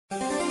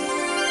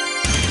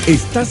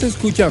Estás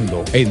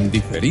escuchando en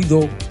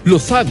diferido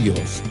Los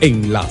Sabios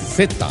en la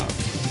Z.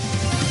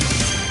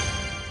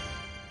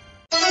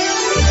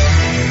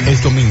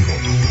 Es domingo,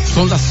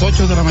 son las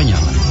 8 de la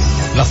mañana.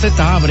 La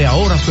Z abre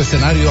ahora su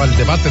escenario al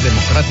debate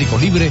democrático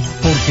libre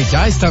porque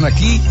ya están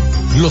aquí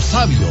los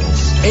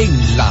sabios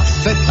en la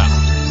Z.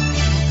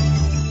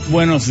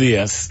 Buenos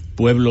días,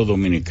 pueblo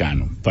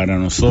dominicano. Para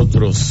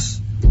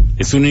nosotros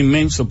es un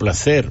inmenso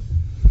placer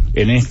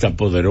en esta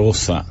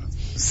poderosa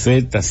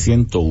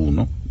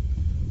Z101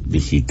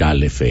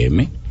 Digital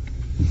FM,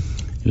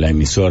 la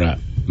emisora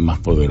más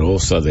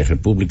poderosa de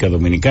República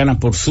Dominicana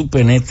por su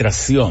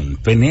penetración.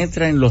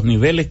 Penetra en los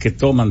niveles que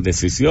toman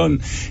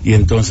decisión y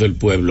entonces el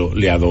pueblo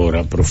le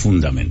adora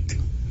profundamente.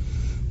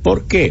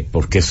 ¿Por qué?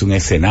 Porque es un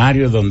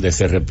escenario donde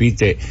se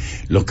repite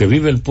lo que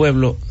vive el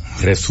pueblo,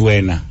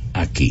 resuena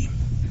aquí.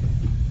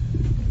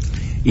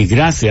 Y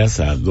gracias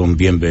a don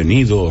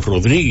Bienvenido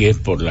Rodríguez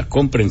por la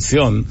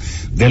comprensión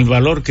del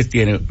valor que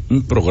tiene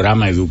un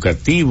programa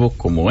educativo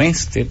como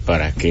este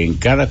para que en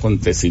cada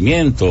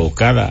acontecimiento o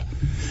cada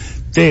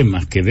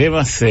tema que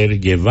deba ser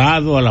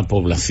llevado a la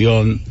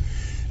población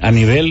a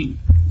nivel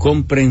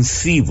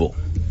comprensivo,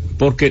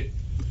 porque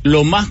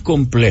lo más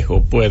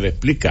complejo puede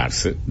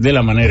explicarse de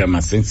la manera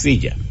más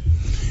sencilla.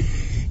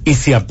 Y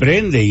si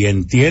aprende y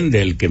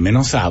entiende el que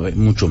menos sabe,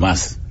 mucho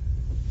más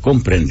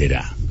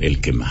comprenderá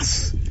el que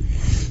más.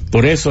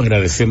 Por eso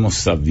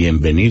agradecemos a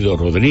Bienvenido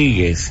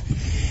Rodríguez,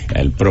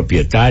 el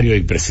propietario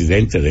y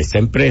presidente de esta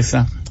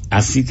empresa,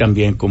 así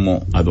también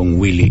como a don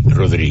Willy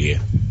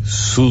Rodríguez,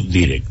 su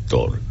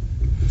director.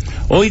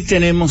 Hoy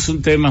tenemos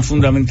un tema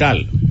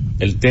fundamental,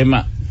 el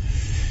tema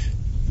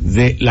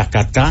de la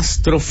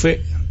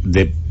catástrofe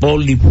de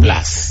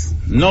Poliplas.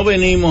 No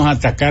venimos a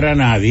atacar a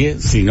nadie,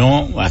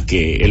 sino a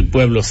que el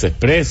pueblo se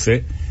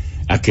exprese,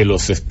 a que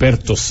los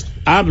expertos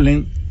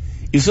hablen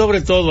y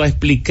sobre todo a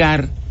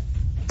explicar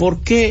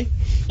por qué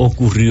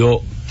ocurrió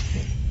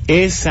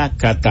esa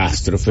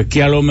catástrofe,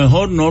 que a lo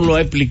mejor no lo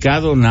ha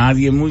explicado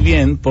nadie muy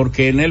bien,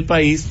 porque en el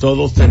país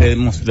todos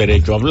tenemos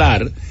derecho a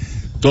hablar,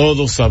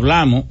 todos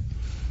hablamos,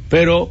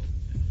 pero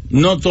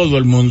no todo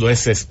el mundo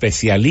es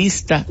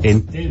especialista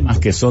en temas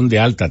que son de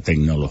alta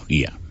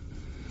tecnología.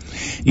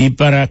 Y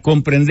para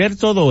comprender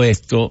todo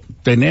esto,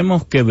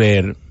 tenemos que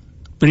ver,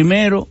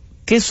 primero,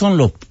 qué son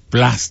los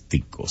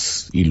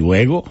plásticos, y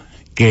luego,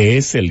 qué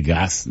es el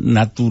gas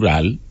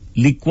natural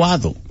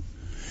licuado.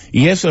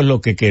 Y eso es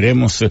lo que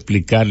queremos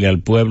explicarle al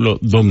pueblo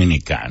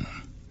dominicano.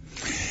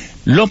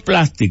 Los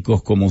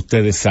plásticos, como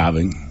ustedes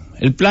saben,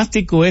 el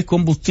plástico es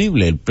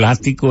combustible, el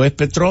plástico es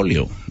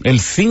petróleo. El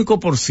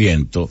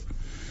 5%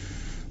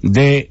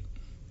 de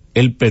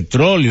el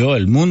petróleo,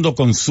 el mundo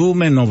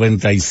consume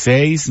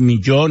 96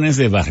 millones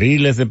de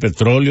barriles de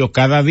petróleo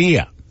cada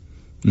día.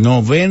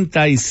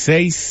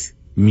 96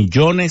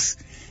 millones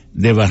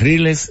de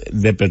barriles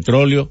de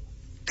petróleo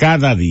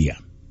cada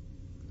día.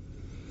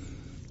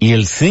 Y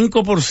el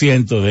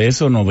 5% de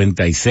esos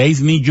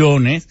 96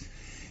 millones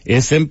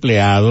es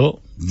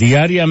empleado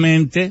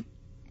diariamente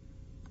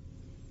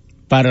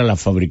para la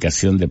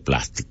fabricación de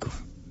plástico.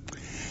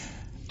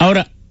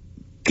 Ahora,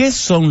 ¿qué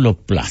son los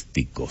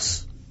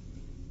plásticos?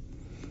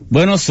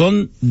 Bueno,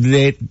 son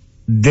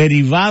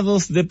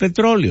derivados de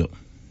petróleo.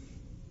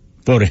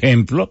 Por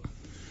ejemplo,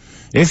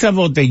 esas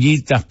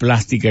botellitas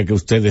plásticas que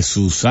ustedes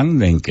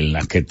usan, en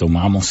las que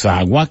tomamos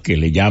agua, que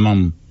le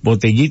llaman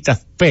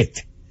botellitas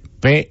PET.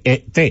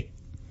 PET.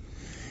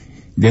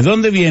 ¿De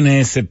dónde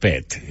viene ese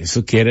PET?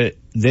 Eso quiere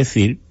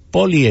decir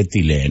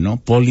polietileno,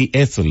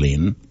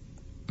 poliethylene.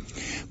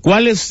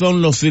 ¿Cuáles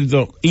son los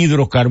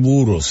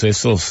hidrocarburos,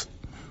 esos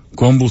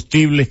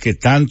combustibles que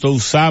tanto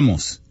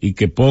usamos y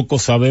que poco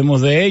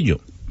sabemos de ello?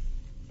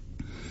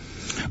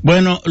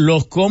 Bueno,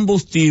 los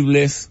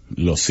combustibles,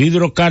 los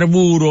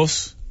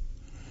hidrocarburos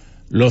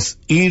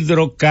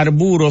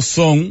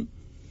son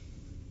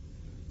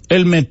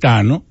el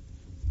metano,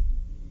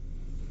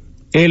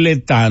 el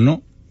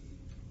etano,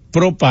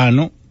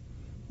 propano,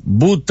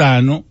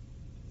 butano,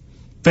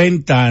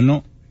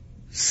 pentano,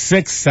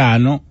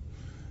 sexano,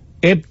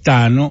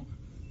 heptano,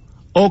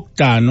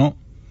 octano,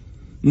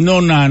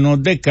 nonano,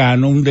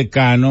 decano,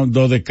 undecano,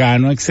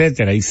 dodecano,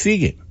 etcétera, y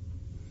sigue.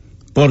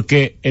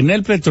 Porque en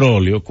el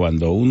petróleo,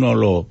 cuando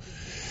uno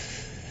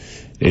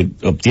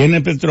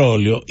obtiene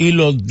petróleo y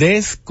lo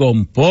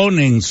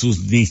descompone en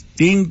sus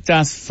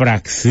distintas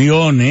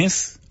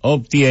fracciones,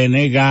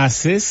 obtiene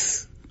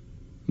gases,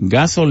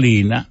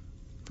 gasolina,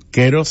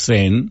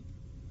 queroseno,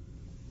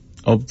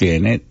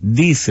 obtiene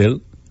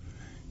diésel,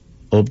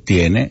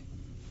 obtiene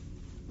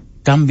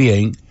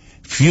también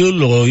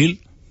fuel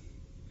oil.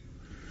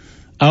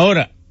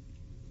 Ahora,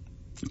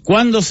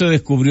 ¿cuándo se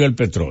descubrió el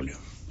petróleo?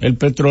 El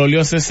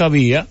petróleo se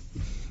sabía,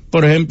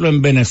 por ejemplo,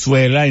 en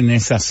Venezuela, en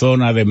esa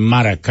zona de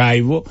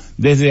Maracaibo,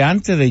 desde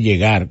antes de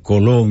llegar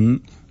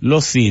Colón,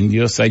 los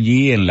indios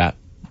allí en las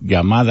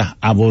llamadas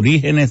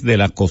aborígenes de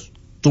las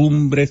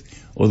costumbres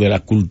o de la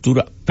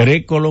cultura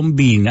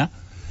precolombina,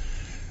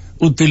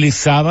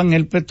 utilizaban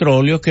el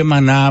petróleo que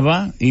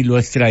emanaba y lo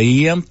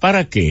extraían,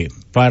 ¿para qué?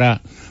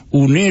 Para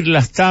unir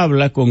las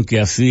tablas con que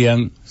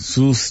hacían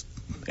sus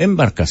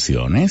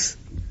embarcaciones,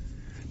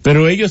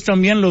 pero ellos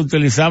también lo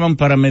utilizaban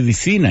para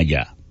medicina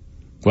ya,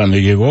 cuando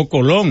llegó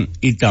Colón,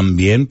 y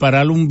también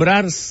para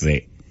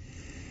alumbrarse,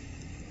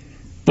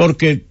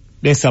 porque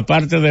esa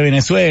parte de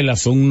Venezuela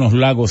son unos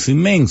lagos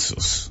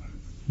inmensos,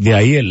 de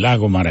ahí el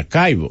lago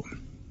Maracaibo,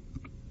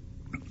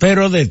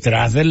 pero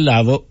detrás del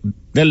lago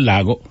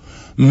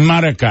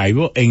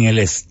Maracaibo, en el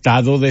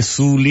estado de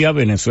Zulia,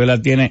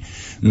 Venezuela tiene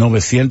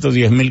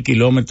 910,000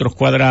 kilómetros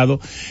cuadrados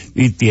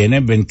y tiene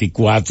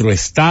 24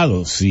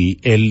 estados, y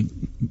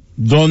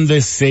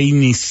donde se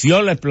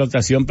inició la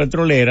explotación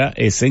petrolera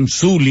es en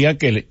Zulia,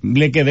 que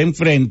le queda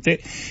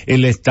enfrente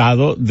el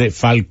estado de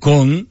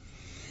Falcón,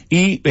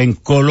 y en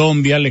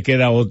Colombia le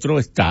queda otro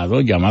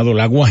estado llamado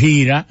La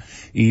Guajira,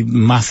 y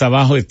más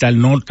abajo está el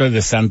norte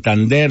de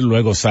Santander,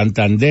 luego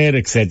Santander,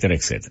 etcétera,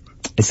 etcétera.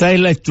 Esa es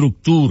la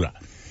estructura.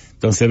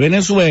 Entonces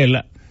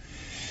Venezuela,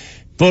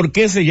 ¿por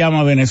qué se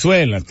llama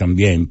Venezuela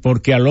también?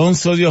 Porque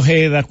Alonso de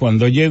Ojeda,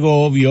 cuando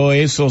llegó, vio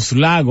esos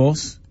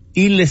lagos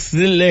y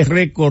les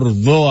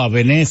recordó a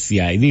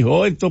Venecia y dijo,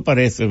 oh, esto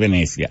parece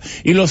Venecia.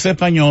 Y los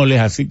españoles,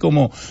 así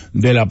como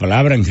de la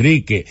palabra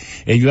Enrique,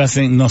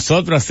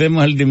 nosotros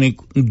hacemos el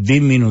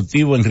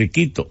diminutivo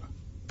Enriquito,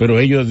 pero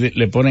ellos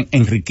le ponen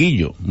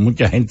Enriquillo.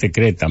 Mucha gente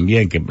cree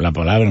también que la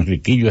palabra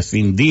Enriquillo es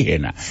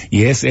indígena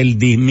y es el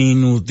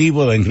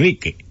diminutivo de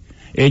Enrique,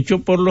 hecho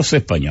por los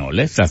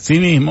españoles.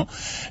 Asimismo,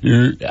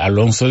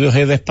 Alonso de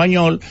Ojeda,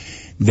 español,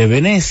 de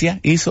Venecia,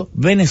 hizo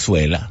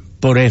Venezuela.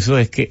 Por eso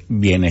es que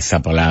viene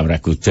esa palabra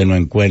que usted no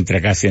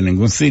encuentra casi en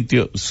ningún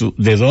sitio.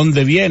 ¿De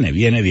dónde viene?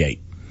 Viene de ahí.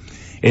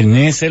 En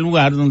ese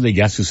lugar donde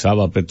ya se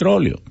usaba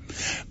petróleo.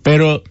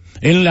 Pero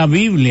en la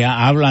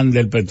Biblia hablan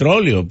del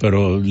petróleo,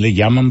 pero le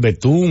llaman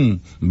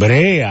betún,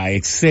 brea,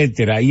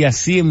 etcétera, y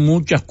así en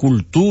muchas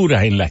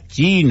culturas, en la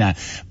China,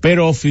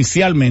 pero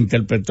oficialmente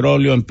el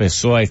petróleo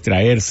empezó a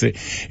extraerse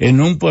en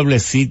un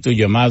pueblecito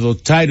llamado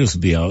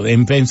Titusville,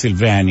 en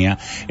Pensilvania,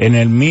 en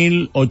el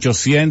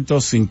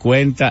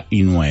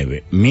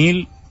 1859.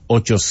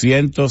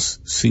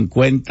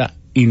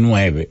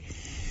 1859.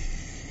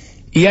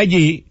 Y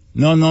allí,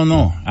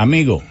 no,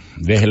 amigo,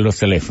 dejen los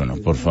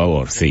teléfonos, por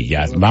favor. Sí,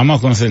 ya, vamos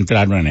a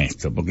concentrarnos en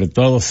esto, porque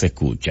todo se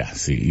escucha.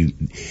 Sí.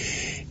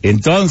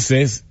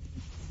 Entonces,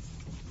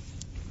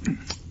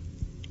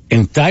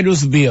 en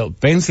Titusville,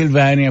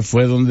 Pensilvania,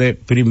 fue donde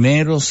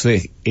primero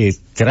se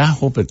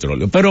extrajo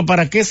petróleo. ¿Pero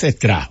para qué se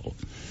extrajo?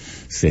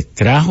 Se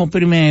extrajo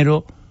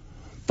primero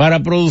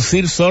para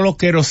producir solo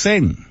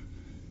querosén.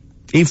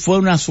 Y fue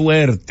una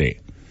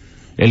suerte.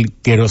 El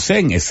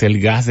querosén es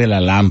el gas de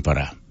la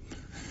lámpara.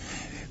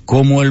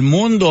 Como el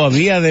mundo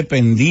había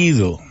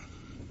dependido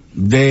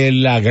de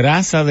la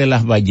grasa de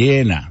las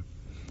ballenas,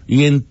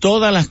 y en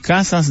todas las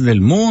casas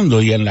del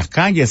mundo y en las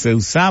calles se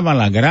usaba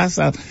la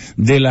grasa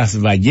de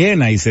las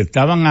ballenas y se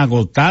estaban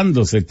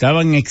agotando, se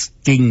estaban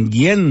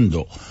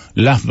extinguiendo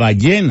las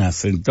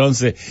ballenas,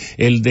 entonces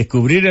el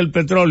descubrir el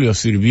petróleo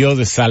sirvió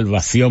de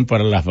salvación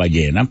para las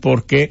ballenas,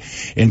 porque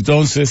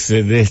entonces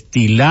se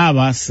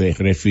destilaba, se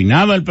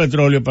refinaba el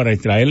petróleo para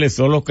extraerle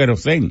solo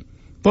querosén,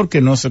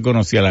 porque no se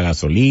conocía la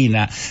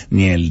gasolina,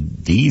 ni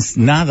el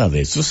diésel, nada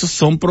de eso. Esos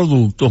son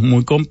productos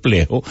muy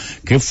complejos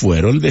que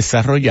fueron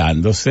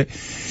desarrollándose,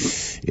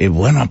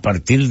 a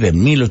partir de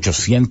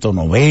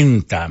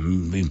 1890,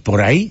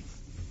 por ahí.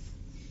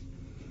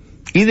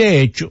 Y de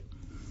hecho,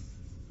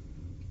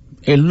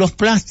 los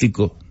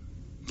plásticos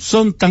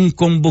son tan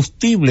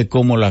combustibles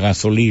como la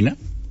gasolina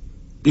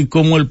y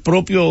como el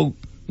propio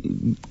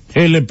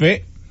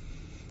LP.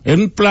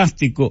 En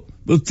plástico,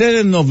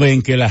 ustedes no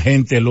ven que la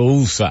gente lo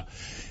usa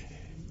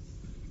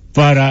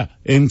para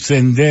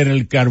encender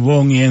el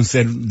carbón y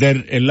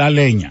encender la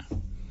leña,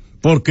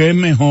 porque es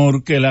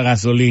mejor que la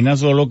gasolina,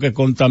 solo que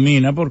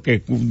contamina,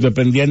 porque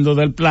dependiendo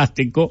del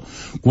plástico,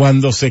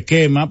 cuando se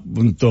quema,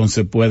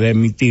 entonces puede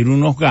emitir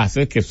unos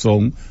gases que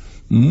son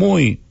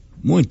muy,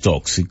 muy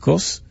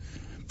tóxicos,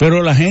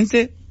 pero la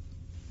gente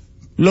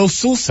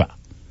los usa.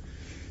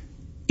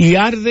 Y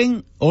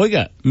arden,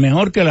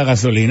 mejor que la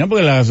gasolina,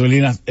 porque la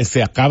gasolina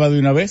se acaba de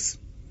una vez,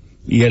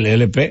 y el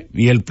LP,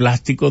 y el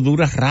plástico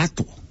dura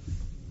rato.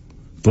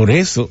 Por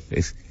eso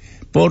es,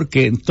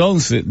 porque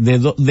entonces,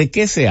 ¿de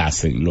qué se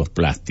hacen los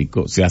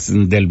plásticos? Se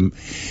hacen del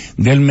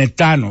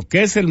metano.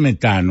 ¿Qué es el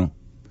metano?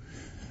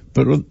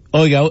 Pero,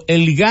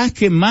 el gas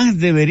que más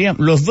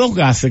los dos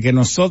gases que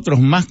nosotros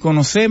más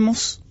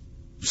conocemos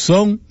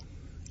son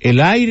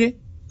el aire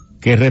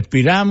que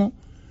respiramos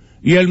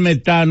y el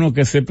metano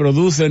que se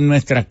produce en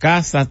nuestra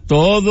casa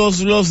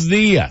todos los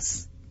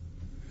días.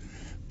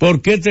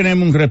 ¿Por qué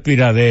tenemos un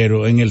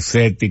respiradero en el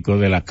séptico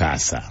de la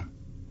casa?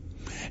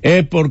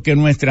 Es porque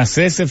nuestras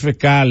heces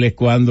fecales,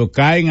 cuando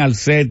caen al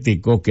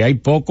séptico, que hay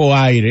poco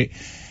aire,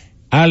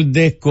 al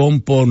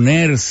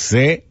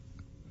descomponerse,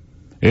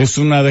 es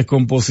una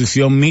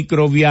descomposición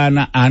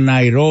microbiana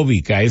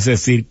anaeróbica, es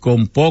decir,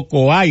 con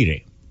poco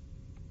aire.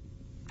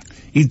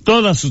 Y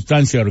toda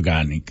sustancia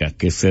orgánica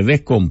que se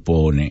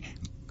descompone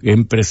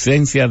en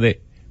presencia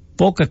de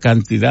poca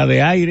cantidad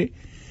de aire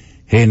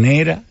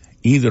genera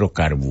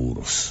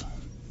hidrocarburos.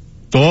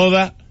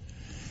 Toda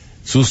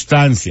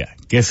sustancia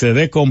que se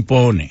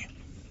decompone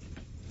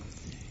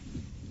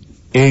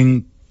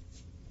en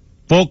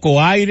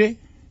poco aire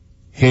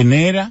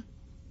genera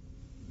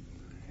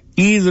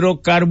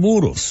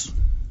hidrocarburos.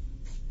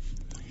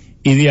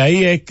 Y de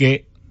ahí es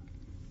que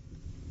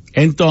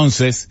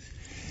entonces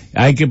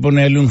hay que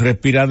ponerle un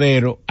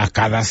respiradero a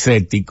cada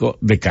séptico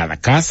de cada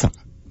casa.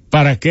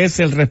 ¿Para qué es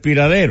el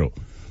respiradero?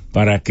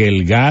 Para que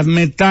el gas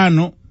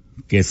metano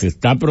que se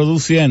está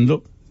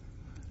produciendo,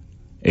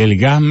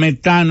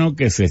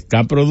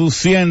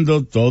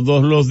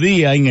 todos los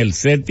días en el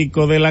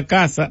séptico de la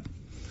casa,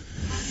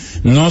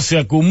 no se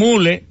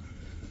acumule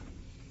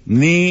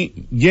ni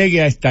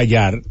llegue a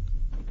estallar.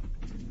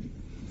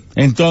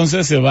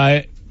 Entonces se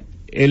va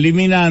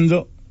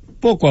eliminando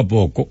poco a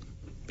poco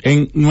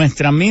en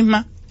nuestra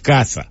misma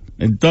casa.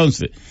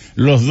 Entonces,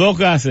 los dos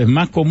gases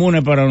más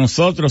comunes para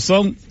nosotros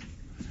son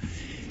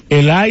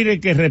el aire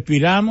que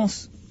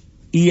respiramos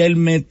y el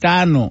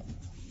metano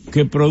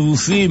que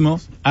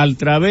producimos a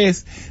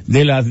través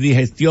de la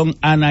digestión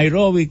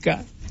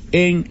anaeróbica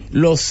en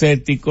los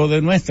sépticos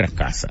de nuestras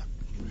casas.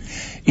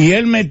 Y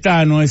el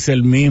metano es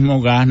el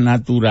mismo gas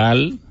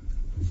natural,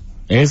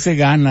 ese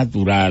gas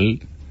natural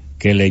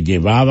que le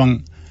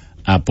llevaban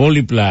a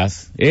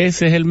Poliplas,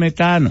 ese es el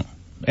metano,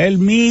 el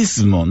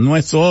mismo, no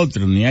es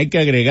otro, ni hay que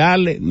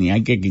agregarle, ni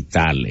hay que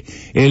quitarle.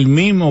 El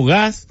mismo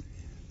gas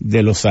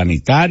de los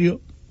sanitarios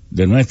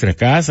de nuestra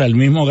casa, el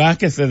mismo gas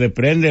que se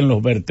desprende en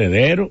los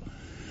vertederos,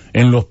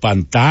 en los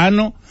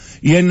pantanos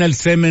y en el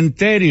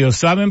cementerio.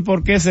 ¿Saben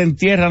por qué se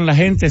entierran la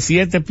gente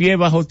 7 pies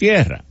bajo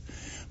tierra?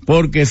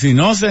 Porque si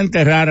no se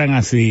enterraran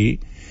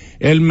así,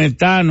 el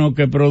metano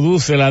que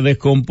produce la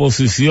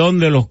descomposición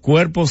de los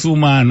cuerpos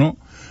humanos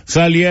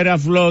saliera a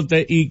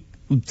flote. Y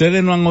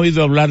ustedes no han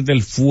oído hablar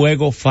del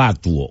fuego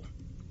fatuo.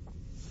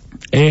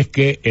 Es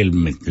que el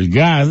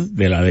gas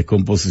de la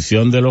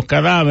descomposición de los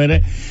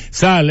cadáveres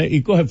sale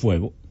y coge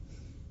fuego.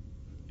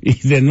 Y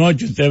de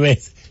noche usted ve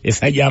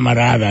esa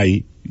llamarada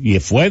ahí y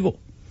es fuego.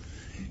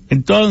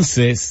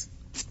 Entonces,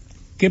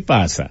 ¿qué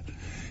pasa?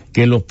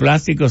 Que los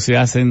plásticos se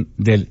hacen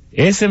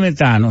ese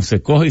metano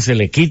se coge y se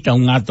le quita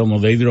un átomo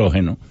de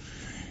hidrógeno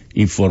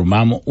y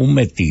formamos un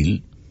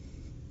metil.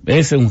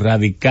 Ese es un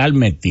radical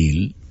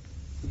metil.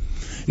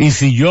 Y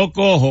si yo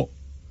cojo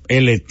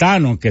el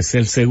etano, que es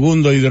el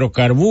segundo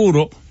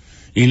hidrocarburo,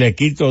 y le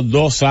quito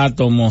 2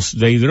 átomos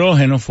de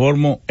hidrógeno,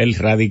 formo el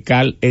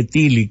radical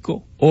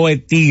etílico o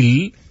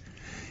etil.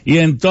 Y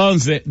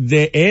entonces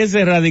de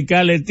ese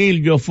radical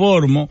etil yo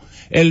formo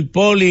el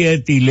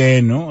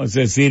polietileno, es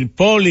decir,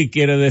 poli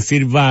quiere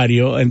decir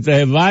varios,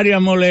 entonces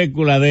varias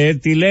moléculas de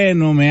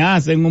etileno me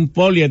hacen un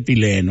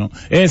polietileno.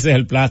 Ese es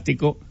el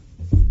plástico.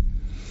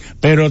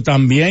 Pero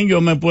también yo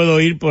me puedo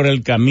ir por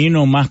el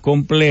camino más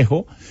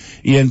complejo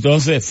y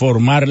entonces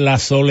formar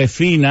las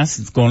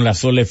olefinas. Con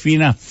las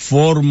olefinas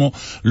formo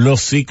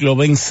los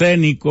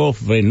ciclobencénicos,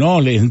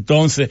 fenoles.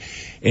 Entonces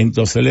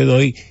le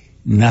doy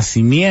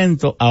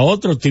nacimiento a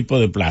otro tipo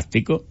de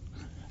plástico,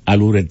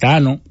 al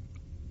uretano,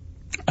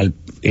 al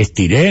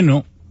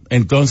estireno.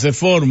 Entonces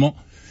formo.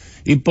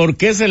 ¿Y por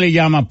qué se le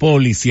llama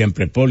poli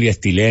siempre?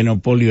 Poliestileno,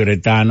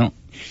 poliuretano.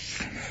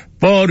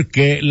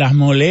 Porque las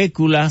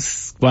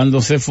moléculas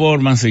cuando se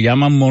forman se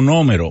llaman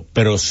monómero,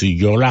 pero si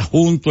yo las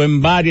junto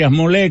en varias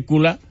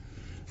moléculas,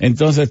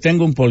 entonces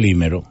tengo un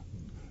polímero.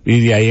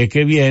 Y de ahí es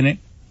que viene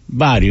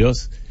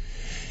varios.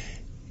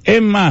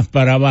 Es más,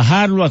 para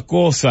bajarlo a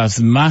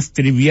cosas más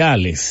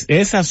triviales,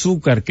 ese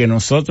azúcar que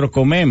nosotros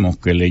comemos,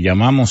 que le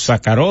llamamos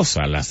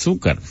sacarosa, el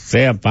azúcar,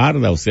 sea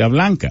parda o sea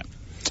blanca,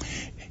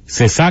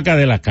 se saca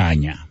de la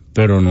caña,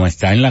 pero no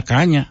está en la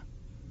caña.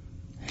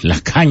 La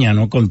caña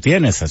no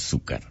contiene ese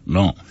azúcar,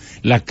 no.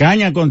 La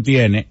caña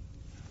contiene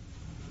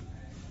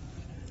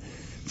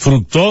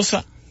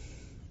fructosa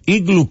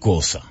y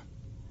glucosa.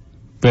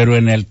 Pero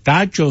en el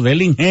tacho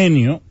del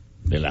ingenio,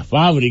 de la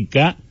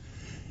fábrica,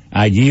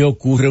 allí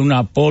ocurre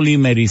una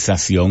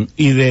polimerización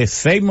y de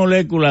 6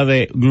 moléculas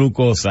de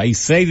glucosa y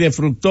 6 de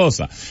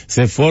fructosa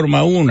se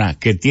forma una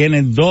que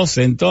tiene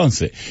 12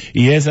 entonces,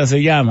 y esa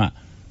se llama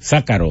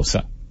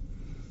sacarosa.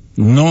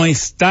 No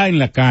está en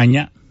la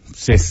caña,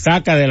 se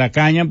saca de la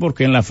caña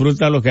porque en la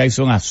fruta lo que hay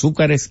son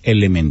azúcares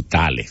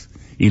elementales,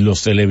 y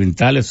los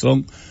elementales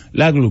son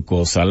la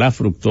glucosa, la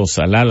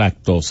fructosa, la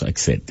lactosa,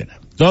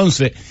 etcétera.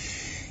 Entonces,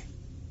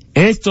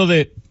 esto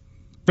de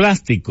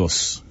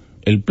plásticos,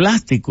 el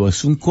plástico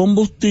es un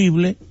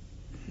combustible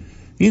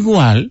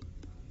igual.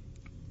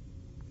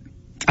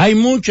 Hay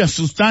muchas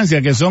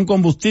sustancias que son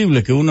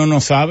combustibles que uno no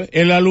sabe.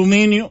 El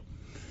aluminio,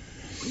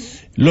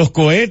 los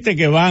cohetes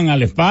que van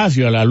al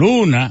espacio, a la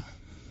luna,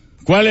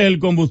 ¿cuál es el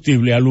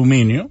combustible?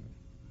 Aluminio.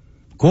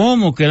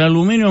 ¿Cómo que el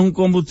aluminio es un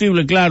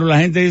combustible? Claro, la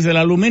gente dice el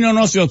aluminio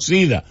no se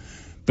oxida,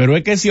 pero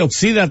es que se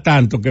oxida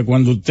tanto que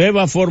cuando usted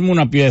va a formar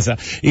una pieza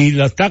y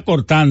la está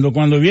cortando,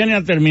 cuando viene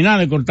a terminar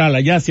de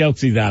cortarla ya se ha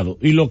oxidado.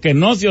 Y lo que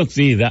no se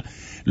oxida,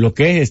 lo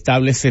que es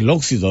estable es el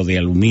óxido de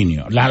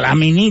aluminio, la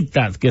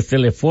laminita que se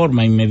le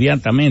forma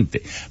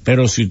inmediatamente.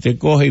 Pero si usted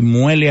coge y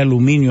muele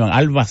aluminio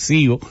al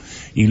vacío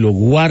y lo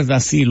guarda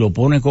así, lo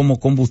pone como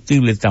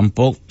combustible, tan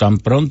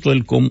pronto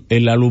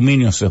el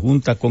aluminio se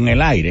junta con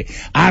el aire,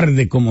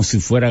 arde como si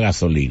fuera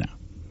gasolina.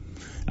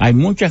 Hay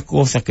muchas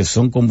cosas que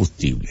son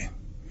combustibles.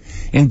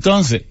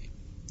 Entonces,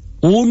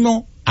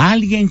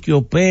 alguien que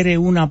opere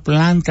una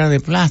planta de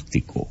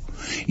plástico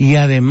y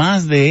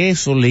además de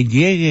eso le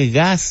llegue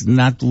gas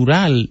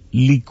natural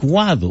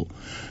licuado,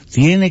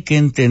 tiene que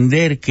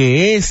entender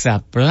que esa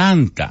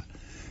planta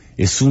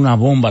es una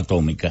bomba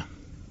atómica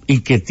y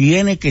que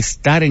tiene que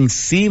estar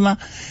encima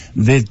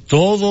de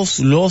todos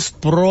los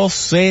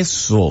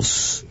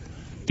procesos.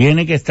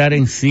 Tiene que estar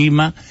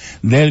encima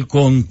del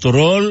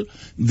control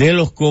de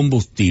los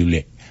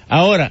combustibles.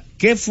 Ahora,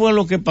 ¿qué fue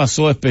lo que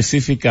pasó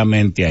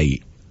específicamente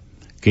ahí?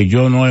 Que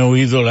yo no he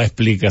oído la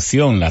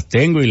explicación, la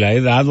tengo y la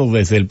he dado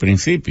desde el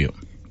principio.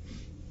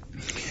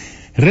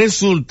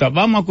 Resulta,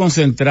 vamos a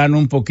concentrarnos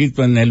un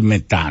poquito en el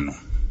metano.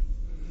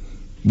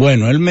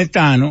 Bueno, el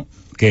metano,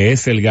 que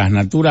es el gas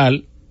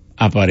natural,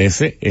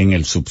 aparece en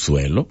el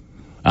subsuelo.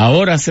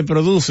 Ahora se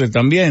produce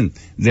también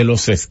de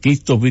los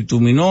esquistos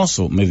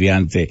bituminosos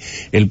mediante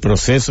el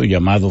proceso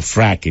llamado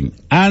fracking.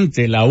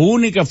 Antes, la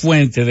única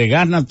fuente de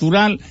gas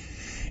natural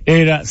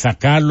era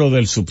sacarlo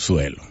del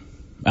subsuelo.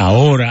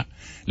 Ahora,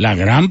 la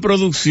gran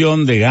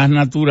producción de gas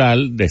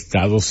natural de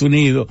Estados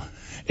Unidos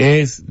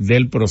es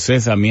del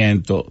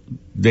procesamiento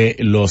de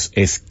los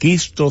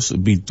esquistos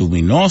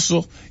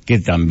bituminosos, que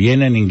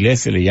también en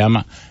inglés se le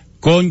llama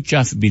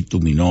conchas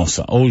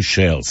bituminosas o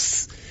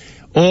shells,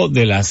 o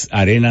de las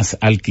arenas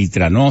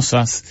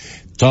alquitranosas,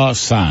 tar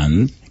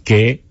sand,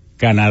 que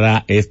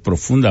Canadá es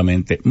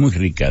profundamente muy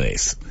rica de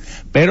eso.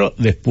 Pero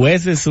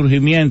después del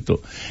surgimiento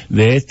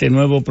de este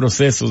nuevo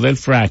proceso del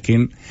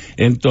fracking,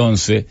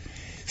 entonces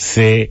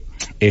se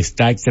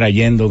está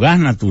extrayendo gas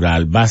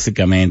natural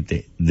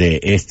básicamente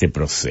de este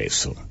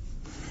proceso.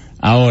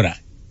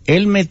 Ahora,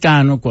 el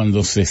metano,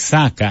 cuando se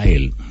saca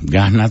el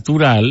gas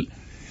natural,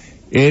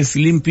 es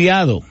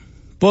limpiado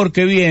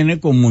porque viene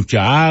con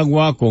mucha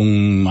agua,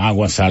 con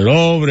agua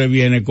salobre,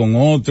 viene con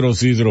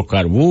otros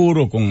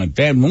hidrocarburos, con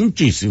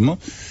muchísimo.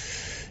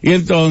 Y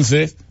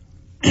entonces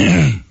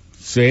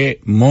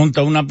se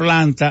monta una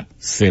planta,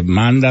 se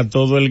manda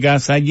todo el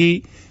gas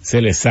allí,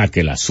 se le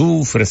saca el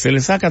azufre, se le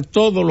saca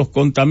todos los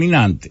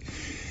contaminantes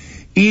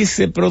y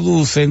se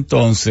produce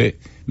entonces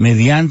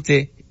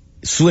mediante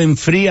su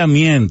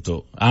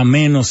enfriamiento a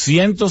menos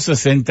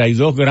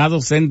 162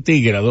 grados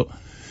centígrados,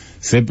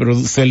 se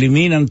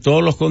eliminan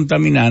todos los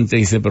contaminantes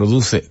y se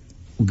produce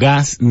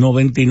gas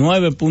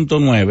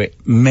 99.9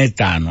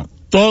 metano,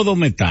 todo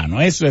metano,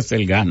 eso es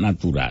el gas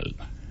natural.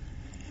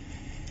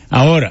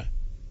 Ahora,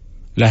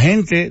 la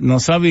gente no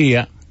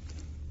sabía,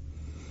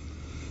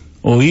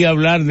 oí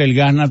hablar del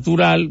gas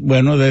natural,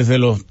 bueno, desde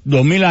los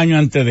 2000 años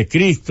antes de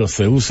Cristo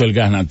se usa el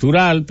gas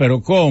natural,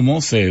 pero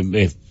 ¿cómo? Se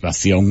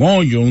hacía un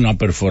hoyo, una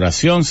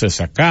perforación, se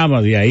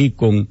sacaba de ahí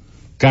con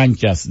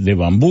canchas de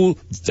bambú,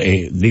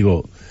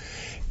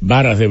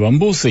 varas de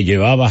bambú, se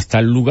llevaba hasta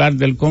el lugar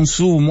del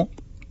consumo,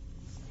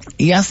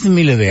 y hace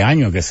miles de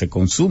años que se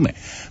consume.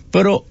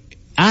 Pero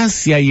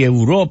Asia y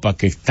Europa,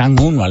 que están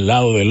uno al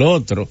lado del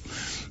otro,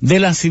 de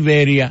la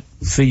Siberia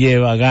se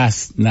lleva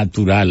gas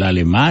natural.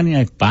 Alemania,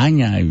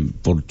 España,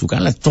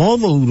 Portugal,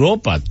 toda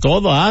Europa,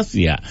 toda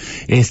Asia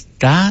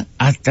está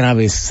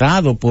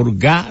atravesado por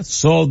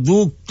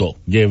gasoducto,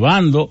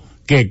 llevando,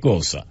 ¿qué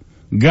cosa?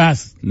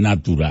 Gas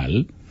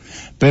natural.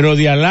 Pero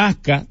de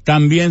Alaska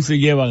también se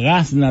lleva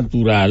gas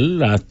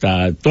natural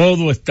hasta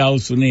todo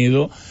Estados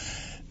Unidos,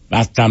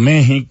 hasta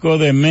México.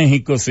 De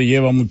México se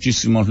lleva a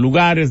muchísimos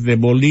lugares, de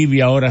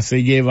Bolivia ahora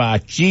se lleva a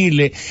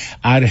Chile,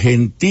 a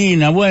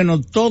Argentina. Bueno,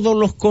 todos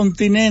los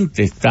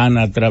continentes están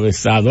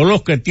atravesados.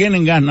 Los que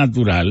tienen gas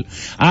natural,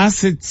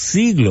 hace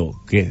siglos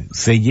que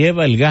se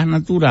lleva el gas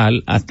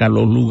natural hasta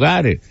los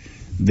lugares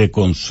de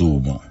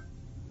consumo.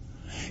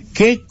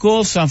 ¿Qué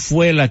cosa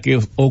fue la que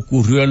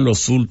ocurrió en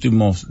los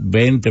últimos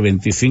 20,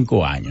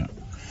 25 años?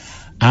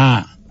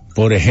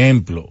 Por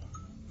ejemplo,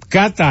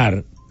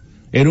 Qatar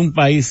era un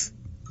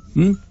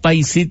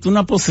paísito,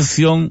 una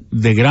posesión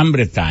de Gran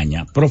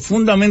Bretaña,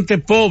 profundamente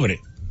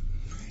pobre.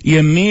 Y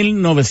en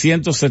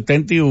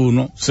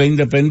 1971 se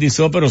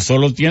independizó, pero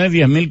solo tiene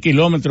 10,000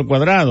 kilómetros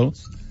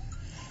cuadrados.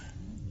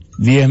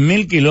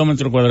 10,000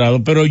 kilómetros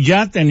cuadrados, pero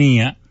ya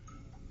tenía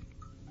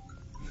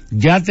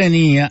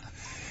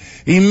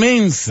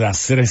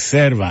inmensas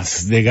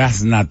reservas de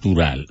gas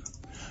natural.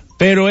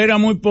 Pero era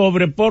muy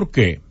pobre, ¿por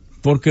qué?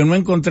 Porque no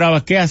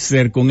encontraba qué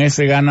hacer con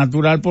ese gas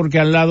natural, porque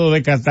al lado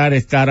de Qatar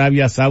está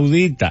Arabia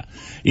Saudita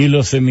y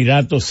los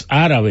Emiratos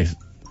Árabes.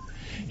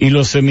 Y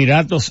los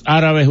Emiratos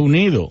Árabes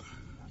Unidos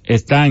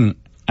están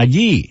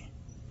allí,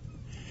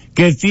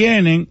 que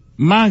tienen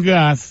más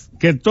gas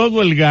que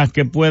todo el gas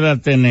que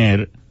pueda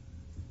tener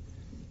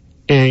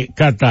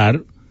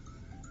Qatar.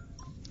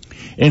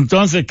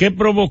 Entonces, ¿qué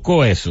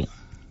provocó eso?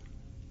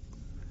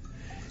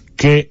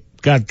 Que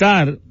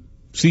Qatar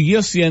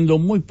siguió siendo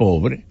muy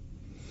pobre,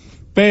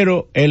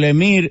 pero el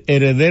emir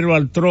heredero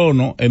al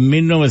trono en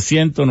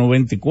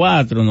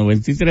 1994,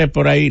 93,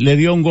 por ahí, le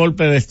dio un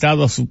golpe de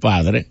estado a su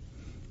padre,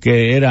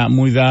 que era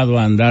muy dado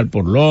a andar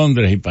por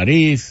Londres y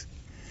París,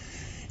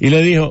 y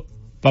le dijo,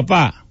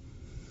 papá,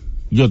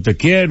 yo te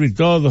quiero y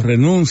todo,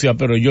 renuncia,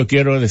 pero yo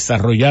quiero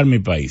desarrollar mi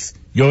país.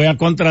 Yo voy a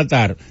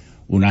contratar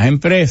unas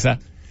empresas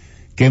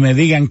que me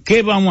digan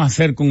qué vamos a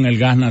hacer con el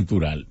gas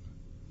natural.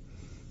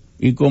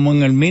 Y como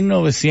en el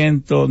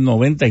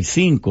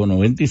 1995,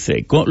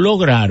 96,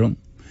 lograron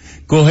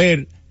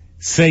coger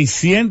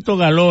 600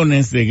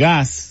 galones de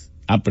gas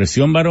a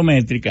presión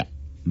barométrica,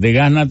 de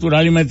gas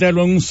natural, y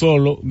meterlo en un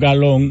solo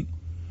galón.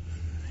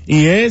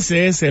 Y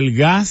ese es el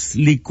gas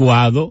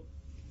licuado,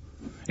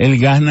 el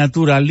gas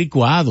natural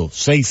licuado.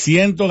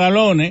 600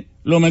 galones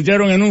lo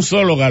metieron en un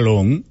solo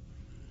galón.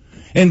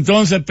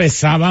 Entonces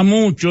pesaba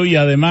mucho, y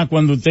además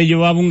cuando usted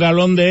llevaba un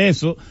galón de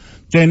eso,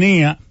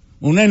 tenía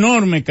una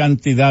enorme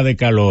cantidad de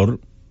calor,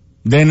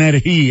 de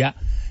energía.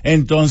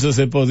 Entonces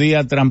se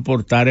podía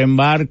transportar en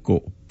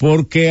barco,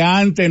 porque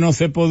antes no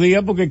se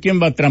podía, porque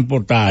 ¿quién va a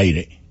transportar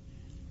aire?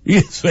 Y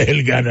eso es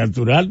el gas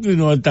natural, si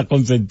no está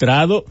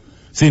concentrado,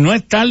 si no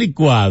está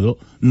licuado,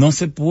 no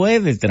se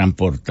puede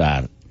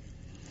transportar.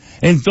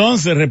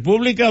 Entonces,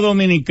 República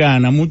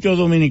Dominicana, muchos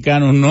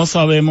dominicanos no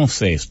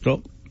sabemos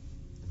esto.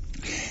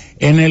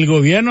 En el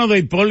gobierno de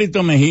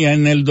Hipólito Mejía,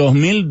 en el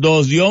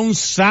 2002, dio un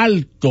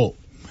salto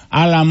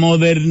a la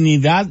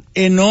modernidad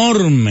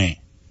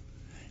enorme.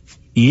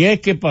 Y es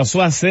que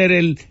pasó a ser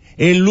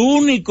el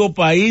único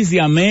país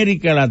de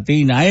América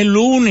Latina, el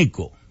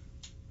único,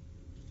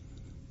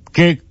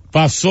 que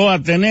pasó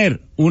a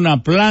tener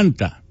una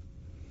planta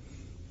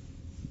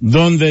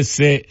donde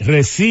se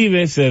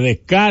recibe, se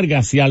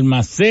descarga, se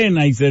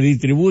almacena y se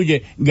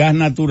distribuye gas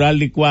natural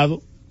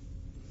licuado.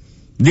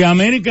 De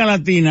América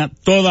Latina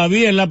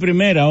todavía es la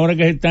primera, ahora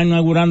que se está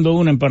inaugurando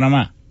una en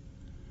Panamá.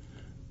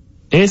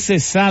 Ese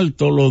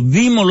salto lo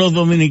dimos los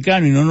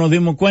dominicanos y no nos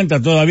dimos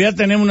cuenta. Todavía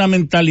tenemos una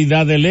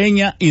mentalidad de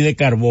leña y de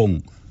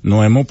carbón.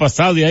 No hemos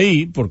pasado de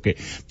ahí, porque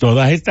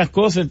todas estas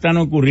cosas están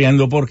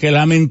ocurriendo, porque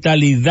la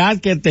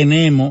mentalidad que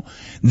tenemos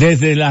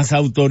desde las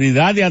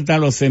autoridades hasta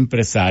los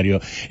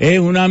empresarios es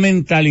una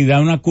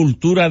mentalidad, una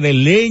cultura de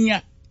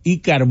leña y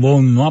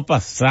carbón. No ha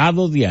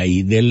pasado de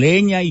ahí, de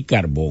leña y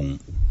carbón.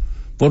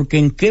 Porque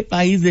 ¿en qué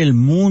país del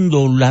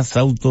mundo las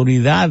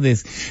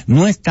autoridades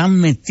no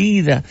están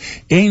metidas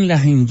en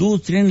las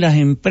industrias, en las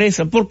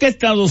empresas? ¿Por qué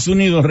Estados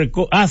Unidos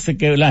hace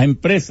que las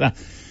empresas,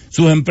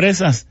 sus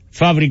empresas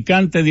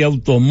fabricantes de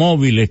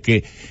automóviles,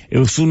 que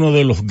es uno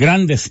de los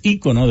grandes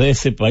íconos de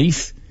ese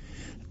país,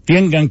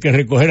 tengan que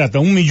recoger hasta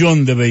 1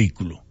 millón de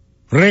vehículos?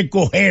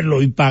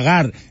 Recogerlo y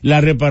pagar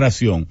la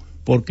reparación,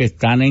 porque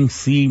están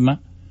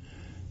encima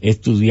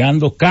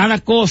estudiando cada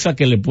cosa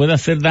que le pueda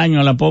hacer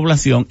daño a la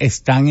población,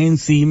 están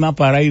encima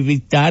para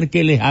evitar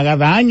que les haga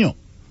daño.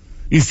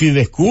 Y si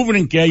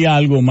descubren que hay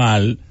algo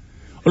mal,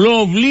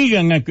 lo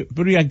obligan a...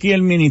 Pero y aquí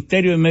el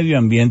Ministerio de Medio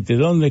Ambiente,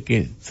 ¿dónde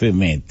que se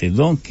mete?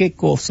 ¿Qué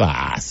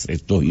cosa hace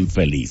estos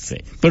infelices?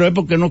 Pero es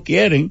porque no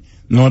quieren,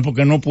 no es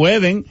porque no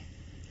pueden,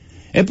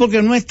 es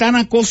porque no están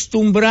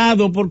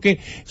acostumbrados, porque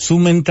su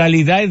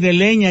mentalidad es de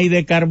leña y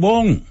de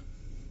carbón.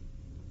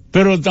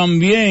 Pero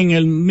también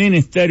el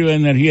Ministerio de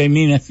Energía y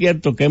Minas, es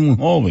cierto que es muy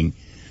joven,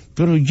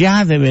 pero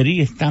ya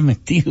debería estar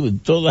metido en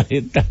todas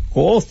estas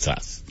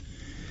cosas,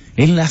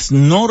 en las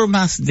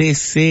normas de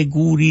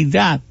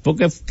seguridad.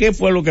 Porque ¿qué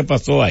fue lo que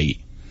pasó ahí?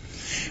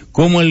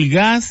 Como el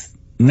gas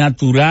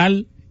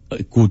natural,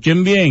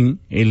 escuchen bien,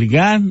 el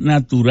gas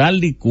natural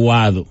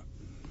licuado,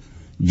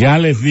 ya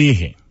les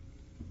dije,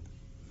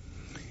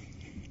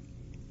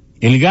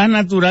 el gas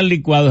natural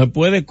licuado se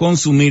puede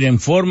consumir en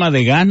forma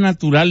de gas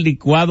natural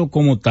licuado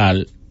como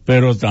tal,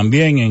 pero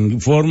también en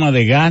forma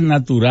de gas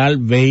natural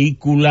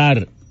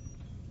vehicular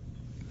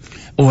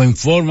o en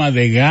forma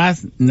de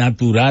gas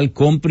natural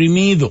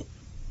comprimido.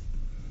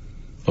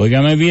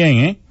 Óigame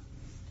bien,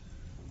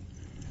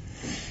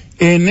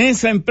 En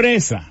esa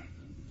empresa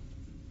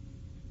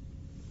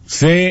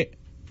se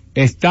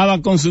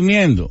estaba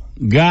consumiendo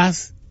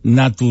gas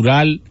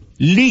natural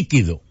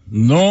líquido,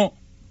 no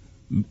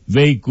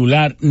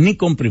vehicular ni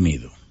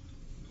comprimido.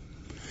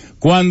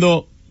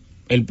 Cuando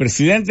el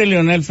presidente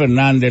Leonel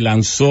Fernández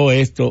lanzó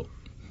esto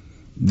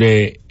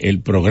de el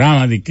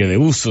programa de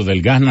uso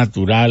del gas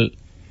natural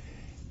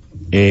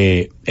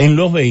en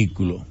los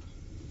vehículos,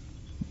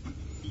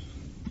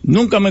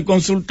 nunca me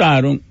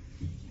consultaron,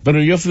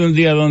 pero yo fui un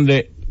día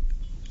donde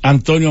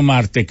Antonio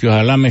Marte, que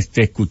ojalá me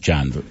esté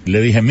escuchando,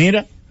 le dije,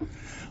 mira,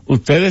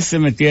 ustedes se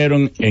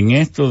metieron en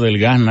esto del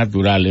gas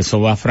natural, eso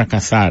va a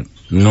fracasar.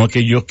 No es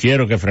que yo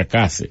quiero que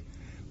fracase,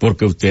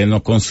 porque ustedes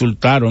nos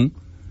consultaron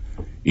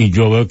y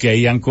yo veo que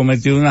ahí han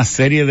cometido una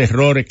serie de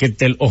errores que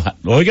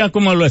oiga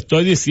como lo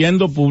estoy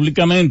diciendo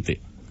públicamente.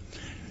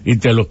 Y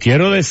te lo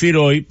quiero decir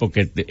hoy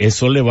porque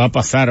eso le va a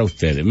pasar a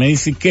ustedes. Me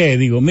dice, ¿qué?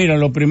 Digo, mira,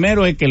 lo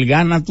primero es que el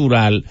gas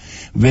natural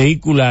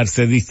vehicular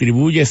se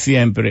distribuye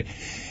siempre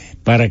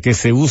para que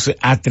se use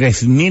a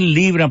 3,000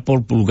 libras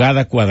por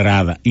pulgada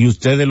cuadrada y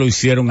ustedes lo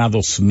hicieron a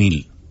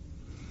 2,000.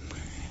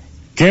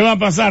 ¿Qué va a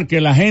pasar?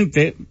 Que la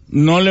gente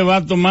no le va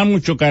a tomar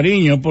mucho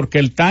cariño porque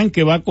el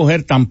tanque va a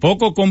coger tan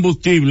poco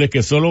combustible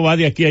que solo va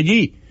de aquí a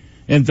allí.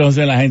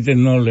 Entonces la gente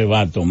no le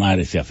va a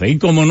tomar ese afán. Y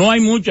como no hay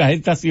muchas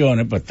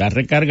estaciones para estar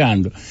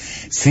recargando,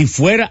 si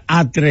fuera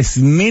a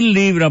 3,000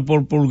 libras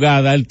por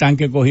pulgada, el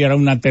tanque cogiera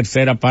una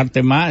tercera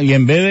parte más y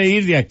en vez de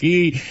ir de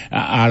aquí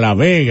a La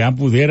Vega,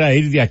 pudiera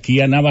ir de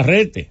aquí a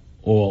Navarrete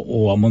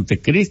o a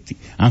Montecristi.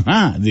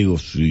 Ajá, digo,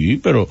 sí,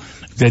 pero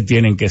ustedes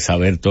tienen que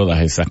saber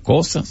todas esas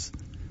cosas.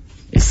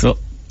 Eso,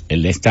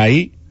 él está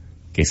ahí,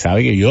 que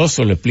sabe que yo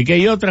se lo expliqué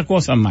y otras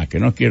cosas más que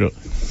no quiero.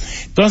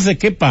 Entonces,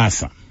 ¿qué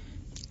pasa?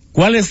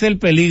 ¿Cuál es el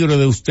peligro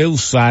de usted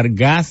usar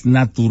gas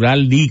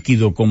natural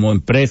líquido como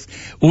empresa?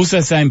 Usa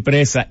esa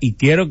empresa y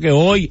quiero que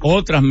hoy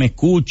otras me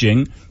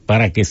escuchen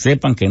para que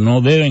sepan que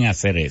no deben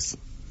hacer eso.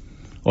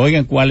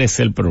 Oigan, ¿cuál es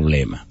el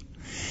problema?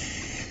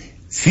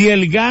 Si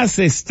el gas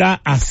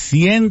está a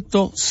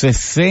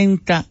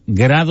 160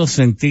 grados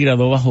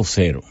centígrados bajo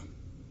cero,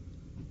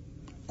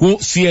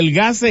 si el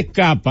gas se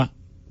escapa,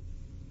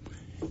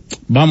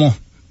 vamos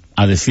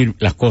a decir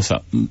las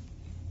cosas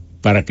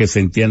para que se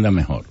entienda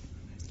mejor.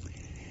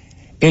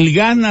 El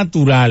gas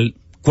natural,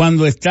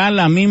 cuando está a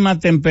la misma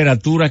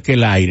temperatura que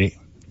el aire,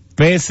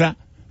 pesa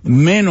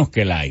menos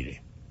que el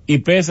aire y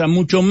pesa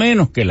mucho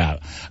menos que el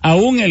agua.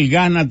 Aún el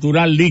gas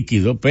natural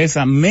líquido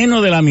pesa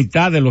menos de la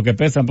mitad de lo que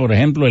pesa, por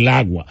ejemplo, el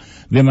agua.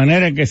 De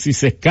manera que si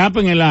se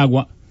escapa en el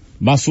agua,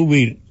 va a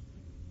subir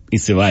y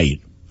se va a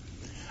ir.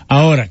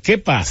 Ahora, ¿qué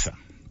pasa?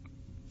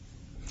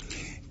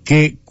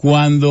 Que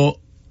cuando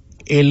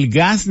el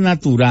gas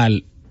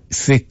natural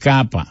se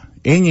escapa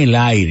en el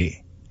aire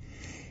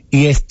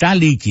y está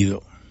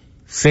líquido,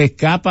 se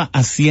escapa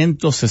a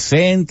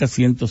 160,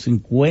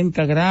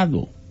 150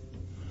 grados.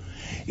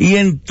 Y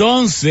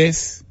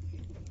entonces,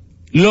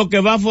 lo que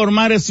va a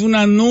formar es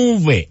una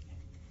nube.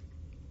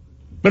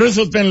 Pero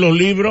eso está en los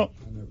libros.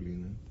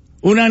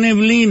 Una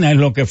neblina es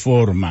lo que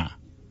forma.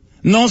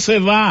 No se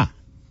va.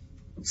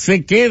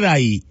 Se queda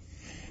ahí.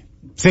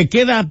 ¿Se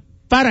queda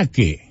para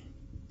qué?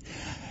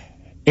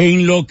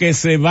 En lo que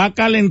se va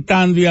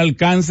calentando y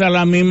alcanza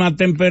la misma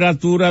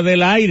temperatura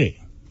del aire.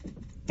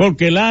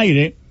 Porque el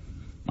aire,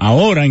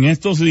 ahora en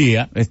estos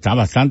días, está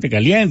bastante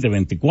caliente,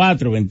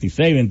 24,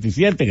 26,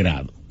 27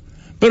 grados.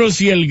 Pero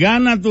si el gas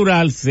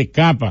natural se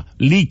escapa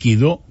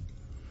líquido,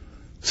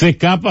 se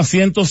escapa a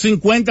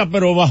 150,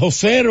 pero bajo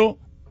cero.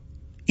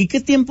 ¿Y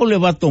qué tiempo le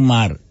va a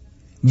tomar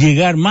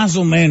llegar más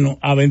o menos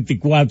a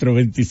 24,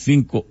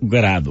 25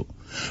 grados?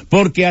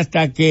 Porque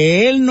hasta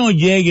que él no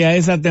llegue a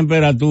esa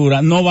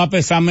temperatura, no va a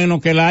pesar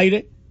menos que el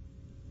aire.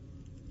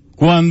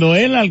 Cuando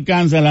él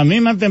alcanza la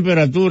misma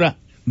temperatura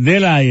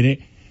del aire,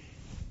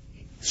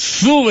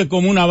 sube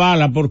como una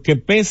bala porque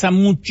pesa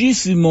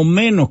muchísimo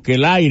menos que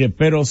el aire,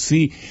 pero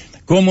si,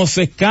 como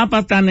se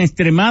escapa tan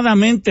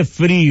extremadamente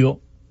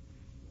frío,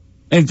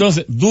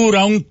 entonces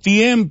dura un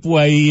tiempo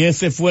ahí.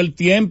 Ese fue el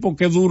tiempo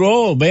que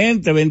duró,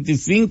 20,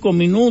 25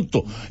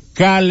 minutos,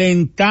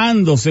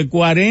 calentándose,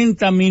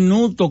 40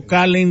 minutos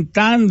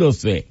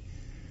calentándose.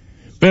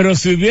 Pero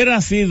si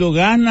hubiera sido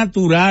gas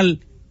natural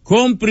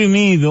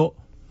comprimido,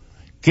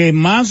 que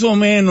más o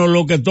menos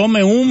lo que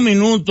tome 1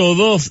 minuto o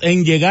 2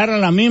 en llegar a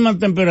la misma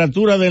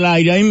temperatura del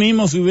aire, ahí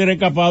mismo se hubiera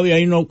escapado y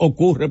ahí no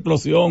ocurre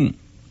explosión.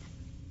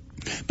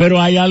 Pero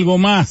hay algo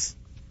más,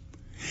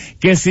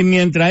 que si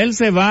mientras él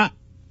se va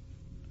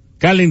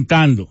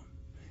calentando,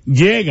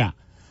 llega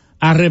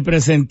a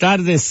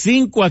representar de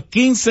 5 a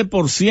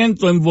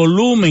 15% en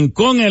volumen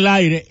con el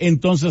aire,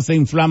 entonces se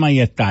inflama y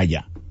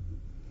estalla.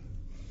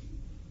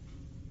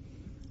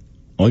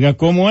 Oiga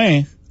cómo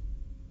es.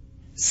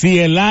 Si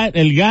el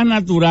gas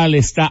natural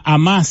está a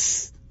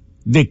más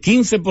de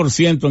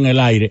 15% en el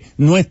aire,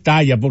 no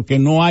estalla porque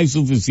no hay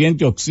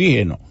suficiente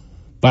oxígeno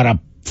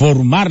para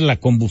formar la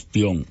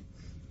combustión.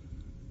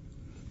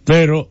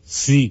 Pero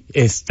si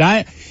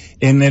está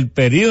en el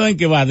periodo en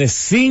que va de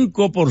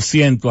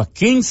 5% a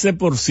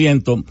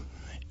 15%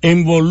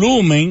 en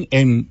volumen,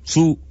 en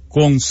su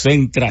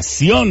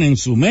concentración, en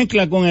su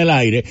mezcla con el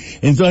aire,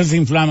 entonces se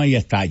inflama y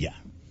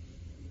estalla.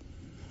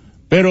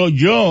 Pero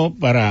yo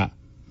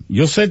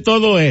sé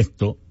todo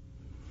esto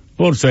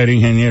por ser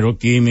ingeniero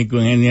químico,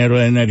 ingeniero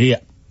de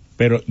energía,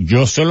 pero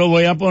yo se lo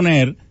voy a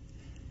poner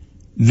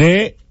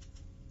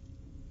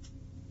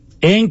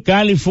en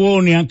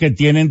California, que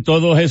tienen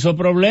todos esos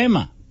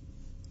problemas.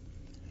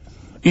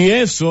 Y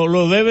eso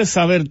lo debe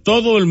saber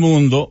todo el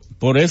mundo,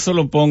 por eso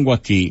lo pongo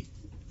aquí.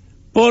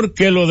 ¿Por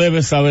qué lo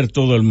debe saber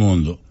todo el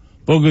mundo?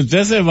 Porque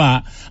usted se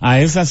va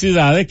a esas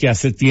ciudades que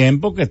hace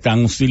tiempo que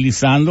están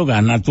utilizando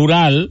gas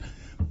natural,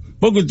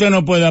 porque usted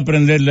no puede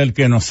aprender del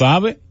que no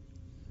sabe.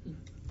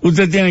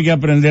 Usted tiene que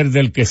aprender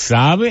del que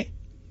sabe.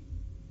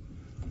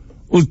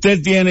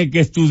 Usted tiene que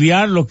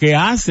estudiar lo que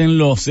hacen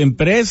las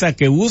empresas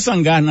que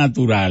usan gas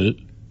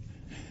natural,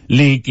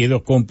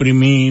 líquido,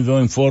 comprimido,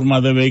 en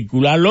forma de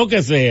vehicular, lo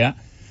que sea,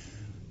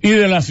 y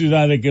de las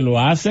ciudades que lo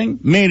hacen.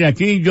 Mire,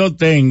 aquí yo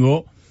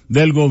tengo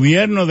del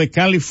gobierno de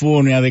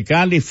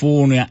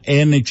California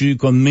Energy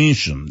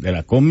Commission, de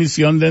la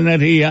Comisión de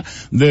Energía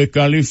de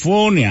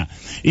California.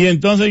 Y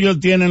entonces ellos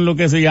tienen lo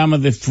que se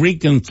llama the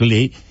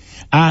frequently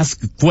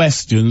asked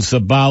questions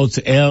about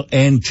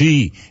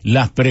LNG,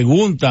 las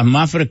preguntas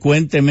más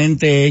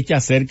frecuentemente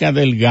hechas acerca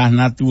del gas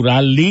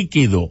natural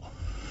líquido.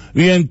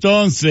 Y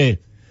entonces,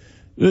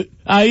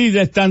 ahí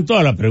están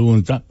todas las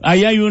preguntas.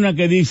 Ahí hay una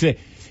que dice,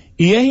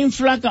 ¿y es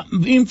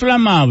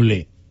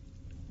inflamable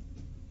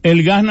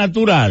el gas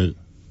natural?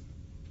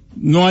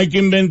 No hay que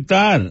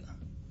inventar.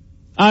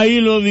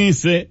 Ahí lo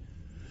dice.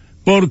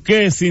 ¿Por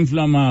qué es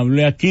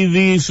inflamable? Aquí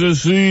dice,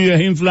 sí,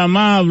 es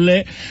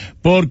inflamable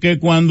porque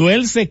cuando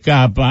él se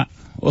escapa,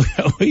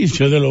 oye,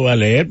 yo te lo voy a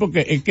leer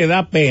porque es que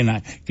da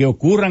pena que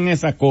ocurran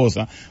esas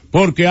cosas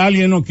porque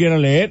alguien no quiera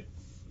leer.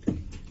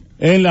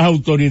 En las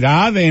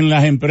autoridades, en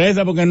las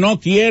empresas, porque no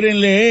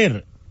quieren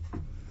leer.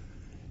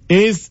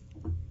 Es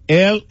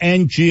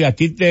LNG.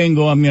 Aquí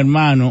tengo a mi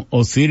hermano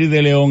Osiris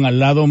de León al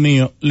lado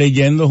mío,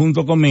 leyendo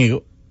junto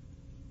conmigo.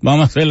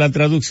 Vamos a hacer la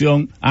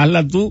traducción.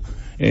 Hazla tú,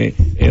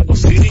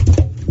 Osiris.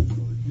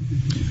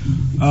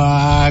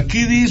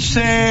 Aquí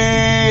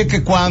dice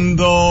que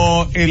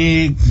cuando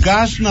el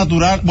gas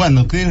natural,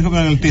 bueno, ¿qué dice con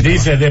el título?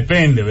 Dice,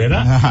 depende,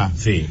 ¿verdad? Ajá.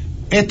 Sí.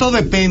 Esto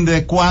depende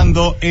de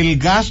cuando el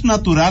gas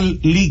natural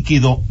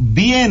líquido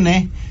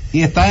viene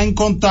y está en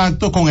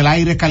contacto con el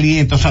aire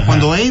caliente, o sea,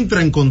 cuando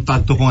entra en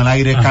contacto con el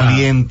aire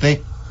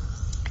caliente,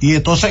 y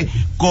entonces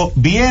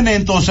viene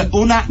entonces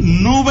una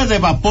nube de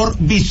vapor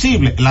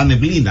visible, la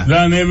neblina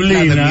a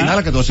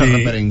la que tú haces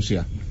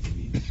referencia.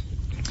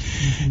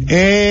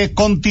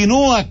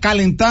 Continúa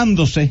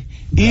calentándose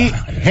y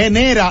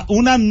genera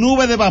una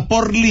nube de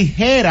vapor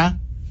ligera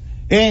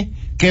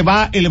que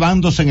va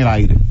elevándose en el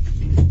aire.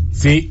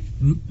 Sí,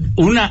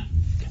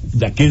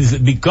 que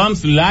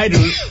becomes lighter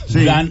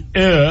than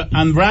air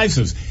and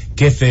rises,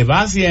 que se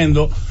va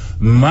haciendo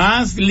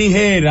más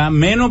ligera,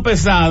 menos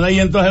pesada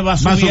y entonces va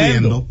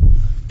subiendo.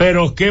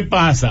 Pero ¿qué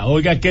pasa?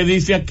 Oiga, ¿qué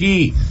dice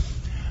aquí?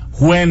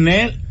 When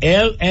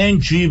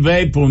LNG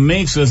vapor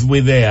mixes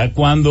with air,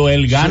 cuando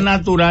el gas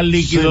natural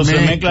líquido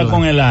se mezcla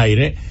con el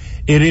aire,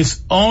 it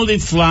is only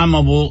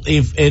flammable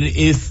if it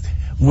is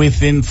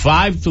within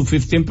 5 to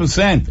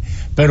 15%.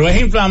 Pero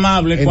es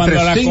inflamable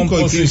cuando la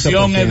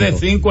composición es de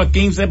 5 a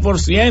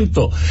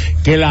 15%,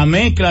 que la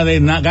mezcla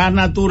de gas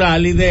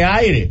natural y de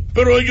aire.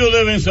 Pero ellos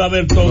deben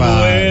saber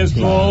todo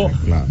eso.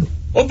 Claro.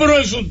 Pero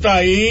eso está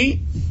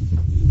ahí.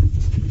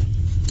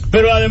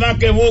 Pero además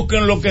que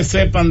busquen lo que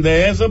sepan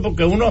de eso,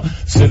 porque uno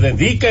se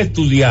dedica a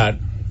estudiar.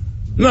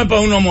 No es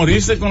para uno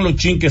morirse con lo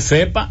chin que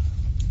sepa.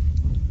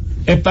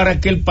 Es para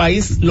que el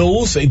país lo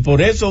use, y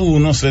por eso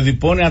uno se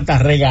dispone hasta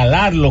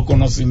regalar los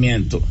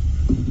conocimientos,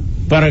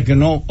 para que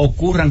no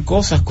ocurran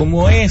cosas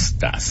como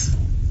estas.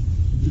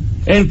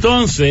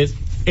 Entonces,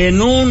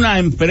 en una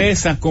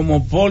empresa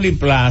como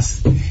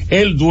Poliplas,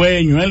 el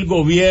dueño, el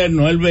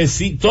gobierno, el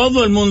vecino,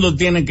 todo el mundo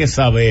tiene que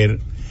saber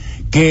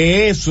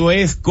que eso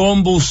es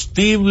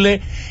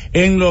combustible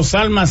en los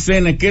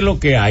almacenes. ¿Qué es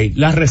lo que hay?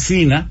 La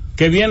resina,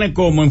 que viene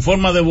como en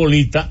forma de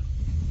bolita,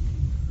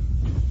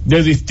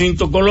 de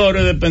distintos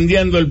colores,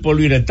 dependiendo del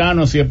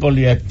poliuretano, si es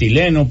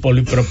poliestileno,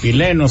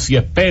 polipropileno, si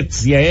es PET,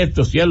 si es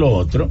esto, si es lo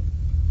otro.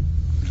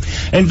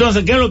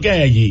 Entonces, ¿qué es lo que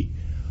hay allí?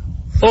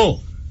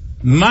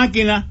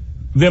 Máquina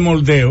de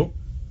moldeo,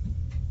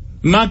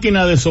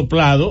 máquina de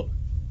soplado,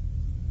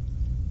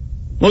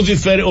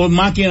 o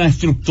máquinas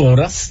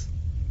extructoras,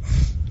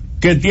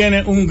 que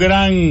tiene un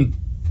gran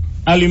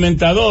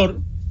alimentador,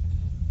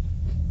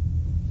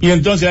 y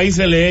entonces ahí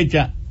se le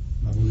echa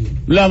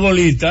las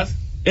bolitas.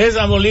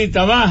 Esas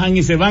bolitas bajan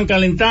y se van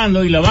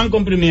calentando y la van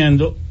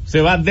comprimiendo,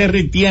 se va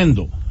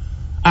derritiendo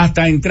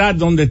hasta entrar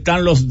donde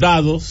están los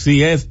dados,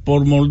 si es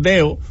por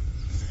moldeo,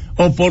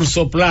 o por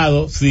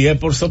soplado, si es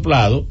por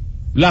soplado.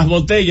 Las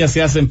botellas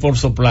se hacen por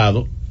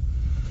soplado,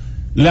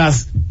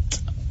 las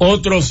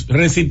otros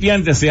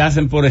recipientes se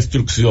hacen por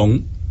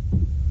extrucción.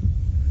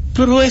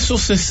 Pero eso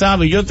se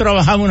sabe. Yo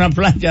trabajaba en una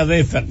planta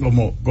de esa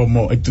como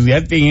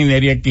estudiante de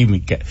ingeniería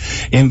química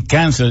en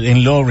Kansas,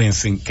 en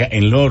Lawrence,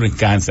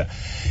 Kansas,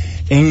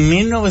 en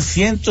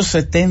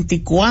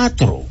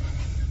 1974.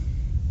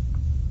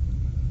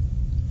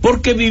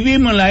 Porque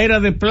vivimos en la era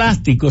de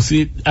plástico,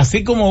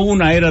 así como hubo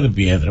una era de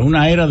piedra,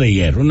 una era de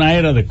hierro, una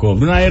era de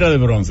cobre, una era de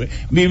bronce.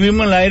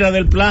 Vivimos en la era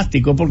del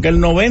plástico, porque el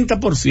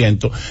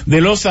 90%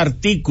 de los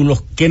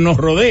artículos que nos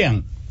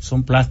rodean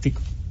son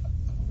plásticos.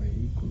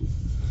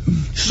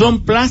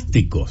 Son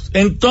plásticos.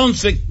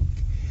 Entonces,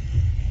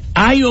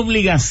 ¿hay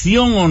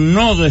obligación o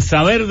no de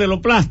saber de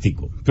lo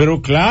plástico?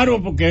 Pero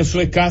claro, porque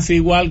eso es casi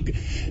igual,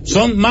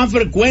 son más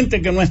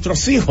frecuentes que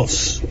nuestros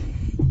hijos.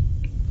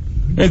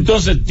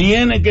 Entonces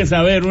tiene que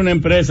saber una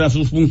empresa,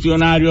 sus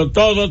funcionarios,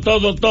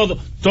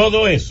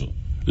 todo eso,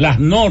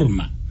 las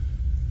normas.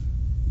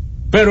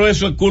 Pero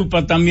eso es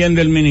culpa también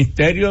del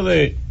Ministerio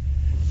de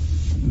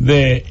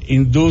de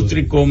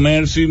Industria y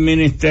Comercio y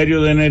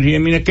Ministerio de Energía y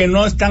Minas, que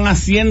no están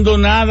haciendo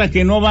nada,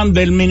 que no van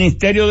del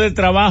Ministerio de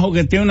Trabajo,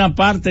 que tiene una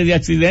parte de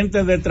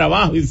accidentes de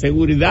trabajo y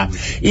seguridad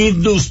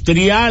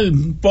industrial,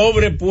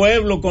 pobre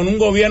pueblo con un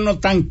gobierno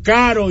tan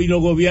caro, y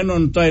los gobiernos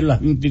en todas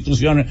las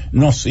instituciones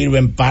no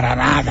sirven para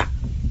nada.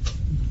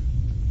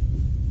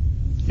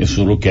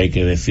 Eso es lo que hay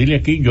que decirle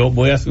aquí. Yo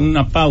voy a hacer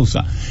una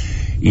pausa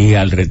y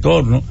al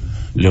retorno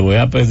le voy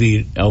a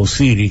pedir a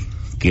Osiris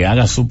que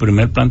haga su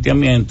primer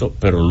planteamiento,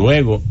 pero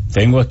luego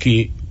tengo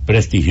aquí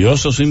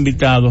prestigiosos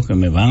invitados que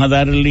me van a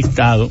dar el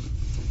listado,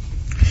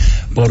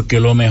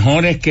 porque lo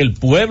mejor es que el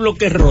pueblo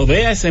que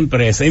rodea esa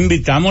empresa,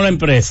 invitamos a la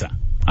empresa,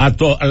 a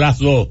las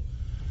dos,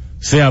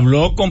 se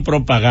habló con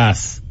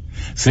Propagás,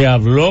 se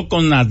habló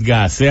con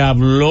Natgas, se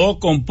habló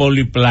con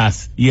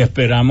Poliplas, y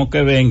esperamos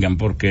que vengan,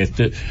 porque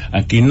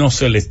aquí no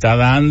se le está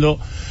dando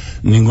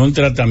ningún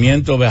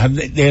tratamiento.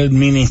 Del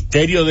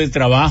Ministerio de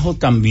Trabajo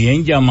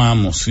también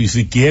llamamos, y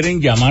si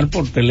quieren llamar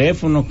por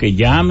teléfono, que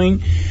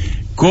llamen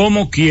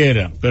como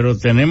quiera, pero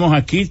tenemos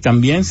aquí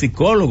también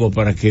psicólogos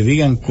para que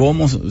digan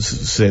cómo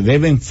se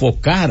debe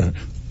enfocar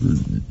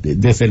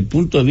desde el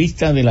punto de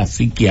vista de la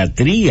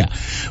psiquiatría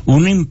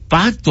un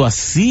impacto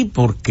así,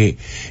 porque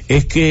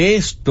es que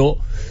esto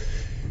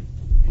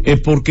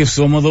es porque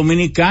somos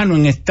dominicanos.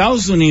 En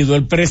Estados Unidos,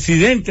 el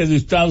presidente de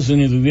Estados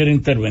Unidos hubiera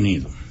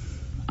intervenido,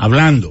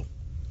 hablando,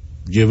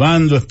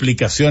 llevando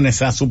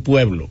explicaciones a su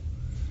pueblo,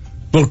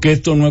 porque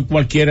esto no es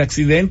cualquier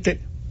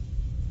accidente.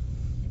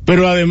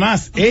 Pero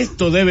además,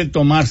 esto debe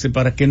tomarse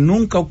para que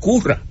nunca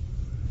ocurra.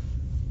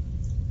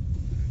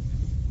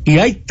 Y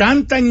hay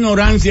tanta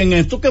ignorancia en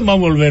esto que va a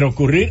volver a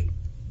ocurrir.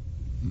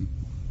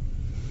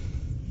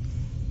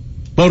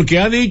 Porque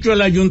ha dicho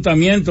el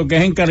ayuntamiento, que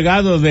es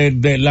encargado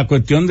de la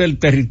cuestión del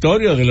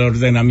territorio, del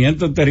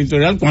ordenamiento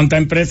territorial,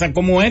 cuántas empresas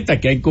como esta,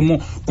 que hay como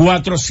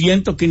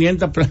 400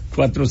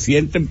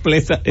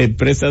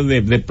 empresas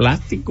de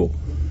plástico.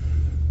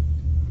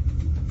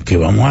 ¿Qué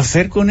vamos a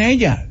hacer con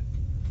ellas?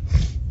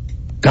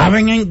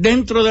 Caben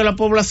dentro de la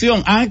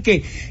población.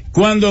 Que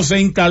cuando se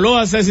instaló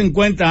hace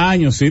 50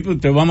 años, sí, pues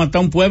usted va a matar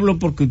a un pueblo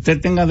porque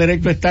usted tenga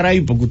derecho a estar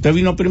ahí, porque usted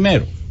vino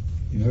primero.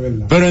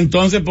 Pero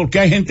entonces, ¿por qué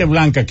hay gente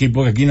blanca aquí?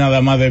 Porque aquí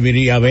nada más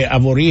debería haber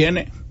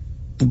aborígenes,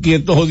 porque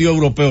estos jodidos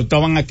europeos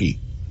estaban aquí.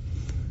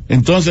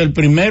 Entonces el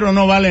primero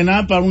no vale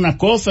nada para una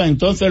cosa,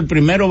 entonces el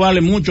primero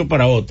vale mucho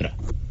para otra.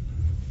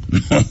 No,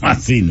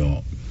 así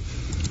no.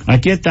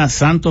 Aquí está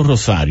Santos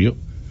Rosario,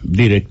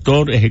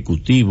 director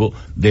ejecutivo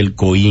del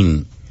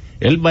COIN.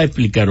 Él va a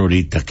explicar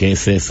ahorita qué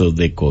es eso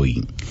de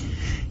COIN.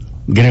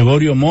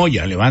 Gregorio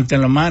Moya,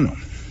 levanten la mano.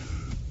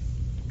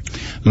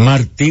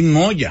 Martín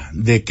Moya,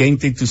 ¿de qué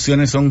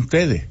instituciones son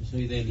ustedes? Yo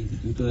soy del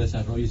Instituto de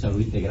Desarrollo y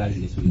Salud Integral.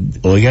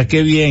 Oiga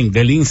qué bien,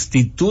 del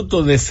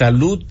Instituto de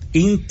Salud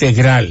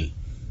Integral.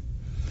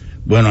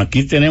 Bueno,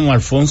 aquí tenemos a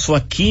Alfonso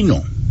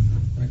Aquino.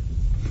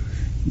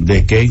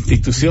 ¿De qué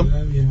institución?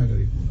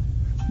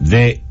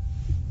 De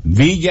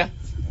Villa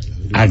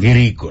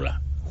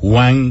Agrícola.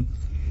 Juan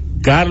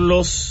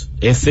Carlos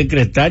es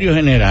secretario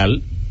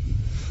general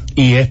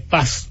y es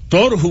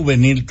pastor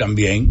juvenil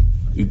también.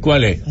 ¿Y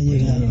cuál es?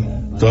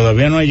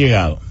 Todavía no ha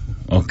llegado.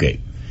 Ok.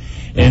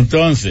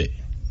 Entonces,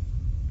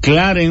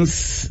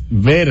 Clarence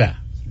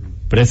Vera,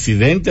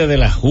 presidente de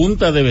la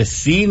Junta de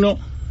Vecinos,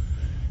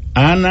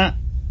 Ana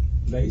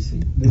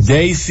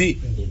Daisy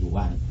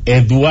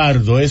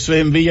Eduardo, eso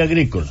es en Villa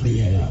Agrícola,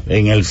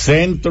 en el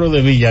centro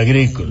de Villa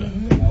Agrícola,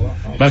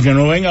 para que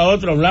no venga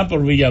otro a hablar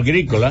por Villa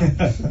Agrícola.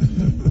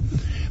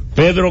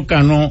 Pedro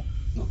Cano.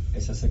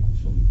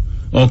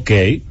 Ok.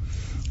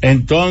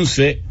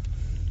 Entonces,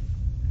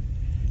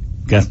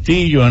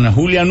 Castillo, Ana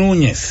Julia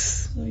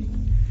Núñez.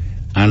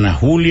 Ana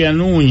Julia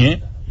Núñez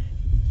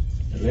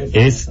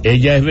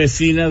ella es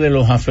vecina de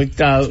los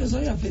afectados. Yo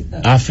soy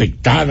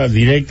afectada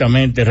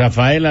directamente.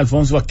 Rafael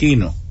Alfonso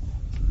Aquino.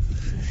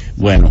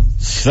 Bueno,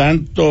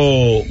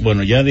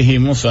 ya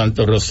dijimos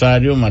Santo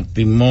Rosario,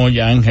 Martín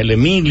Moya, Ángel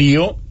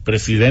Emilio,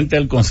 presidente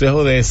del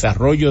Consejo de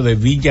Desarrollo de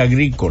Villa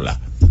Agrícola.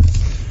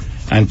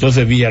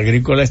 Entonces Villa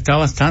Agrícola está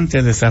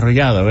bastante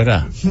desarrollada,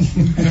 ¿verdad?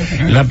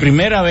 La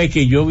primera vez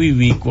que yo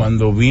viví,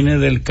 cuando vine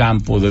del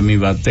campo de mi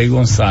Bate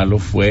Gonzalo,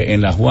 fue en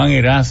la Juan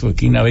Erazo,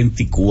 esquina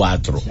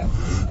 24,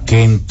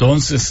 que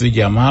entonces se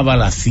llamaba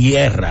La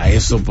Sierra,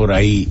 eso por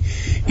ahí,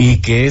 y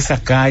que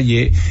esa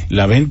calle,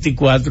 la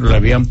 24, le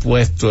habían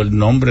puesto el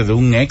nombre de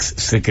un ex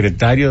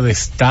secretario de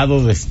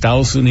Estado de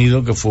Estados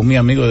Unidos, que fue mi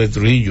amigo de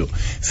Trujillo,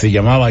 se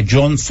llamaba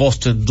John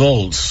Foster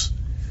Dulles,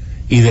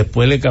 y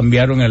después le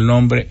cambiaron el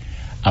nombre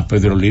a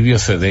Pedro Livio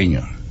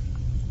Cedeño.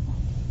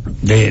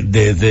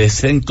 Desde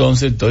ese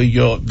entonces estoy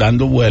yo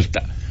dando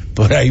vuelta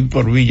por ahí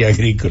por Villa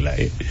Agrícola,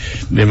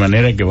 de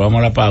manera que vamos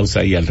a la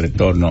pausa y al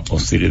retorno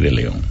Osiris de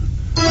León.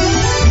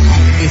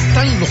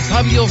 Están los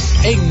sabios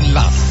en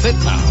la Z.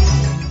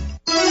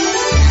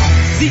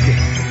 Sigue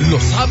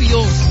los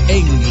sabios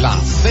en la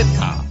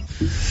Z.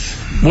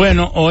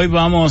 Bueno, hoy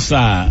vamos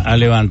a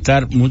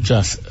levantar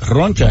muchas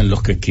ronchas en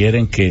los que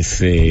quieren que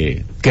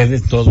se quede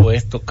todo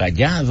esto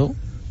callado,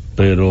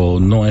 pero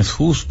no es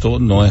justo,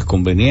 no es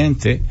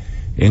conveniente.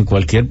 en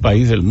cualquier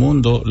país del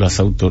mundo las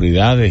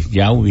autoridades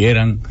ya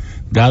hubieran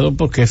dado,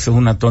 porque eso es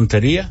una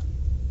tontería.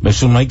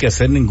 Eso no hay que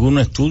hacer ningún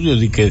estudio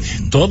de que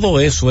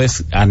todo eso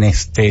es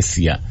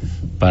anestesia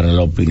para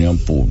la opinión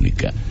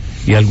pública.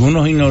 Y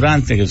algunos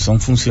ignorantes que son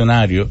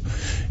funcionarios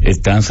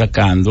están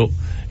sacando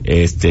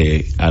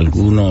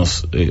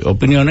algunas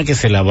opiniones que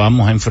se las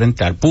vamos a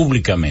enfrentar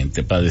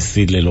públicamente para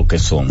decirle lo que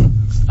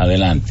son.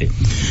 Adelante.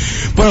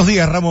 Buenos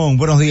días, Ramón.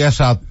 Buenos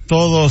días a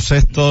todos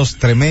estos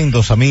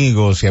tremendos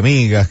amigos y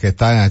amigas que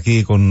están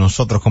aquí con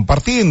nosotros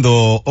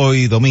compartiendo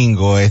hoy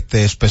domingo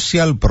este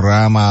especial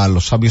programa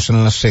Los Sabios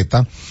en la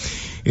Z.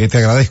 Te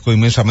agradezco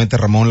inmensamente,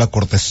 Ramón, la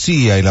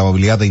cortesía y la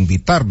amabilidad de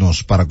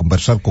invitarnos para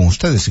conversar con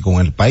ustedes y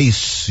con el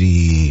país.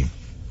 Y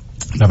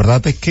la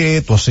verdad es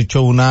que tú has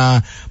hecho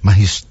una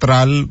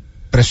magistral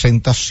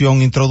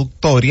presentación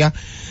introductoria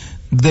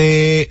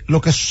de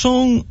lo que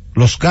son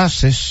los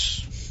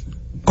gases,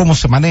 cómo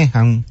se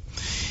manejan,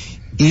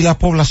 y la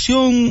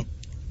población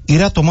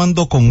irá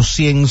tomando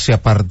conciencia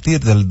a partir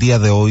del día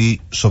de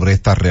hoy sobre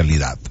esta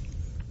realidad.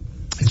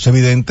 Es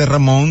evidente,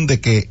 Ramón, de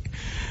que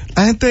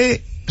la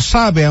gente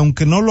sabe,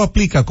 aunque no lo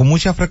aplica con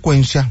mucha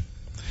frecuencia,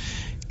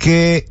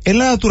 que en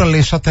la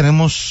naturaleza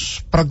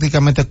tenemos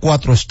prácticamente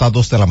 4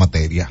 estados de la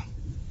materia: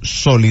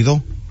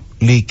 sólido,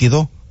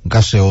 líquido,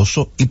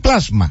 gaseoso y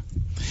plasma.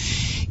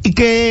 Y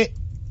que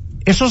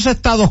esos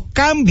estados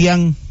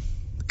cambian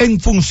en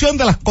función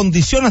de las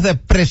condiciones de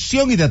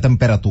presión y de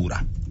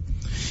temperatura.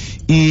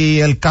 Y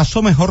el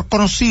caso mejor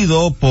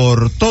conocido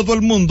por todo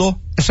el mundo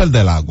es el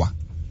del agua.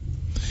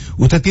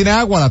 Usted tiene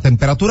agua a la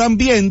temperatura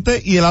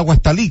ambiente y el agua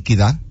está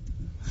líquida.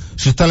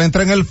 Si usted la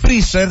entra en el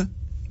freezer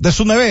de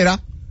su nevera,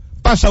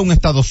 pasa a un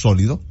estado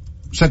sólido,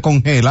 se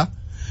congela.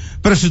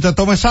 Pero si usted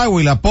toma esa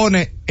agua y la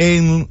pone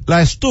en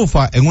la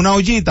estufa, en una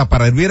ollita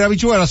para hervir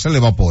habichuelas, se le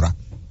evapora.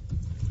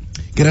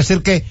 Quiere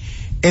decir que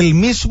el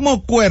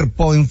mismo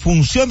cuerpo, en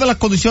función de las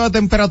condiciones de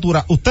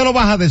temperatura, usted lo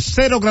baja de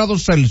 0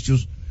 grados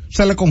Celsius,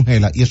 se le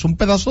congela y es un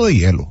pedazo de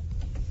hielo.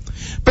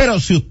 Pero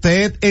si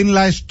usted en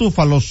la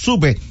estufa lo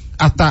sube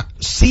hasta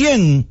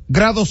 100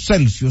 grados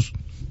Celsius,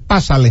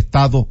 pasa al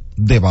estado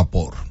de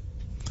vapor.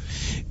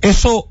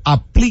 Eso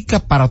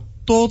aplica para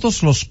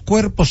todos los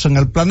cuerpos en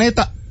el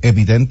planeta,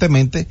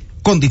 evidentemente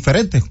con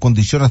diferentes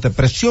condiciones de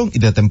presión y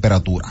de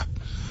temperatura.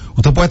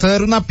 Usted puede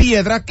tener una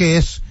piedra que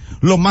es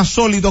lo más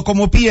sólido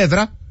como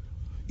piedra,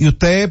 y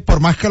usted, por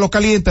más que lo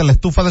caliente en la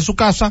estufa de su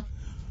casa,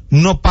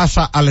 no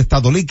pasa al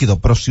estado líquido.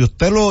 Pero si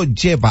usted lo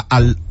lleva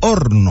al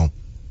horno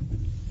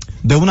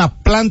de una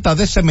planta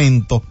de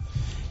cemento,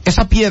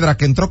 esa piedra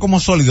que entró como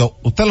sólido,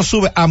 usted lo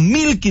sube a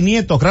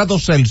 1500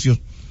 grados Celsius,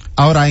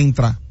 ahora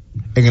entra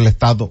en el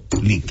estado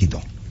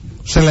líquido.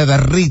 Se le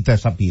derrite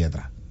esa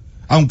piedra,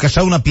 aunque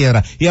sea una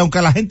piedra, y aunque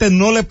a la gente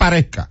no le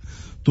parezca.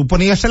 Tú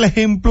ponías el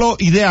ejemplo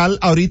ideal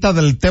ahorita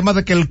del tema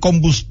de que el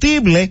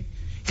combustible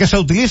que se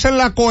utiliza en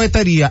la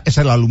cohetería es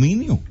el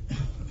aluminio.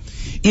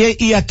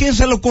 ¿Y a quién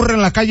se le ocurre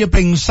en la calle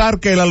pensar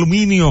que el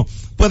aluminio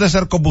puede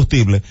ser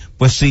combustible?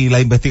 Pues sí, la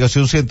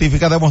investigación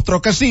científica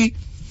demostró que sí.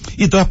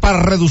 Y entonces,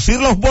 para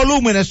reducir los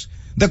volúmenes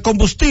de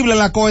combustible en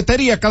la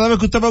cohetería, cada vez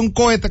que usted ve un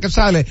cohete que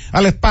sale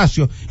al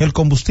espacio, el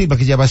combustible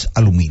que lleva es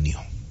aluminio.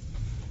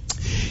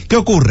 ¿Qué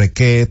ocurre?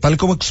 Que tal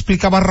como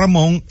explicaba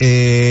Ramón,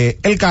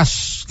 el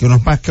gas, que no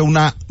es más que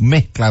una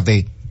mezcla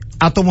de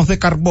átomos de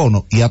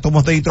carbono y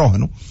átomos de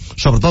hidrógeno,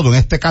 sobre todo en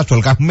este caso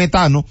el gas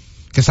metano,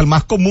 que es el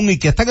más común y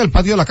que está en el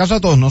patio de la casa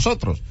de todos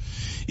nosotros,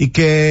 y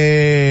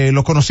que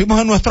lo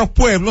conocimos en nuestros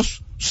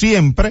pueblos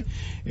siempre,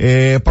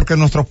 porque en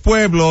nuestros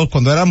pueblos,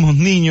 cuando éramos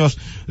niños,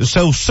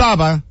 se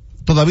usaba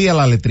todavía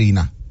la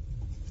letrina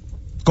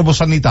como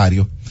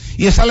sanitario,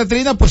 y esa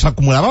letrina pues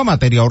acumulaba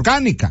materia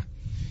orgánica,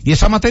 y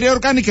esa materia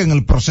orgánica en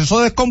el proceso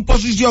de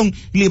descomposición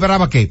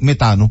liberaba ¿qué?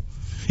 Metano.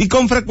 Y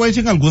con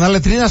frecuencia en algunas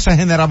letrinas se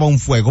generaba un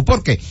fuego.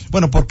 ¿Por qué?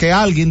 Bueno, porque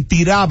alguien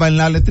tiraba en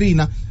la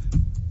letrina,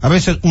 a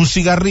veces un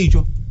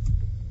cigarrillo,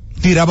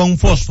 tiraba un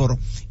fósforo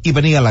y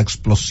venía la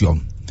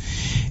explosión.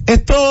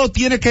 Esto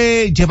tiene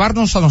que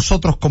llevarnos a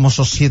nosotros como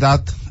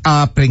sociedad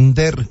a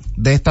aprender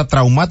de esta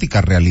traumática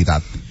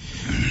realidad.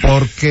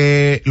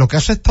 Porque lo que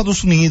hace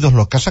Estados Unidos,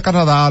 lo que hace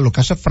Canadá, lo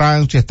que hace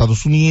Francia,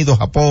 Estados Unidos,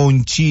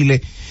 Japón,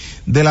 Chile,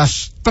 de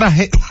las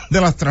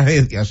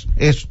tragedias,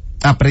 es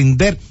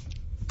aprender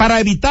para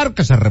evitar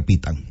que se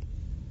repitan.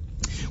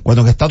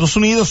 Cuando en Estados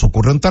Unidos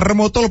ocurre un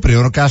terremoto, lo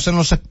primero que hacen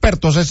los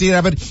expertos es ir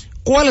a ver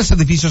cuáles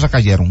edificios se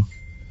cayeron,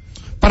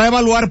 para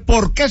evaluar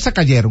por qué se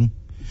cayeron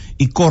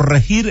y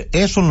corregir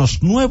eso en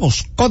los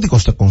nuevos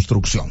códigos de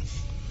construcción.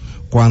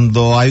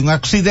 Cuando hay un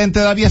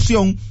accidente de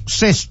aviación,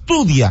 se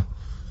estudia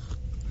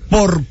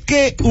por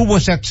qué hubo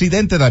ese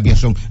accidente de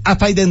aviación,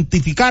 hasta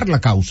identificar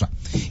la causa.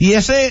 Y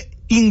ese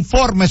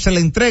informe se le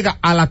entrega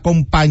a la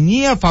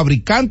compañía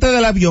fabricante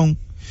del avión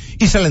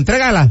y se le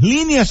entrega a las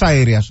líneas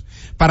aéreas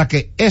para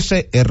que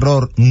ese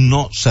error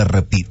no se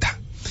repita.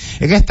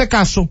 En este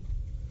caso,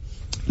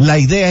 la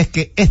idea es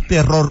que este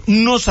error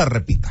no se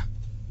repita.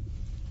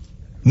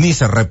 Ni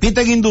se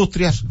repita en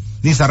industrias,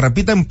 ni se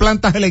repita en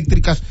plantas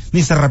eléctricas,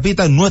 ni se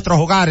repita en nuestros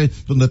hogares,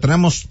 donde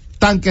tenemos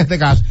tanques de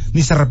gas,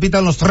 ni se repita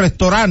en los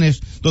restaurantes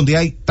donde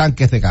hay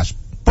tanques de gas.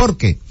 ¿Por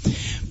qué?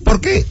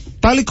 Porque,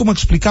 tal y como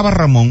explicaba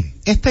Ramón,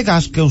 este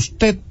gas que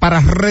usted, para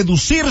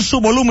reducir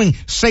su volumen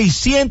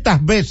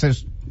 600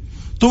 veces,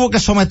 tuvo que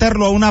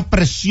someterlo a una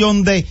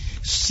presión de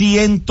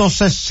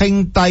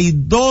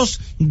 162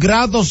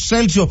 grados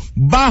Celsius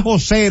bajo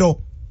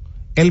cero,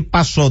 él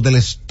pasó del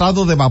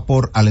estado de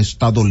vapor al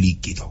estado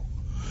líquido.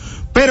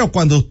 Pero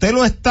cuando usted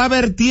lo está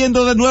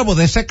vertiendo de nuevo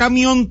de ese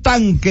camión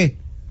tanque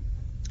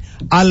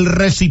al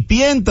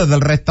recipiente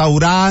del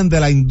restaurante, de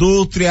la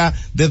industria,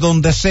 de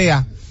donde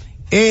sea,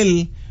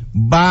 él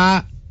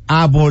va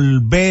a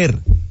volver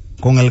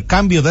con el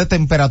cambio de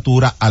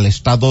temperatura al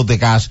estado de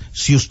gas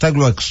si usted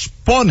lo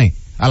expone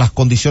a las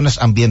condiciones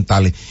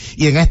ambientales.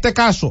 Y en este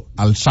caso,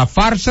 al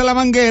zafarse la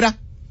manguera,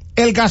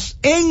 el gas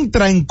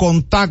entra en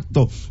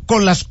contacto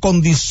con las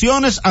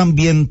condiciones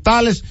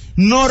ambientales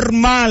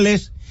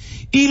normales,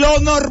 y lo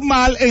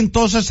normal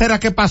entonces era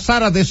que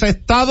pasara de ese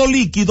estado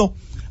líquido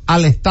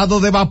al estado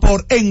de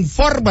vapor en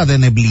forma de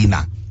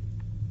neblina.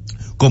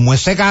 Como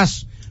ese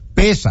gas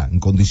pesa en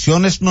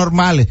condiciones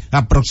normales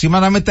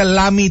aproximadamente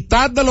la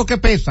mitad de lo que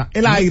pesa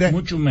el aire.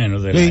 Mucho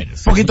menos del aire.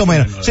 Poquito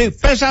menos. Sí,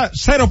 pesa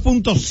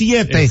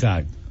 0.7.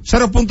 Exacto.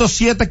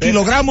 0.7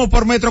 kilogramos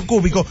por metro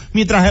cúbico,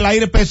 mientras el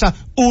aire pesa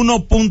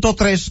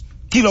 1.3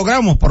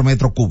 kilogramos por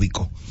metro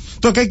cúbico.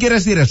 Entonces, ¿qué quiere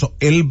decir eso?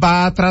 Él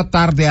va a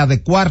tratar de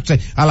adecuarse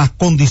a las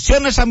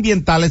condiciones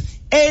ambientales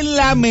en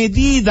la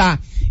medida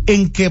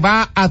en que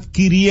va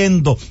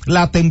adquiriendo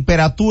la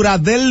temperatura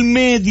del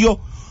medio,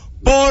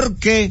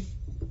 porque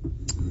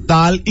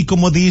tal y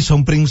como dice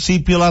un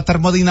principio la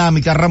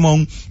termodinámica,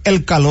 Ramón,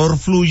 el calor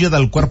fluye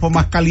del cuerpo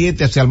más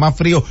caliente hacia el más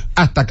frío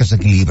hasta que se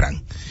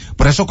equilibran.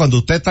 Por eso cuando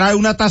usted trae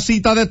una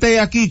tacita de té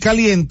aquí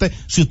caliente,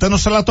 si usted no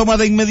se la toma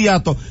de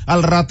inmediato,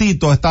 al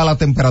ratito está a la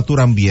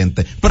temperatura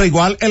ambiente. Pero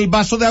igual el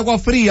vaso de agua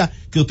fría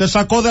que usted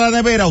sacó de la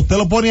nevera, usted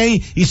lo pone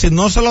ahí, y si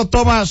no se lo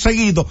toma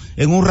seguido,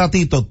 en un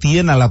ratito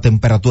tiene la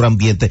temperatura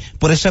ambiente.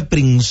 Por ese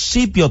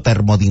principio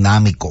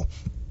termodinámico,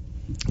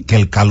 que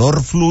el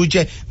calor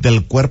fluye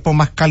del cuerpo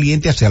más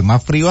caliente hacia el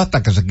más frío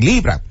hasta que se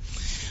equilibra.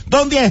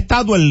 ¿Dónde ha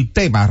estado el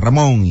tema,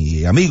 Ramón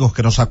y amigos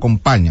que nos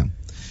acompañan?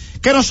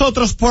 Que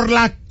nosotros, por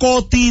la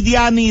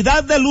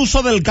cotidianidad del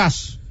uso del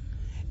gas,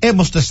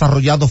 hemos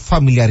desarrollado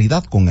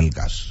familiaridad con el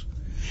gas.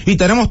 Y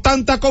tenemos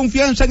tanta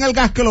confianza en el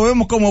gas que lo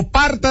vemos como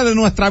parte de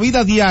nuestra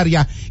vida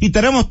diaria, y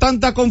tenemos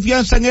tanta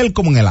confianza en él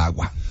como en el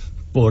agua.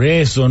 Por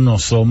eso no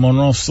somos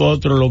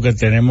nosotros los que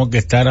tenemos que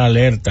estar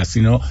alerta,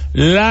 sino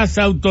las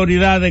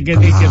autoridades que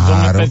dicen que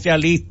son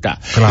especialistas,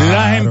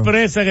 las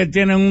empresas que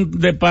tienen un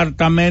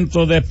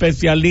departamento de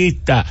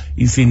especialistas,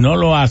 y si no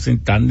lo hacen,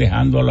 están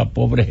dejando a la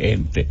pobre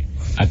gente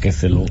a que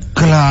se lo...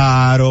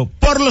 Claro,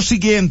 por lo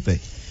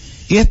siguiente,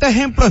 y este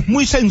ejemplo es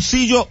muy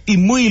sencillo y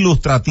muy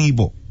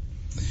ilustrativo.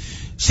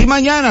 Si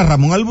mañana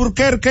Ramón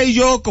Alburquerque y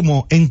yo,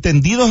 como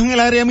entendidos en el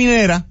área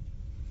minera,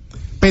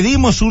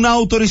 pedimos una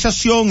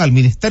autorización al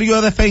Ministerio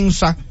de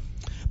Defensa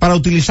para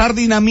utilizar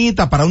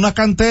dinamita para una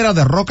cantera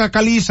de roca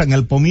caliza en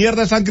el Pomier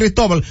de San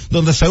Cristóbal,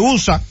 donde se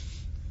usa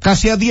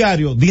casi a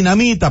diario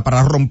dinamita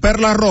para romper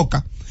la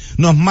roca,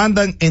 nos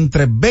mandan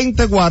entre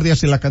 20 guardias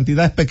si la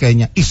cantidad es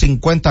pequeña y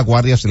 50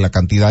 guardias si la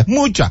cantidad es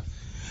mucha,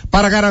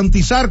 para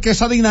garantizar que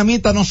esa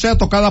dinamita no sea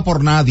tocada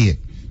por nadie.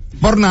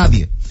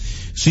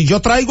 Si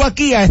yo traigo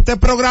aquí a este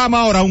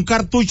programa ahora un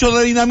cartucho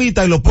de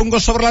dinamita y lo pongo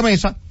sobre la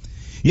mesa,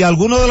 y a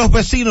alguno de los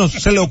vecinos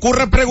se le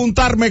ocurre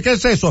preguntarme qué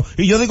es eso,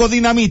 y yo digo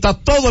dinamita,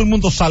 todo el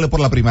mundo sale por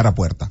la primera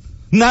puerta.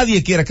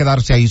 Nadie quiere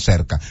quedarse ahí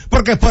cerca,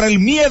 porque es por el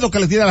miedo que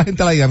le tiene a la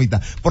gente a la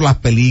dinamita, por las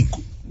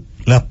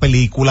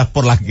películas,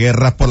 por las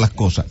guerras, por las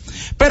cosas.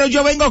 Pero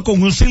yo vengo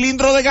con un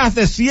cilindro de gas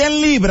de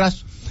 100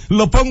 libras,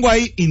 lo pongo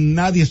ahí y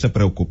nadie se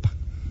preocupa.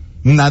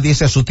 Nadie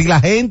se asusta. Y la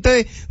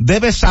gente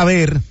debe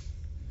saber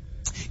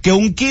que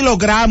 1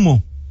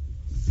 kilogramo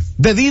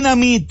de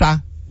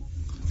dinamita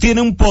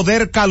tiene un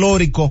poder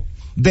calórico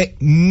de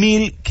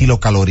 1000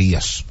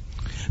 kilocalorías.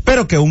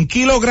 Pero que 1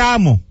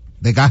 kilogramo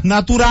de gas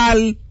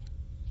natural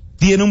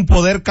tiene un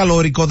poder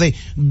calórico de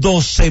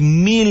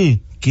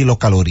 12,000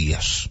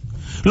 kilocalorías.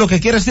 Lo que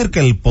quiere decir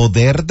que el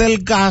poder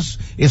del gas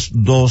es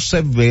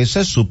 12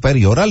 veces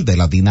superior al de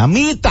la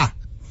dinamita.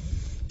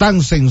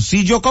 Tan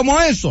sencillo como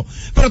eso.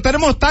 Pero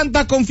tenemos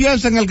tanta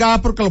confianza en el gas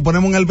porque lo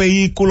ponemos en el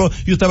vehículo,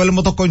 y usted ve el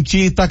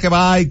motoconchista que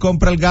va y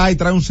compra el gas y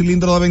trae un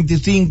cilindro de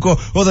 25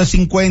 o de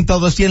 50 o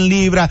de 100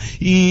 libras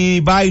y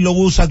va y lo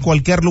usa en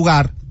cualquier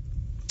lugar.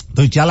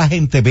 Entonces ya la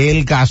gente ve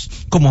el gas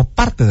como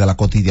parte de la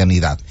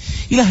cotidianidad.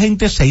 Y la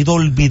gente se ha ido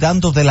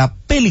olvidando de la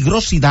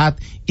peligrosidad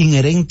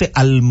inherente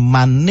al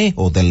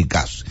manejo del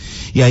gas.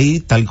 Y ahí,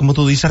 tal como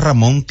tú dices,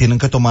 Ramón, tienen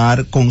que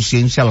tomar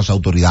conciencia las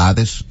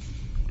autoridades,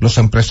 los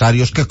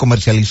empresarios que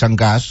comercializan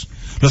gas,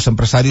 los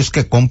empresarios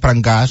que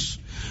compran gas,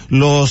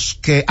 los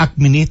que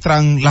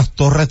administran las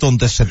torres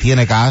donde se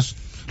tiene gas,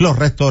 los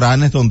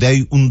restaurantes donde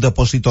hay un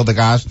depósito de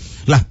gas,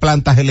 las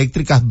plantas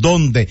eléctricas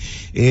donde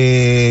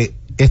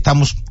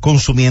estamos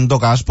consumiendo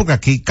gas, porque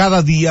aquí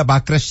cada día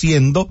va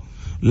creciendo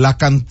la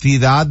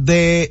cantidad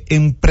de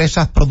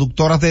empresas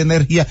productoras de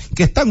energía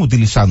que están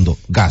utilizando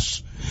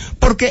gas.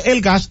 Porque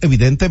el gas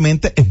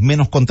evidentemente es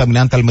menos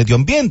contaminante al medio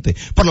ambiente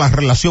por la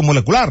relación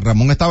molecular.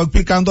 Ramón estaba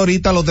explicando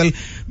ahorita lo del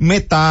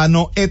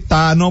metano,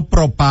 etano,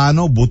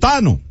 propano,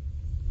 butano.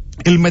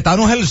 El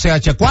metano es el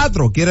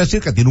CH4, quiere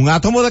decir que tiene un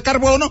átomo de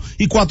carbono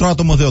y 4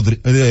 átomos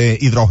de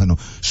hidrógeno.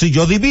 Si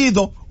yo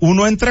divido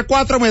 1 entre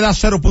 4 me da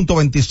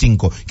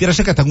 0.25. Quiere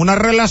decir que tengo una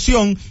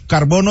relación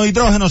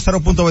carbono-hidrógeno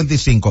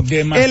 0.25.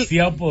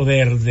 Demasiado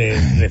poder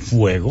de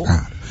fuego.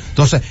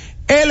 Entonces,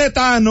 el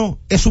etano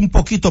es un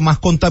poquito más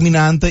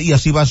contaminante y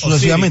así va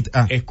sucesivamente.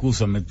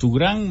 Escúchame, tu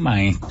gran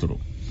maestro,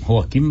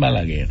 Joaquín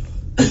Balaguer,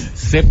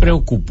 se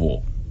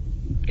preocupó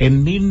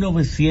en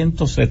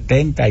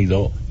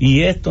 1972,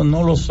 y esto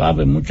no lo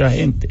sabe mucha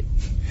gente,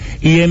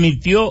 y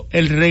emitió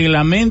el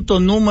reglamento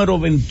número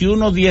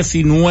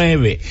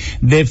 2119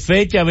 de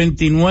fecha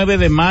 29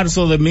 de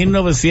marzo de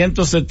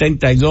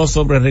 1972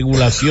 sobre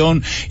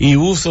regulación y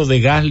uso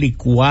de gas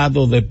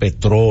licuado de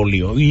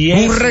petróleo. Y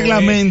un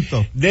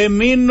reglamento de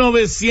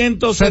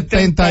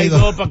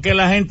 1972 para que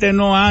la gente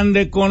no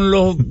ande con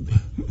los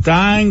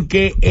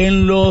tanques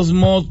en los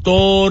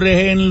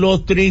motores, en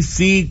los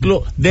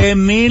triciclos, de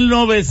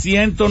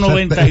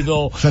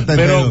 1992.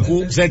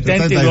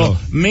 72.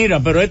 Mira,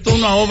 pero esto es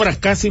una obra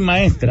casi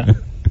maestra.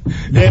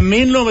 De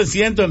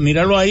 1900,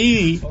 míralo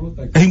ahí.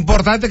 Es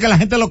importante que la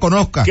gente lo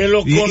conozca. Que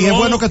lo conozca. Y es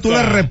bueno que tú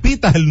le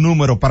repitas el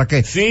número para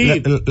que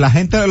la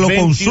gente lo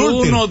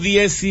consulte.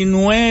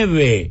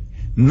 2119.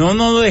 No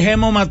nos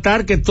dejemos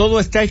matar, que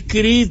todo está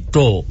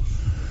escrito.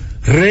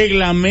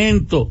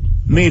 Reglamento.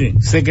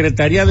 Miren,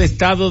 Secretaría de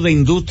Estado de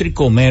Industria y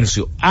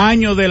Comercio,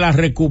 año de la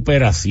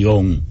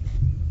recuperación.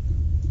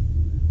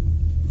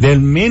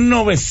 Del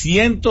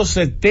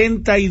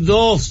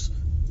 1972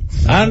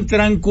 han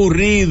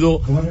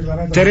transcurrido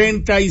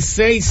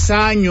 36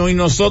 años y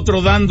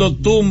nosotros dando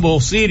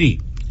tumbo, Siri.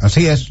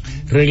 Así es.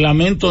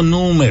 Reglamento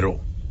número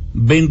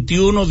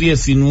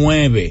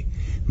 2119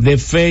 de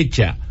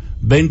fecha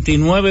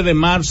 29 de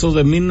marzo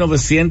de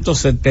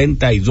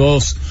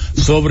 1972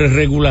 sobre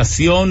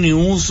regulación y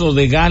uso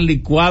de gas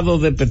licuado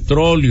de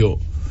petróleo.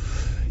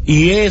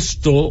 Y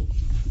esto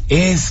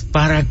es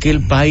para que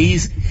el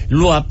país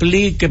lo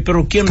aplique,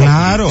 pero ¿quién lo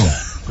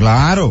aplica?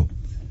 Claro.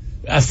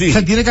 Así.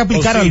 Se tiene que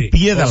aplicar al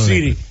pie de la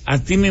ley. A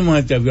ti mismo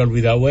se te había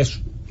olvidado eso.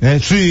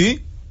 Sí.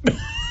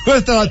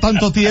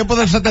 Tanto tiempo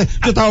yo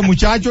estaba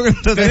muchacho en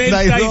el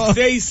 72.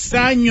 36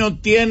 años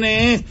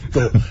tiene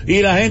esto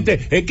y la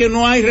gente, es que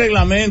no hay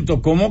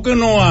reglamento. ¿Cómo que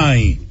no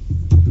hay?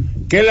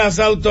 Que las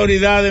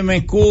autoridades me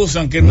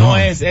excusan, que no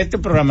es, este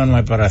programa no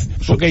es para,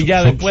 porque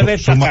ya después de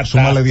esta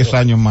súmale 10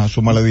 años más,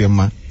 súmale 10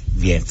 más.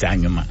 10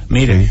 años más.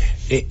 Mire,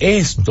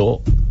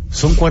 esto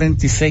son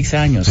 46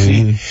 años,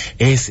 sí.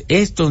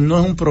 Esto no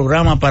es un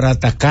programa para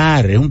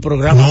atacar, es un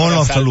programa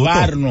para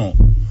salvarnos.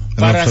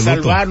 Para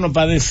salvarnos,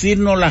 para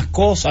decirnos las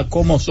cosas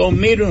como son.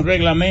 Mire, un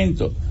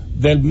reglamento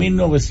del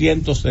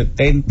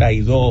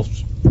 1972.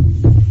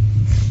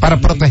 Para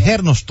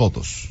protegernos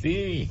todos.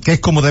 Sí. Que es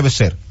como debe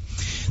ser.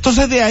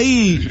 Entonces de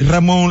ahí,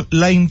 Ramón,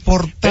 la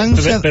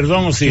importancia...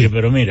 Perdón, sí,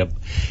 pero mira,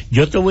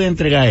 yo te voy a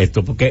entregar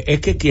esto porque es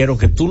que quiero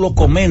que tú lo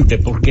comentes,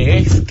 porque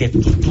es que es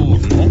tu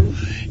turno.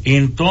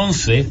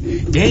 Entonces,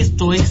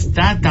 esto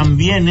está tan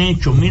bien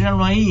hecho,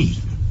 míralo ahí.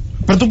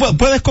 Pero tú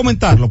puedes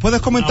comentarlo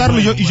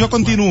y yo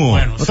continúo.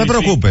 No te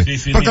preocupes.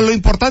 Porque lo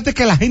importante es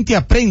que la gente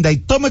aprenda y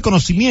tome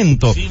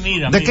conocimiento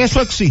de que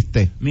eso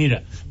existe.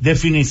 Mira,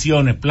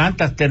 definiciones,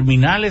 plantas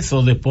terminales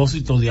o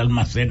depósitos de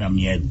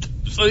almacenamiento.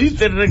 Eso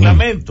dice el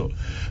reglamento.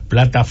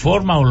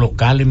 Plataforma o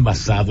local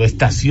envasado,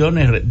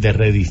 estaciones de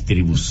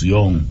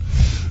redistribución,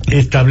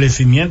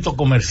 establecimientos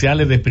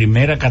comerciales de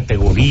primera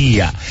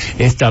categoría,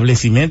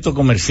 establecimientos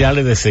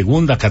comerciales de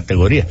segunda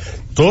categoría.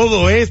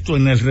 Todo esto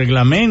en el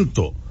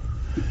reglamento.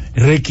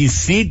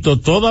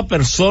 Requisito, toda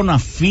persona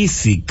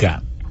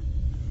física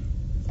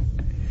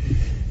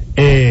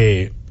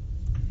se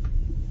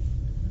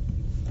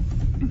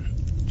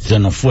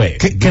nos fue.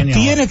 Que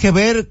tiene que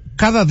ver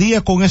cada día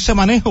con ese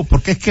manejo,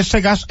 porque es que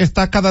ese gas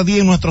está cada día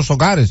en nuestros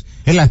hogares,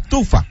 en la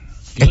estufa,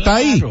 está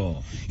ahí.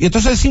 Y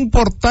entonces es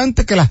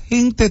importante que la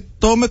gente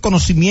tome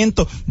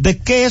conocimiento de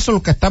qué es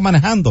lo que está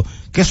manejando,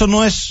 que eso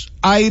no es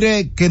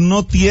aire que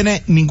no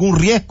tiene ningún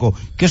riesgo,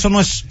 que eso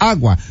no es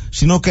agua,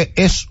 sino que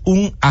es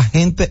un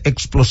agente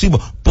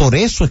explosivo. Por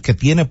eso es que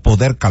tiene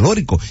poder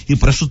calórico y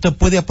por eso usted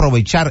puede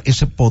aprovechar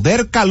ese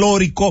poder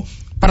calórico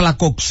para la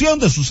cocción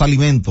de sus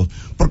alimentos,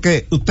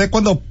 porque usted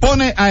cuando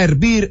pone a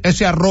hervir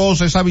ese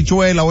arroz, esa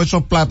habichuela o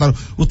esos plátanos,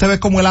 usted ve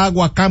cómo el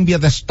agua cambia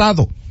de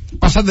estado,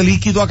 pasa de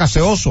líquido a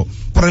gaseoso,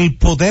 por el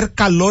poder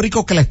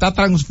calórico que le está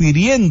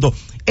transfiriendo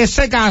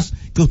ese gas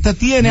que usted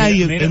tiene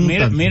ahí.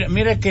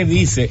 Mira que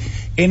dice,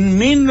 en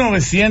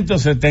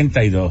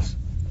 1972,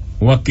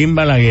 Joaquín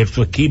Balaguer,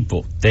 su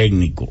equipo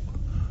técnico,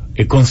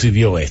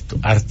 concibió esto.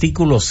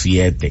 Artículo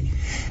 7.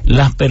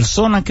 Las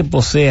personas que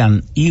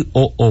posean y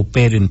o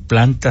operen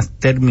plantas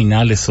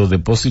terminales o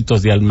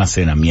depósitos de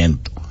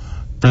almacenamiento,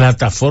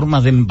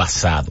 plataformas de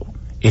envasado,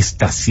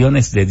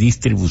 estaciones de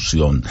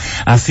distribución,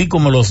 así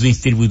como los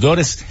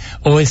distribuidores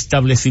o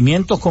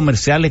establecimientos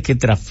comerciales que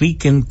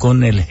trafiquen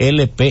con el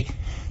GLP,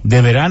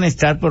 deberán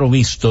estar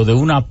provistos de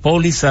una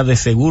póliza de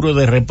seguro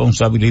de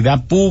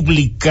responsabilidad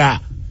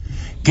pública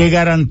que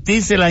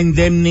garantice la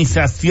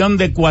indemnización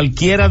de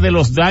cualquiera de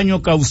los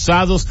daños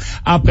causados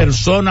a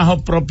personas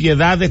o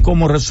propiedades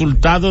como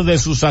resultado de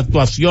sus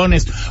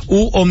actuaciones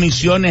u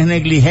omisiones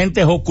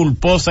negligentes o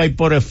culposas y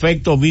por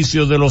efecto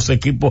vicios de los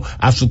equipos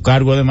a su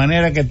cargo, de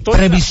manera que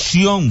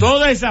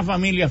toda esa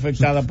familia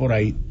afectada por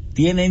ahí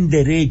tienen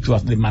derecho a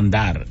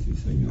demandar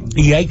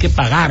y hay que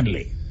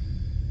pagarle,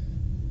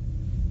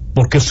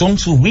 porque son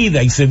sus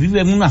vidas y se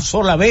viven una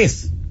sola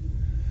vez.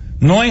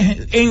 No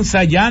es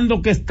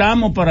ensayando que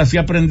estamos para si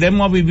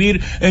aprendemos a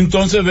vivir,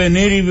 entonces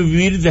venir y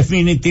vivir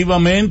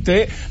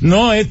definitivamente.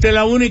 No, esta es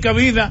la única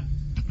vida.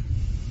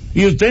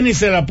 Y usted ni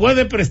se la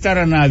puede prestar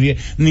a nadie,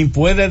 ni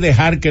puede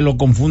dejar que lo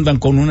confundan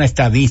con una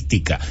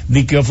estadística,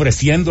 de que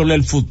ofreciéndole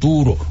el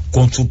futuro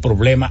con su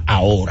problema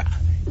ahora.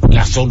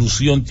 La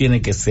solución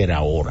tiene que ser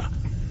ahora.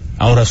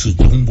 Ahora, si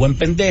usted es un buen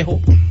pendejo,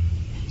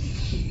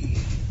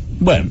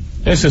 bueno,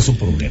 ese es su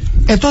problema.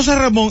 Entonces,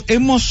 Ramón,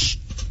 hemos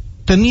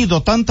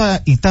tenido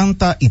tanta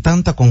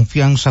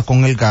confianza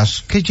con el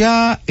gas que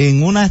ya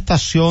en una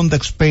estación de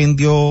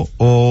expendio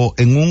o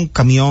en un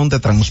camión de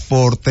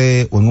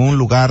transporte o en un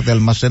lugar de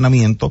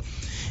almacenamiento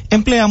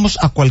empleamos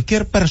a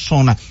cualquier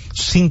persona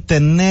sin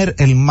tener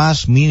el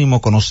más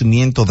mínimo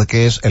conocimiento de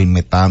qué es el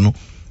metano,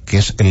 qué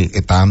es el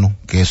etano,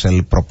 qué es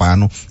el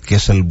propano, qué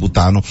es el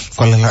butano,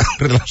 cuál es la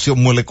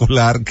relación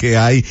molecular que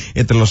hay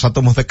entre los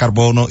átomos de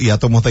carbono y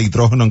átomos de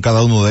hidrógeno en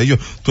cada uno de ellos.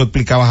 Tú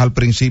explicabas al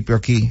principio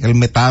aquí, el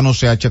metano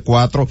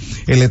CH4,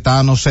 el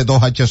etano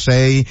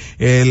C2H6,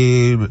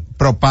 el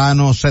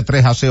propano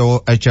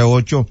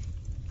C3H8,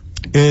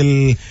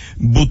 el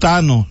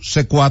butano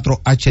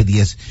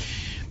C4H10.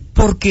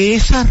 Porque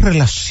esa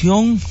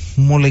relación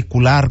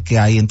molecular que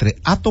hay entre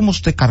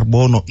átomos de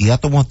carbono y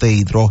átomos de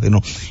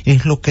hidrógeno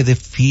es lo que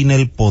define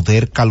el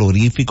poder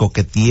calorífico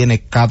que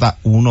tiene cada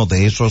uno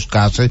de esos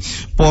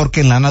gases, porque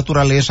en la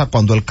naturaleza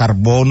cuando el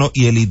carbono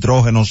y el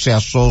hidrógeno se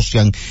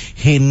asocian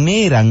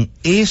generan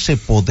ese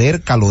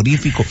poder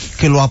calorífico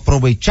que lo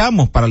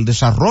aprovechamos para el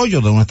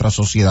desarrollo de nuestra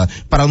sociedad,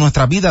 para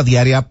nuestra vida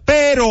diaria,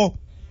 pero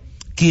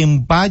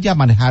quien vaya a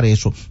manejar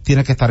eso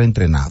tiene que estar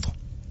entrenado,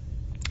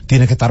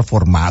 tiene que estar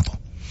formado,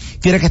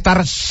 tiene que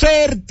estar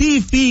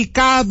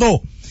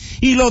certificado.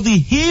 Y lo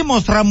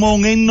dijimos,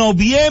 Ramón, en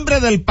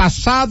noviembre del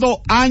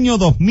pasado año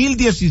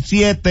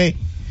 2017,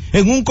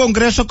 en un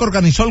congreso que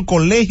organizó el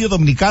Colegio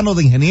Dominicano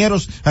de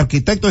Ingenieros,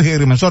 Arquitectos y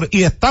Agrimensores,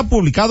 y está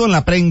publicado en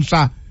la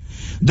prensa,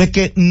 de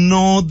que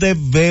no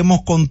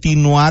debemos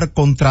continuar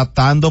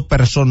contratando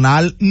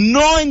personal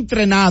no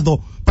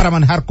entrenado para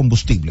manejar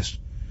combustibles.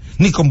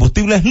 Ni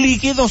combustibles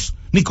líquidos,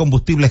 ni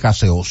combustibles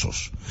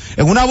gaseosos.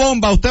 En una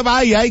bomba usted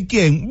va y hay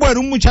quien,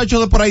 bueno, un muchacho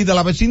de por ahí de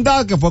la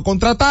vecindad que fue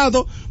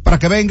contratado para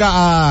que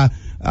venga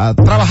a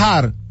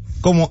trabajar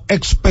como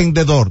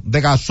expendedor de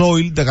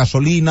gasoil, de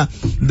gasolina,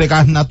 de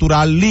gas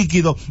natural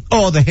líquido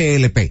o de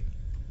GLP.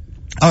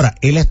 Ahora,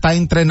 él está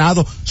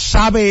entrenado,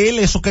 sabe él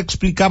eso que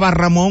explicaba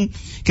Ramón,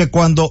 que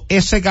cuando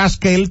ese gas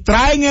que él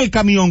trae en el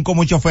camión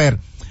como chofer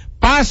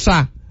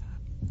pasa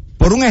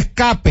por un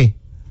escape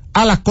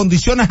a las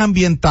condiciones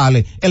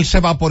ambientales, él se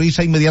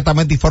vaporiza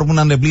inmediatamente y forma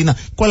una neblina.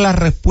 ¿Cuál es la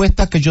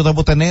respuesta que yo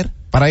debo tener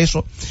para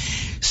eso?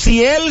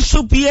 Si él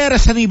supiera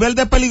ese nivel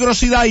de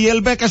peligrosidad y él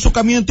ve que su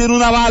camión tiene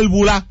una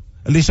válvula,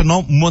 él dice,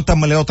 no,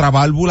 móntamele otra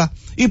válvula.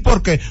 ¿Y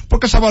por qué?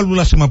 Porque esa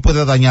válvula se me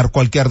puede dañar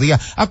cualquier día.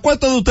 ¿A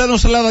cuántos de ustedes no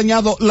se le ha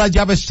dañado la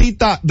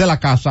llavecita de la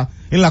casa?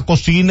 En la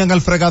cocina, en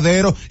el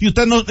fregadero,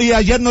 y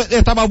ayer no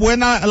estaba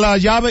buena la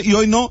llave y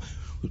hoy no.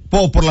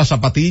 Por la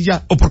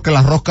zapatilla o porque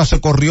la rosca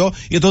se corrió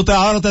y entonces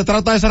ahora te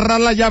trata de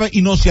cerrar la llave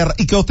y no cierra.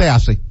 ¿Y qué usted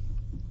hace?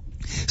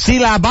 Si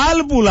la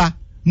válvula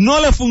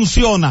no le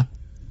funciona,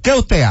 ¿qué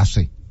usted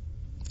hace?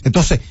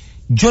 Entonces,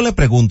 yo le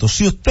pregunto,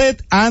 si usted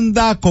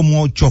anda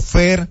como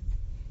chofer,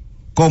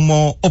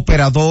 como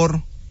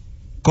operador,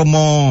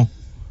 como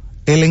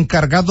el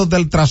encargado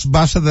del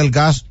trasvase del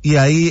gas y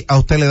ahí a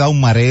usted le da un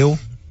mareo,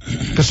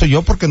 qué sé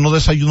yo, porque no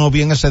desayunó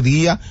bien ese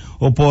día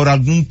o por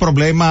algún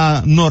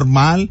problema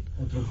normal,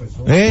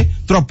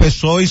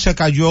 tropezó y se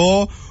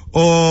cayó,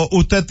 o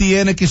usted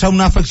tiene quizá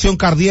una afección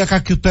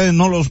cardíaca que usted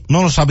no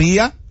lo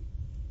sabía,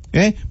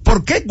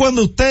 ¿por qué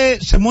cuando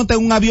usted se monta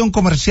en un avión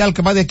comercial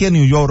que va de aquí a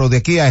New York o de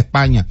aquí a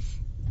España,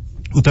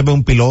 usted ve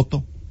un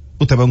piloto,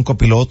 usted ve un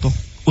copiloto,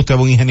 usted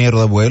ve un ingeniero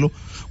de vuelo?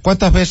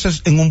 ¿Cuántas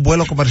veces en un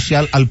vuelo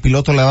comercial al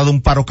piloto le ha dado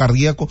un paro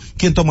cardíaco?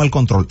 ¿Quién toma el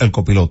control? El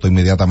copiloto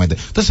inmediatamente.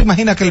 Entonces se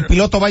imagina que el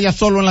piloto vaya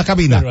solo en la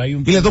cabina y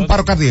le da un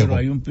paro cardíaco. Pero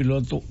hay un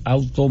piloto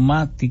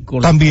automático.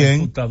 También. La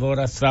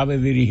computadora sabe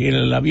dirigir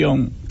el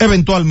avión.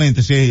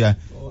 Eventualmente, sí, ya.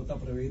 Todo está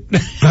previsto.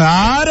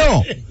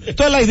 Claro.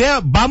 Entonces la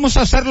idea, vamos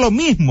a hacer lo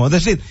mismo. Es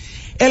decir,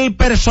 el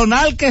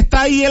personal que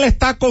está ahí, él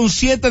está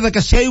consciente de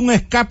que si hay un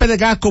escape de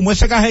gas, como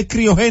ese gas es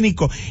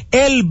criogénico,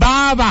 él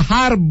va a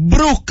bajar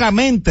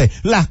bruscamente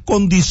las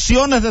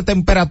condiciones de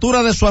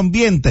temperatura de su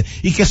ambiente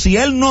y que si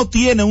él no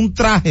tiene un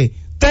traje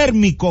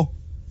térmico,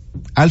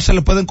 a él se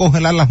le pueden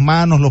congelar las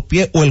manos, los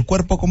pies o el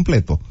cuerpo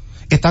completo.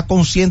 ¿Está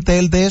consciente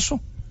él de eso?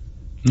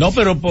 No,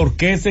 pero ¿por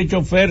qué ese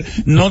chofer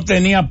no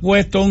tenía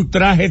puesto un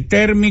traje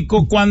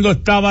térmico cuando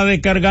estaba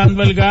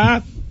descargando el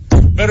gas?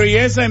 Pero y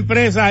esa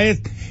empresa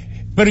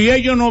pero y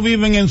ellos no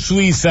viven en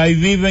Suiza y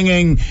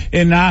viven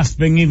en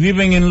Aspen y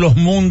viven en los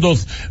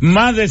mundos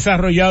más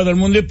desarrollados del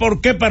mundo. ¿Y por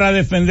qué para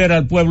defender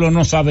al pueblo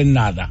no saben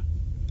nada?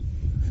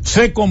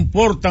 Se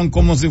comportan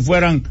como si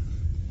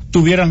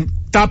tuvieran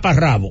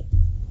taparrabo.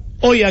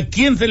 Oye, ¿a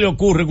quién se le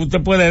ocurre que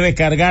usted puede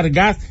descargar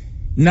gas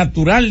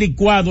natural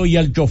licuado y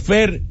al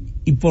chofer?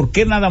 ¿Y por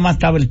qué nada más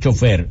estaba el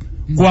chofer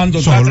cuando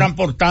está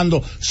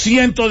transportando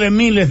cientos de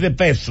miles de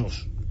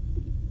pesos?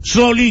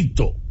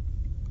 Solito.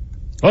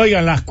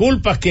 Oigan, las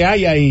culpas que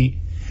hay ahí,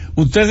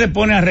 usted se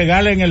pone a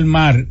regar en el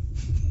mar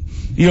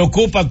y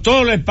ocupa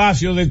todo el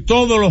espacio de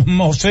todos los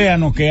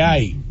océanos que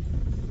hay,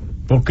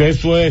 porque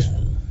eso es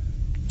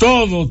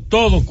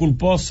todo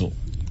culposo.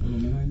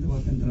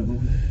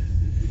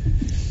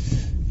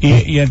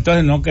 Y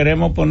entonces no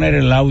queremos poner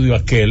el audio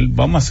aquel,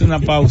 vamos a hacer una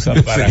pausa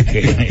para que...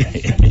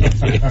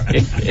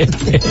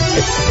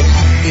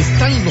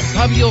 Están los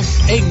sabios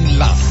en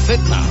la Z.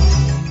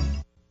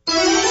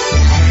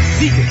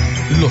 Sigue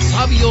los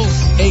sabios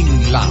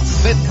en la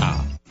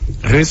Z.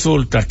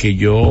 Resulta que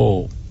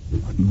yo,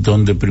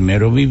 donde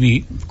primero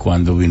viví,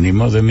 cuando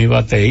vinimos de mi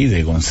batey,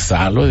 de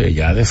Gonzalo, de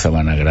allá de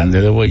Sabana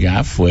Grande de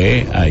Boyá,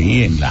 fue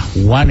ahí en la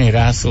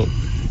Juanerazo,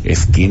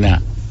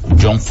 esquina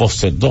John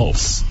Foster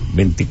 2,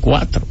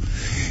 24.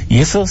 Y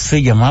eso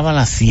se llamaba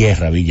La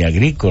Sierra, Villa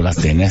Agrícola,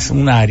 tenés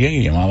un área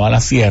que llamaba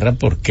La Sierra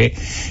porque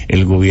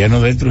el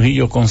gobierno de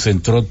Trujillo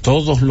concentró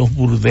todos los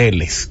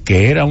burdeles,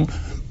 que eran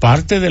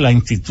parte de la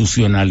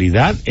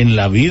institucionalidad en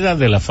la vida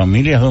de las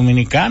familias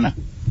dominicanas.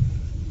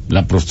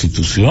 La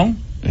prostitución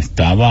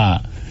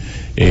estaba,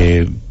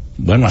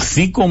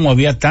 así como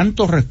había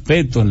tanto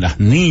respeto en las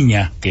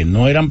niñas que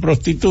no eran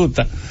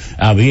prostitutas,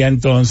 había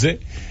entonces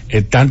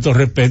tanto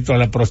respeto a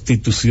la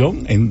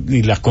prostitución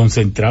y las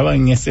concentraba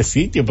en ese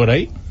sitio por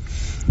ahí.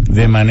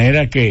 De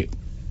manera que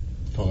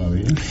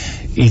todavía.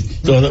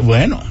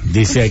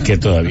 Dice que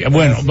todavía.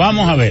 Bueno,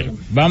 vamos a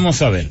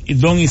ver. Y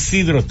don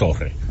Isidro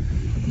Torres.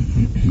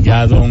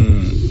 Ya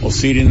don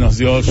Osiris nos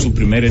dio su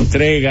primera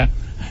entrega,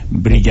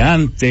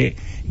 brillante,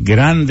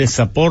 grandes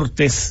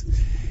aportes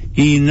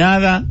y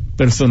nada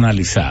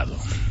personalizado.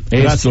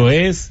 Gracias. Esto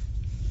es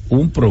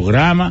un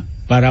programa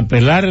para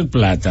pelar el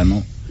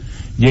plátano,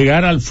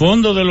 llegar al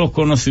fondo de los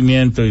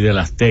conocimientos y de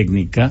las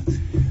técnicas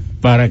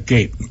para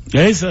que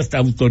esas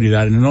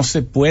autoridades no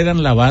se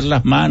puedan lavar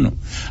las manos.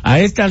 A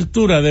esta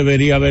altura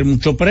debería haber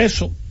mucho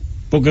preso,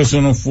 porque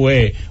eso no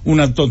fue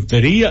una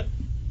tontería.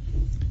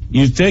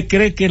 ¿Y usted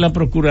cree que la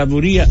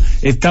Procuraduría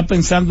está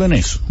pensando en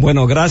eso?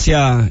 Bueno,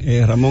 gracias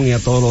Ramón y a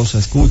todos los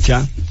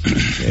escucha.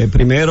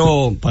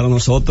 Primero, para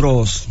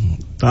nosotros,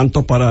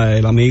 tanto para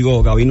el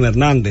amigo Gabino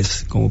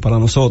Hernández como para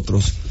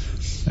nosotros,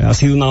 ha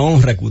sido una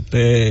honra que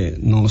usted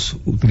nos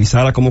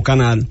utilizara como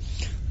canal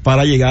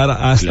para llegar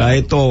hasta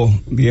estos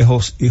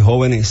viejos y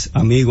jóvenes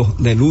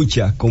amigos de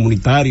lucha,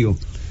 comunitarios,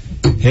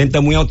 gente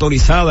muy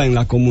autorizada en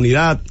la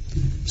comunidad,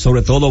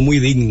 sobre todo muy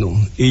digno.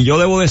 Y yo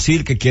debo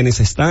decir que quienes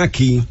están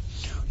aquí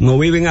no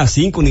viven a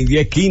 5 ni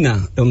 10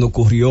 esquinas donde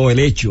ocurrió el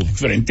hecho.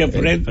 Frente a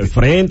frente.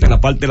 Frente, en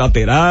la parte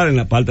lateral, en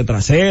la parte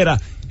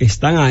trasera,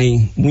 están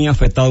ahí, muy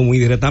afectados muy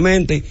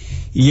directamente,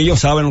 y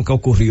ellos saben lo que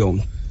ocurrió.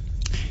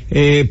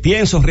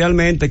 Pienso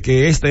realmente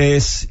que este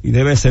es y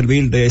debe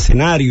servir de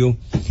escenario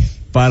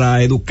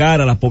para educar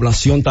a la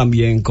población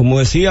también. Como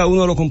decía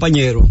uno de los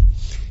compañeros,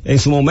 en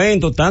su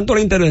momento, tanto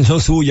la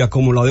intervención suya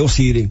como la de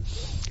Osiris,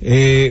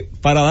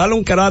 para darle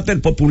un carácter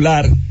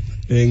popular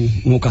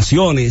en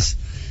ocasiones,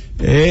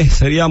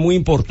 sería muy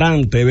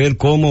importante ver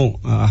cómo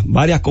a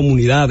varias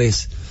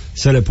comunidades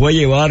se le puede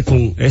llevar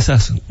con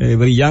esas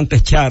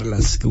brillantes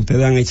charlas que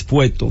ustedes han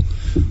expuesto,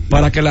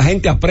 para que la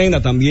gente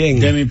aprenda también.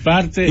 De mi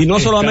parte, y no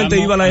solamente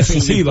iba a la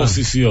defensiva.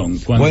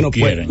 Bueno,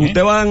 quieran, pues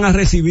ustedes van a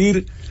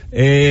recibir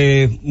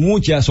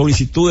muchas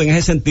solicitudes en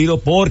ese sentido,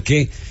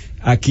 porque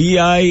aquí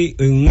hay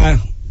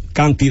una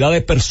cantidad de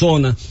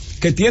personas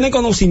que tienen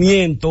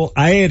conocimiento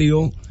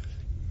aéreo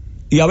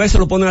y a veces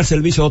lo ponen al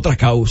servicio de otras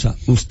causas.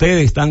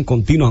 Ustedes están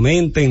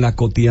continuamente en la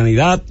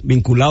cotidianidad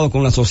vinculados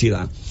con la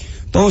sociedad.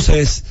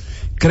 Entonces,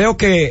 creo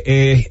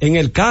que en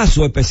el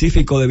caso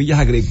específico de Villas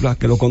Agrícolas,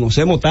 que lo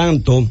conocemos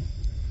tanto,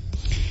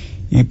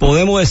 y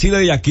podemos decir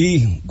desde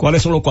aquí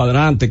cuáles son los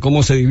cuadrantes,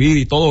 cómo se divide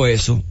y todo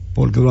eso,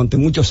 porque durante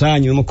muchos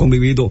años hemos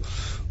convivido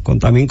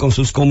también con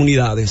sus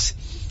comunidades.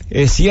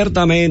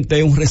 Ciertamente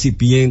es un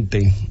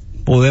recipiente,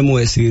 podemos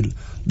decir,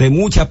 de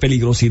mucha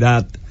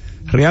peligrosidad.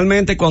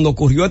 Realmente cuando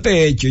ocurrió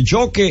este hecho,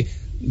 yo que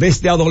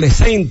desde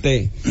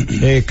adolescente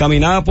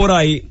caminaba por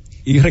ahí,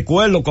 y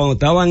recuerdo cuando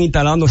estaban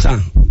instalando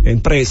esa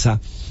empresa,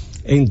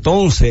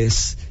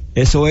 entonces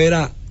eso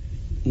era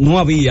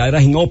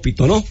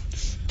inhóspito, ¿no?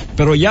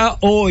 Pero ya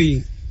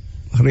hoy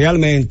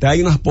realmente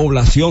hay una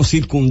población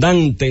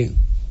circundante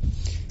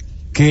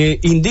que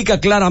indica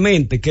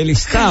claramente que el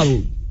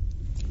Estado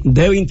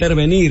debe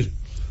intervenir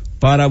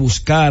para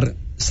buscar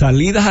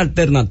salidas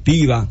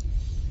alternativas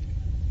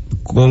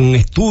con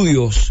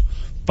estudios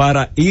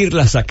para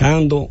irla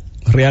sacando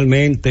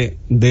realmente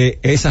de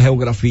esa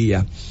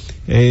geografía.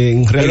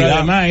 En realidad, pero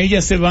además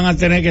ellas se van a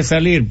tener que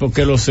salir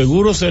porque los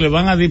seguros se le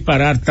van a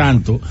disparar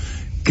tanto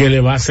que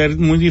le va a ser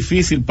muy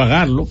difícil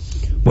pagarlo.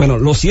 Bueno,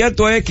 lo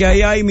cierto es que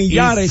ahí hay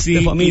millares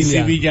de familias. Y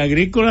si Villa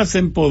Agrícola se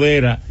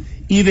empodera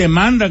y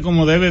demanda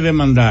como debe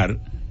demandar,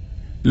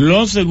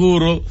 los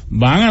seguros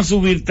van a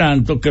subir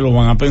tanto que lo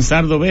van a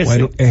pensar 2 veces.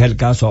 Bueno, es el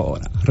caso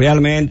ahora.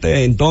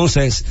 Realmente,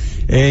 entonces,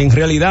 en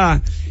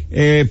realidad,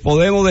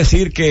 podemos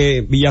decir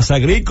que Villas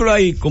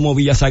Agrícola, y como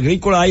Villas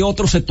Agrícola hay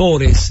otros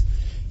sectores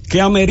que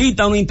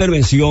ameritan una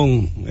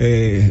intervención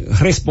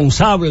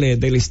responsable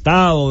del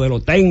Estado, de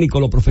los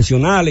técnicos, los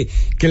profesionales,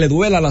 que le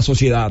duela a la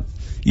sociedad.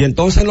 Y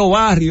entonces en los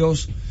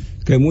barrios,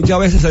 que muchas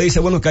veces se dice,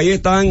 bueno, que ahí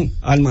están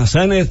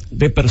almacenes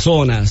de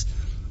personas,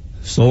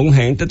 son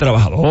gente,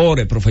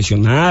 trabajadores,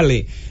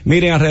 profesionales.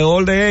 Miren,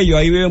 alrededor de ellos,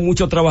 ahí viven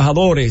muchos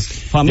trabajadores,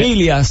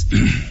 familias,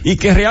 y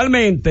que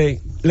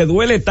realmente le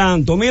duele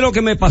tanto. Mira lo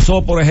que me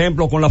pasó, por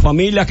ejemplo, con la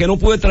familia que no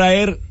pude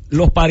traer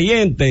los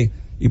parientes,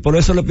 y por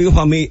eso le pido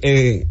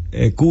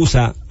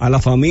excusa a la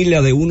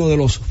familia de uno de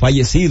los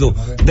fallecidos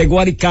de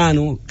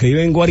Guaricano, que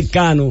vive en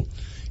Guaricano,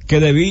 que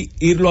debí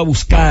irlo a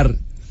buscar.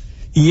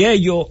 Y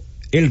ellos,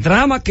 el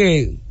drama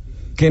que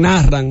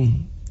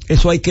narran,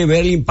 eso hay que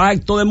ver el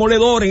impacto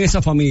demoledor en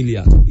esa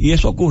familia. Y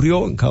eso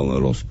ocurrió en cada uno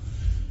de los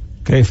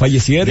que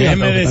fallecieron.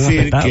 Déjeme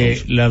decir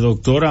que la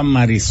doctora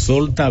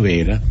Marisol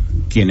Tavera,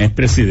 quien es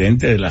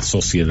presidente de la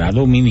Sociedad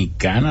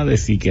Dominicana de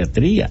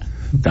Psiquiatría,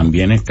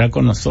 también está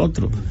con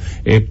nosotros,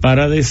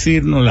 para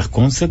decirnos las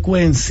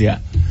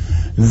consecuencias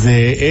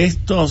de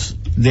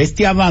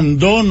este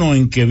abandono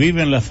en que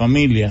viven las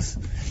familias,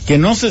 que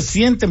no se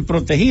sienten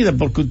protegidas,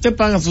 porque usted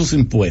paga sus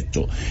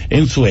impuestos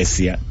en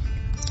Suecia,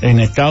 en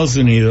Estados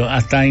Unidos,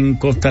 hasta en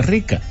Costa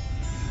Rica,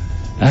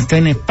 hasta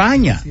en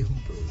España.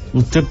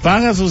 Usted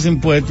paga sus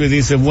impuestos y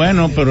dice,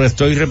 bueno, pero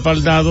estoy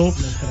respaldado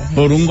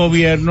por un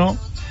gobierno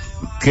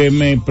que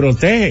me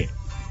protege,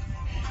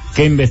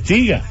 que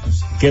investiga,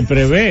 que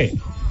prevé.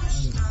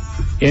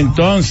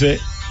 Entonces,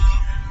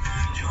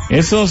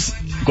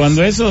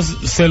 cuando esos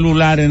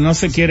celulares no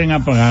se quieren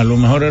apagar, lo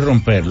mejor es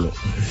romperlo.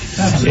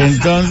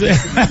 Entonces,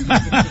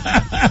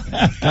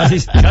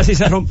 casi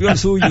se rompió el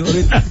suyo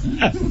ahorita.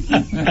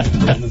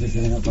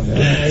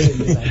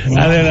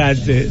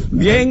 Adelante.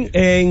 Bien,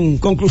 en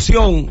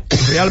conclusión,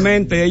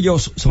 realmente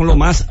ellos son los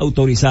más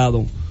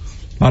autorizados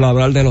para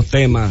hablar de los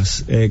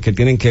temas que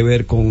tienen que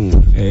ver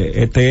con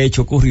este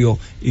hecho ocurrió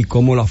y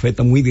cómo lo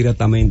afecta muy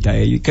directamente a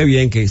ellos. Y qué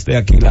bien que esté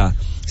aquí la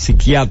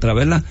psiquiatra,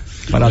 ¿verdad?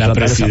 Para la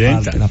tratar presidenta.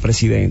 esa parte, la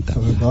presidenta.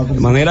 De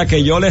manera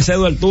que yo le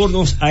cedo el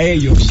turno a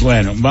ellos.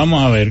 Bueno,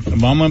 vamos a ver,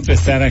 vamos a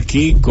empezar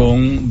aquí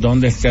con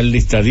dónde está el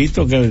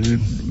listadito que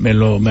me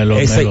lo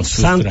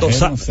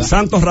Santos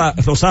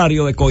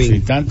Rosario de Coín.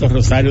 Sí, Santos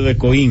Rosario de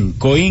Coín.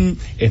 Coín,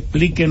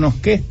 explíquenos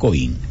qué es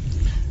Coín.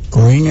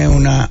 Coín es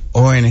una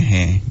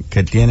ONG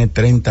que tiene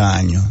 30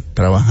 años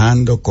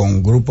trabajando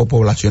con grupos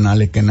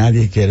poblacionales que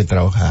nadie quiere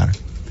trabajar.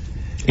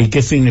 ¿Y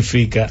qué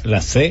significa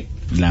la C,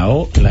 la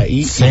O, la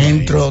I?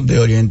 Centro de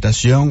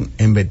Orientación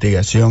e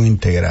Investigación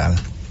Integral.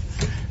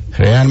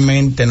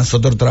 Realmente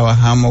nosotros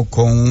trabajamos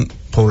con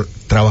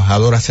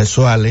trabajadoras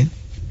sexuales.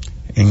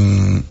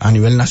 A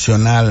nivel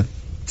nacional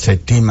se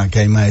estima que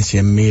hay más de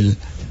 100,000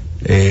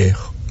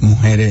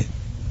 mujeres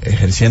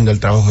ejerciendo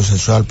el trabajo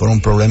sexual por un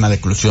problema de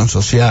exclusión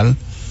social.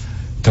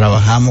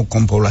 Trabajamos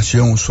con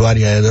población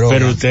usuaria de drogas.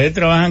 Pero ustedes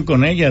trabajan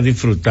con ella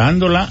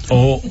disfrutándola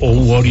o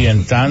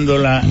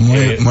orientándola.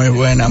 Muy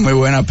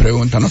buena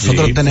pregunta.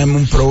 Nosotros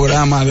tenemos un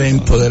programa de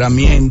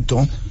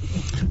empoderamiento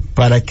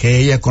para que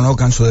ellas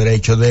conozcan sus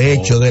derechos. De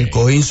hecho, del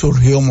COIN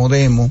surgió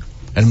Modemo,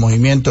 el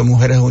Movimiento de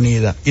Mujeres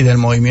Unidas, y del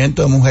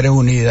Movimiento de Mujeres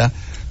Unidas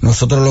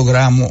nosotros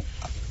logramos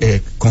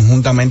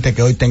conjuntamente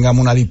que hoy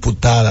tengamos una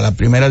diputada, la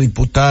primera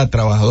diputada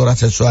trabajadora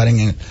sexual en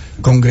el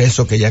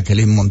Congreso, que es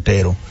Jacqueline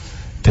Montero.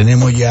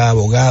 Tenemos ya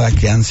abogadas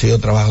que han sido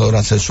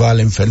trabajadoras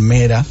sexuales,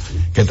 enfermeras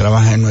que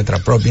trabajan en nuestra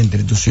propia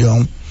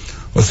institución.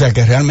 O sea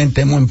que realmente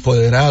hemos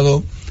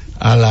empoderado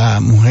a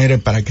las mujeres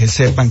para que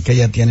sepan que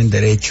ellas tienen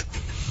derecho,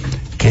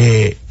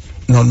 que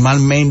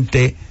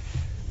normalmente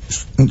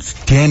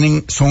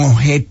son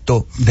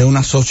objeto de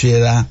una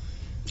sociedad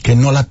que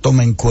no las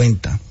toma en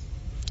cuenta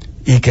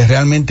y que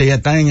realmente ya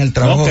están en el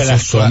trabajo sexual.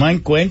 Las toma en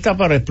cuenta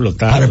para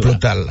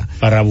explotarla,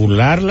 para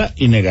burlarla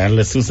y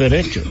negarle sus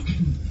derechos.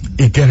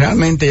 Y que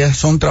realmente ya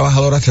son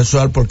trabajadoras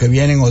sexuales porque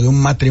vienen o de un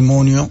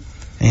matrimonio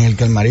en el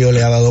que el marido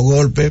le ha dado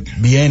golpe,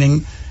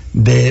 vienen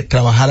de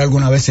trabajar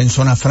alguna vez en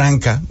zona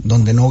franca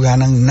donde no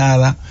ganan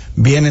nada,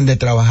 vienen de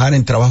trabajar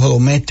en trabajo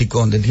doméstico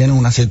donde tienen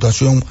una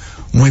situación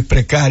muy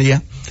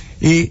precaria,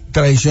 y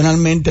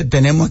tradicionalmente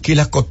tenemos aquí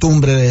la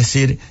costumbre de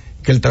decir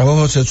que el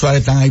trabajo sexual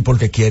están ahí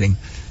porque quieren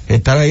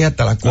estar ahí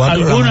hasta las 4 de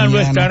la mañana. Algunas lo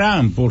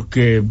estarán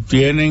porque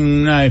tienen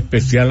una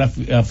especial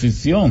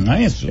afición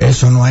a eso.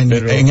 Eso no hay.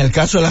 Pero en el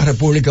caso de la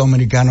República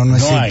Dominicana no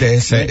existe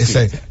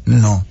ese.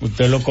 No.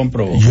 Usted lo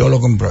comprobó. Yo lo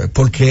comprobé.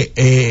 Porque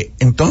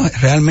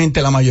entonces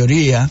realmente la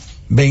mayoría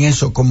ven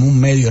eso como un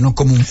medio, no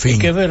como un fin. Es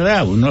que es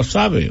verdad, uno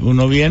sabe,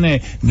 uno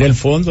viene del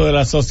fondo de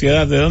la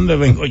sociedad. ¿De dónde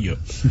vengo yo?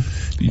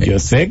 Yo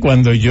sé,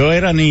 cuando yo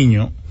era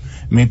niño,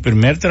 mi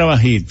primer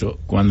trabajito,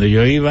 cuando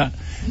yo iba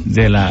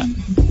de la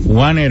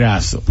Juan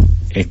Erazo,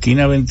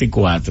 esquina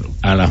 24,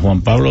 a la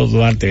Juan Pablo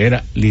Duarte,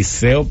 era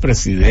Liceo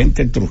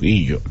Presidente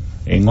Trujillo,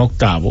 en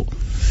octavo.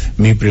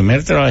 Mi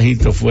primer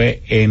trabajito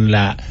fue en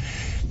la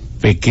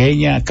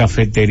pequeña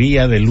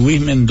cafetería de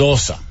Luis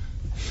Mendoza,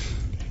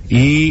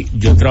 y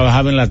yo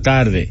trabajaba en la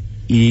tarde,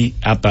 y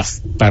a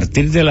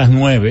partir de las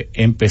 9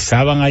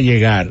 empezaban a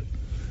llegar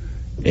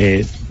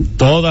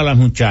todas las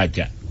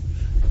muchachas,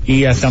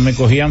 y hasta me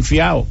cogían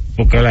fiado,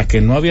 porque a las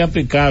que no había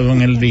picado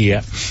en el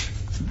día,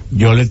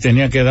 yo le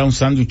tenía que dar un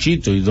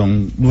sanduchito, y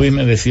don Luis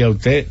me decía: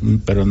 usted,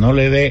 pero no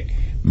le dé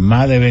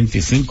más de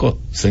 25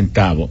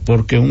 centavos,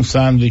 porque un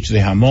sándwich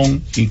de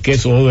jamón y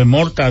queso, o de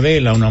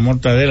mortadela, una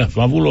mortadela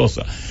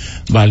fabulosa,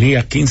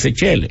 valía 15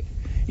 cheles,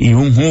 y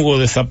un jugo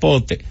de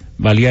zapote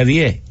valía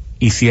 10,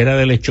 y si era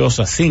de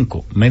lechosa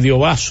 5, medio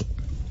vaso.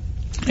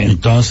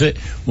 Entonces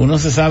uno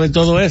se sabe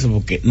todo eso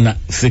porque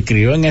se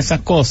crió en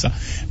esas cosas,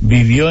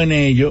 vivió en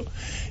ello,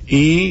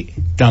 y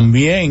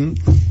también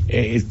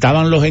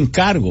estaban los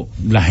encargos,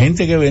 la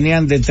gente que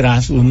venían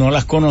detrás, uno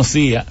las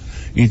conocía,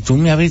 y tú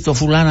me has visto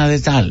fulana de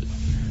tal,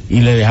 y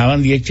le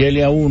dejaban 10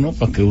 cheles a uno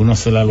para que uno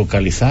se la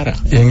localizara.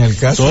 Y en el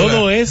caso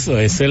todo eso,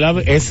 esa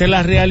es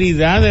la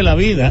realidad de la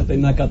vida.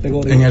 En la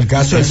categoría. En el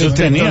caso del Eso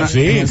distrito, tenía,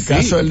 sí, en el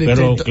caso del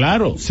distrito, pero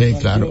claro. Sí,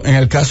 claro. En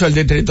el caso del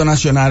Distrito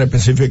Nacional,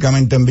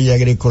 específicamente en Villa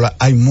Agrícola,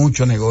 hay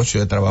mucho negocio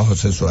de trabajo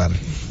sexual,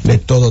 de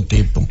todo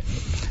tipo.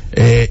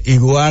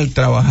 Igual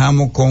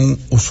trabajamos con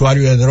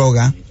usuarios de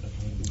droga,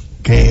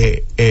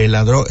 que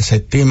la droga, se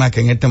estima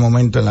que en este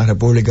momento en la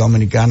República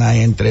Dominicana hay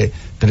entre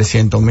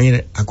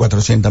 300,000 a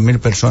 400,000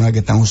 personas que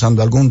están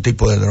usando algún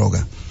tipo de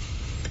droga.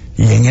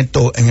 Y en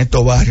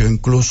estos barrios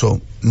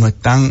incluso nos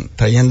están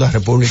trayendo a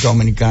República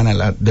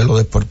Dominicana, de los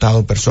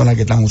deportados, personas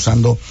que están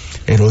usando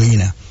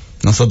heroína.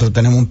 Nosotros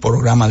tenemos un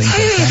programa de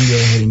intercambio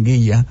de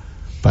jeringuillas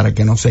para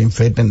que no se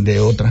infecten de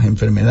otras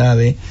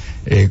enfermedades,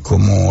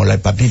 como la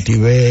hepatitis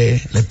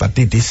B, la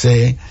hepatitis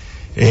C,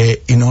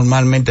 y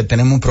normalmente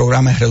tenemos un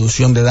programa de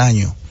reducción de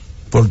daño,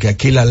 porque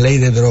aquí la ley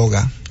de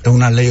droga es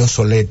una ley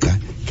obsoleta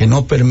que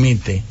no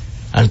permite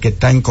al que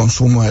está en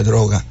consumo de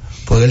droga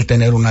poder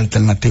tener una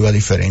alternativa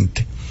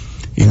diferente.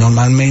 Y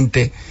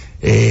normalmente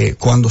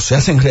cuando se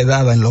hacen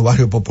redadas en los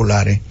barrios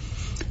populares,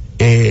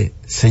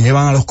 se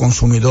llevan a los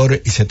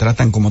consumidores y se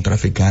tratan como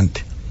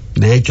traficantes.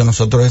 De hecho,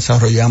 nosotros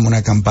desarrollamos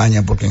una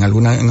campaña porque en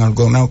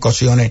algunas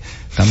ocasiones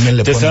también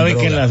le ponen droga. Usted sabe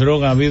que en las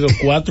drogas ha habido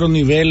 4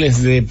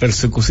 niveles de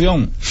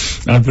persecución.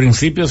 Al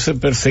principio se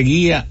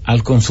perseguía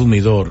al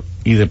consumidor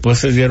y después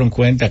se dieron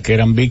cuenta que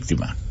eran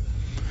víctimas.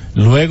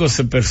 Luego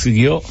se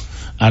persiguió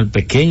al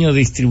pequeño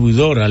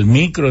distribuidor, al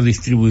micro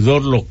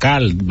distribuidor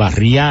local,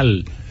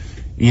 barrial,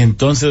 y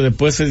entonces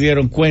después se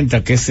dieron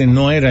cuenta que ese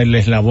no era el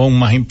eslabón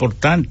más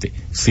importante,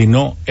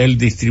 sino el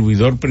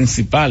distribuidor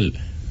principal,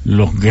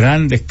 los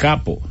grandes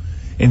capos.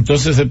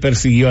 Entonces se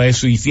persiguió a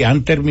eso, y se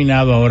han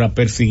terminado ahora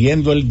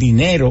persiguiendo el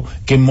dinero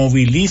que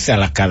moviliza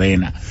la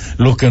cadena.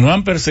 Lo que no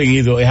han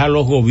perseguido es a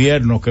los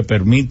gobiernos que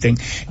permiten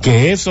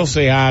que eso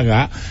se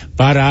haga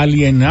para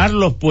alienar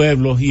los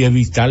pueblos y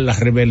evitar las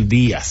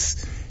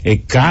rebeldías.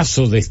 El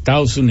caso de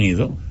Estados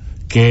Unidos,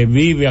 que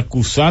vive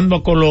acusando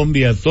a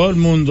Colombia, a todo el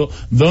mundo,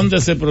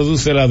 donde se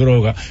produce la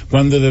droga,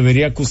 cuando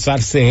debería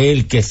acusarse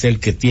él, que es el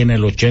que tiene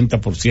el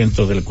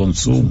 80% del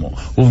consumo,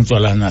 junto a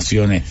las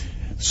naciones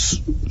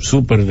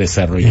súper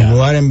desarrolladas.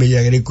 Igual en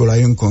Villa Agrícola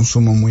hay un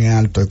consumo muy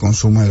alto de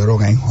consumo de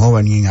droga en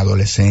jóvenes y en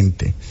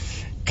adolescentes,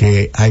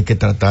 que hay que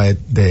tratar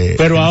de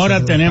pero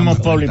ahora tenemos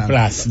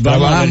Poliplas.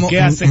 Vamos a ver qué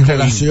hace en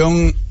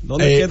relación.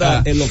 ¿Dónde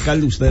queda el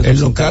local de ustedes? El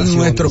local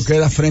nuestro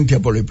queda frente a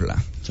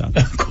Poliplas.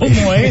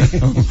 ¿Cómo es?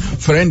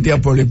 Frente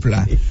a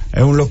Poliplas.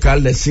 Es un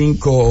local de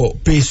 5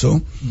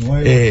 pisos,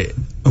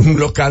 un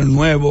local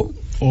nuevo.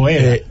 ¿O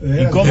era?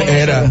 ¿Y cómo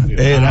era?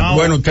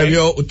 Bueno, okay.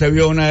 usted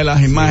vio una de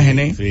las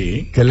imágenes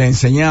que le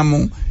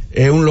enseñamos.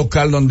 Es un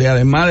local donde,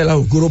 además de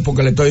los grupos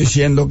que le estoy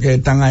diciendo que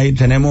están ahí,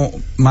 tenemos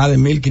más de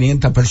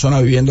 1,500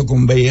 personas viviendo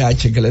con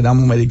VIH, que le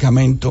damos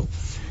medicamentos.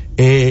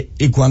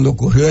 Y cuando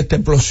ocurrió esta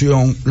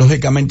explosión,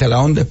 lógicamente la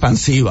onda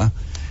expansiva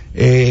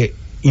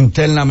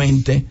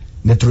internamente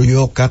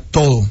destruyó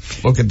todo,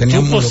 porque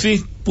teníamos...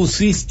 Tú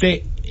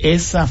pusiste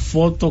esa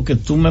foto que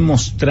tú me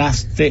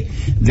mostraste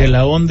de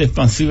la onda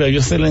expansiva,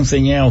 yo se la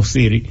enseñé a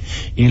Osiris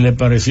y le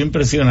pareció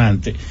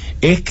impresionante.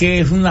 Es que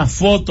es una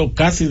foto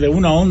casi de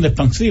una onda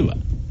expansiva.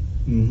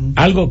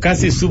 Algo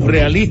casi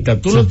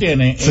surrealista. ¿Tú lo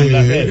tienes en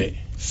las redes?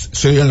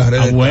 Sí, en las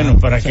redes. Bueno,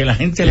 para que la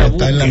gente la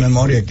busque. Está en la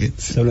memoria aquí.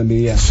 Se lo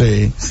envía.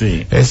 Sí.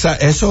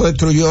 Eso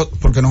destruyó,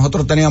 porque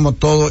nosotros teníamos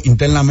todo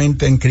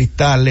internamente en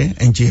cristales,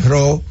 en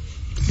chirró,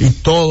 y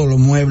todos los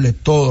muebles,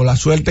 todo. La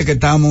suerte que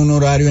estábamos en un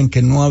horario en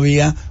que no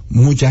había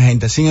mucha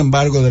gente. Sin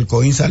embargo, del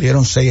COIN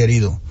salieron 6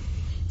 heridos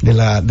de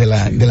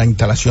las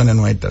instalaciones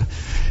nuestras.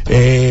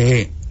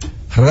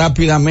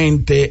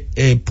 Rápidamente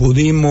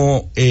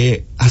pudimos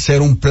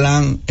hacer un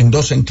plan en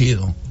 2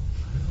 sentidos.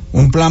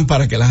 un plan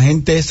para que la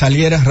gente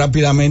saliera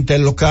rápidamente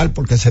del local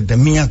porque se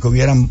temía que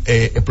hubieran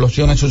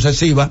explosiones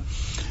sucesivas,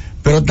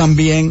 pero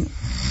también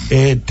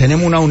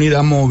tenemos una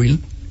unidad móvil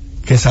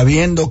que,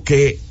 sabiendo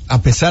que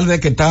a pesar de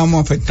que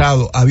estábamos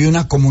afectados, había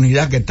una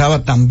comunidad que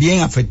estaba también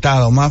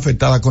afectada o más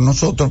afectada con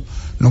nosotros,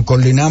 nos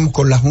coordinamos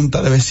con la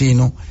Junta de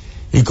Vecinos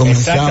y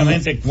comenzamos.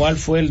 Exactamente, ¿cuál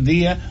fue el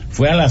día?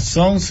 Fue a las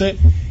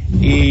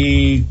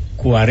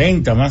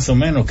 11:40 más o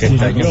menos que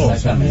estalló.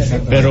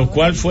 Pero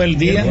 ¿cuál fue el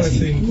día?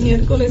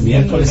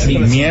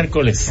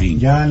 Miércoles 5.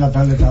 Ya en la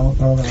tarde estábamos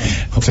trabajando.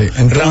 Sí,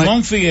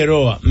 Ramón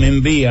Figueroa me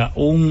envía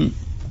un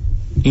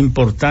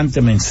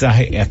importante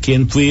mensaje aquí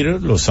en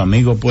Twitter. Los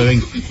amigos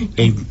pueden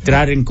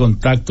entrar en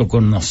contacto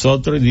con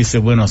nosotros y dice: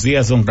 buenos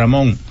días, don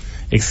Ramón,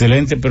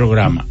 excelente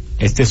programa.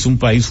 Este es un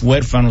país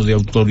huérfano de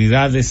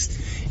autoridades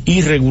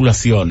y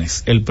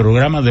regulaciones. El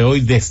programa de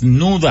hoy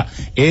desnuda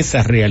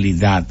esa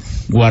realidad.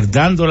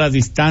 Guardando la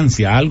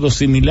distancia, algo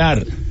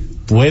similar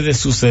puede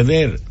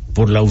suceder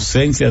por la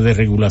ausencia de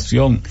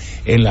regulación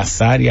en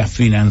las áreas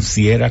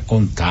financieras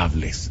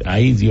contables.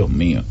 Ay, Dios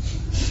mío,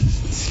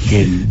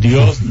 que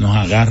Dios nos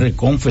agarre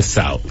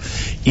confesado.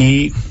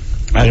 Y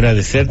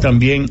agradecer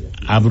también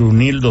a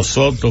Brunildo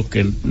Soto,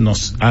 que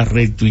nos ha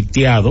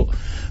retuiteado,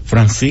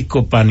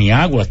 Francisco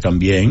Paniagua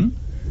también,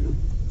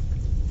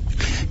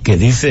 que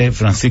dice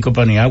Francisco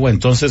Paniagua: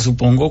 entonces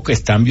supongo que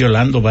están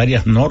violando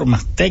varias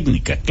normas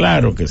técnicas.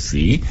 Claro que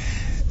sí.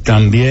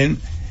 También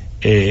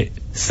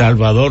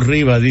Salvador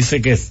Rivas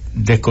dice que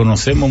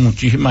desconocemos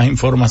muchísimas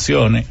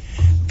informaciones,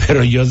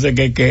 pero yo sé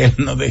que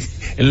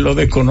él lo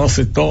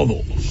desconoce todo.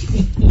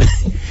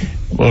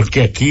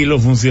 Porque aquí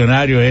los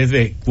funcionarios es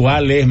de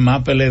cuál es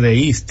más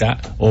peledeísta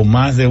o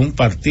más de un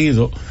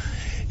partido,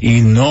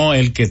 y no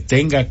el que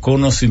tenga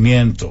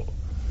conocimiento.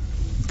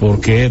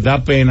 Porque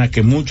da pena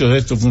que muchos de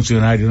estos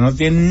funcionarios no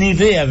tienen ni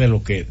idea de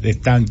lo que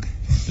están,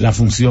 la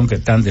función que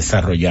están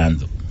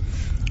desarrollando.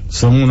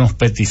 Son unos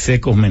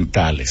petisecos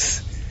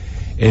mentales.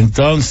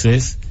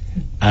 Entonces,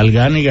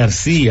 Algani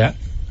García,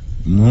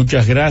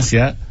 muchas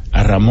gracias.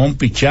 A Ramón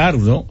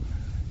Pichardo: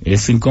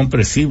 es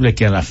incomprensible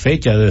que a la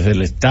fecha desde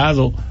el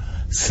Estado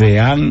se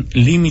han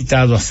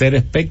limitado a ser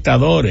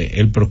espectadores.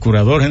 El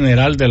Procurador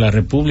General de la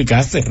República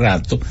hace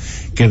rato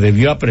que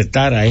debió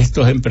apretar a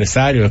estos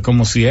empresarios. Es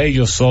como si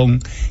ellos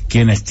son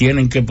quienes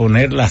tienen que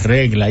poner las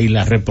reglas y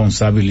la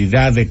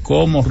responsabilidad de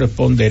cómo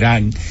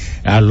responderán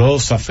a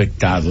los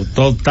afectados.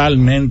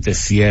 Totalmente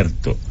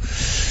cierto.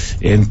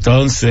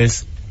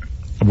 Entonces,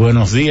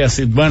 buenos días.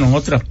 Y bueno,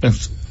 otras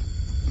personas.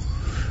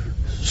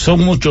 Son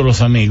muchos los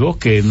amigos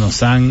que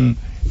nos han,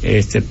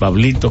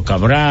 Pablito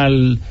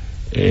Cabral,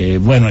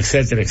 bueno,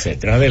 etcétera,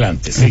 etcétera.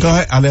 Adelante. Sí.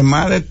 Entonces,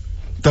 además de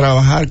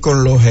trabajar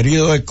con los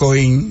heridos de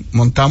Coín,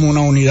 montamos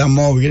una unidad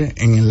móvil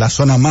en la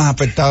zona más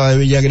afectada de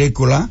Villa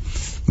Agrícola.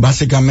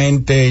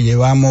 Básicamente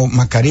llevamos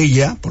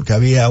mascarillas, porque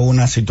había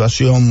una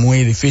situación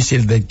muy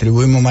difícil.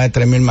 Distribuimos más de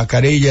 3.000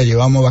 mascarillas,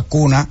 llevamos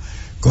vacunas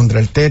contra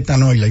el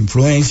tétano y la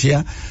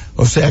influencia.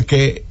 O sea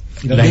que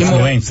la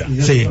influenza.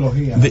 Sí,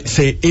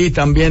 y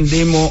también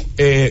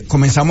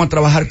comenzamos a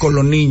trabajar con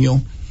los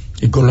niños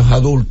y con los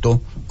adultos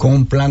con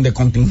un plan de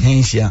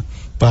contingencia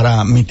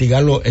para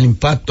mitigar el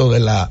impacto de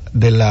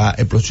la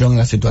explosión en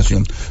la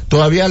situación.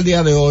 Todavía al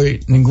día de hoy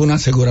ninguna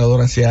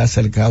aseguradora se ha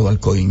acercado al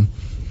COIN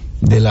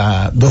de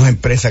las dos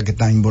empresas que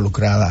están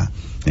involucradas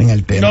en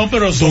el tema. No,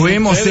 pero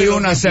tuvimos sí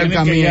un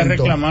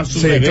acercamiento.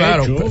 Sí,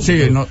 claro, sí,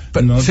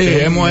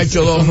 hemos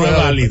hecho dos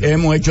ruedas de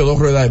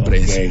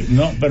prensa. Okay.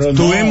 No, pero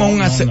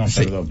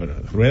pero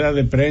rueda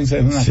de prensa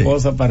es una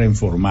cosa para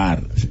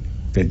informar.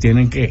 Te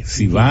tienen que,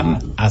 si van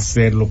a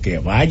hacer lo que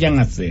vayan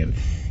a hacer,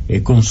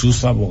 con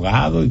sus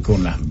abogados y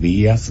con las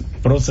vías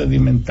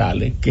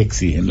procedimentales que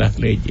exigen las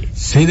leyes.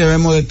 Sí,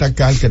 debemos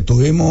destacar que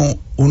tuvimos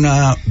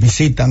una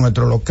visita a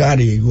nuestro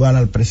local, y igual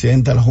al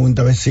presidente de la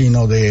Junta de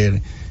Vecinos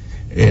del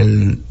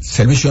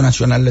Servicio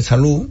Nacional de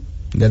Salud,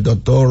 del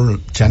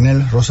doctor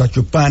Chanel Rosa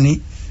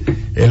Chupani,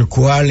 el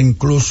cual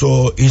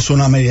incluso hizo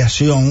una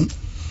mediación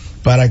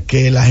para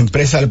que las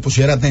empresas le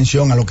pusieran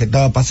atención a lo que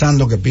estaba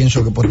pasando, que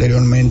pienso que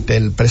posteriormente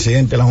el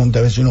presidente de la Junta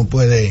de Vecinos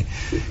puede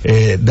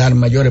dar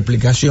mayor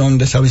explicación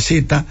de esa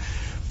visita.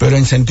 Pero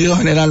en sentido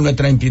general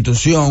nuestra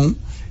institución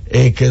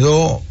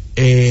quedó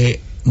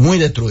muy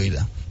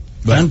destruida,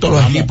 tanto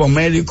los equipos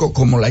médicos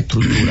como la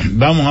estructura.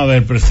 Vamos a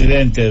ver,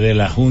 presidente de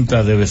la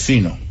Junta de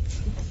Vecinos.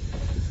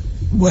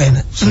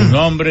 Bueno, su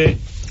nombre.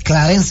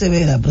 Clarence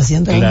Vera,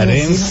 presidente de la Junta de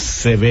Vecinos.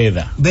 Clarence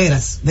Vera.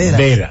 Veras,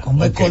 con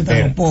B corta,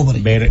 los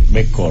pobres.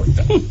 B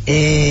corta.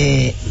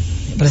 Presidente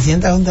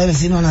de la Junta de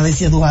Vecinos,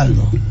 Anadesia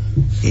Eduardo.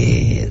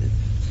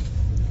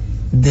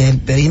 Del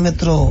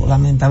perímetro,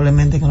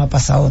 lamentablemente, que no ha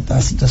pasado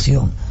esta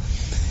situación.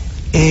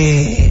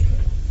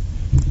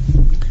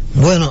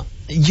 Bueno,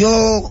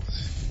 yo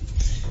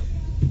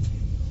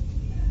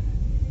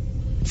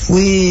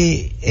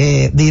fui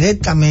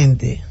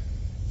directamente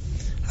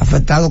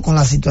afectado con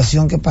la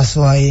situación que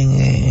pasó ahí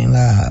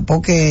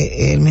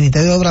porque el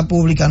Ministerio de Obras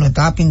Públicas nos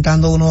estaba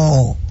pintando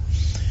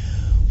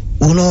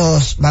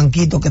unos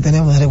banquitos que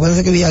tenemos.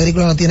 Recuerden que Villa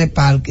Agrícola no tiene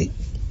parque,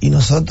 y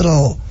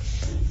nosotros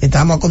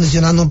Estamos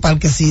acondicionando un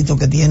parquecito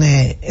que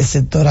tiene el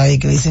sector ahí,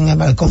 que le dicen el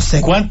balcón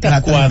seco.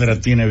 ¿Cuántas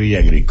cuadras tiene Villa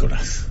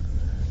Agrícolas?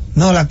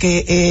 No,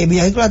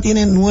 Villa Agrícola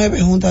tiene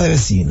 9 juntas de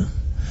vecinos.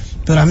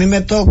 Pero a mí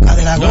me toca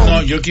de la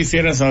No, yo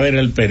quisiera saber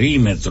el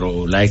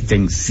perímetro, la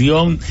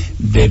extensión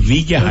de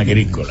Villas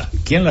Agrícolas.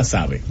 ¿Quién la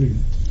sabe?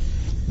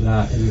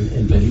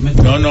 El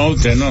perímetro. No,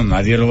 usted no,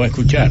 nadie lo va a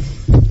escuchar.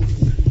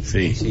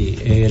 Sí. Sí,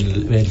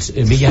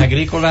 el Villas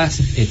Agrícolas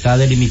está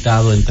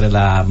delimitado entre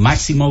la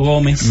Máximo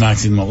Gómez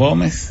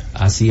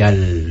hacia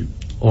el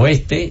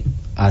oeste,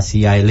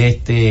 hacia el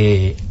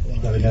este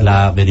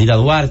la avenida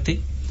Duarte,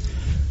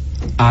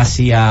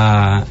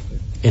 hacia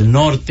el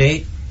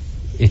norte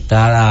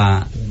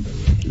está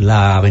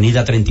la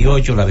avenida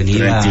 38, la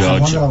avenida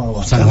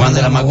 38. San Juan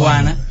de la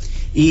Maguana,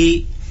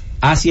 y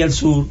hacia el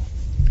sur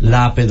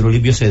la Pedro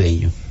Livio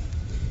Cedeño.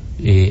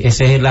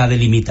 Esa es la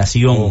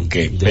delimitación.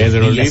 De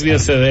Pedro Livio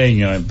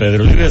Cedeño, en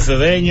Pedro Livio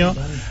Cedeño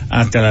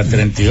hasta la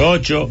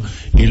 38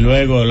 y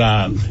luego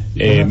la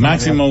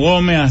Máximo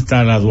Gómez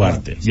hasta la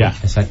Duarte. Ya.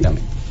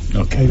 Exactamente.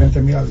 Okay.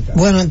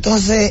 Bueno,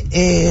 entonces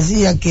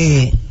decía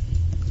que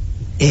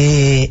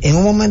en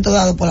un momento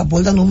dado por la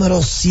puerta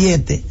número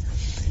 7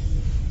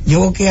 yo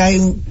veo que hay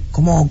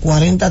como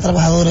 40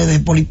 trabajadores de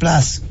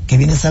Poliplas que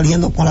vienen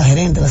saliendo con la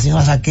gerente, la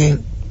señora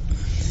Raquel.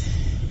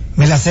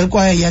 Me le acerco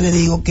a ella y le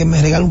digo que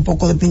me regale un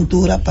poco de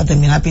pintura para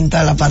terminar de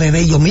pintar la pared de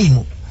ellos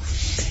mismos.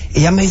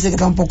 Ella me dice que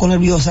está un poco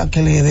nerviosa,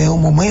 que le dé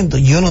un momento.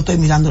 Yo no estoy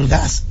mirando el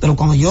gas, pero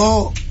cuando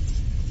yo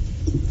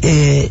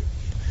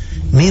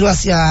miro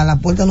hacia la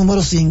puerta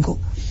número 5,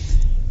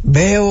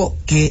 veo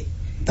que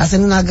está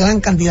haciendo una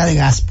gran cantidad de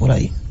gas por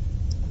ahí.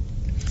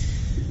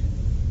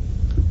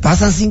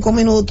 Pasan 5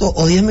 minutos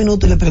o 10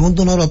 minutos y le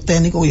pregunto a uno de los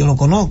técnicos, yo lo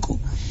conozco.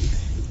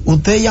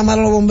 ¿Usted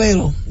llamaron a los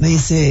bomberos? Me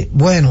dice,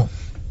 bueno,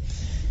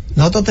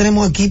 nosotros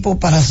tenemos equipo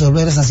para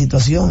resolver esa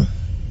situación.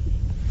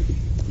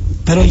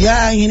 Pero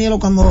ya, ingeniero,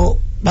 cuando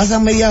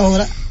pasan media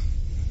hora,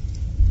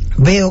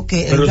 veo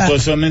que... Pero todo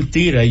eso es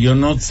mentira. Ellos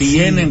no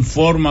tienen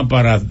forma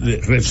para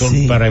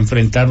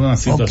enfrentar una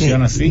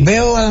situación así.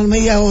 Veo a la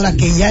media hora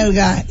que ya el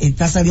gas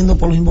está saliendo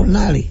por los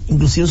invernales,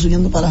 inclusive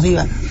subiendo para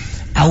arriba,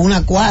 a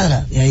una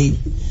cuadra de ahí.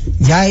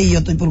 Ya ahí yo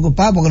estoy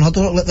preocupado, porque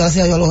nosotros,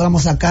 gracias a Dios,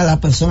 logramos sacar a las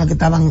personas que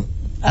estaban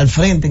al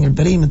frente, en el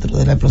perímetro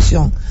de la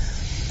explosión.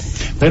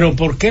 Pero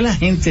 ¿por qué la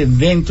gente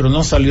dentro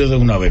no salió de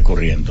una vez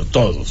corriendo?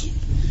 Todos.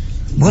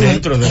 Bueno,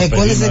 dentro del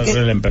perímetro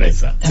de la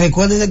empresa.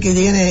 Recuérdese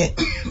que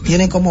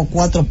tiene como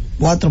cuatro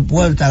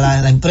puertas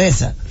la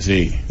empresa.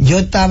 Sí. Yo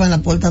estaba en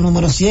la puerta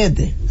número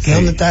 7, que es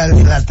donde está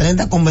la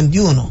 30 con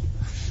 21.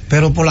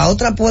 Pero por la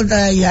otra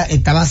puerta de ella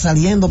estaban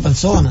saliendo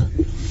personas.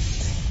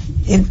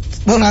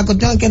 Bueno, la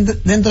cuestión es que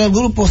dentro del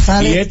grupo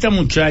sale... Y esta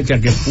muchacha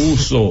que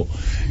puso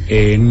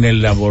en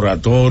el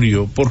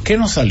laboratorio, ¿por qué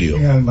no salió?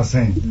 En el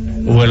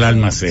almacén. O el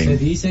almacén. Se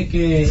dice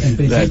que en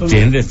principio...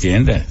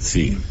 Tiende,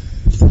 sí.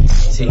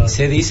 Sí,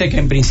 se dice que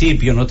en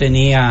principio no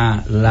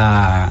tenía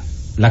la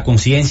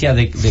conciencia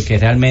de que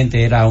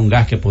realmente era un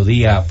gas que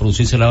podía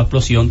producirse la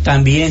explosión.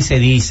 También se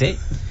dice,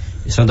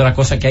 son de las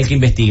cosas que hay que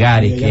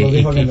investigar y que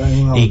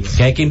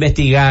hay que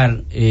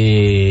investigar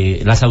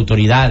las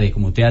autoridades,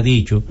 como usted ha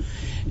dicho,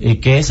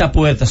 que esa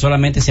puerta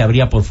solamente se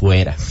abría por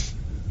fuera.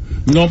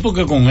 No,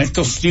 porque con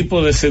estos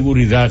tipos de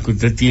seguridad que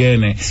usted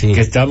tiene, sí,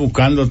 que está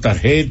buscando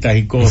tarjetas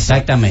y cosas.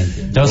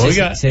 Exactamente. Entonces,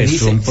 oiga,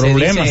 es un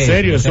problema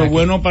serio. Eso es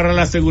bueno para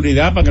la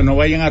seguridad, para que no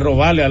vayan a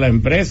robarle a la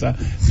empresa,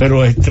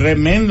 pero es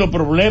tremendo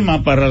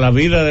problema para la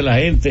vida de la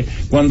gente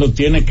cuando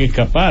tiene que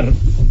escapar.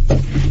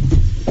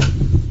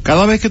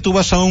 Cada vez que tú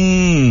vas a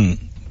un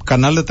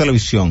canal de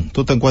televisión,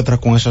 tú te encuentras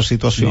con esa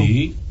situación.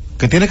 Sí.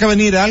 Que tiene que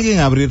venir alguien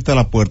a abrirte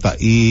la puerta,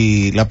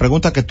 y la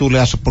pregunta que tú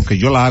le haces, porque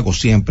yo la hago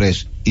siempre,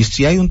 es: ¿y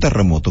si hay un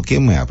terremoto,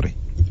 quién me abre?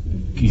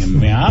 ¿Quién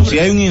me abre? Si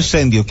hay un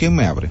incendio, ¿quién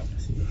me abre?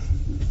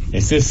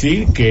 Es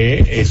decir,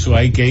 que eso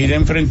hay que ir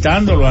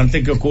enfrentándolo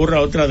antes que ocurra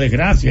otra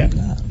desgracia.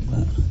 Claro.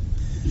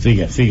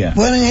 Siga.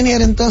 Bueno,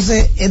 ingeniero,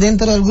 entonces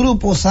dentro del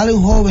grupo sale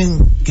un joven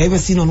que es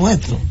vecino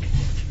nuestro,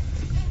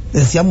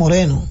 decía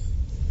Moreno.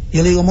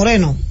 Yo le digo: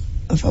 Moreno,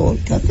 por favor,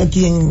 quédate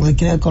aquí en la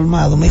esquina del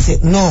colmado. Me dice: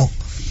 no,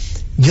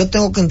 yo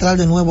tengo que entrar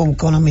de nuevo a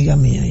buscar a una amiga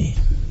mía ahí.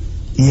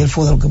 Y él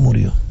fue de lo que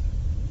murió.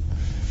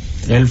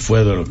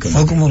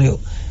 Murió.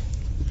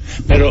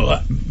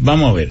 Pero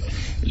vamos a ver,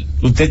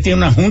 usted tiene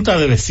una junta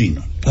de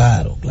vecinos.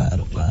 Claro.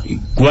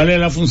 ¿Cuál es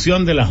la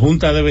función de la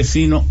junta de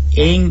vecinos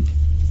en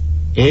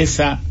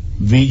esas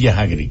villas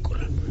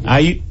agrícolas?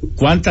 ¿Hay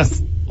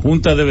cuántas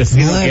juntas de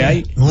vecinos que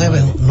hay?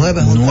 Nueve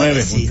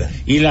juntas.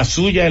 Y la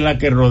suya es la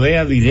que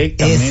rodea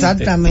directamente.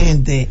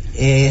 Exactamente,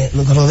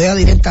 lo que rodea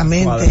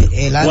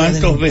directamente el área.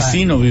 ¿Cuántos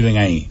vecinos viven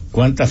ahí?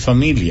 ¿Cuántas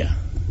familias?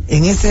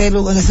 En ese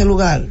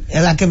lugar,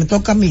 en la que me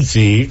toca a mí.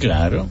 Sí,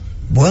 claro.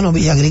 Bueno,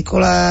 Villa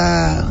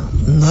Agrícola,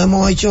 no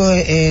hemos hecho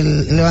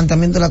el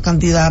levantamiento de la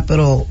cantidad,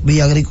 pero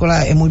Villa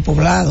Agrícola es muy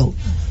poblado.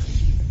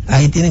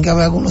 Ahí tienen que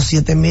haber algunos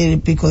 7,000 y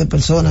pico de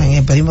personas en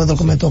el perímetro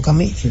que me toca a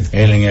mí. Sí.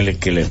 Él en el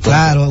que le toca.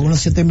 Claro, algunos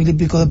 7,000 y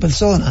pico de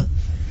personas.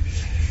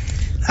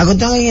 La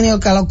cuestión es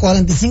que a los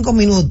 45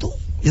 minutos,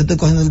 yo estoy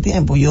cogiendo el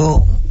tiempo,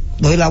 yo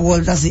doy la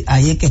vuelta así,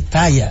 ahí es que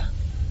estalla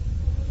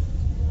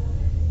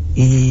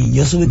Y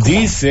yo subí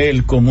Dice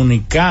el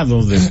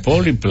comunicado de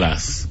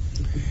Poliplas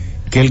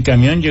que el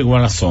camión llegó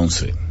a las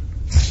 11,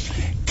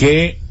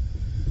 que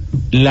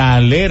la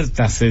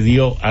alerta se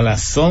dio a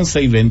las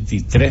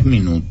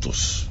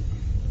 11:23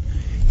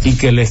 y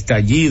que el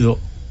estallido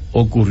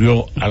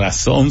ocurrió a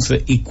las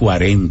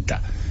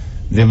 11:40,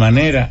 de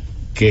manera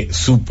que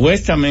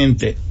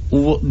supuestamente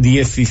hubo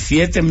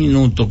 17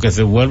 minutos que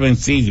se vuelven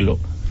siglos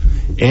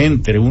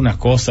entre una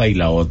cosa y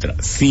la otra.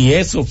 Si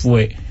eso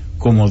fue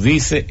como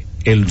dice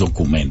el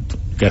documento,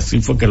 que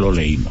así fue que lo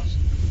leímos.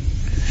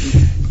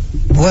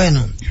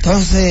 Bueno,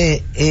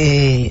 entonces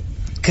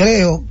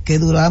creo que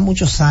durará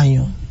muchos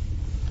años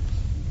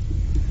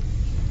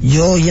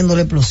yo oyendo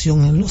la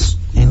explosión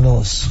en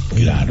los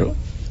claro,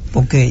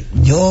 porque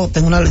yo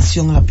tengo una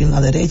lesión en la pierna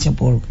derecha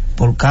por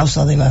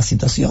causa de la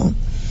situación.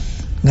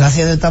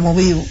 Gracias a Dios estamos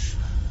vivos,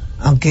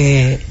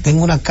 aunque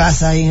tengo una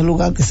casa ahí en el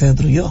lugar que se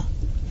destruyó.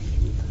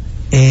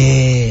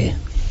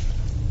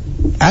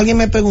 Alguien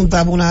me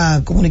preguntaba,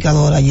 una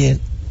comunicadora ayer,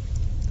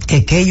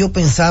 que qué yo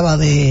pensaba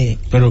de...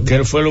 ¿Pero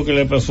qué fue lo que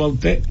le pasó a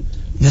usted?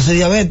 Yo soy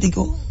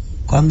diabético.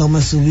 Cuando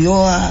me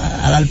subió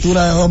a la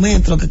altura de 2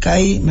 metros que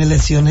caí, me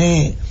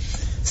lesioné,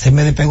 se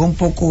me despegó un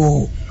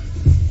poco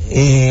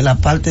la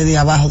parte de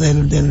abajo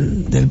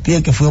del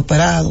pie, que fui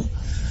operado,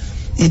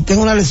 y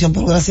tengo una lesión,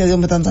 pero gracias a Dios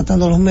me están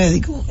tratando los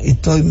médicos y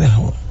estoy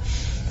mejor.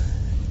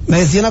 Me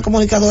decía una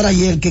comunicadora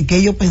ayer que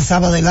qué yo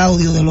pensaba del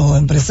audio de los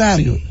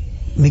empresarios.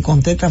 Mi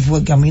contesta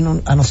fue que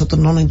a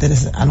nosotros no nos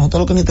interesa, a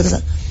nosotros lo que nos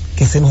interesa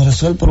que se nos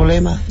resuelva el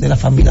problema de la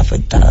familia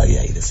afectada de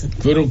ahí de ese.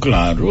 Pero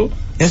claro,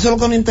 eso es lo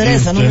que nos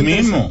interesa. Usted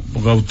mismo,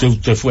 porque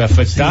usted fue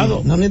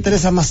afectado. Sí, no nos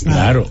interesa más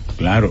nada.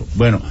 Claro.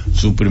 Bueno,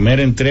 su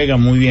primera entrega,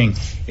 muy bien,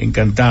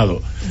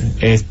 encantado.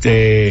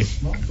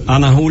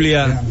 Ana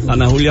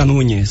Julia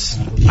Núñez,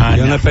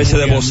 es una especie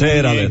de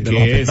vocera de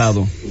los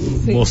afectados.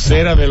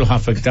 Vocera de los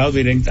afectados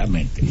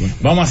directamente.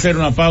 Vamos a hacer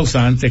una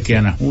pausa antes que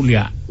Ana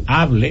Julia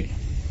hable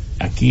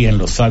aquí en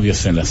Los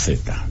Sabios en la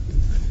Z.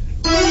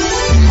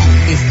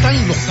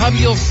 Están los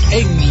sabios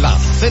en la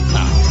Z.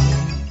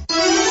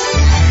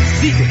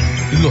 Sigue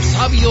los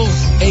sabios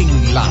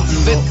en la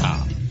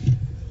Z.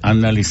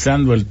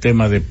 Analizando el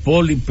tema de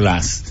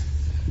Poliplas,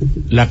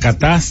 la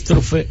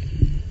catástrofe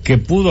que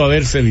pudo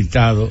haberse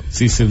evitado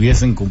si se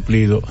hubiesen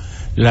cumplido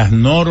las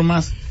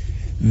normas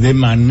de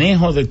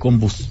manejo de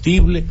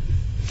combustible,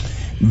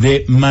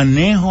 de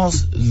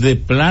manejos de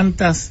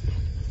plantas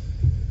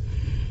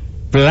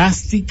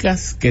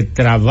plásticas que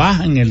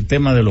trabajan el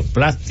tema de los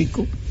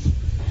plásticos,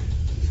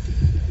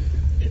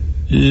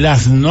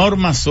 las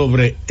normas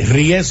sobre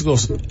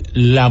riesgos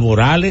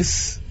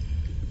laborales,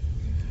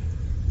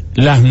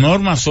 las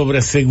normas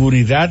sobre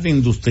seguridad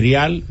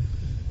industrial,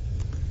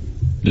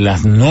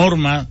 las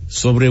normas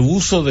sobre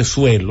uso de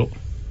suelo,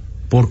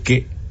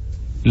 porque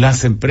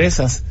las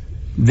empresas,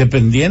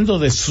 dependiendo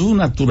de su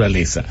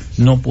naturaleza,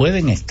 no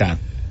pueden estar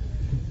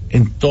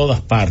en todas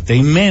partes,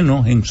 y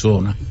menos en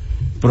zonas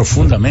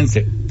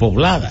profundamente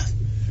pobladas,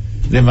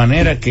 de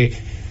manera que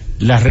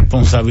las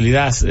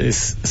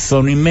responsabilidades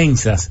son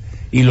inmensas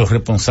y los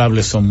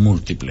responsables son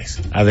múltiples.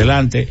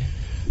 Adelante,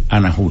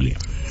 Ana Julia.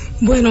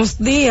 Buenos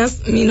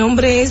días, mi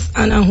nombre es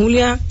Ana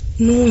Julia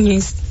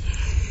Núñez.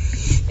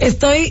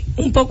 Estoy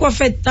un poco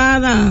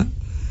afectada,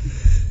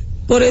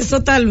 por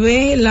eso tal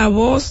vez la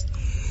voz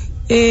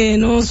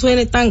no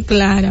suene tan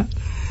clara,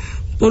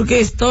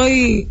 porque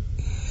estoy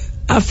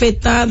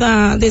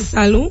afectada de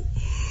salud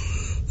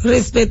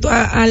respecto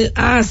al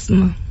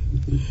asma.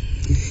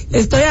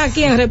 Estoy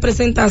aquí en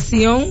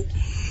representación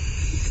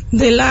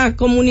de la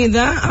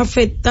comunidad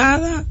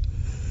afectada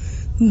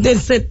del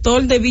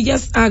sector de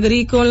villas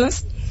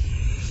agrícolas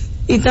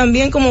y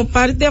también como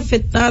parte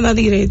afectada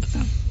directa.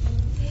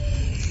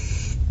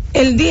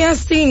 El día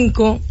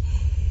 5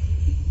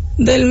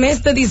 del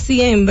mes de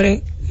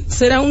diciembre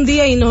será un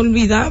día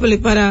inolvidable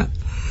para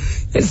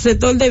el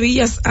sector de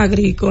villas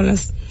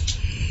agrícolas.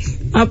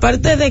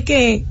 Aparte de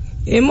que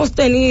hemos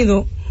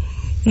tenido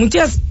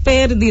muchas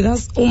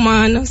pérdidas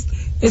humanas,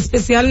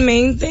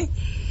 especialmente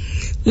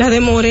la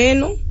de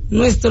Moreno,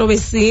 nuestro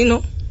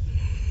vecino.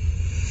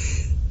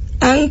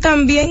 Han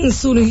también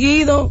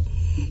surgido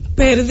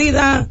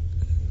pérdidas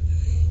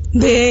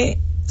de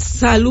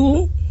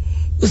salud,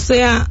 o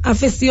sea,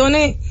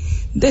 afecciones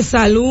de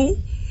salud,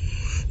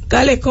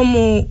 tales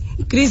como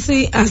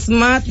crisis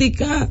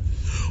asmática,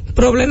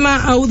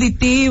 problemas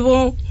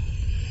auditivos,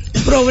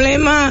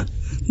 problemas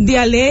de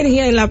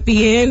alergia en la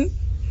piel,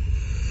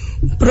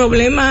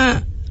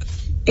 problemas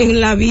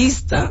en la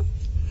vista.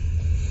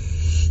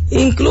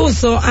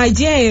 Incluso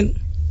ayer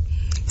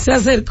se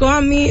acercó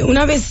a mí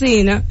una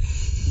vecina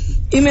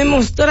y me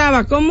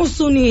mostraba cómo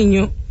su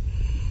niño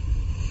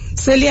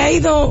se le ha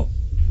ido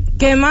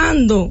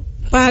quemando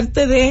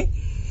parte de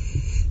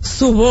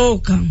su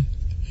boca.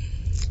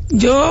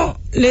 Yo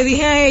le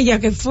dije a ella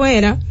que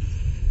fuera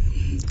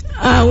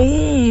a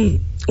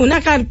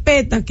una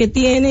carpeta que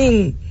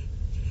tienen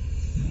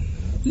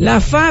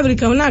la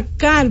fábrica, una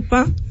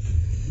carpa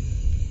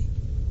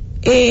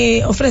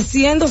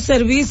ofreciendo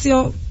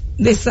servicios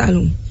de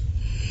salud.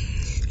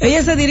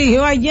 Ella se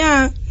dirigió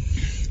allá,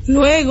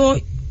 Luego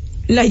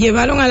la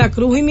llevaron a la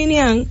Cruz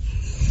Jiminián,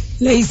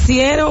 le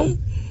hicieron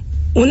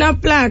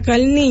una placa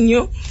al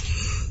niño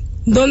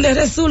donde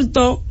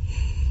resultó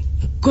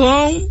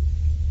con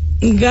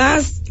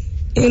gas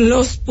en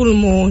los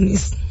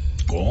pulmones.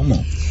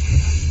 ¿Cómo?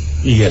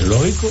 ¿Y es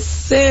lógico?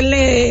 Se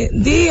le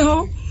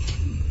dijo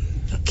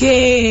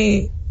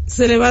que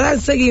se le va a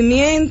dar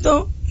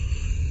seguimiento,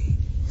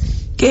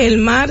 que el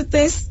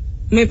martes,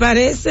 me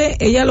parece,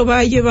 ella lo va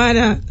a llevar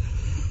a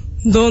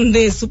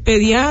donde su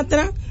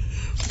pediatra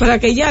para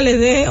que ella le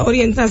dé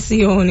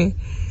orientaciones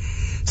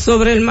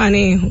sobre el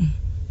manejo.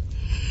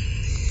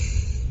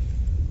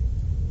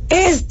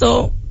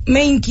 Esto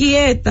me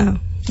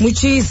inquieta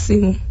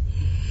muchísimo.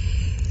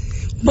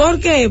 ¿Por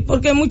qué?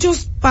 Porque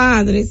muchos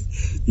padres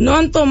no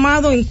han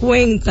tomado en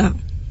cuenta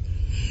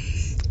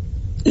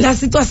la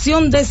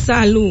situación de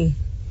salud,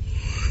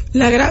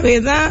 la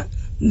gravedad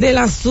del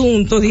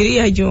asunto,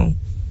 diría yo.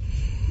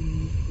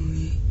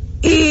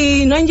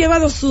 Y no han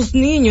llevado sus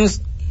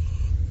niños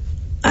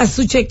a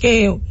su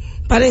chequeo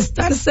para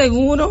estar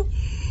seguros,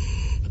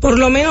 por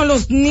lo menos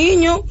los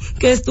niños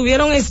que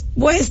estuvieron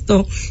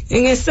expuestos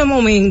en ese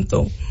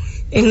momento,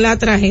 en la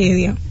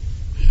tragedia.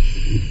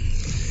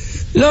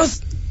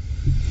 Los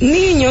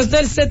niños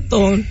del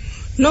sector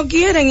no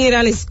quieren ir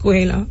a la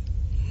escuela.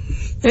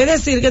 Es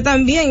decir, que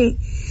también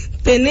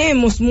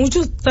tenemos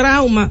muchos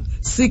traumas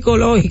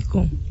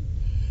psicológicos.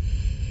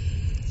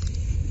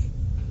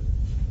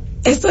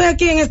 Estoy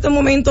aquí en este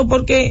momento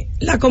porque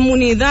la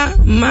comunidad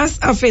más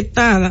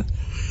afectada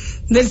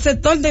del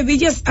sector de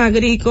villas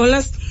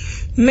agrícolas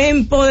me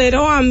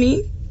empoderó a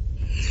mí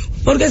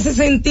porque se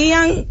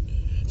sentían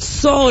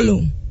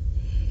solos,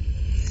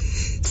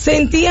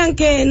 sentían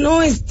que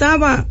no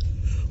estaba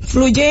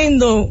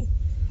fluyendo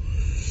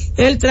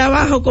el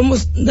trabajo como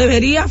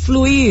debería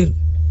fluir.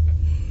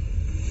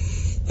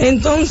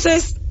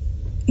 Entonces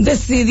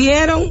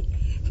decidieron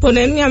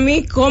ponerme a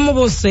mí como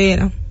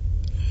vocera.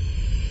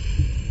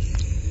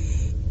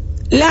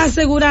 La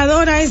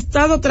aseguradora ha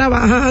estado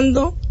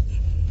trabajando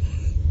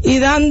y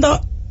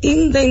dando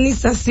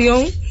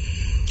indemnización.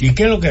 ¿Y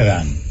qué es lo que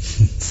dan?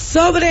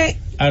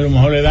 A lo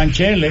mejor le dan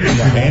cheles a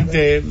la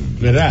gente,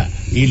 ¿verdad?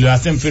 Y le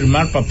hacen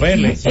firmar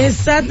papeles.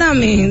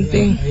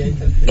 Exactamente.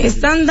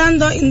 Están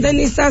dando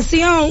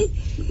indemnización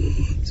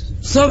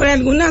sobre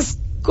algunas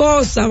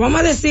cosas. Vamos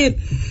a decir,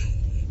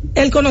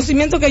 el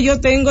conocimiento que yo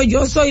tengo,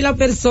 yo soy la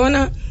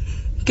persona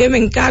que me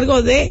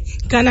encargo de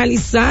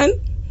canalizar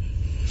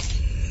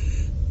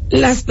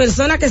las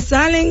personas que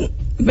salen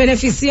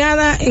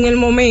beneficiadas en el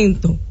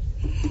momento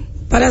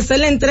para hacer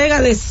la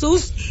entrega de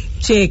sus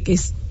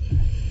cheques.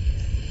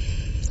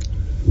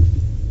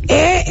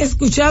 He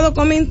escuchado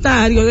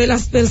comentarios de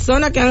las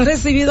personas que han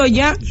recibido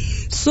ya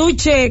su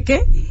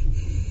cheque,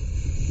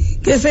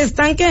 que se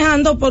están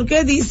quejando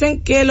porque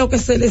dicen que lo que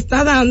se le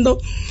está dando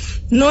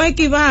no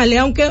equivale,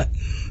 aunque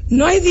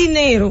no hay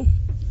dinero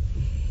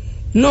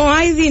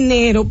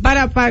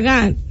para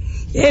pagar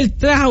el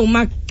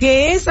trauma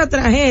que esa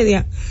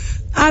tragedia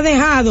ha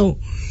dejado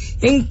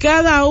en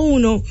cada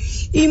uno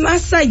y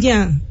más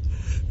allá,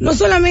 no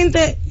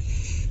solamente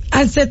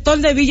al sector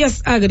de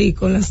villas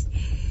agrícolas,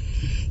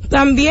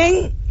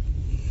 también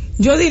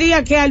yo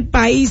diría que al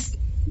país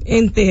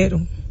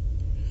entero.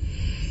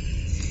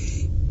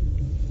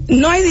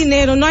 No hay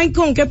dinero, no hay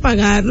con qué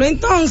pagarlo.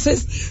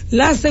 Entonces,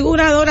 la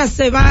aseguradora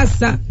se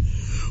basa,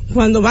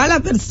 cuando va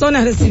la persona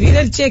a recibir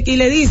el cheque y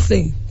le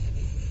dice,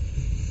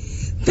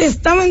 te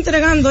estamos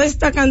entregando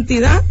esta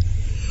cantidad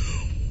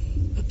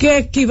que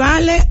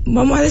equivale,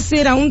 vamos a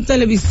decir, a un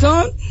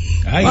televisor,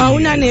 o a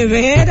una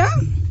nevera,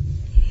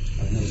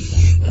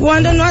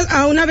 cuando no,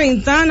 a una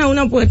ventana, a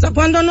una puerta.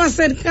 Cuando nos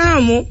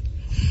acercamos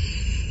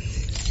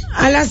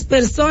a las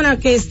personas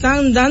que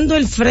están dando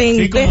el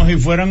frente, sí, como si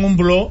fueran un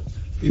blog,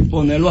 y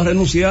ponerlo a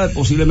renunciar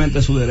posiblemente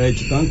a su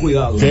derecho. Tengan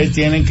cuidado. Ustedes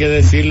tienen que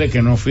decirle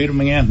que no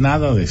firmen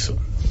nada de eso.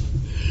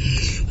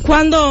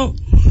 Cuando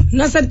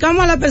nos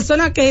acercamos a las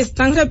personas que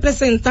están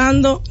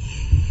representando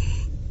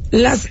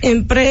las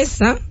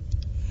empresas,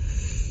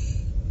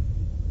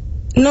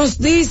 nos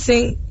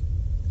dicen,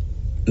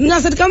 nos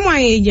acercamos a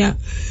ella,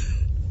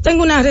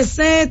 tengo una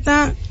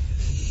receta,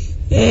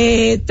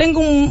 tengo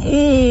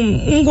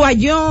un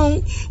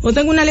guayón, o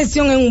tengo una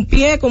lesión en un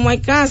pie, como hay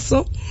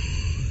caso,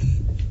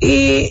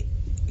 y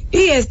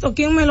esto,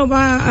 ¿quién me lo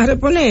va a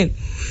reponer?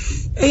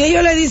 Y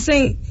ellos le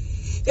dicen,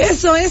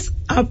 eso es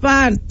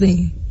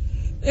aparte,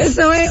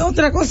 eso es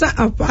otra cosa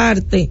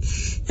aparte.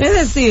 Es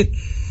decir,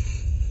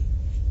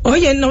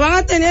 oye, nos van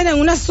a tener en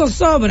una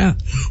zozobra,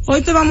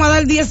 hoy te vamos a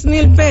dar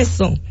 10,000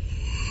 pesos,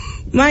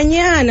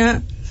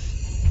 mañana,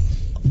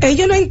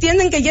 ellos no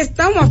entienden que ya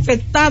estamos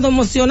afectados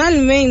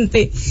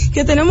emocionalmente,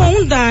 que tenemos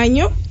un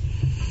daño.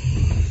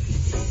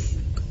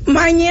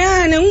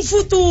 Mañana, en un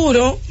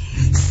futuro,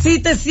 si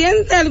te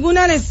sientes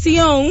alguna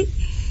lesión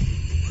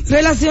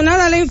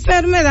relacionada a la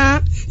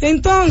enfermedad,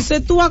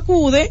 entonces tú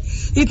acudes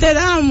y te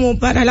damos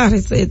para la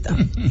receta.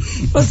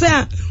 O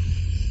sea,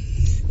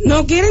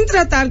 no quieren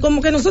tratar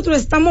como que nosotros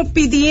estamos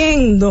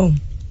pidiendo,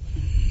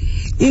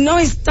 y no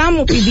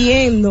estamos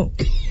pidiendo.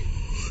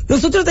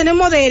 nosotros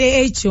tenemos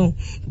derecho.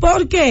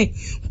 ¿Por qué?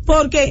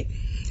 Porque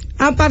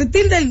a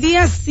partir del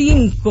día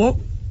 5,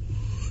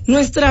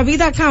 nuestra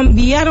vida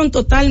cambiaron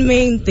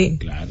totalmente.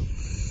 Claro.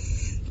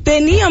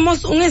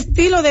 Teníamos un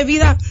estilo de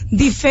vida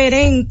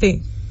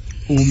diferente.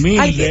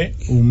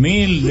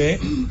 Humilde,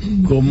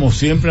 como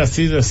siempre ha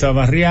sido esa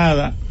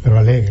barriada. Pero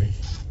alegre.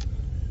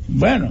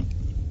 Bueno,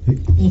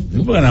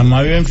 porque nada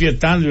más viven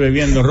fiestando y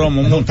bebiendo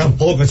romo. No,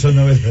 tampoco, eso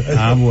no es verdad.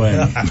 Ah,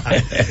 bueno.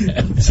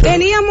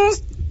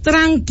 Teníamos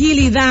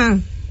tranquilidad,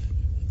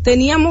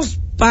 teníamos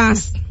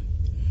paz.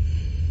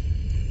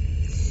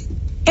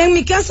 En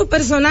mi caso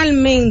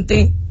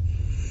personalmente,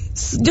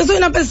 yo soy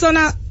una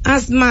persona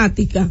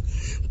asmática,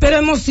 pero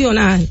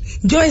emocional.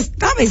 Yo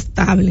estaba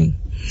estable.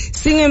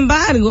 Sin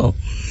embargo,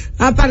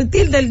 a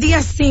partir del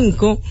día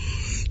 5,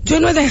 yo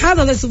no he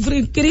dejado de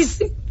sufrir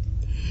crisis.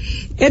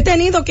 He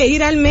tenido que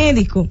ir al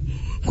médico,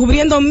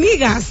 cubriendo mi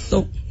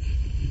gasto.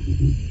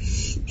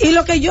 Y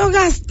lo que yo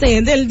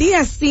gasté del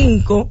día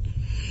 5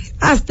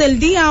 hasta el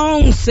día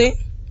 11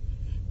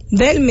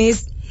 del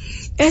mes,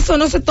 eso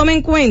no se toma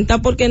en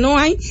cuenta porque no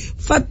hay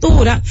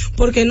factura,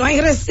 porque no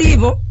hay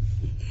recibo,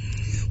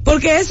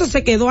 porque eso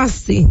se quedó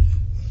así.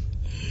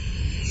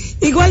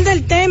 Igual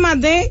del tema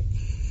de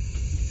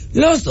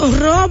los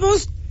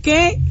robos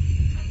que,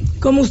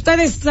 como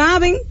ustedes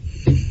saben,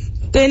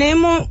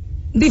 tenemos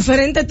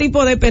diferentes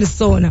tipos de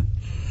personas.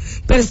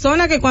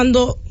 Personas que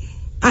cuando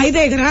hay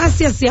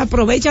desgracia se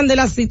aprovechan de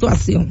la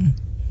situación.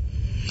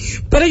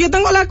 Pero yo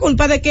tengo la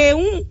culpa de que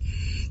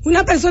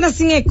una persona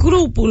sin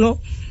escrúpulos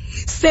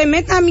se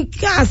meta a mi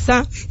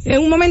casa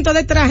en un momento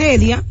de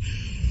tragedia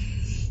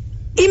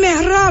y me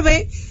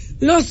robe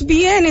los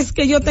bienes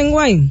que yo tengo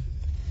ahí.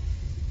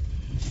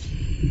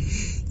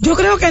 Yo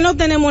creo que no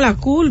tenemos la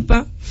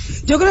culpa.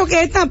 Yo creo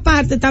que esta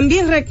parte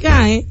también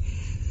recae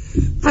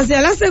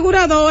hacia la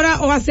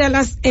aseguradora o hacia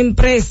las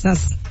empresas.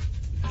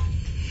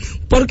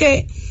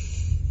 Porque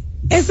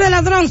ese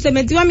ladrón se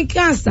metió a mi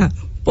casa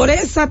por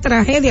esa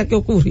tragedia que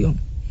ocurrió.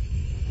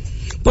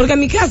 Porque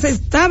mi casa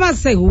estaba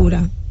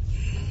segura.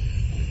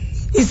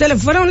 Y se le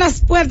fueron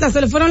las puertas,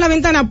 se le fueron las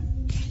ventanas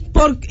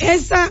por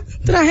esa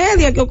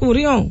tragedia que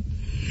ocurrió.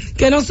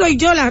 Que no soy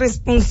yo la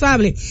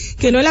responsable,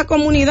 que no es la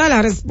comunidad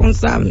la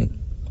responsable.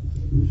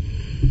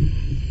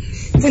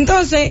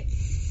 Entonces,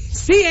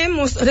 sí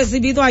hemos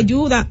recibido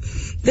ayuda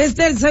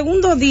desde el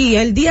segundo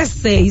día, el día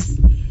 6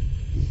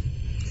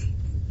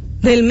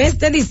 del mes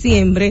de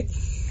diciembre.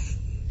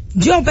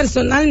 Yo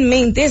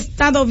personalmente he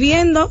estado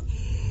viendo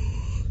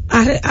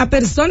a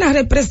personas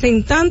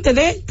representantes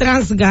de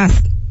Transgas,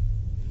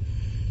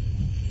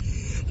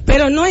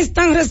 pero no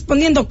están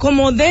respondiendo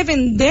como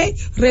deben de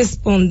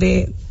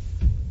responder.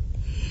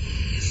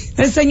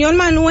 El señor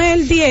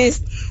Manuel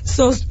Díez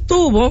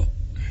sostuvo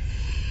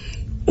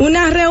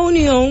una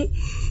reunión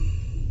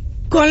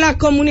con la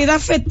comunidad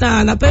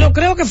afectada, pero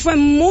creo que fue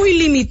muy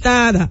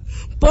limitada.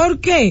 ¿Por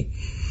qué?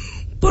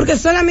 Porque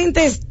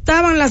solamente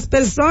estaban las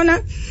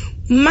personas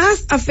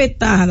más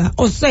afectadas,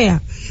 o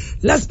sea,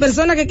 las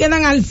personas que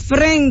quedan al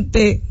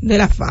frente de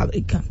la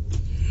fábrica.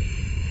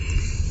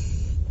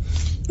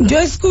 Yo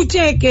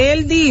escuché que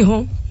él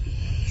dijo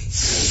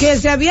que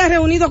se había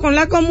reunido con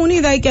la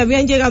comunidad y que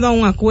habían llegado a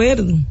un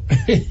acuerdo.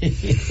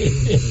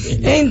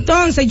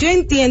 Entonces yo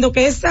entiendo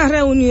que esa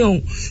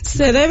reunión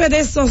se debe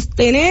de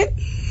sostener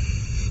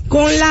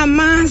con la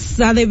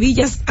masa de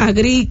villas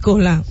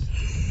agrícolas,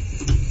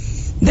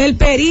 del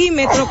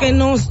perímetro que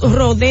nos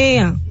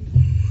rodea,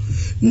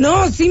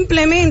 no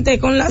simplemente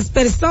con las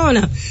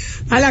personas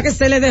a las que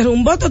se le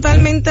derrumbó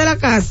totalmente la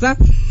casa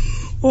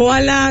o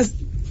a las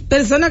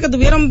personas que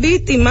tuvieron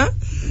víctimas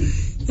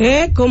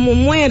como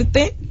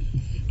muerte.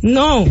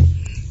 No,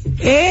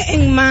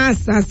 en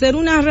masa, hacer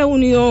una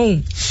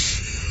reunión,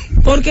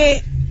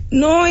 porque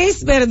no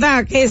es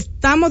verdad que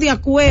estamos de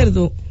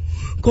acuerdo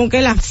con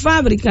que la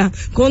fábrica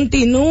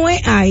continúe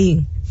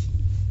ahí.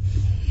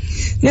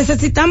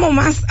 Necesitamos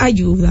más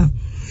ayuda,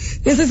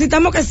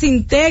 necesitamos que se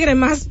integren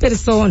más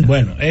personas.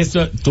 Bueno,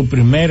 eso es tu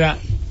primera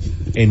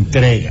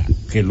entrega,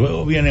 que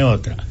luego viene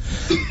otra.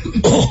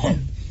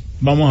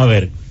 Vamos a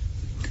ver,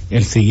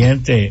 el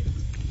siguiente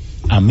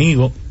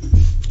amigo,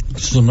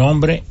 su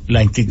nombre,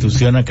 la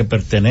institución a que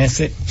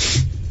pertenece.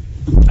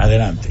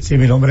 Adelante. Sí,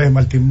 mi nombre es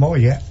Martín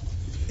Moya,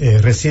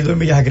 resido en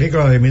Villas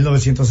Agrícolas de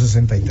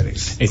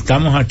 1963.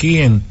 Estamos aquí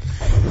en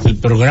el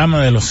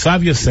programa de los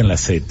sabios en la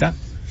Z,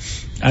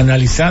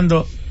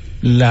 analizando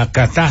la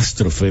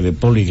catástrofe de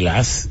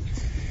Poliplas,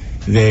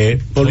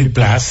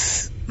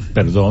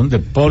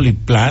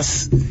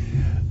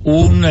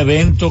 un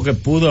evento que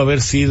pudo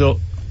haber sido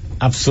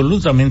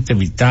absolutamente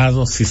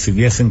evitado si se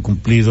hubiesen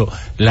cumplido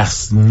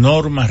las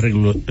normas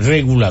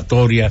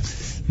regulatorias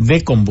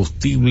de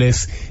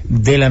combustibles,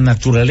 de la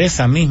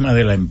naturaleza misma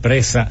de la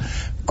empresa,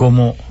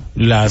 como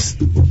la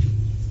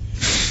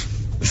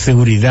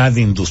seguridad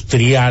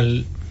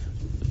industrial,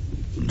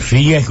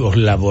 riesgos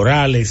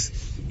laborales,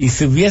 y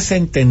se hubiese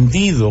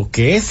entendido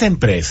que esa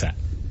empresa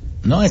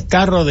no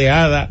está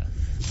rodeada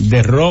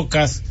de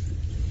rocas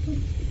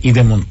y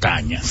de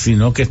montañas,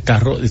 sino que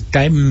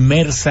está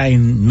inmersa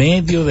en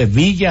medio de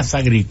villas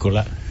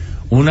agrícolas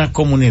una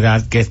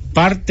comunidad que es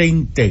parte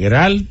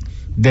integral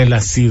de la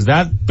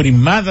ciudad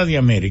primada de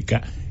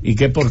América y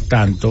que por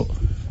tanto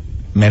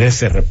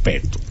merece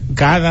respeto.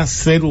 Cada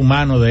ser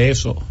humano de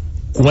eso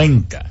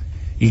cuenta,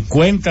 y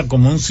cuenta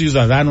como un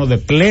ciudadano de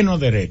pleno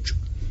derecho,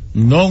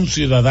 no un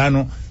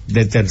ciudadano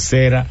de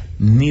tercera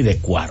ni de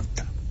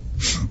cuarta.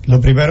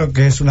 Lo primero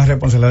que es una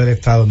responsabilidad del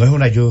Estado, no es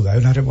una ayuda,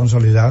 es una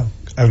responsabilidad,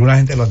 alguna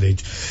gente lo ha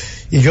dicho.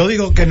 Y yo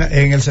digo que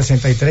en el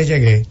 63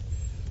 llegué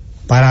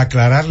para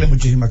aclararle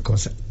muchísimas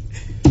cosas.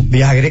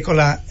 Villas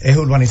Agrícolas es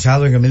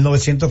urbanizado en el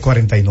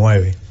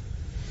 1949.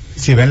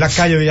 Si ven las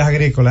calles de Villas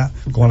Agrícolas,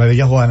 como la de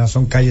Villa Juana,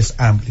 son calles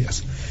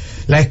amplias.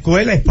 La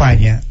escuela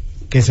España,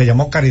 que se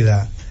llamó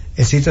Caridad,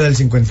 existe del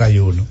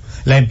 51.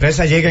 La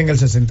empresa llega en el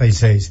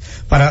 66.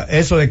 Para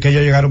eso de que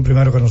ellos llegaron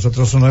primero que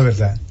nosotros, eso no es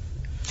verdad.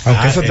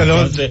 Aunque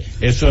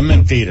eso es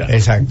mentira.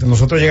 Exacto,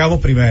 nosotros llegamos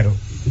primero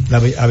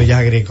a Villas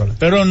Agrícolas.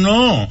 Pero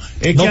no,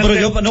 es no, que pero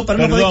yo no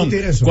puedo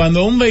discutir eso.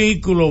 Cuando un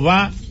vehículo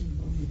va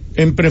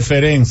en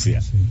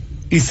preferencia, sí,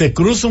 y se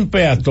cruza un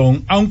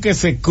peatón, aunque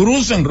se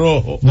cruce en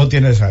rojo, no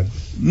tiene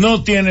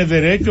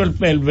derecho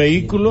el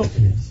vehículo,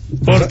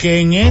 porque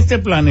en este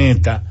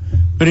planeta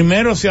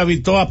primero se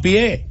habitó a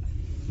pie,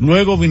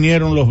 luego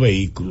vinieron los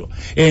vehículos.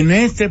 En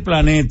este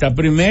planeta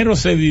primero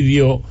se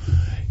vivió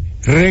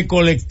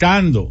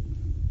recolectando,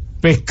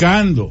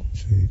 pescando,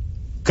 sí,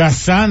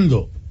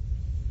 cazando,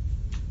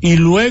 y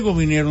luego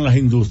vinieron las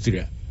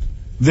industrias.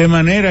 De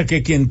manera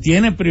que quien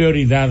tiene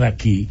prioridad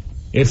aquí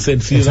es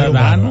el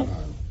ciudadano,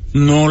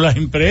 no las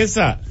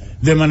empresas.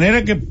 De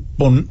manera que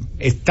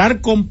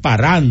estar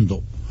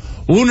comparando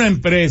una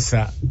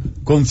empresa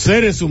con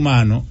seres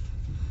humanos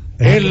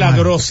es la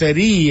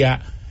grosería,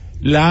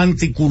 la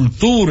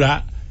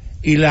anticultura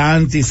y la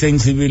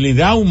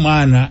antisensibilidad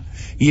humana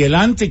y el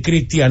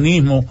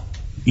anticristianismo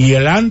y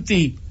el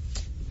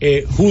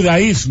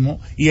antijudaísmo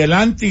y el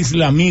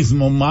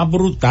antiislamismo más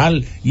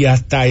brutal, y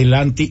hasta el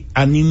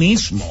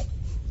antianimismo,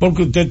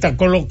 porque usted está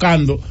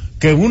colocando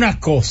que una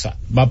cosa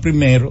va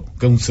primero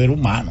que un ser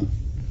humano.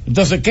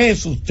 Entonces, ¿qué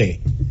es usted?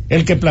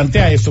 El que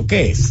plantea eso,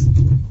 ¿qué es?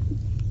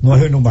 No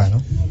es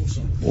inhumano.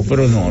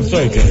 Pero no, eso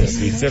hay que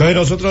decirse. Entonces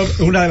nosotros,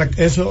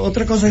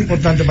 otra cosa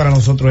importante para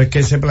nosotros es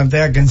que se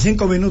plantea que en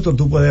 5 minutos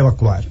tú puedes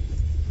evacuar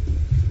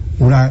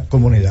una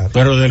comunidad.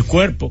 Pero del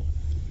cuerpo.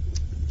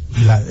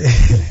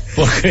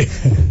 Porque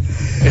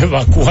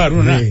evacuar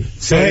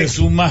seres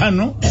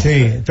humanos. Sí,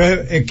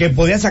 entonces que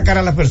podían sacar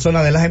a las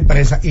personas de las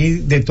empresas y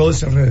de todo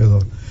ese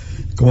alrededor.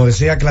 Como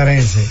decía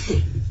Clarence,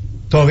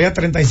 todavía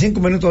 35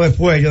 minutos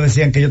después ellos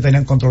decían que ellos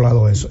tenían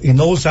controlado eso y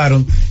no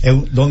usaron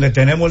donde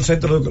tenemos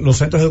los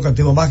centros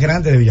educativos más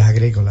grandes de Villas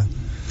Agrícolas.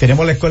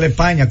 Tenemos la escuela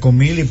España con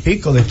 1,000 y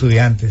pico de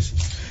estudiantes.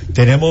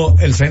 Tenemos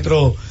el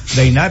centro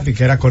de INAPI,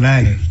 que era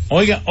CONANE.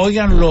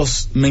 Oigan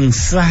los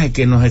mensajes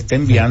que nos está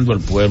enviando el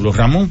pueblo.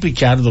 Ramón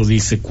Pichardo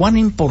dice: cuán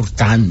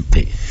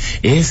importante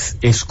es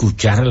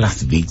escuchar a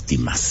las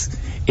víctimas.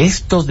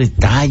 Estos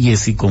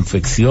detalles y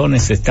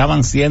confecciones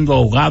estaban siendo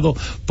ahogados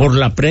por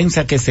la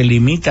prensa, que se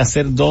limita a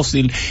ser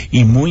dócil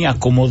y muy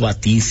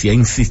acomodaticia.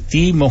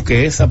 Insistimos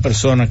que esas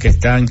personas que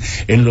están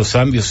en los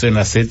cambios en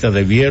la Z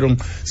debieron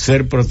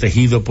ser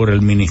protegidos por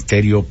el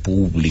Ministerio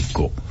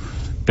Público.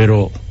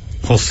 Pero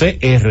José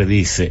R.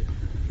 dice: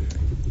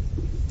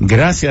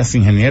 gracias,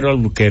 ingeniero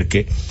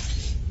Albuquerque,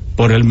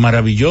 por el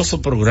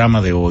maravilloso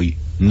programa de hoy.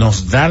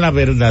 Nos da la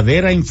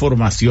verdadera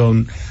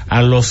información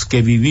a los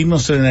que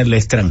vivimos en el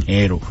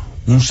extranjero.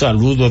 Un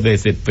saludo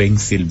desde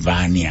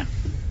Pensilvania.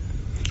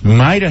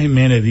 Mayra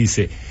Jiménez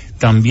dice: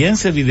 también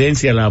se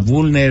evidencia la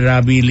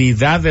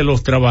vulnerabilidad de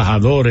los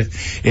trabajadores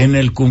en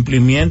el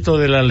cumplimiento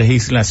de la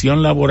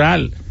legislación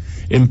laboral.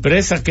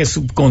 Empresas que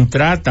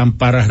subcontratan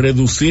para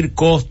reducir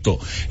costos.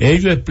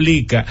 Ello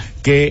explica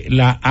que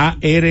la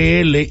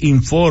ARL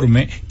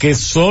informe que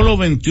solo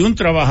 21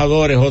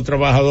 trabajadores o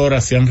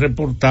trabajadoras se han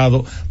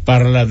reportado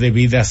para la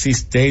debida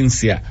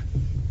asistencia.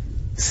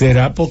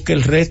 ¿Será porque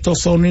el resto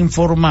son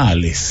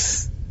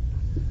informales?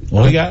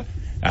 Oiga,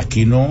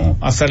 aquí no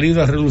ha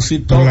salido a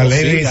relucir todo. La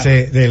ley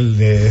dice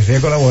de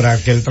riesgo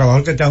laboral que el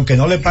trabajador que aunque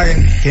no le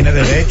paguen tiene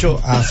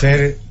derecho a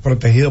ser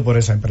protegido por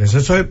esa empresa.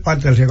 Eso es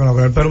parte del riesgo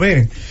laboral. Pero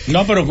miren,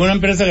 no, pero que una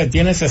empresa que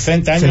tiene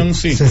 60 años en un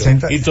sitio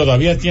y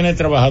todavía tiene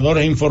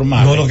trabajadores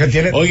informales. No, que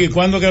tiene, oye,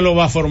 ¿cuándo que lo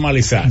va a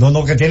formalizar?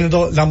 No, que tiene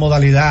la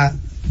modalidad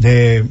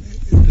de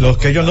los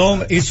que ellos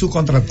no y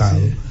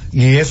subcontratados.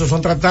 Y esos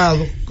son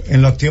tratados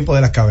en los tiempos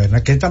de las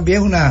cavernas, que también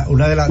es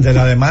una de las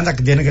demandas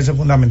que tienen que ser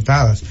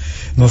fundamentadas.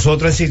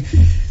 Nosotros, es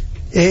decir,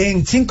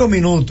 en 5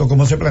 minutos,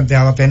 como se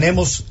planteaba,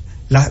 tenemos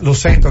los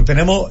centros,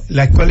 tenemos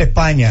la Escuela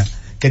España,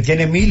 que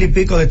tiene 1,000 y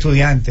pico de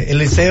estudiantes, el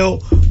Liceo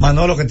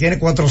Manolo, que tiene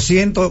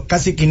 400,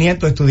 casi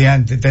 500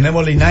 estudiantes,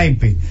 tenemos la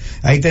INAIPI,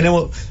 ahí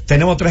tenemos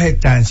 3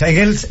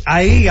 estancias,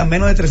 ahí a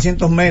menos de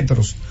 300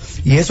 metros,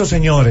 y esos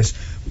señores,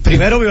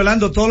 primero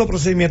violando todos los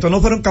procedimientos,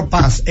 no fueron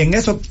capaces en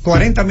esos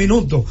 40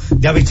 minutos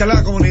de avisarle a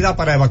la comunidad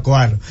para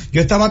evacuar.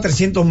 Yo estaba a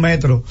 300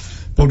 metros,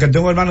 porque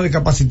tengo hermanos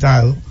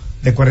discapacitados,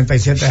 de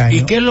 47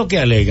 años. ¿Y qué es lo que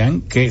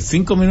alegan? ¿Que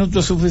 5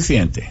 minutos es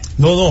suficiente?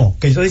 No,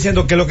 que yo estoy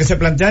diciendo que lo que se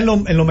plantea en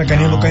los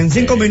mecanismos, que en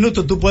 5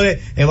 minutos tú puedes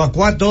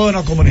evacuar toda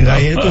una comunidad,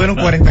 y ellos tuvieron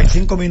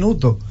 45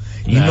 minutos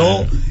y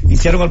no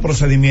hicieron el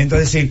procedimiento.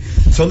 Es decir,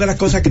 son de las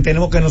cosas que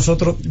tenemos que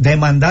nosotros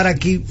demandar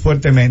aquí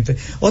fuertemente.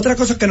 Otra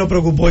cosa que nos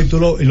preocupó, y tú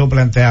lo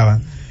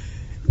planteabas,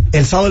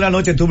 el sábado de la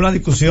noche tuve una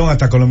discusión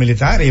hasta con los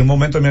militares, y en un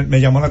momento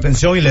me llamó la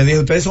atención y le dije,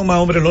 ustedes son más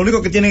hombres, lo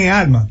único que tienen es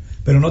armas,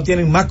 pero no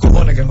tienen más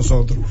cojones que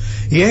nosotros.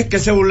 Y es que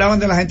se burlaban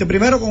de la gente,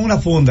 primero con una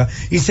funda,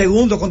 y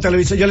segundo con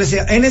televisión. Yo les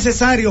decía, es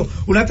necesario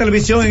una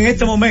televisión en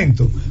este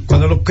momento,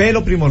 que es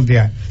lo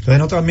primordial. Entonces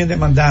nosotros también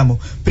demandamos,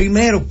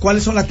 primero,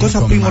 cuáles son las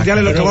cosas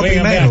primordiales, lo que va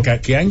primero.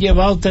 Acá, que han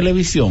llevado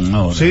televisión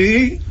ahora.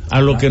 Sí. A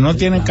los que no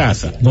tienen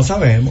casa. No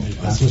sabemos.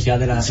 La social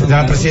de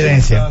la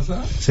presidencia.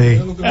 Sí.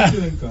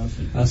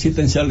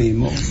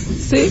 Asistencialismo.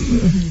 Sí.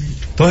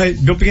 Entonces,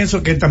 yo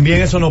pienso que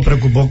también eso nos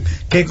preocupó.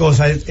 ¿Qué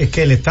cosa? Es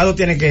que el Estado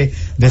tiene que,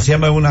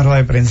 decíamos en una rueda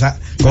de prensa,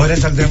 coger el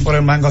sartén por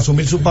el mango,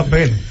 asumir su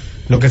papel.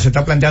 Lo que se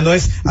está planteando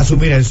es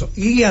asumir eso.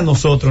 Y a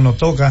nosotros nos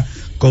toca,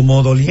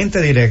 como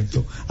doliente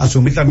directo,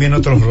 asumir también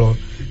nuestro rol.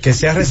 Que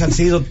sea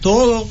resarcido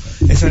todas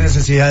esas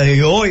necesidades.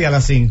 Y hoy a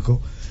las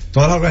 5,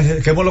 todas las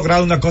organizaciones, que hemos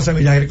logrado una cosa en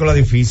Villa Agrícola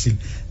difícil,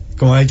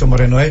 como ha dicho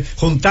Moreno, es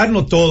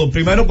juntarnos todos,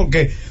 primero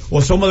porque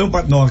o somos de un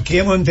partido, no, aquí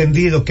hemos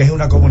entendido que es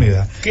una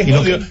comunidad.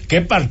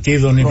 ¿Qué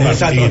partido ni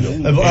partido?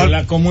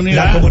 La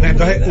comunidad. La comunidad.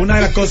 Entonces, una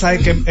de las cosas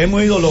es que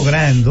hemos ido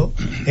logrando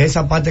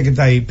esa parte que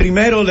está ahí.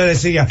 Primero le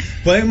decía,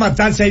 pueden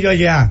matarse ellos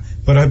allá,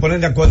 pero se ponen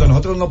de acuerdo.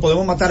 Nosotros no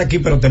podemos matar aquí,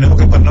 pero tenemos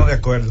que ponernos de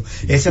acuerdo.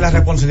 Esa es la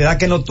responsabilidad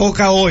que nos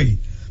toca hoy,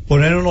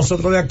 ponernos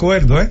nosotros de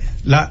acuerdo,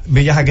 las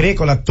Villas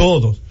Agrícolas,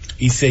 todos.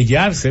 Y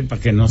sellarse para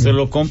que no se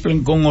lo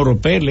compren con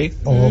oropeles.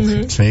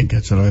 Okay. Sí,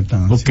 que se lo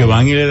están haciendo. Porque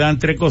van y le dan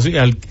 3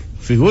 cositas.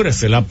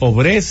 Figúrese, la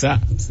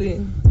pobreza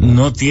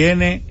no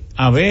tiene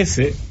a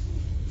veces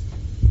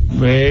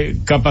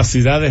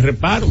capacidad de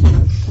reparo.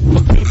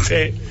 Porque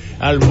usted,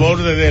 al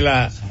borde de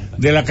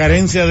la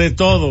carencia de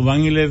todo,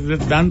 van y le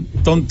dan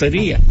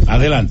tontería.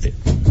 Adelante.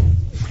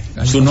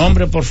 ¿Su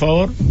nombre, por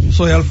favor?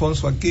 Soy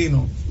Alfonso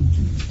Aquino,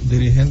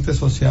 dirigente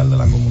social de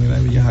la comunidad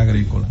de Villas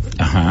Agrícolas.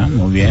 Ajá,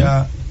 muy bien.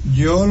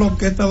 Yo lo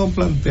que he estado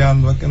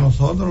planteando es que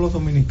nosotros los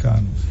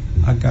dominicanos,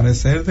 al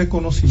carecer de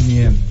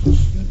conocimientos,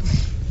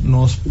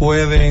 nos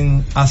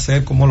pueden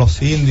hacer como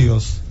los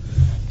indios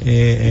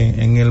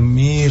en el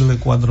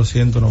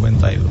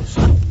 1492.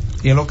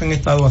 Y es lo que han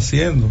estado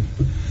haciendo.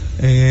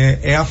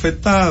 He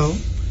afectado,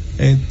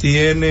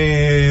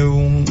 le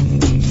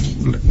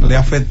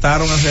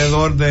afectaron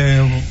alrededor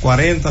de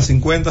 40,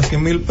 50,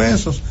 100 mil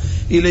pesos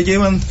y le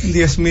llevan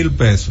 10 mil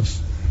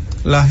pesos.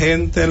 La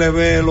gente le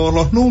ve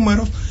los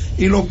números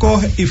y lo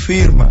coge y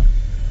firma,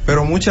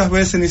 pero muchas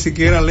veces ni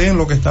siquiera leen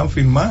lo que están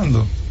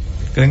firmando,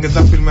 creen que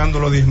están firmando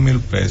los 10 mil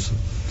pesos,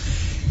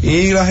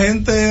 y la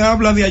gente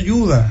habla de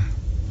ayuda,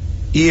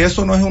 y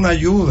eso no es una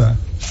ayuda,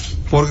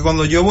 porque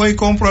cuando yo voy y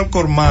compro al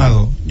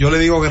colmado, yo le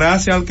digo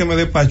gracias al que me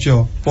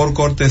despachó, por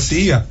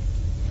cortesía,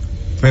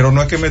 pero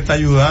no es que me está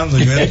ayudando,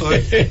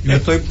 yo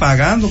estoy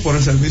pagando por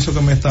el servicio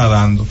que me está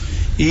dando,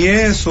 y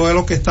eso es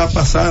lo que está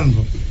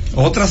pasando.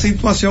 Otra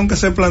situación que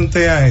se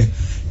plantea es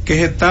que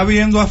se está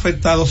viendo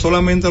afectado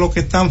solamente los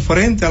que están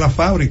frente a la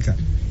fábrica.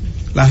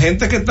 La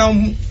gente que está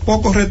un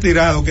poco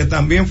retirado, que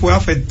también fue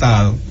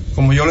afectado,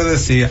 como yo le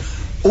decía,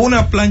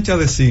 una plancha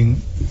de zinc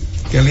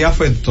que le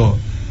afectó,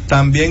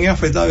 también es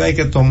afectado y hay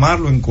que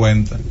tomarlo en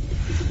cuenta.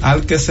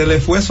 Al que se le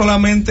fue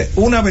solamente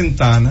una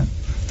ventana,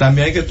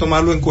 también hay que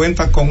tomarlo en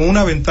cuenta con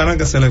una ventana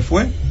que se le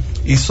fue,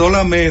 y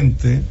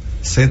solamente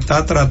se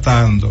está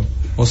tratando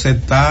o se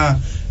está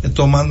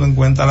tomando en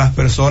cuenta las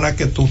personas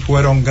que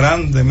fueron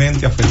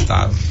grandemente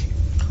afectadas.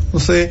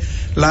 Entonces,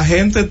 la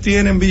gente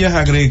tiene en Villas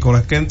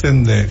Agrícolas que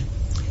entender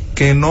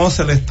que no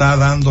se le está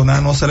dando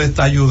nada, no se le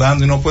está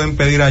ayudando y no pueden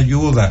pedir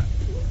ayuda.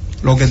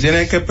 Lo que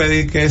tienen que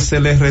pedir que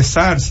se les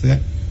resarce,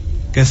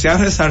 que sea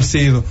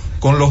resarcido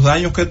con los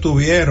daños que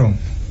tuvieron.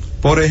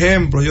 Por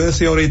ejemplo, yo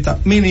decía ahorita,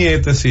 mi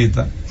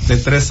nietecita de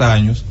 3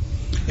 años,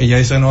 ella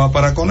dice no va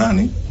para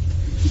Conani,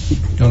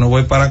 yo no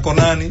voy para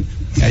Conani,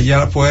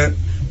 ella fue.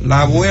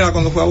 La abuela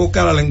cuando fue a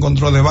buscarla la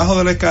encontró debajo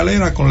de la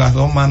escalera con las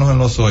 2 manos en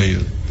los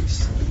oídos.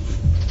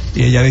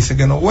 Y ella dice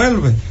que no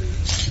vuelve.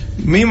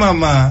 Mi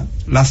mamá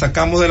la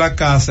sacamos de la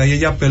casa y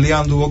ella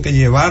peleando, hubo que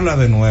llevarla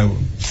de nuevo.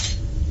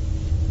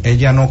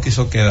 Ella no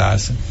quiso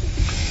quedarse.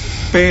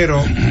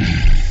 Pero,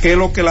 ¿qué es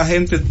lo que la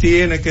gente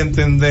tiene que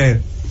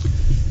entender?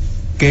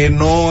 Que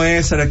no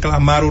es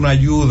reclamar una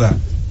ayuda,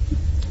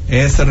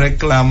 es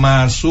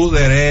reclamar su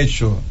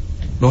derecho.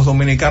 Los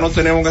dominicanos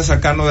tenemos que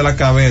sacarnos de la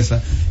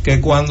cabeza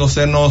que cuando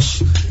se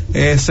nos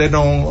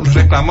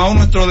reclamamos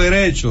nuestro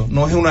derecho,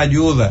 no es una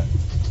ayuda.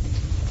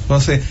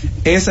 Entonces,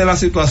 esa es la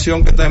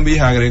situación que está en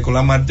Villa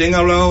Agrícola. Martín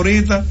hablaba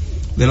ahorita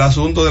del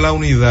asunto de la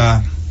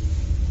unidad.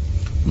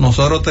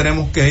 Nosotros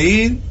tenemos que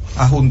ir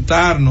a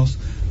juntarnos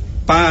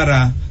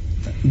para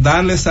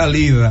darle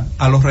salida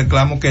a los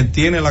reclamos que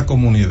tiene la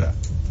comunidad.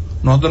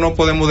 Nosotros no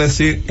podemos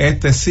decir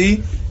este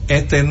sí,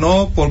 este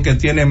no, porque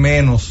tiene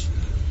menos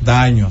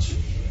daños.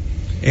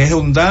 es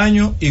un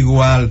daño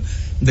igual,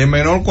 de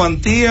menor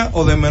cuantía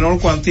o de menor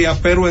cuantía,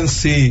 pero en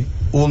sí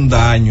un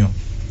daño.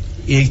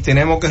 Y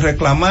tenemos que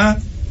reclamar,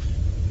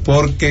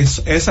 porque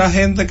esa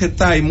gente que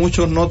está ahí,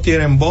 muchos no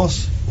tienen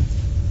voz,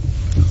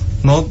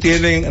 no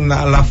tienen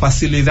la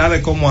facilidad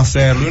de cómo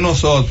hacerlo, y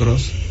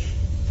nosotros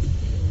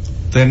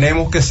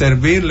tenemos que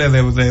servirle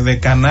de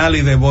canal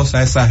y de voz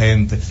a esa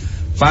gente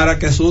para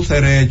que sus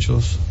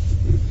derechos,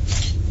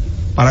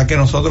 para que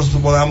nosotros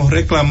podamos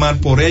reclamar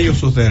por ellos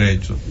sus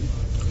derechos.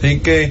 Así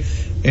que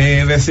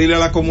decirle a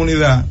la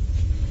comunidad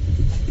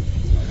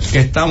que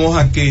estamos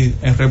aquí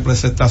en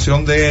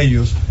representación de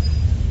ellos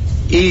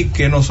y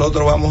que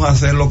nosotros vamos a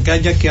hacer lo que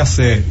haya que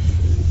hacer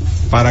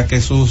para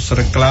que sus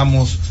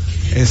reclamos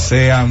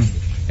sean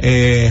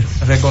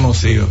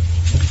reconocidos.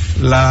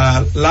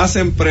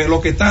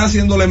 Lo que están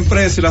haciendo la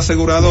empresa y la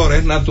aseguradora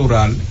es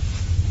natural.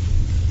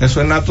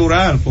 Eso es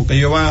natural, porque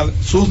ellos van,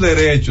 sus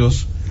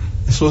derechos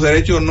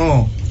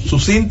no,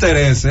 sus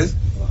intereses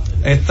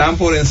están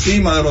por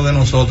encima de lo de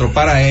nosotros,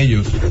 para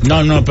ellos.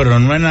 No, pero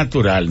no es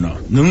natural, no.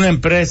 Una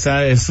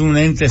empresa es un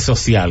ente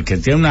social que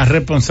tiene una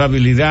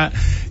responsabilidad,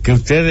 que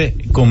ustedes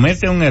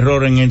cometen un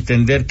error en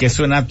entender que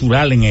eso es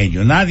natural en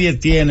ellos. Nadie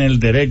tiene el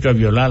derecho a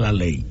violar la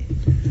ley,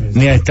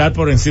 ni a estar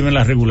por encima de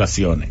las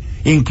regulaciones.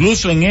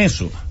 Incluso en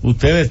eso,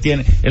 ustedes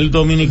tienen, el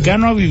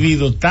dominicano ha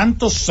vivido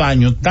tantos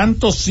años,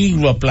 tantos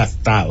siglos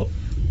aplastado,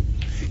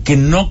 que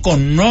no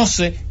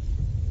conoce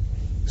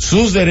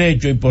sus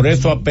derechos y por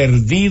eso ha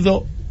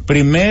perdido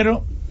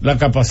primero la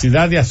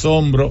capacidad de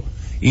asombro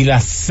y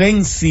la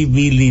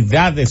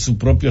sensibilidad de sus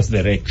propios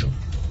derechos.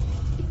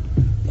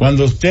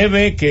 Cuando usted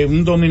ve que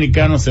un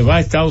dominicano se va a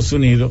Estados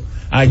Unidos,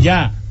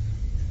 allá,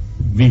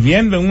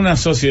 viviendo en una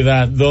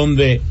sociedad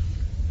donde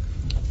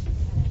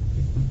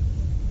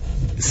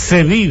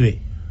se vive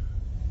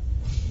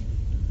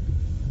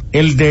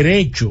el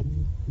derecho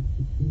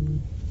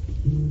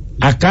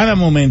a cada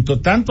momento,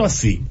 tanto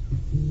así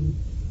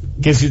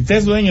que si usted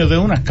es dueño de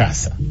una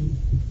casa,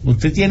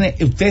 usted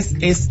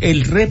es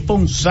el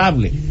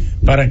responsable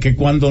para que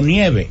cuando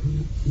nieve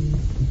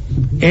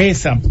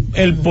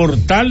el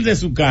portal de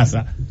su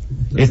casa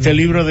esté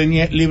libre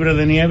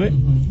de nieve,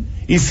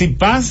 y si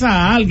pasa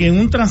a alguien,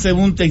 un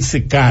transeúnte, y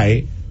se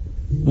cae,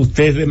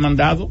 usted es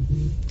demandado.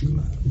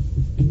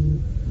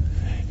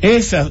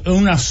 Esa es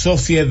una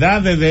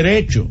sociedad de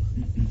derecho.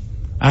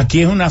 Aquí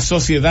es una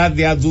sociedad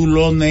de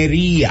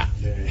adulonería.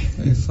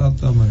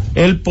 Exactamente.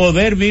 El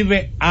poder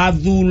vive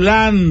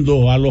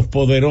adulando a los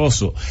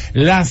poderosos.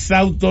 Las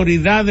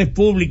autoridades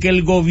públicas,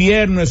 el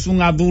gobierno es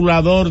un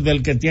adulador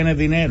del que tiene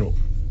dinero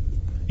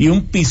y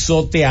un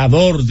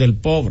pisoteador del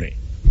pobre.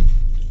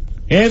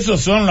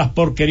 Esas son las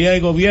porquerías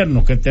de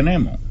gobierno que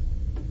tenemos.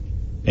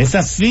 Es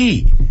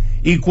así.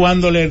 Y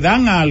cuando le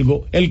dan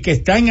algo, el que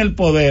está en el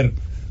poder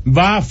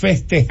va a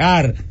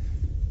festejar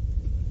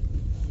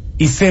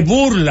y se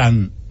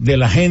burlan de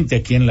la gente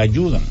a quien la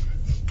ayudan.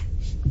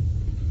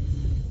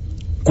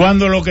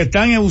 Cuando lo que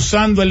están es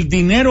usando el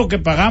dinero que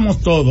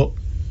pagamos todos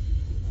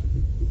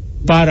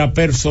para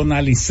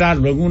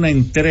personalizarlo en una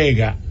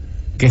entrega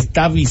que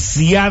está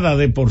viciada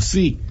de por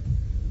sí,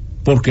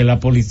 porque la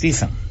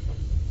politizan.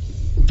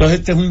 Entonces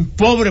este es un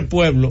pobre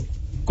pueblo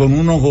con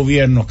unos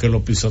gobiernos que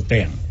lo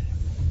pisotean.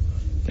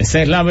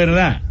 Esa es la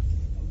verdad.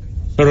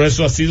 Pero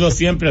eso ha sido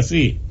siempre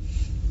así.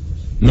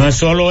 No es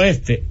solo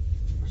este.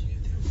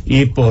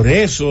 Y por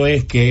eso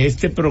es que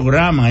este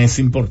programa es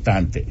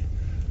importante,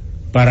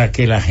 para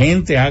que la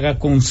gente haga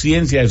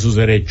conciencia de sus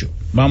derechos.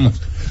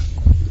 Vamos,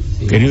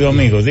 querido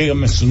amigo,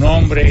 dígame su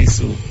nombre y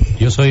su...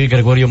 Yo soy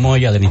Gregorio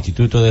Moya, del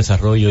Instituto de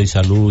Desarrollo y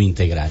Salud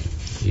Integral.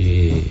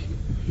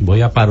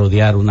 Voy a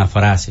parodiar una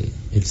frase.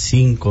 El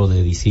 5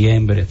 de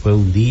diciembre fue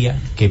un día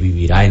que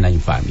vivirá en la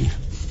infamia.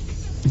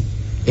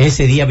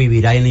 Ese día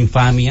vivirá en la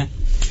infamia,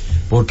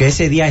 porque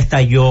ese día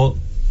estalló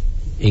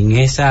en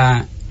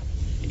esa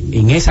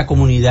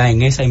comunidad,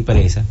 en esa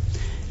empresa,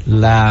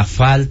 la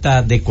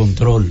falta de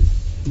control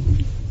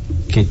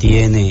que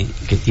tiene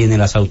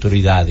las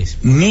autoridades.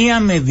 Mía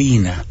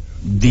Medina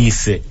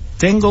dice: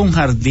 tengo un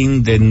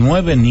jardín de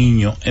 9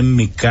 niños en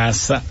mi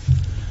casa,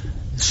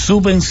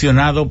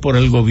 subvencionado por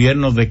el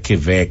gobierno de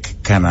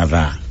Quebec,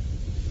 Canadá,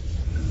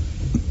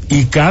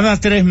 y cada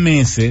 3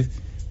 meses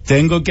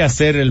tengo que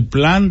hacer el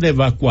plan de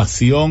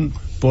evacuación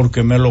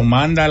porque me lo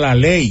manda la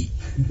ley.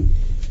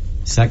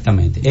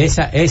 Exactamente,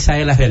 esa es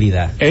la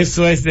realidad.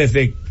 Eso es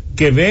desde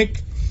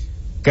Quebec,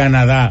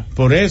 Canadá.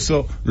 Por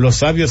eso los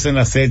sabios en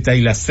la Z,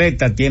 y la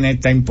Z tiene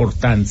esta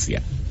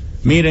importancia.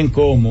 Miren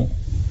cómo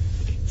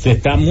se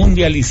está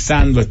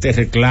mundializando este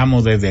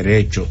reclamo de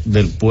derechos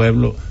del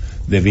pueblo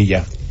de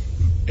Villa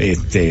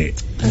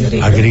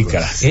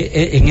Agrícolas.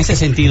 En ese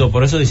sentido,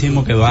 por eso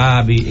decimos que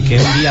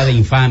es un día de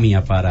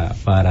infamia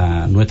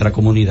para nuestra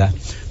comunidad,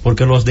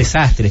 porque los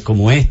desastres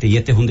como este, y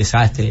este es un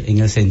desastre en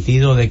el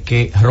sentido de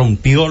que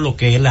rompió lo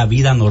que es la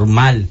vida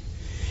normal,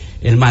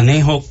 el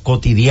manejo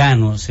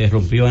cotidiano se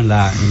rompió en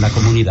la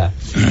comunidad.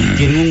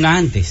 Tiene un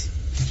antes,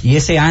 y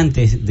ese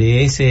antes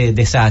de ese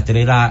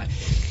desastre era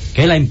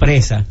que la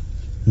empresa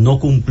no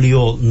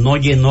cumplió, no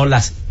llenó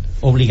las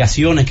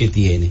obligaciones que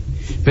tiene,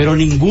 pero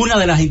ninguna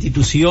de las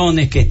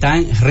instituciones que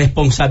están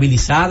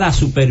responsabilizadas a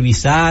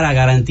supervisar, a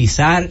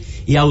garantizar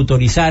y a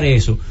autorizar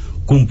eso,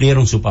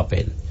 cumplieron su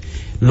papel.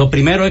 Lo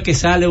primero es que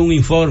sale un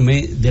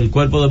informe del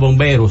Cuerpo de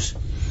Bomberos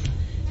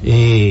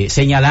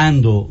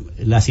señalando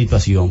la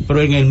situación,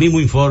 pero en el mismo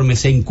informe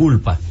se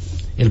inculpa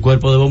el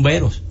Cuerpo de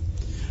Bomberos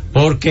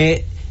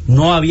porque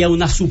no había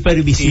una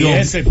supervisión. Y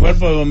ese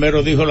Cuerpo de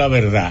Bomberos dijo la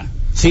verdad.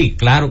 Sí,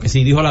 claro que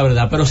sí, dijo la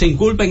verdad, pero se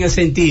inculpa en el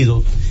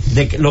sentido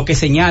de que lo que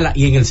señala,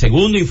 y en el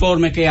segundo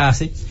informe que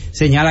hace,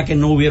 señala que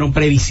no hubieron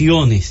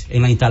previsiones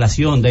en la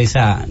instalación de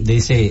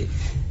ese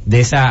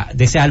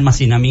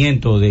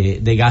almacenamiento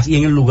de gas y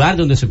en el lugar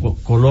donde se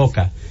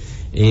coloca,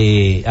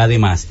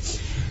 además.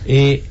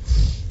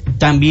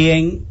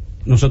 También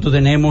nosotros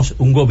tenemos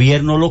un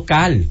gobierno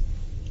local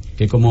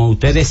que, como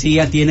usted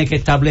decía, tiene que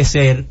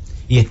establecer,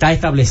 y está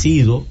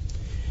establecido,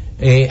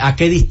 a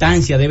qué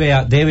distancia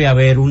debe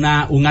haber un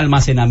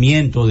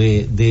almacenamiento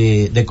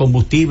de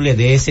combustible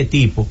de ese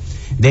tipo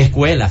de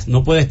escuelas.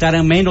 No puede estar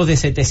a menos de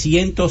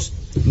 700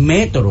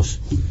 metros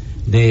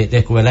de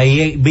escuela.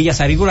 Y Villa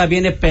Sarícola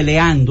viene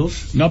peleando.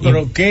 No,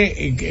 pero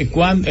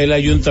cuando el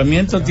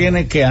ayuntamiento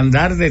tiene que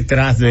andar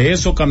detrás de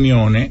esos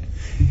camiones,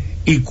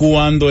 y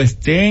cuando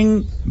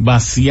estén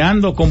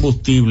vaciando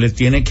combustible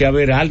tiene que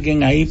haber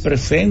alguien ahí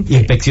presente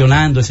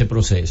inspeccionando ese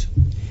proceso.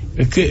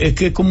 Es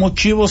que como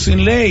chivo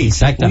sin ley.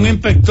 Exactamente. Un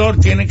inspector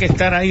tiene que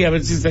estar ahí a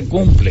ver si se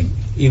cumplen.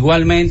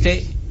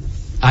 Igualmente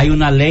hay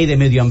una ley de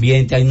medio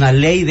ambiente, hay una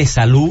ley de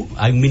salud,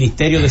 hay un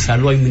ministerio de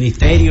salud, hay un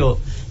ministerio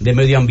de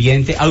medio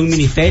ambiente, hay un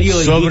ministerio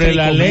de sobre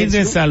la ley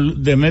de salud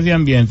de medio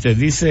ambiente.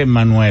 Dice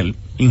Manuel,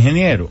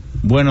 ingeniero,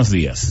 buenos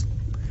días.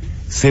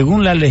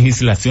 Según la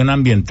legislación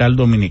ambiental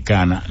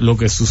dominicana, lo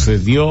que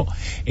sucedió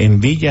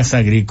en Villas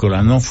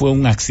Agrícolas no fue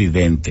un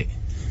accidente,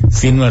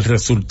 sino el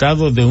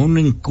resultado de un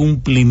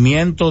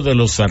incumplimiento de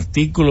los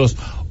artículos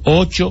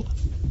 8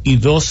 y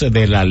 12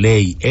 de la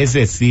ley, es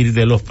decir,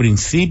 de los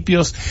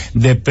principios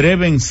de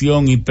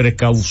prevención y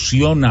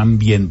precaución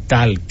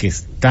ambiental que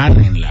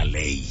están en la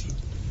ley.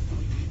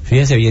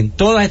 Fíjese bien,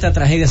 toda esta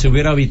tragedia se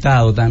hubiera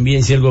evitado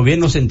también si el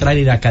gobierno central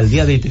y la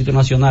alcaldía del Distrito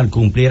Nacional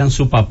cumplieran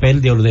su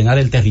papel de ordenar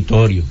el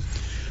territorio.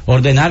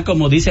 Ordenar,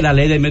 como dice la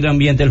ley de medio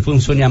ambiente, el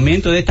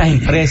funcionamiento de estas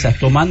empresas,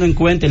 tomando en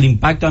cuenta el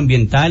impacto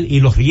ambiental y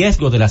los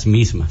riesgos de las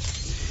mismas.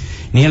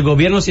 Ni el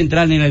gobierno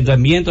central ni el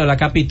ayuntamiento de la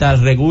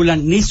capital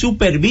regulan ni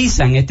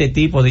supervisan este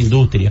tipo de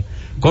industria,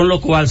 con lo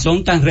cual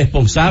son tan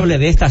responsables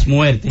de estas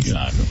muertes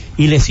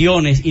y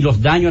lesiones y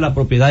los daños a la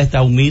propiedad de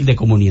esta humilde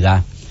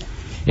comunidad.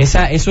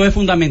 Eso es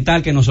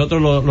fundamental que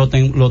nosotros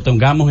lo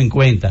tengamos en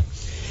cuenta.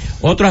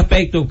 Otro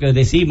aspecto que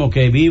decimos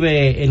que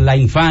vive en la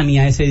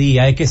infamia ese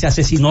día es que se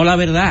asesinó la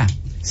verdad.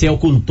 Se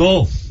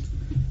ocultó,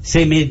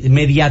 se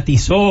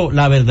mediatizó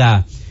la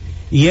verdad,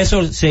 y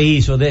eso se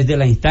hizo desde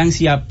la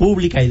instancia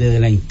pública y desde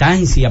la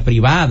instancia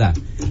privada,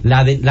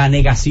 la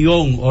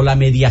negación o la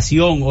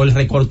mediación o el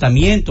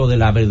recortamiento de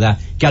la verdad,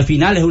 que al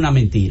final es una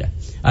mentira.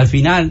 Al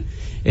final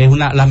es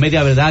la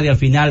media verdad y al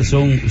final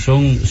son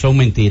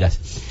mentiras.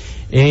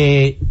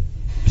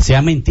 Se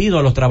ha mentido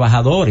a los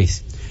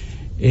trabajadores.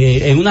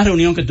 En una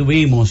reunión que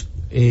tuvimos,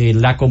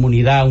 la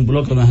comunidad, un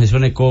bloque de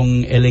organizaciones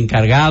con el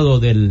encargado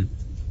del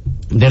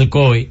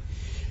COE,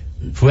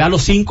 fue a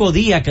los 5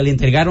 días que le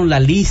entregaron la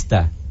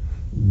lista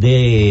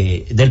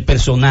del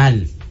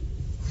personal.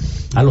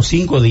 A los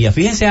 5 días.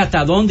 Fíjense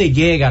hasta dónde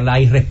llega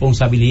la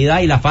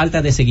irresponsabilidad y la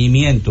falta de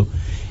seguimiento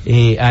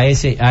a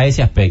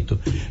ese aspecto.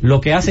 Lo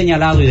que ha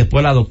señalado, y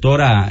después la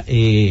doctora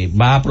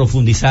va a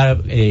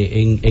profundizar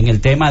en el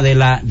tema de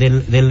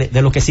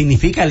lo que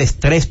significa el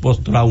estrés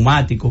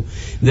postraumático,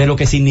 de lo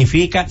que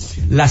significa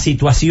la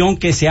situación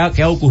que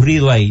ha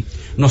ocurrido ahí.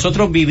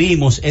 Nosotros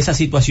vivimos esa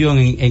situación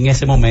en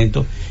ese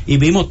momento y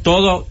vimos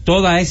todo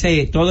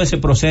ese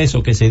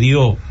proceso que se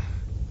dio,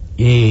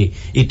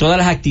 y todas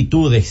las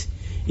actitudes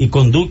y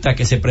conductas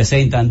que se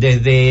presentan,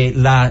 desde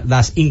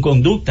las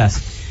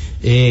inconductas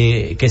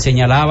se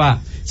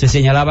señalaba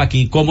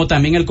aquí, como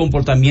también el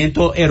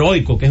comportamiento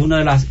heroico, que es una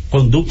de las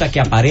conductas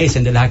que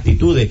aparecen, de las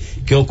actitudes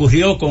que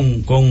ocurrió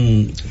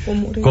con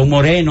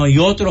Moreno y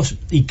otros,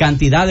 y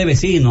cantidad de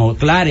vecinos.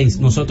 Clarence,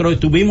 nosotros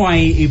estuvimos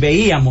ahí y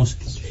veíamos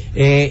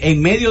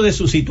en medio de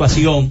su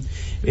situación,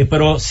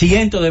 pero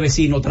cientos de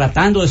vecinos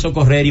tratando de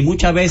socorrer, y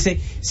muchas veces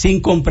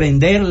sin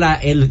comprender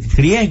el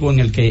riesgo en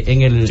el que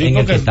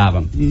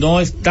estaban. No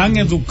están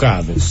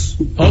educados.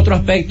 Otro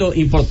aspecto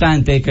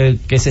importante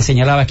que se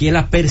señalaba aquí es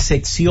la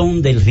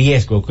percepción del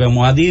riesgo.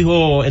 Como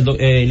dijo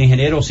el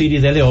ingeniero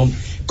Osiris de León,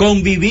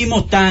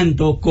 convivimos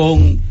tanto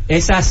con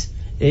esas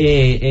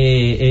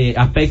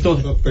aspectos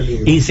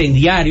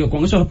incendiarios,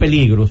 con esos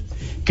peligros,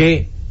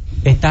 que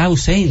está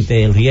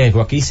ausente el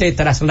riesgo. Aquí se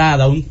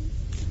traslada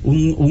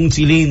un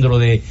cilindro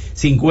de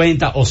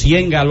 50 o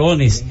 100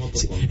 galones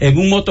en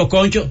un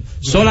motoconcho,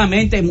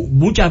 solamente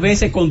muchas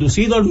veces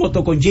conducido el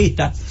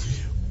motoconchista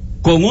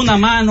con una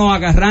mano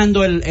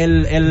agarrando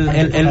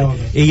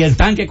y el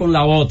tanque con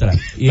la otra,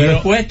 y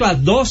expuesto a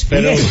 2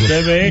 pero riesgos.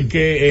 Usted ve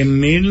que en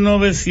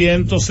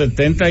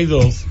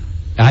 1972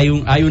 Hay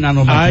una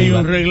normativa. Hay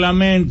un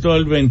reglamento,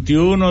 el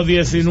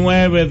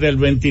 2119 del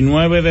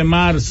 29 de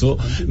marzo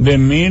de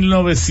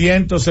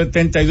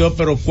 1972,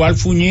 pero ¿cuál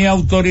fuñía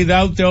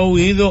autoridad usted ha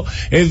oído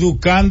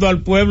educando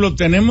al pueblo?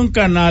 Tenemos un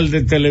canal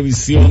de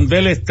televisión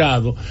del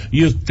Estado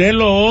y usted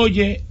lo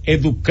oye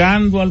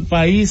educando al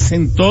país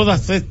en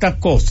todas estas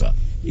cosas.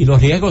 Y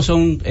los riesgos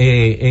son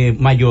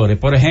mayores.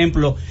 Por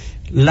ejemplo,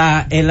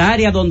 el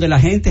área donde la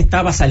gente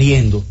estaba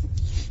saliendo,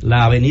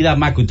 la avenida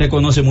que usted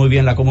conoce muy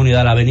bien la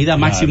comunidad, la avenida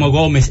Máximo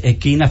Gómez,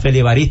 esquina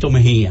Felibaristo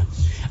Mejía.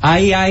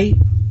 Ahí hay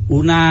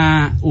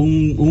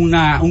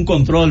un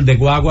control de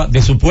guagua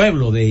de su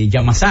pueblo, de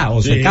Yamasá,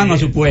 o cercano a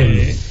su pueblo.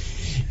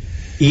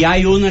 Y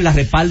hay uno en la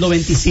Respaldo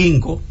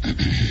 25,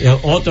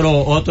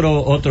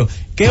 otro.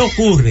 ¿Qué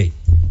ocurre?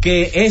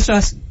 Que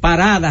esas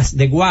paradas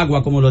de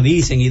guagua, como lo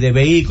dicen, y de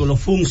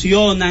vehículos,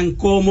 funcionan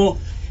como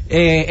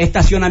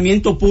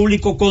estacionamiento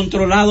público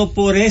controlado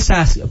por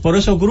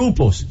esos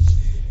grupos.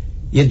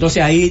 Y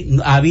entonces ahí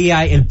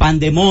había el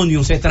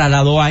pandemonio, se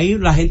trasladó ahí,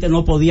 la gente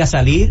no podía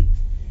salir.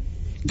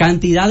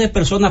 Cantidad de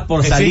personas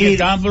por salir.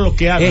 Está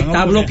bloqueada.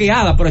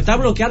 Pero está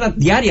bloqueada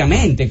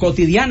diariamente,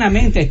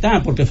 cotidianamente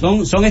está, porque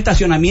son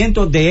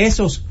estacionamientos de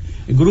esos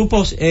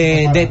grupos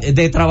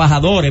de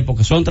trabajadores,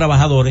 porque son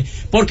trabajadores,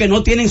 porque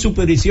no tienen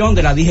supervisión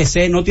de la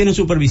DGC, no tienen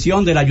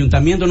supervisión del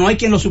ayuntamiento, no hay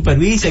quien lo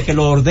supervise, que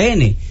lo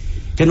ordene,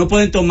 que no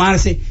pueden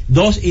tomarse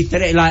 2 y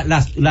 3,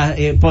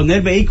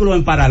 poner vehículos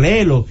en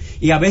paralelo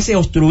y a veces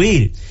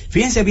obstruir.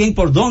 Fíjense bien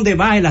por dónde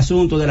va el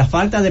asunto de la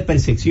falta de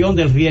percepción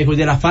del riesgo y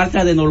de la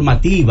falta de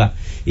normativa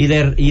y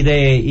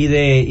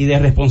de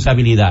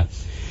responsabilidad.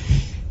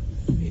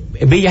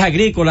 Villas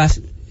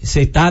agrícolas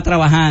se está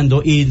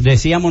trabajando, y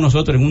decíamos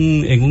nosotros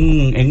en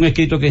un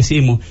escrito que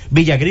hicimos,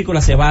 Villa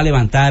Agrícola se va a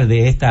levantar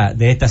de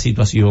esta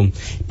situación,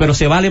 pero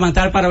se va a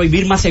levantar para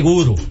vivir más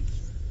seguro,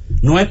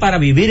 no es para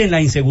vivir en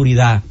la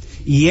inseguridad.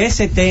 Y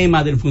ese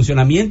tema del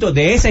funcionamiento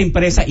de esa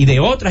empresa y de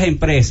otras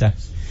empresas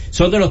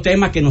son de los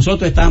temas que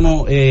nosotros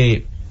estamos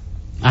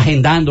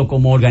agendando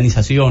como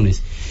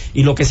organizaciones.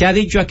 Y lo que se ha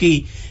dicho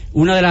aquí,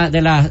 uno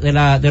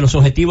de los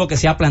objetivos que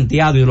se ha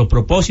planteado y de los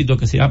propósitos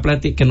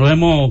que nos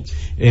hemos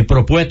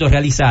propuesto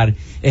realizar,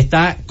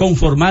 está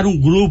conformar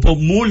un grupo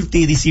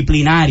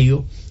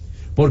multidisciplinario,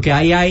 porque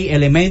ahí hay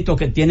elementos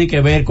que tienen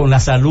que ver con la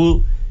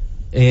salud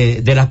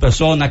de las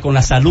personas, con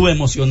la salud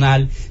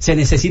emocional. Se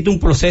necesita un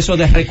proceso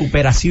de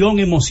recuperación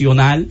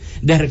emocional,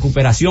 de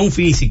recuperación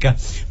física,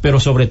 pero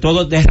sobre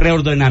todo de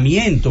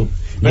reordenamiento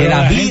de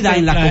la vida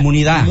en la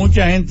comunidad.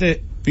 Mucha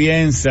gente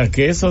piensa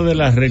que eso de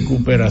la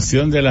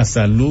recuperación de la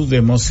salud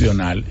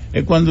emocional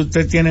es cuando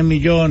usted tiene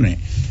millones.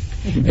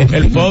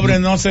 El pobre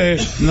no se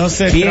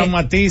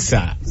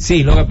traumatiza.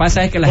 Sí, lo que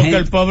pasa es que porque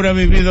el pobre ha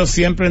vivido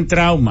siempre en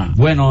trauma.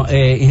 Bueno,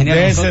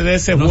 ingeniero, de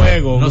ese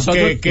juego.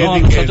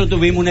 Nosotros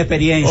tuvimos una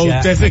experiencia. ¿O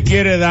usted se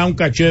quiere dar un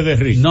caché de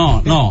rico?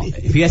 No,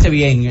 fíjese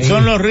bien.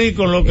 Son los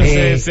ricos los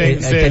que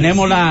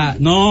tenemos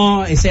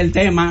es el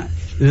tema.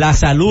 La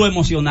salud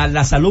emocional,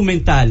 la salud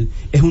mental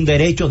es un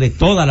derecho de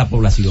toda la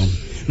población.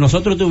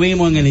 Nosotros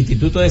tuvimos en el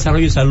Instituto de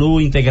Desarrollo y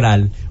Salud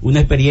Integral una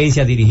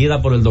experiencia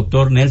dirigida por el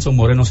doctor Nelson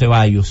Moreno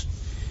Ceballos,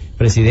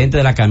 presidente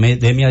de la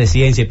Academia de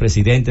Ciencia y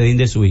presidente de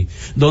INDESUI,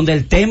 donde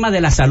el tema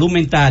de la salud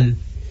mental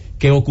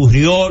que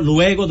ocurrió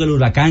luego del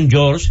huracán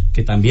George,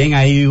 que también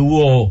ahí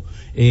hubo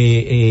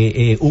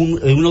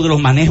uno de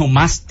los manejos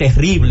más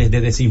terribles de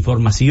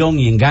desinformación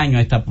y engaño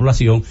a esta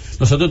población.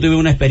 Nosotros tuvimos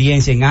una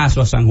experiencia en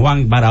Azua, San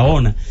Juan,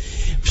 Barahona,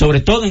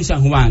 sobre todo en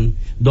San Juan,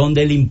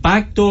 donde el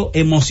impacto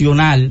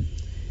emocional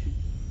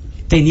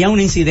tenía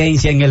una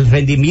incidencia en el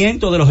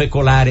rendimiento de los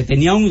escolares,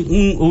 tenía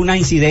una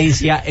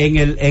incidencia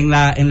en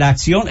la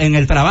acción, en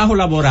el trabajo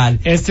laboral,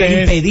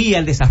 que impedía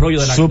el desarrollo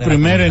de la su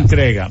primera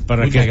entrega.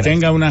 Para que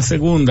tenga una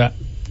segunda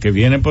que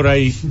viene por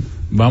ahí,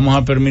 vamos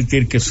a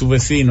permitir que su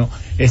vecino,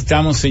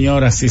 estamos,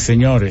 señoras y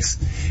señores,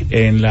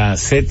 en la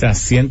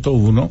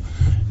Z101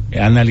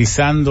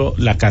 analizando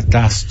la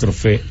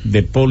catástrofe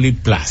de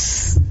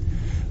Poliplas,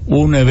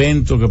 un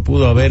evento que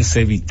pudo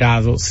haberse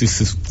evitado si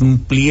se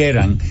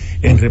cumplieran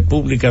en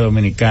República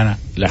Dominicana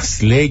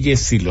las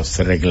leyes y los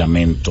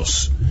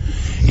reglamentos,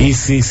 y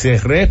si se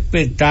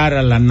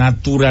respetara la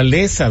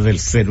naturaleza del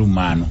ser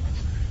humano.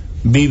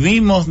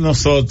 Vivimos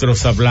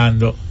nosotros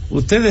hablando,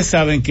 ustedes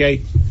saben que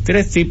hay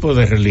 3 tipos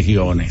de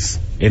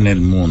religiones en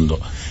el mundo.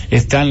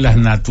 Están las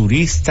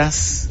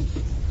naturistas,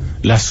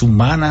 las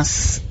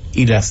humanas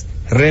y las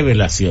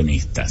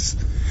revelacionistas.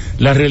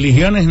 Las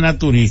religiones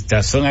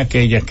naturistas son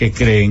aquellas que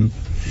creen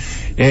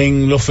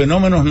en los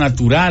fenómenos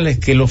naturales,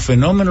 que los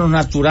fenómenos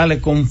naturales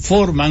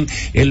conforman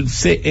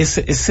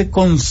ese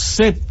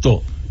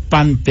concepto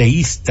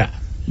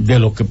panteísta de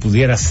lo que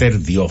pudiera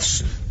ser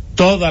Dios.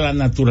 Toda la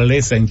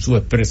naturaleza en su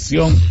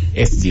expresión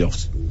es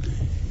Dios.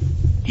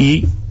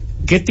 ¿Y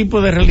qué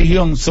tipo de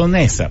religión son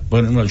esas?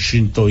 Bueno, el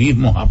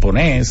shintoísmo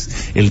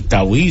japonés, el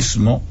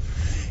taoísmo.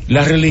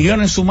 Las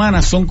religiones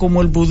humanas son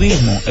como el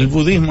budismo. El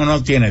budismo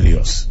no tiene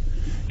Dios.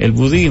 El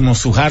budismo,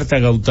 Siddhartha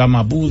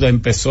Gautama Buda,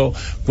 empezó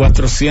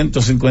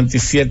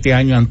 457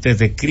 años antes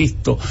de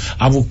Cristo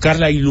a buscar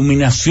la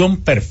iluminación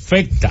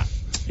perfecta.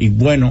 Y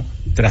bueno,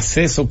 tras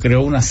eso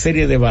creó una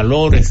serie de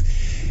valores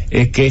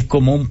que es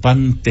como un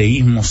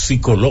panteísmo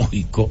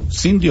psicológico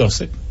sin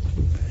dioses.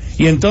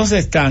 Y entonces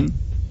están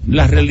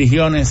las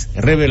religiones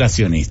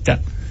revelacionistas.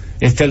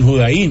 Está el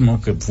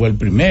judaísmo, que fue el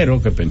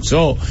primero que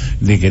pensó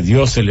de que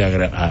Dios se le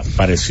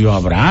apareció a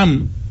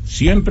Abraham.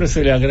 Siempre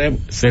se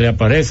le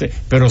aparece,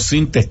 pero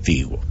sin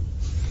testigo.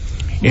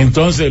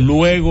 Entonces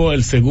luego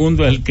el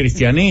segundo es el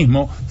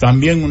cristianismo,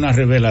 también una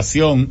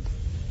revelación,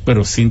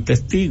 pero sin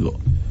testigo.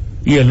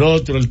 Y el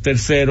otro, el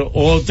tercero,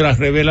 otra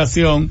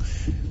revelación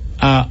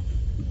a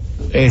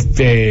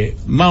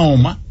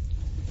Mahoma,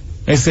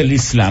 es el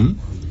Islam,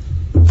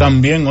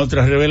 también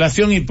otra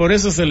revelación, y por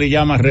eso se le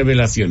llama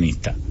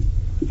revelacionista.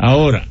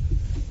 Ahora,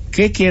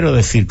 ¿qué quiero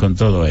decir con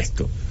todo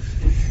esto?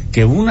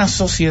 Que una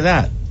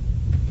sociedad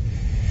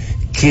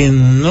que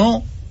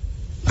no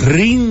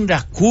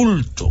rinda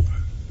culto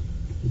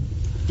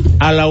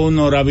a la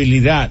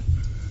honorabilidad,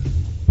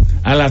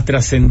 a la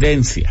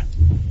trascendencia,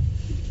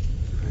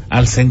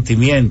 al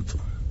sentimiento,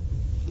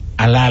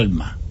 al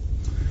alma,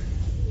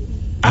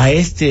 a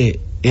esta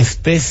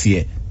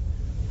especie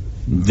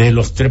de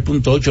los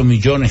 3.8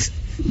 millones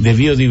de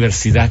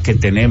biodiversidad que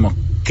tenemos,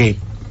 que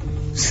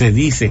se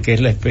dice que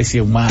es la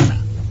especie humana,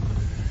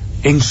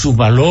 en sus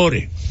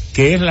valores,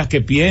 que es la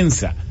que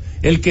piensa.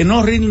 El que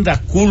no rinda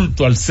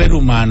culto al ser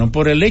humano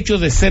por el hecho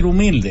de ser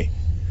humilde,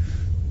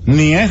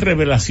 ni es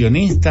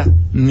revelacionista,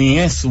 ni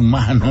es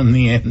humano,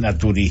 ni es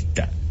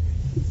naturista.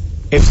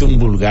 Es un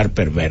vulgar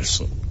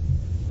perverso.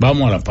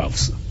 Vamos a la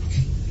pausa.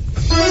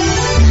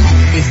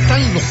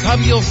 Están los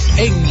sabios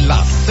en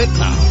la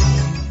Z.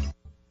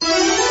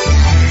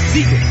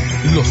 Sigue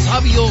los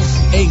sabios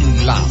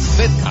en la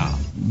Z.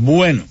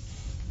 Bueno,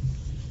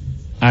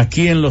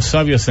 aquí en Los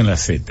Sabios en la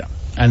Z,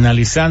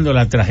 analizando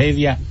la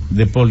tragedia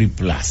de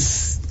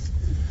Poliplas.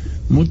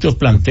 Muchos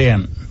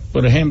plantean,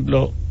 por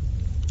ejemplo,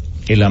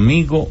 el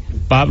amigo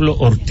Pablo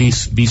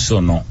Ortiz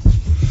Bisonó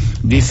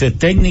dice: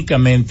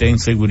 técnicamente en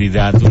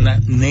seguridad una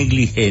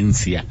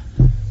negligencia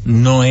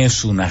no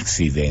es un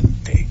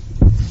accidente.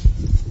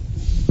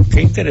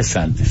 Qué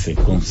interesante ese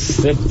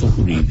concepto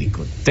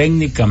jurídico,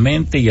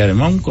 técnicamente, y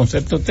además un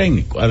concepto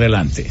técnico.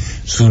 Adelante,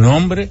 su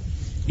nombre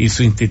y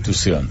su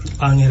institución.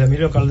 Ángel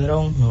Emilio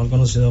Calderón, mejor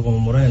conocido como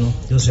Moreno.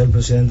 Yo soy el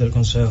presidente del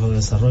Consejo de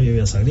Desarrollo y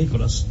Vías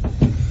Agrícolas.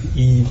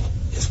 Y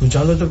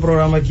escuchando este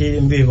programa aquí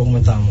en vivo, como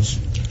estamos,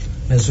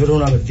 me surge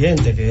una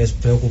vertiente que es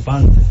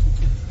preocupante,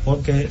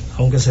 porque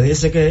aunque se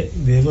dice que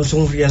vivimos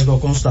en un riesgo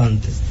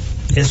constante,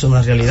 es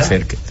una realidad.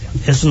 Acérquete.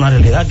 Es una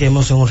realidad que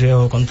vivimos en un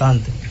riesgo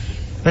constante.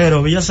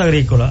 Pero Vías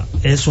Agrícolas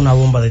es una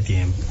bomba de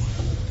tiempo.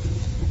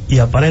 Y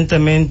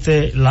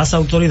aparentemente las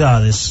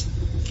autoridades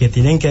que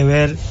tienen que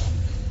ver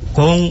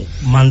con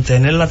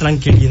mantener la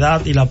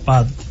tranquilidad y la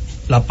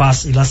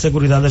paz y la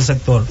seguridad del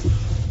sector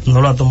no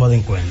lo ha tomado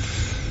en cuenta.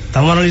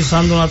 Estamos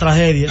analizando una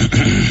tragedia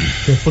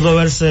que pudo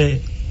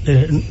verse,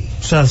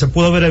 se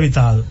pudo haber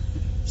evitado,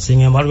 sin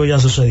embargo ya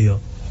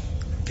sucedió,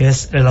 que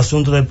es el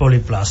asunto del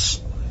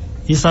Poliplas.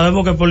 Y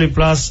sabemos que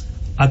Poliplas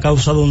ha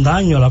causado un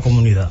daño a la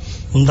comunidad,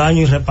 un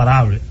daño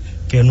irreparable,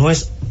 que no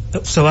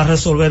se va a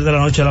resolver de la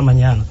noche a la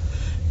mañana.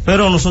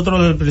 Pero nosotros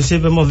desde el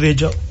principio hemos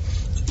dicho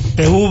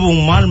que hubo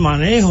un mal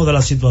manejo de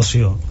la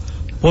situación.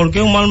 ¿Por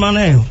qué un mal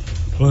manejo?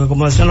 Porque,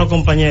 como decían los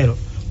compañeros,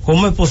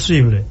 ¿cómo es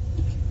posible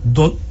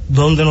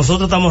donde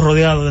nosotros estamos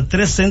rodeados de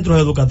 3 centros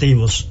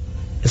educativos,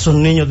 esos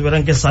niños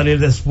tuvieran que salir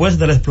después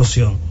de la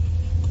explosión?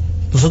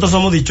 Nosotros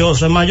somos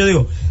dichosos. Es más, yo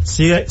digo,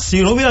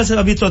 si no hubiera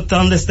sido visto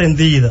tan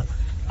extendida,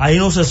 ahí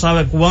no se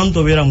sabe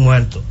cuánto hubieran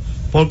muerto,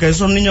 porque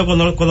esos niños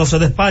cuando se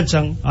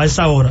despachan a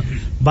esa hora,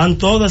 van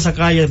toda esa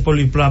calle de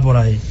Poliplas por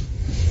ahí.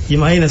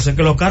 Imagínense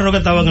que los carros que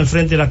estaban al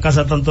frente de la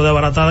casa tanto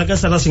desbaratadas que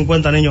serán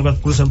 50 niños que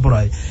crucen por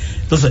ahí.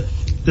 Entonces,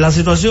 la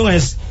situación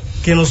es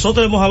que nosotros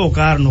debemos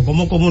abocarnos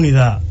como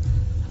comunidad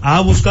a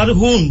buscar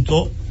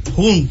junto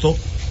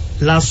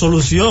la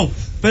solución,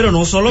 pero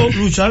no solo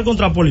luchar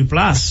contra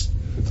Poliplas.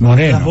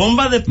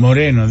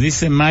 Moreno,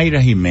 dice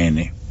Mayra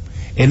Jiménez,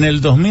 en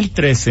el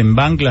 2013 en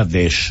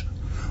Bangladesh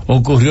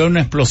ocurrió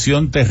una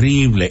explosión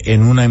terrible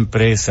en una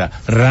empresa,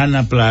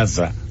 Rana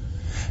Plaza,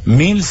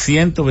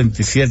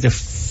 1.127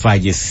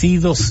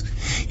 fallecidos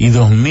y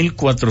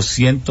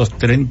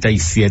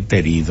 2.437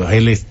 heridos.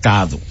 El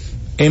Estado,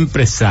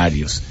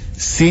 empresarios,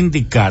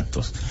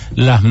 sindicatos,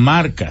 las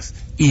marcas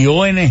y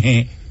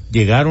ONG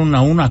llegaron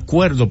a un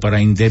acuerdo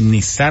para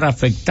indemnizar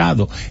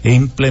afectados e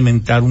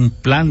implementar un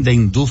plan de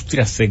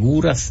industrias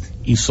seguras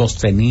y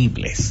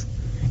sostenibles.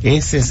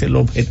 Ese es el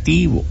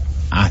objetivo.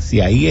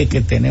 Hacia ahí es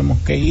que tenemos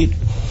que ir.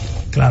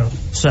 Claro.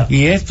 O sea,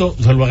 y esto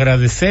se lo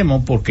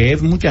agradecemos porque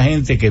es mucha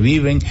gente que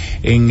viven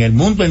en el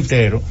mundo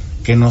entero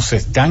que nos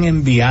están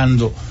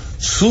enviando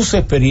sus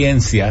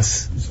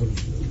experiencias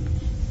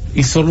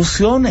y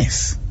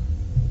soluciones.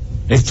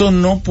 Esto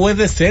no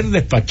puede ser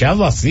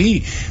despachado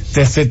así.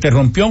 Se te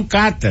rompió un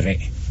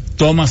cátere,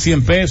 toma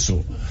 100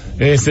 pesos.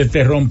 Se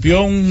te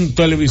rompió un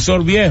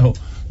televisor viejo,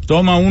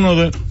 toma uno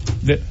de...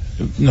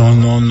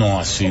 No,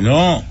 así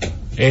no.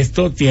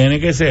 Esto tiene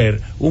que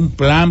ser un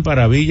plan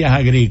para Villas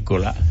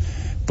Agrícolas,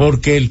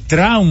 porque el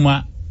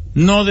trauma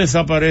no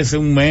desaparece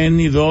un mes,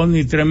 ni 2,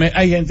 ni 3 meses.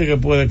 Hay gente que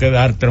puede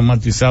quedar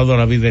traumatizado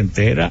la vida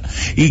entera.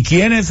 ¿Y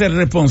quién es el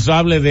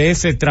responsable de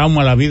ese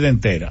trauma la vida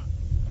entera?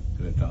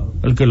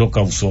 El que lo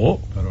causó.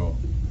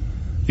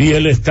 Y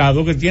el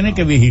Estado que tiene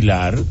que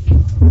vigilar.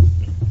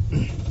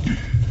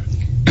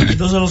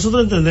 Entonces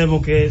nosotros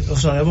entendemos que,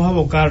 debemos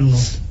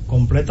abocarnos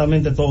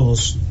completamente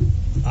todos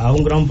a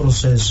un gran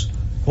proceso,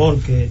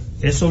 porque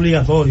es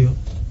obligatorio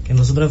que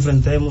nosotros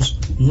enfrentemos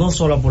no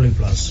solo a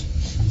Poliplaza,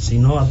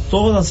 sino a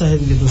todas esas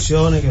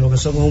instituciones que lo que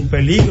son es un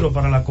peligro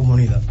para la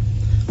comunidad.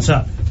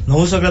 No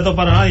es un secreto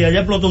para nadie. Allá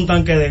explotó un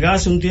tanque de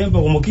gas hace un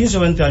tiempo, como 15 o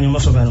 20 años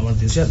más o menos,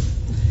 Martín, ¿cierto?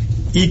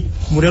 Y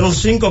murieron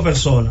 5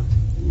 personas.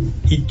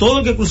 Y todo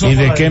el que cruzó ¿Y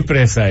por de ahí, qué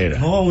empresa era?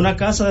 No, una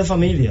casa de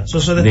familia. Eso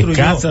se destruyó. ¿De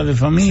casa de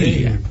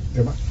familia?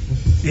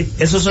 Sí.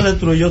 Eso se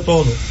destruyó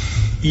todo.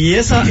 Y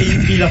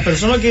las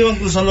personas que iban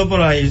cruzando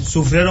por ahí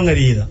sufrieron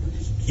heridas.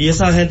 Y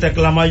esa gente,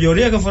 la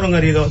mayoría que fueron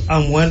heridos,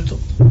 han muerto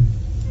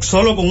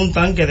solo con un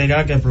tanque de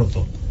gas que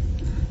explotó.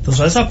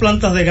 Entonces esas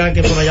plantas de gas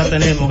que por allá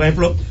tenemos,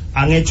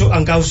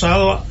 han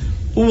causado,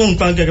 hubo un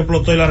tanque que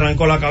explotó y le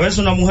arrancó la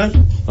cabeza a una mujer.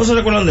 ¿No se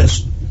recuerdan de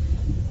eso?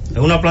 Es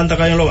una planta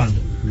que hay en Los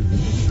Bandos.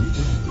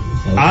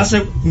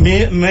 Hace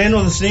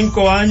menos de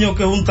 5 años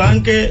que un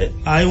tanque,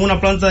 hay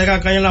una planta de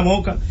gas que hay en La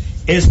Moca,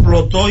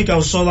 explotó y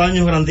causó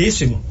daños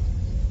grandísimos.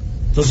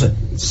 Entonces,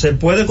 ¿se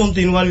puede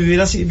continuar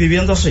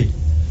viviendo así?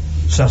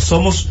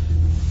 Somos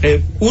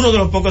uno de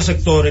los pocos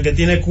sectores que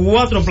tiene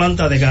 4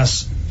 plantas de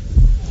gas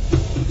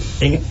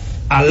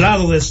al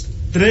lado de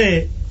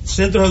 3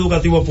 centros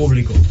educativos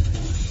públicos.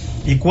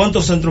 ¿Y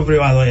cuántos centros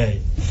privados hay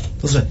ahí?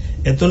 Entonces,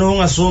 esto no es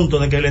un asunto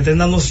de que le estén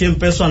dando 100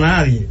 pesos a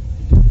nadie.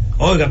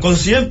 Oiga, con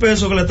 100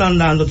 pesos que le están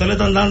dando, usted le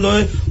están dando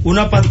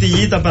una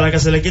pastillita para que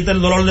se le quite el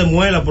dolor de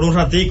muela por un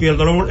ratico y el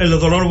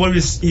dolor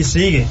vuelve y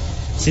sigue.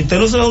 Si usted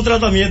no se da un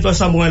tratamiento a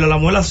esa muela, la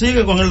muela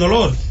sigue con el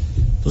dolor.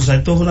 Entonces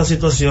esto es una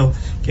situación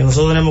que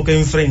nosotros tenemos que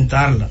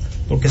enfrentarla,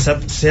 porque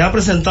se ha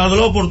presentado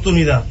la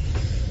oportunidad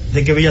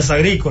de que Villas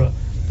Agrícolas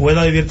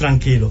pueda vivir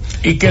tranquilo.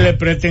 Y que le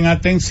presten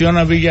atención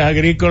a Villas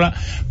Agrícolas,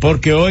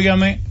 porque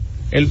óigame,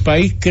 el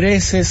país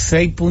crece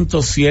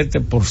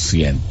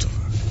 6.7%.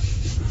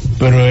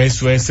 Pero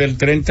eso es el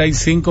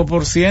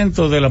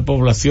 35% de la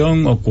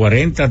población, o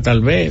 40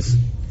 tal vez,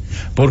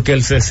 porque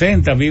el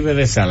 60% vive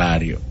de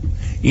salario.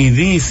 Y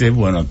dice,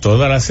 bueno,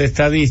 todas las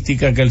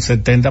estadísticas que el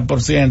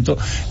 70%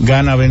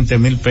 gana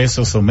 20,000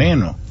 pesos o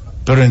menos.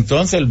 Pero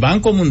entonces el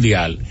Banco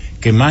Mundial,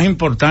 que es más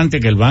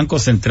importante que el Banco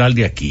Central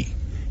de aquí,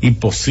 y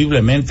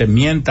posiblemente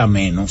mienta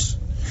menos,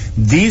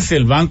 dice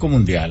el Banco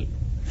Mundial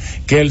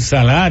que el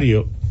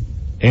salario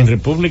en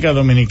República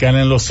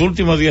Dominicana en los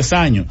últimos 10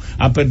 años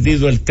ha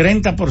perdido el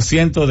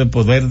 30% de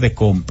poder de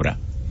compra.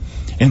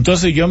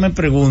 Entonces yo me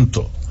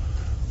pregunto,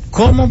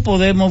 ¿cómo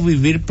podemos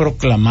vivir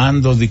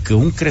proclamando de que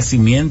un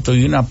crecimiento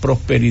y una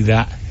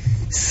prosperidad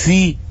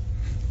si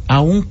a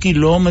 1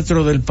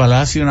 kilómetro del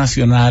Palacio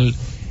Nacional,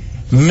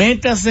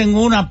 métase en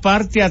una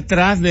parte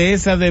atrás de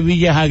esa de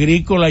Villas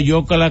Agrícolas,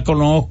 yo que la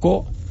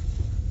conozco,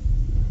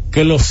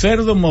 que los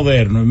cerdos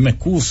modernos, y me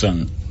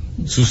excusan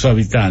sus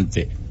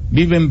habitantes,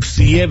 viven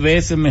 10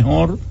 veces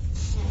mejor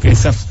que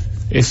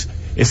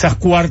esas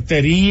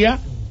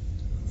cuarterías,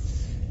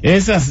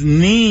 esas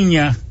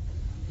niñas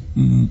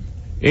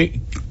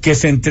que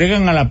se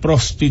entregan a la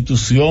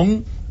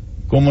prostitución,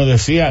 como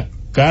decía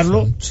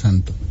Carlos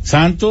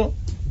Santo,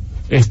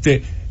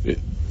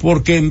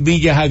 porque en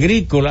Villas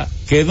Agrícolas,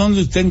 que es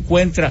donde usted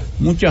encuentra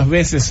muchas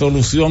veces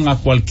solución a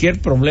cualquier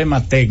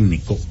problema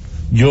técnico.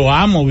 Yo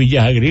amo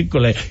Villas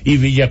Agrícolas y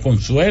Villa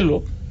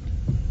Consuelo,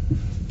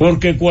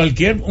 porque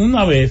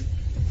una vez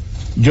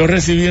yo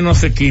recibí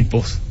unos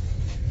equipos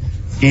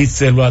y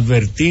se lo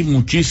advertí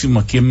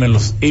muchísimo a quien me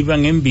los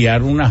iban a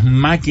enviar, unas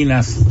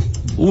máquinas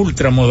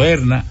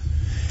ultramodernas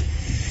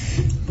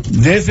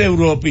desde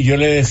Europa, y yo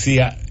le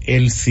decía,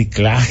 el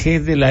ciclaje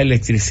de la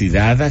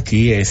electricidad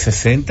aquí es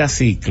 60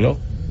 ciclos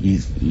y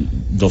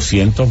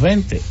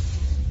 220.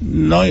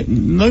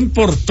 No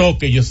importó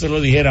que yo se lo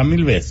dijera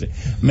 1000 veces,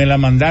 me la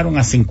mandaron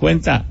a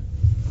 50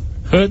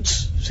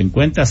 Hz,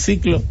 50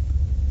 ciclos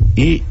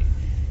y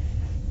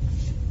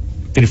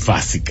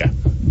trifásica,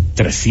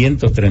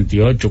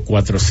 338,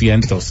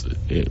 400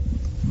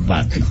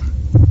 vatios.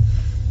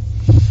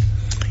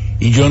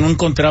 Y yo no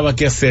encontraba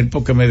qué hacer,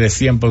 porque me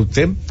decían, para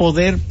usted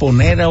poder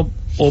poner a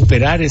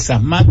operar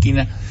esas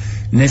máquinas,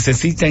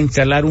 necesita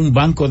instalar un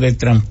banco de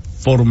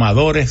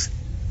transformadores,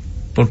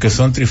 porque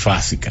son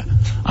trifásicas.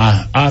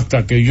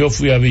 Hasta que yo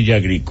fui a Villa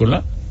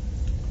Agrícola,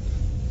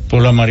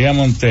 por la María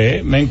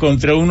Monté, me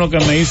encontré uno que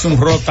me hizo un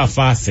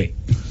rotafase,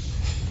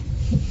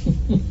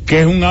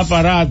 que es un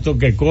aparato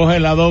que coge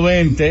la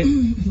 220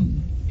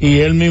 y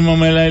él mismo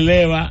me la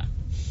eleva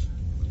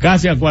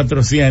casi a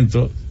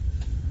 400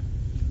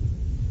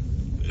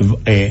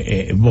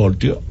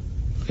 voltios.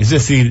 Es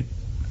decir,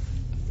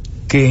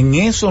 que en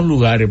esos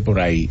lugares por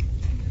ahí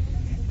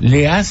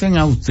le hacen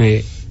a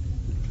usted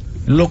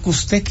lo que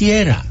usted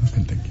quiera.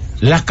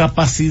 La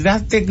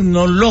capacidad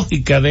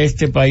tecnológica de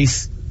este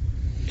país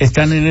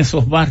están en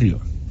esos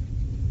barrios.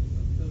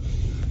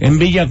 En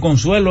Villa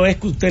Consuelo es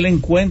que usted le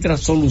encuentra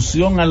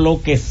solución a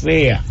lo que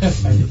sea.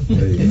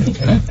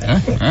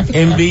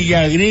 En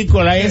Villa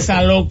Agrícola es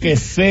a lo que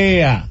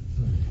sea.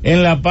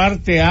 En la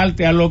parte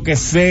alta a lo que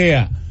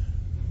sea.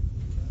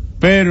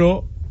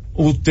 Pero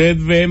usted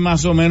ve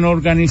más o menos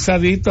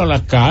organizadito a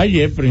las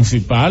calles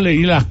principales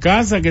y las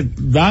casas que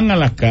dan a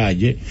las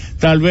calles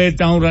tal vez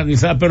están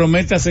organizadas, pero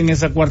métase en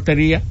esa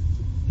cuartería,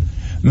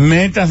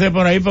 métase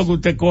por ahí para que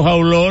usted coja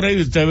olores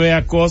y usted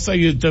vea cosas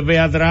y usted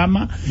vea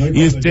drama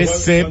y usted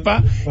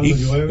sepa y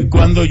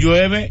cuando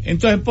llueve.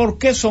 Entonces, ¿por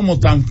qué somos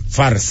tan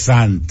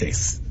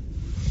farsantes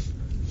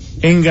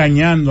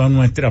engañando a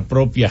nuestra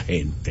propia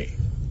gente?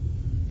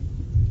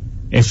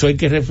 Eso hay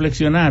que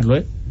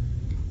reflexionarlo,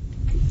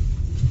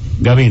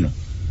 Gavino.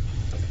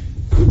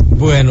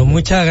 Bueno,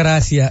 muchas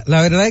gracias.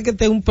 La verdad es que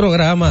este es un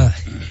programa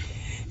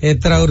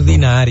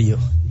extraordinario.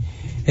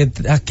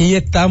 Aquí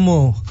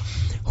estamos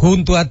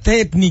junto a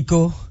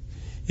técnicos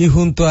y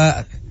junto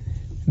a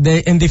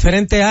en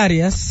diferentes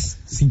áreas,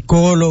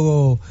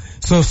 psicólogos,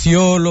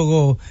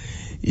 sociólogos,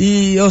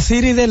 y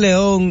Osiris de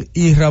León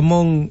y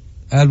Ramón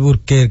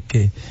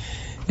Alburquerque.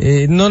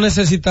 No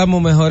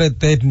necesitamos mejores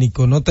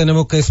técnicos, no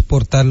tenemos que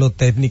exportar los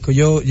técnicos.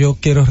 Yo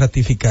quiero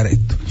ratificar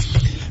esto.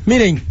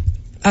 Miren,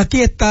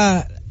 aquí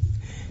está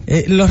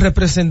los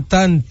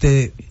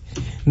representantes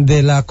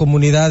de la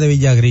comunidad de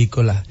Villa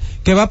Agrícola,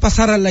 que va a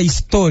pasar a la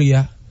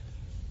historia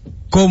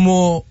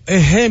como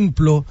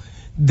ejemplo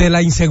de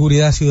la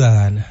inseguridad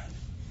ciudadana.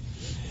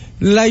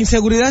 La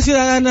inseguridad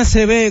ciudadana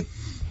se ve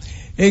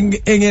en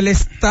el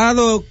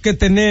estado que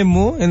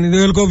tenemos, en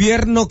el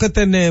gobierno que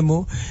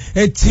tenemos,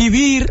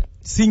 exhibir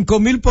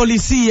 5,000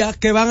 policías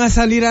que van a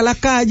salir a la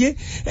calle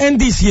en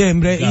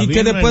diciembre y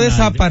que después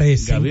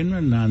desaparecen. Gabino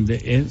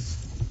Hernández es,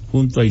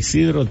 junto a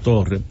Isidro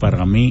Torres,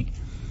 para mí,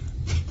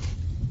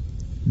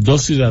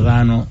 dos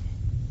ciudadanos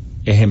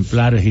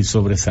ejemplares y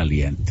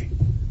sobresalientes,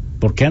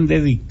 porque han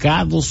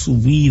dedicado su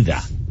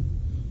vida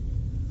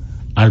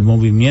al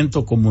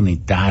movimiento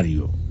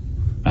comunitario,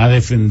 a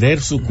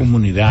defender sus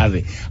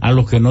comunidades, a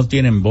los que no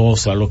tienen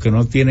voz, a los que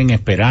no tienen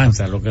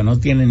esperanza, a los que no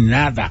tienen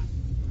nada,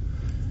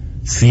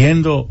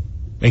 siendo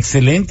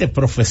excelentes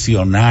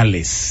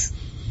profesionales.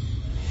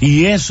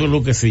 Y eso es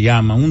lo que se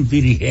llama un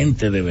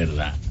dirigente de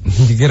verdad.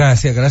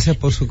 Gracias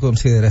por su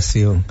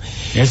consideración.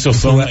 Esos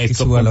son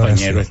estos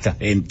compañeros, esta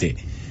gente,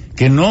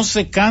 que no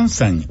se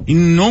cansan y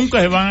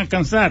nunca se van a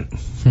cansar.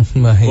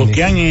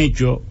 Porque han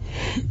hecho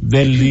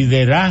del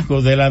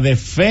liderazgo, de la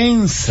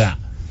defensa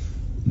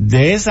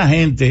de esa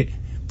gente,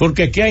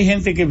 porque aquí hay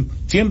gente que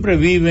siempre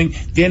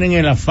tienen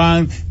el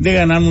afán de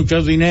ganar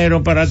mucho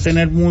dinero para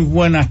tener muy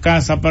buenas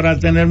casas, para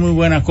tener muy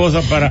buenas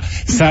cosas, para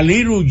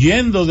salir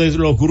huyendo de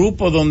los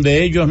grupos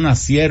donde ellos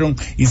nacieron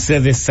y se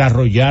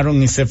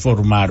desarrollaron y se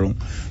formaron.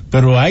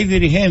 Pero hay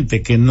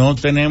dirigentes que no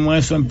tenemos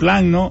eso en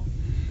plan, ¿no?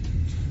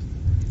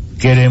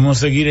 Queremos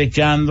seguir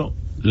echando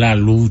la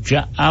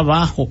lucha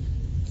abajo.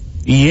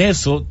 Y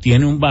eso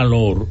tiene un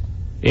valor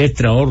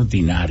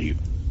extraordinario,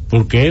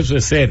 porque eso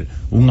es ser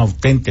un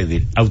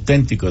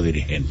auténtico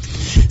dirigente.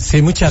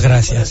 Sí, muchas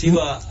gracias.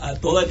 A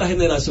toda esta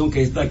generación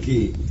que está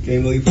aquí, que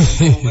en los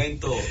diferentes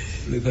momentos,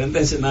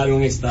 diferentes escenarios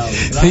han estado.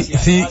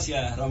 Gracias, sí.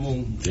 Gracias,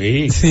 Ramón.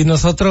 Sí,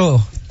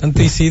 nosotros,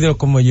 tanto Isidro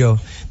como yo,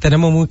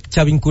 tenemos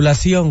mucha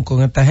vinculación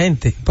con esta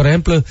gente. Por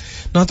ejemplo,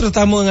 nosotros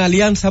estamos en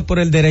Alianza por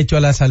el Derecho a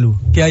la Salud,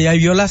 que ahí hay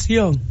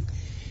violación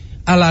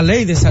a la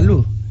ley de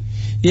salud.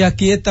 Y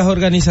aquí estas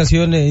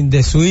organizaciones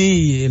de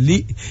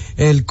SUI,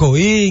 el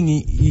COIN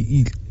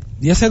y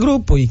ese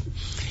grupo. Y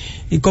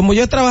como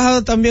yo he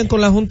trabajado también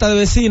con la Junta de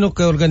Vecinos,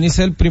 que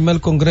organicé el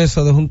primer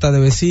congreso de Junta de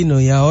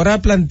Vecinos, y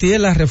ahora planteé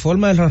la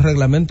reforma de los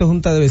reglamentos de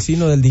Junta de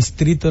Vecinos del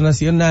Distrito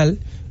Nacional,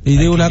 y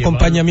de un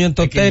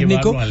acompañamiento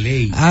técnico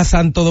a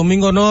Santo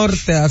Domingo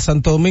Norte, a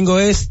Santo Domingo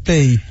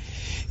Este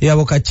y a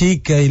Boca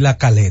Chica y La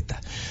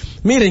Caleta.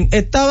 Miren,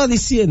 estaba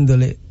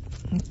diciéndole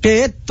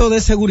que esto de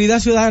seguridad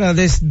ciudadana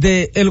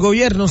desde el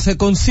gobierno se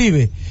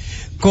concibe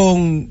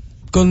con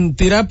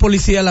tirar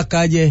policía a la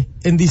calle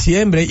en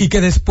diciembre y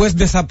que después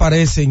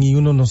desaparecen y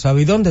uno no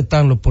sabe dónde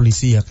están los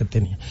policías que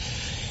tenían.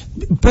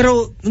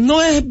 Pero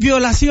no es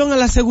violación a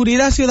la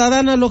seguridad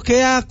ciudadana lo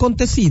que ha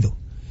acontecido.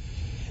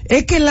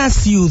 Es que la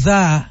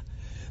ciudad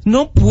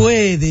no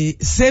puede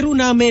ser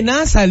una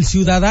amenaza al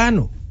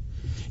ciudadano.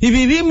 Y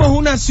vivimos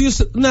una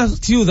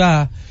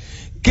ciudad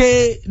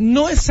que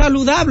no es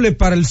saludable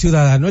para el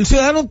ciudadano. El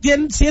ciudadano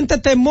siente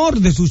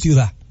temor de su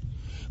ciudad.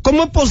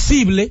 ¿Cómo es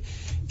posible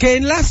que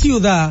en la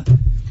ciudad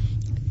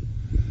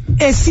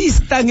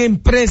existan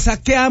empresas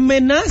que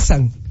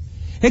amenazan?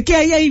 Es que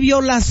ahí hay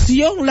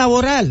violación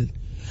laboral,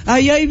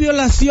 ahí hay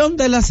violación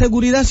de la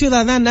seguridad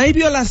ciudadana, hay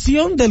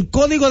violación del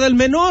Código del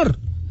Menor.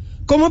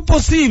 ¿Cómo es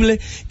posible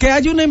que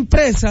haya una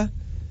empresa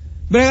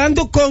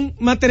bregando con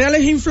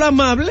materiales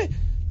inflamables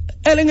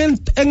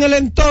en el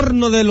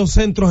entorno de los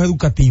centros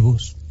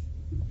educativos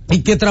y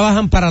que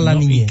trabajan para la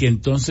niñez? Y que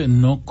entonces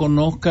no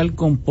conozca el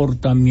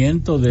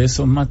comportamiento de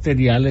esos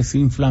materiales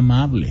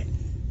inflamables,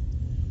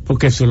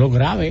 porque eso es lo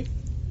grave.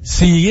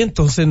 Sí,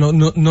 entonces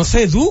no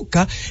se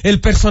educa,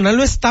 el personal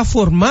no está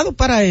formado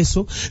para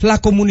eso, la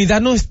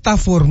comunidad no está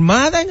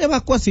formada en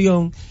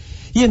evacuación.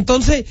 Y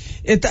entonces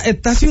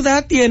esta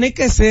ciudad tiene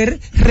que ser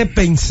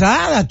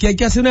repensada, que hay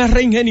que hacer una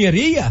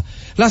reingeniería.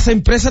 Las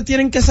empresas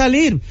tienen que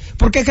salir,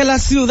 porque es que la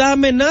ciudad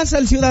amenaza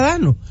al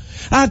ciudadano.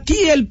 Aquí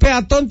el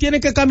peatón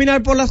tiene que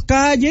caminar por las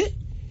calles,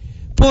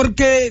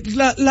 porque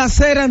las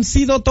aceras han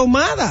sido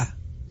tomadas.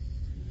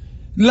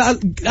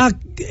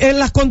 En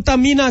la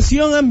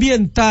contaminación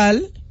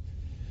ambiental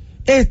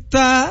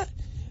está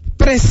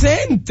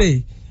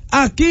presente.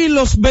 Aquí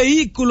los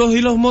vehículos y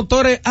los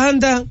motores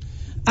andan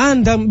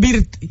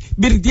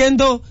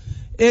virtiendo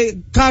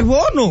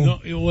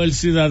carbono. No, o el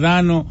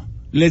ciudadano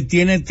le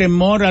tiene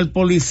temor al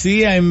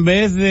policía en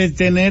vez de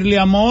tenerle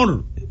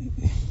amor.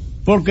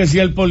 Porque si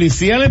el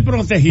policía le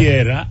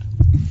protegiera,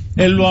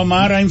 él lo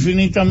amara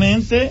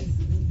infinitamente.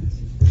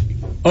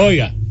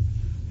 Oiga,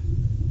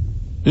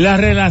 la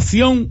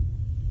relación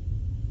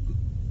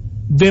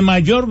de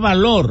mayor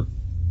valor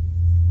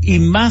y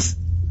más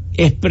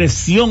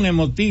expresión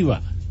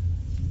emotiva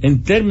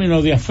en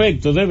términos de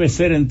afecto debe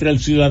ser entre el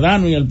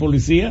ciudadano y el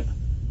policía,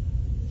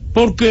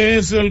 porque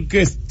es el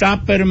que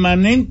está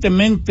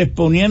permanentemente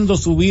exponiendo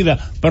su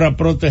vida para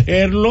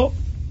protegerlo.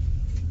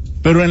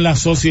 Pero en las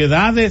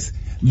sociedades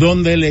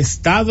donde el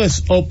Estado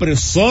es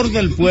opresor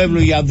del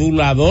pueblo y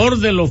adulador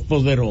de los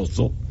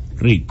poderosos,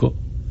 ricos,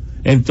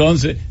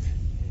 entonces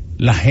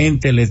la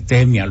gente le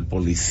teme al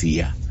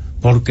policía,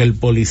 porque el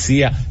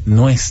policía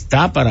no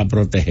está para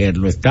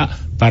protegerlo, está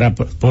para,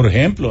 por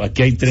ejemplo,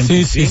 aquí hay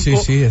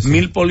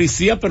 35,000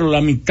 policías, pero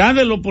la mitad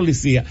de los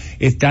policías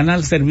están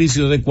al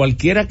servicio de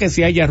cualquiera que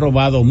se haya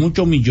robado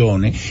muchos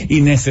millones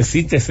y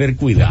necesite ser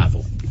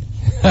cuidado.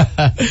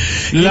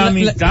 La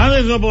mitad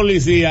de los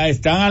policías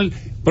están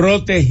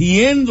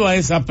protegiendo a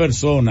esa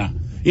persona,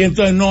 y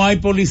entonces no hay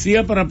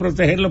policía para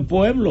proteger los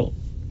pueblos.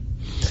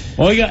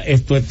 Oiga,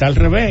 esto está al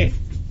revés.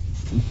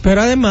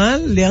 Pero además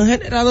le han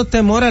generado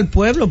temor al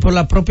pueblo por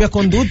la propia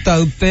conducta.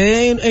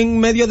 Usted en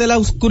medio de la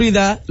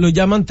oscuridad lo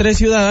llaman 3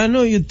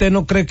 ciudadanos y usted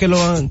no cree que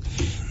lo han...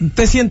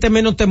 Usted siente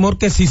menos temor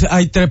que si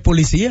hay 3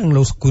 policías en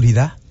la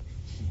oscuridad.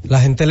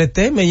 La gente le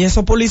teme, y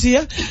esos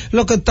policías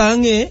lo que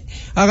están es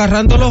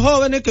agarrando a los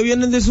jóvenes que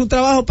vienen de su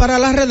trabajo para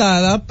la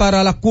redada,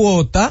 para la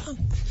cuota,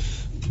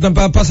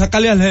 para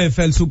sacarle al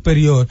jefe, al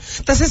superior.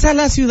 Entonces esa es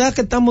la ciudad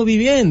que estamos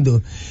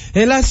viviendo.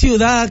 Es la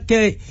ciudad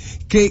que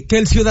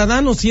el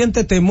ciudadano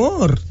siente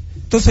temor.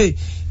 Entonces,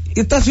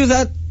 esta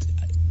ciudad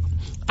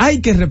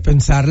hay que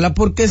repensarla,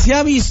 porque se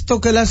ha visto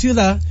que la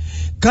ciudad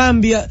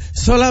cambia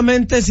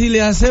solamente si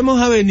le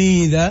hacemos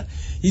avenida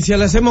y si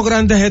le hacemos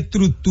grandes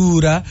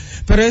estructuras,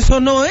 pero eso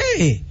no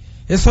es.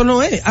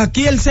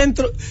 Aquí el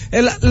centro,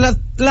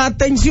 la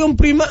atención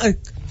primaria,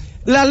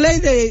 la ley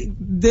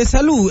de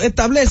salud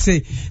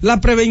establece la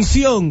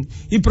prevención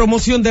y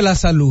promoción de la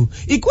salud.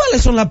 ¿Y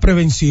cuáles son la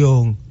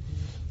prevención?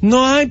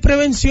 No hay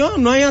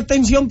prevención, no hay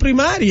atención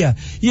primaria,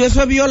 y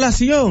eso es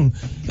violación.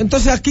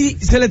 Entonces aquí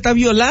se le está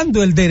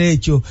violando el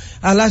derecho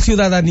a la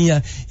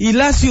ciudadanía, y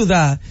la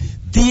ciudad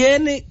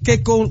tiene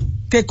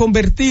que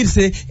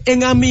convertirse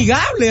en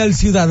amigable al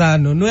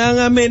ciudadano, no en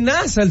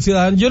amenaza al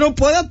ciudadano. Yo no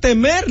puedo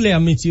temerle a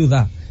mi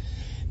ciudad,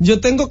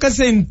 yo tengo que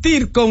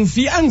sentir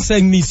confianza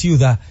en mi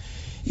ciudad.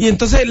 Y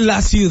entonces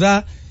la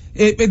ciudad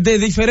de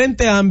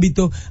diferentes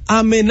ámbitos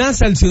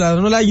amenaza al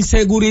ciudadano. La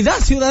inseguridad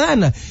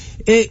ciudadana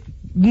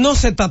no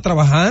se está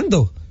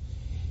trabajando,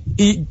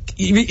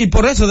 y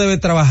por eso debe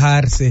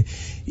trabajarse.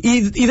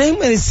 Y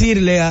déjenme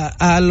decirle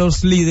a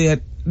los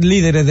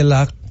líderes de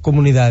las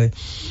comunidades,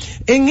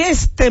 en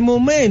este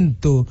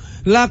momento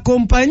la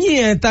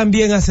compañía está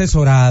bien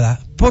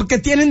asesorada, porque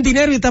tienen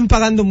dinero y están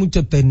pagando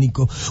muchos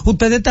técnicos.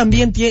 Ustedes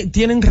también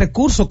tienen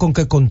recursos con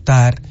que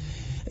contar.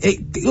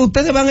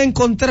 Ustedes van a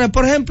encontrar,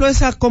 por ejemplo,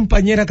 esa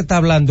compañera que está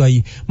hablando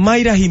ahí,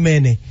 Mayra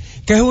Jiménez,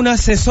 que es una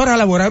asesora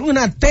laboral,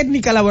 una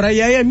técnica laboral, y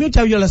ahí hay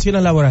muchas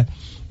violaciones laborales.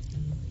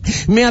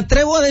 Me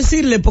atrevo a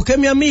decirle, porque es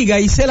mi amiga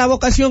y sé la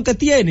vocación que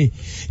tiene,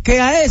 que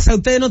a esa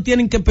ustedes no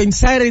tienen que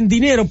pensar en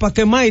dinero para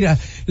que Mayra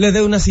le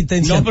dé una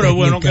asistencia. No, pero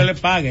técnica. Bueno que le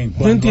paguen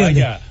cuando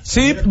haya...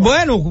 Sí,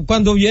 bueno,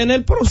 cuando viene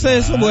el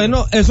proceso,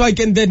 bueno, eso hay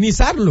que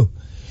indemnizarlo.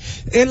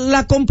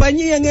 La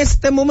compañía en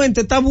este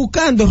momento está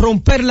buscando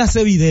romper las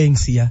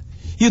evidencias,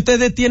 y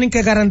ustedes tienen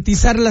que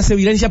garantizar las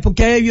evidencias,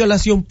 porque hay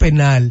violación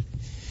penal.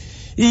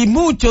 Y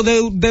muchos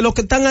de los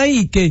que están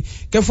ahí, que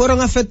fueron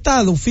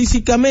afectados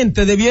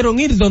físicamente, debieron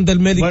ir donde el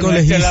médico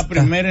legista. Esta es la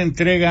primera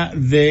entrega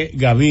de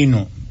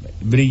Gavino,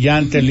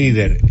 brillante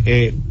líder.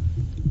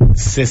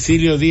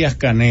 Cecilio Díaz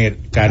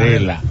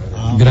Carela.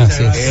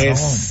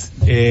 Gracias.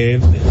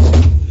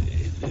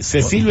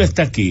 Cecilio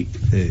está aquí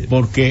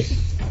porque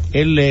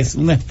él es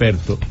un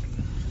experto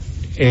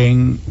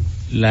en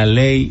la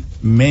ley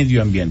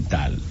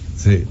medioambiental,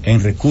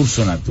 en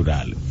recursos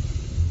naturales.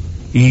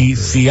 Y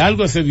si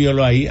algo se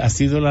violó ahí, ha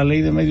sido la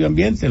ley de medio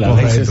ambiente, la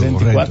ley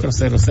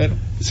 6400.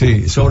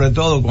 Sí, sobre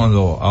todo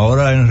cuando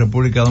ahora en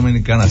República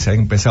Dominicana se ha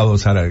empezado a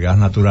usar el gas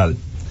natural.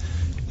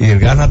 Y el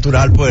gas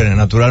natural, pues,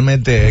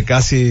 naturalmente es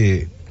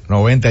casi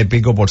 90 y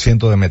pico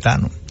 % de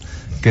metano.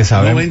 que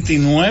sabemos.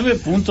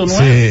 99.9.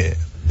 Sí.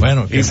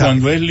 Bueno, y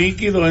cuando es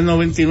líquido es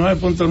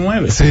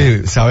 99.9.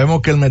 Sí,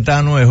 sabemos que el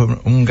metano es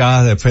un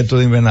gas de efecto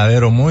de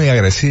invernadero muy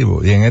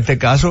agresivo, y en este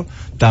caso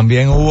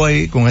también hubo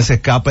ahí, con ese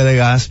escape de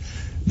gas,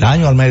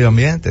 daño al medio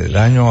ambiente,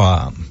 daño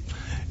a...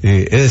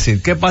 es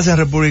decir, ¿qué pasa en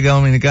República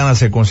Dominicana?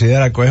 Se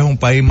considera que es un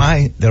país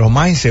de los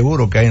más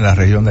inseguros que hay en la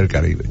región del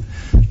Caribe,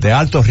 de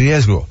alto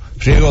riesgo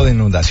de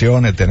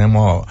inundaciones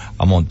tenemos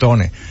a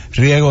montones,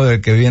 riesgo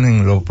de que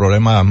vienen los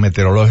problemas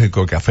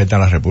meteorológicos que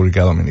afectan a la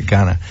República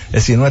Dominicana. Es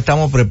decir, no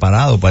estamos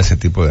preparados para ese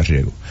tipo de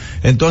riesgo.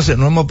 Entonces,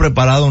 no hemos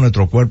preparado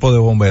nuestro cuerpo de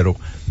bomberos,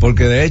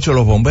 porque de hecho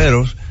los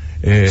bomberos,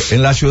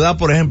 en la ciudad,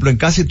 por ejemplo, en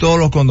casi todos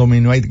los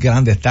condominios hay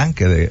grandes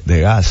tanques de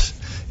gas.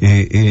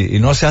 Y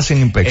no se hacen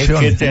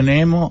inspecciones. Es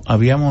que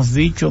habíamos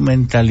dicho,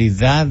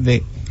 mentalidad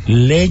de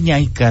leña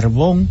y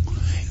carbón,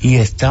 y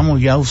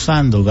estamos ya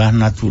usando gas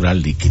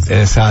natural líquido.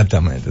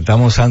 Exactamente,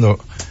 estamos usando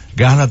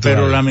gas natural.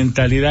 Pero la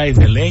mentalidad es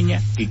de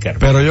leña y carbón.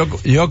 Pero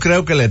yo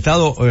creo que el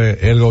Estado,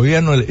 el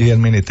gobierno y el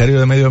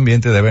Ministerio de Medio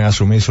Ambiente deben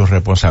asumir su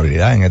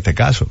responsabilidad en este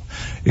caso.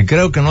 Y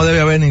creo que no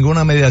debe haber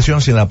ninguna mediación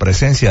sin la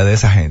presencia de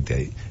esa gente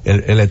ahí.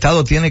 El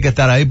Estado tiene que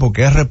estar ahí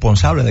porque es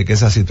responsable de que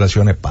esas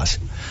situaciones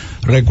pasen.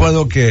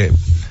 Recuerdo que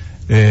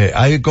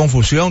hay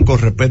confusión con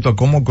respecto a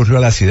cómo ocurrió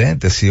el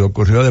accidente, si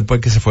ocurrió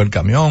después que se fue el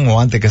camión o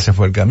antes que se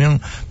fue el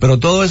camión, pero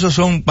todo eso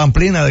son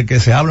pamplinas de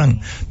que se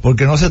hablan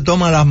porque no se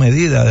toman las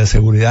medidas de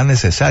seguridad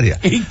necesarias.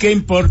 ¿Y qué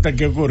importa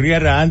que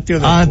ocurriera antes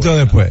o después? Antes o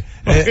después.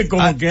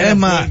 Es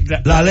más,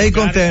 la ley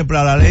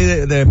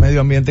de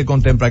medio ambiente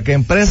contempla que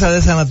empresas de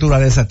esa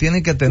naturaleza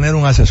tienen que tener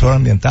un asesor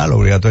ambiental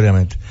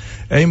obligatoriamente.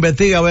 E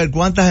investiga a ver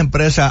cuántas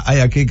empresas hay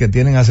aquí que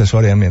tienen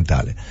asesores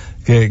ambientales,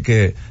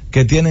 que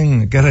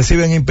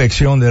reciben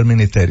inspección del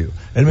ministerio.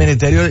 El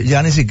ministerio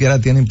ya ni siquiera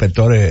tiene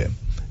inspectores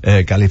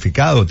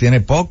calificados, tiene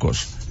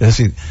pocos. Es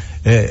decir,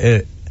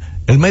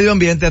 el medio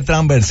ambiente es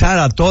transversal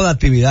a toda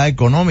actividad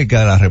económica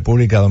de la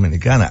República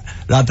Dominicana.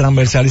 La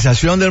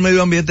transversalización del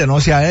medio ambiente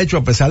no se ha hecho,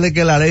 a pesar de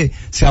que la ley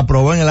se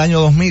aprobó en el año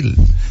 2000.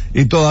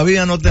 Y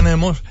todavía no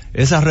tenemos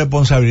esa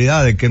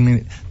responsabilidad de que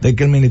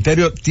el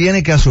ministerio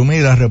tiene que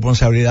asumir la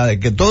responsabilidad de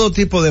que todo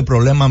tipo de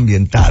problema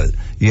ambiental,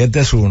 y este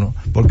es uno,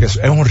 porque es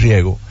un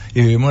riesgo,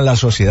 y vivimos en la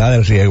sociedad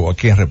del riesgo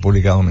aquí en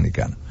República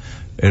Dominicana.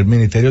 El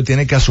ministerio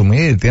tiene que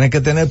asumir, tiene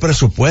que tener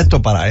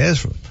presupuesto para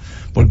eso,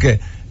 porque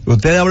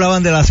ustedes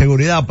hablaban de la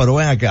seguridad, pero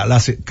ven acá,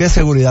 ¿qué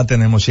seguridad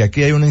tenemos? Si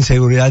aquí hay una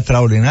inseguridad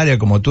extraordinaria,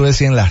 como tú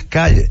decías, en las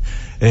calles,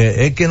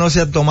 es que no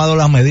se han tomado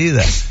las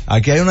medidas.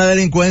 Aquí hay una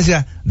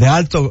delincuencia de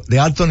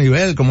alto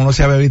nivel, como no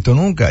se había visto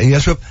nunca, y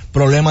eso es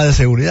problema de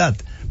seguridad,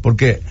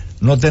 porque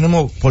no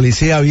tenemos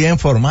policía bien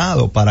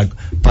formado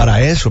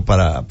para eso,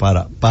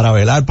 para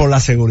velar por la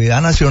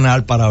seguridad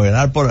nacional, para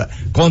velar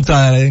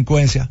contra la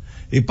delincuencia,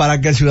 y para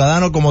que el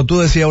ciudadano, como tú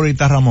decías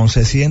ahorita, Ramón,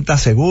 se sienta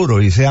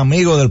seguro y sea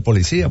amigo del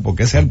policía,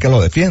 porque es el que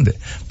lo defiende.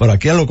 Pero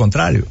aquí es lo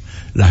contrario,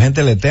 la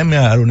gente le teme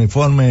al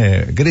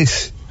uniforme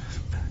gris.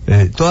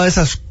 Todas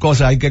esas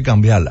cosas hay que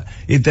cambiarlas,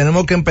 y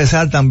tenemos que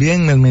empezar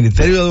también, el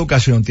Ministerio de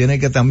Educación tiene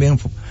que también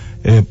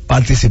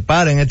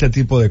participar en este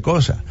tipo de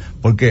cosas,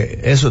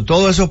 porque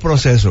todos esos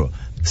procesos,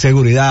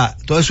 seguridad,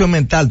 todo eso es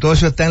mental, todo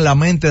eso está en la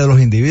mente de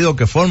los individuos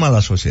que forman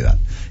la sociedad,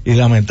 y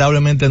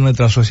lamentablemente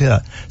nuestra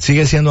sociedad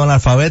sigue siendo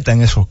analfabeta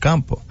en esos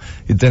campos,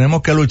 y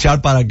tenemos que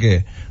luchar para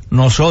que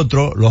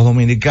nosotros, los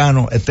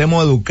dominicanos,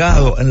 estemos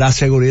educados en la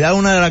seguridad.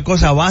 Una de las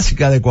cosas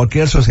básicas de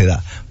cualquier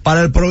sociedad. Para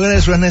el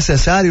progreso es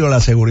necesario la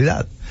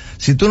seguridad.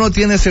 Si tú no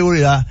tienes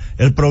seguridad,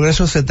 el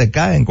progreso se te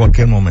cae en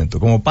cualquier momento.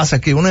 Como pasa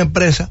aquí, una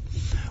empresa,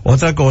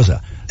 otra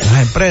cosa,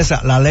 las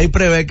empresas, la ley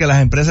prevé que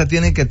las empresas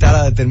tienen que estar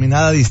a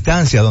determinada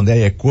distancia, donde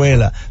hay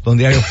escuelas,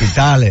 donde hay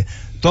hospitales,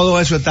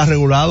 todo eso está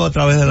regulado a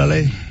través de la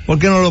ley. ¿Por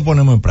qué no lo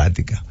ponemos en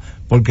práctica?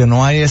 Porque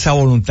no hay esa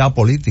voluntad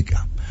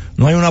política.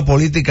 No hay una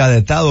política de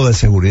Estado de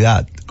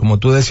seguridad. Como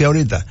tú decías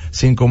ahorita,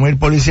 5,000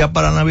 policías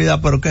para Navidad,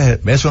 pero ¿qué es?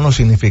 Eso no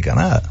significa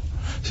nada.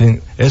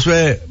 Eso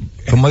es,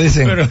 como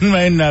dicen... Pero no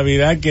es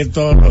Navidad, que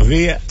todos los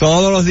días.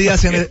 Todos los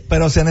días,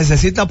 pero se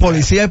necesita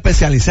policía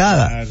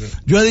especializada. Claro.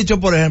 Yo he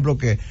dicho, por ejemplo,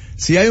 que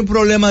si hay un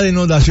problema de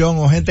inundación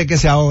o gente que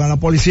se ahoga, la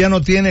policía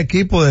no tiene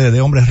equipo de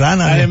hombres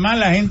ranas. Además,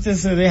 la gente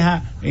se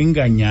deja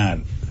engañar.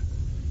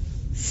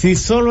 Si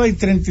solo hay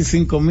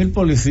 35,000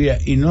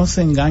 policías y no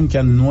se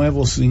enganchan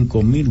nuevos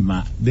 5,000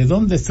 más, ¿de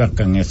dónde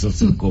sacan esos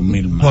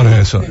 5,000 más? Por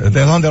eso,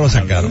 ¿de dónde lo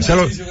sacaron? Se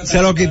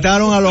lo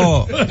quitaron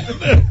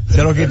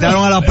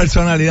a las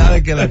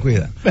personalidades que la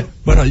cuidan.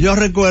 Bueno, yo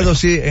recuerdo,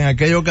 sí, en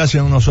aquella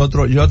ocasión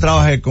yo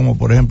trabajé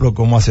por ejemplo,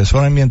 como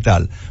asesor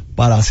ambiental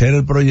para hacer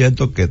el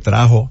proyecto que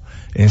trajo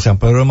en San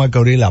Pedro de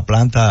Macorís la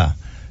planta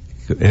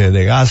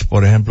de gas,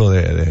 por ejemplo,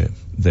 de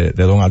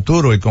don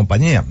Arturo y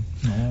compañía.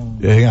 No.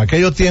 En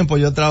aquellos tiempos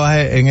yo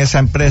trabajé en esa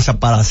empresa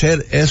para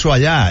hacer eso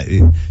allá,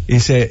 y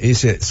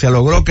se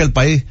logró que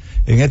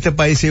en este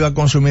país se iba a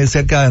consumir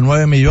cerca de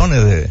 9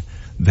 millones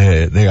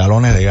de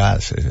galones de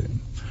gas.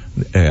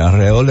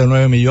 alrededor de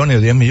 9 millones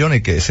o 10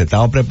 millones, que se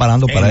estaba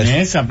preparando para eso.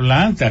 En esa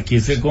planta aquí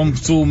se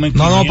consume.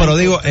 No, pero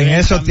digo, en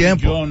esos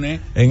tiempos,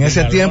 en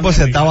ese tiempo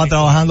se estaba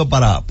trabajando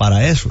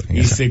para eso.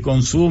 Y se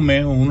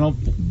consume 2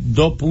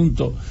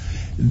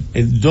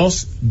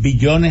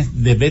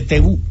 billones de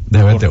BTU.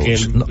 Porque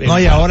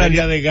y ahora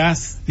de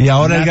gas y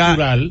ahora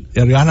natural,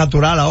 el gas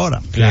natural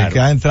ahora, claro, que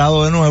ha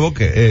entrado de nuevo,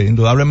 que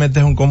indudablemente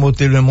es un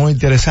combustible muy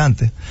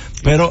interesante,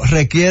 pero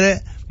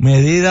requiere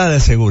medidas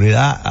de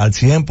seguridad al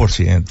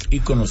 100%.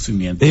 Y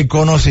conocimiento. Y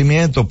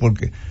conocimiento,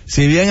 porque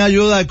si bien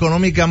ayuda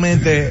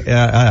económicamente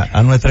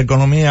a nuestra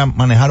economía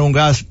manejar un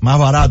gas más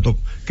barato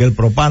que el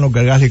propano, que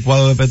el gas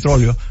licuado de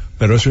petróleo,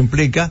 pero eso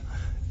implica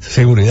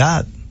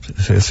seguridad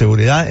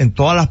en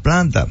todas las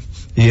plantas.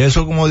 Y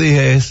eso, como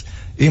dije, es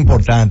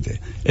importante.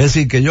 Es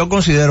decir, que yo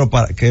considero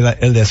que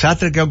el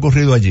desastre que ha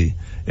ocurrido allí,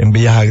 en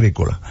Villas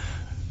Agrícolas,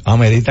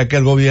 amerita que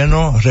el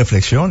gobierno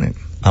reflexione.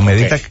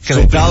 Amerita que el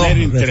Estado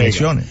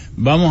reflexione.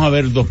 Vamos a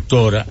ver,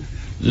 doctora.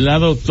 La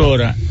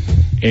doctora,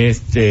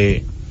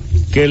 que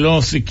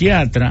los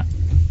psiquiatras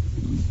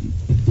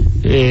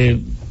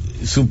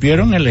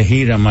supieron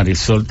elegir a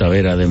Marisol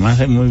Tavera, además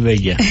de muy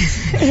bella,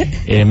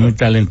 muy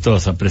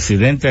talentosa,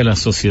 presidenta de la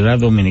Sociedad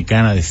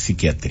Dominicana de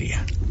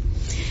Psiquiatría.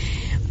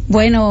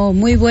 Bueno,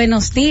 muy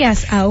buenos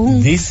días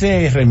aún.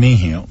 Dice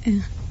Remigio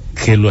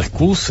que lo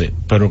excuse,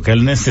 pero que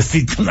él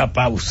necesita una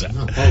pausa.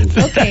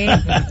 Ok,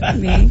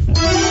 bien.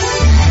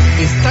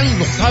 Están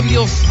los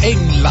sabios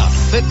en la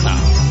Z.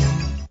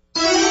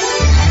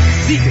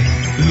 Sigue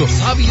los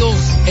sabios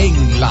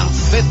en la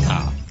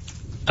Z.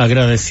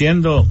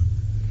 Agradeciendo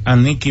a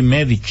Nicky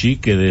Medici,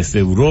 que desde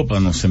Europa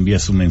nos envía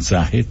su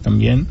mensaje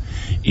también,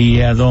 y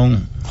a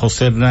don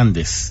José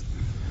Hernández,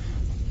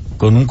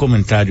 con un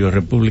comentario: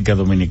 República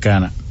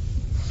Dominicana,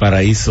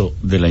 paraíso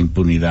de la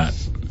impunidad.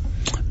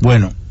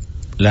 Bueno,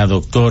 la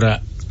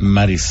doctora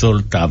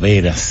Marisol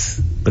Taveras,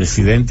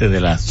 presidente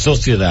de la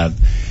Sociedad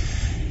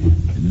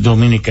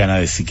Dominicana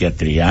de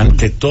Psiquiatría,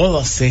 ante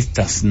todas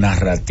estas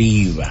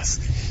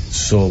narrativas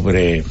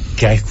sobre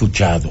que ha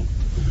escuchado,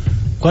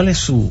 ¿cuál es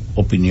su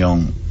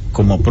opinión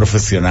como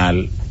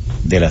profesional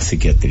de la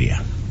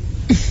psiquiatría?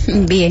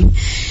 Bien,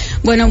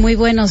 bueno, muy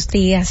buenos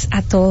días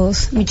a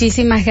todos.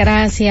 Muchísimas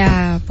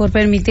gracias por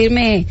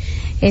permitirme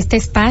este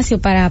espacio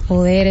para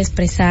poder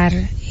expresar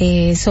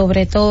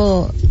sobre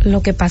todo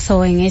lo que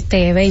pasó en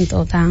este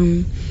evento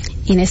tan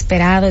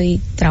inesperado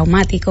y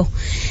traumático.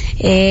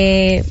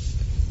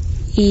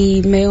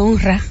 Y me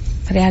honra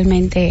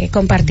realmente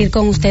compartir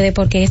con ustedes,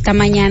 porque esta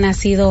mañana ha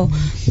sido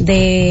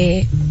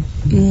de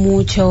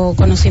mucho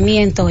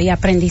conocimiento y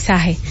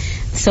aprendizaje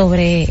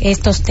sobre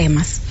estos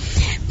temas.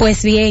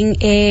 Pues bien,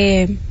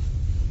 se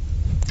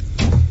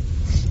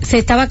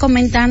estaba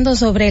comentando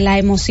sobre la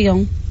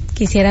emoción.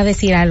 Quisiera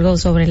decir algo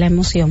sobre la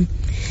emoción.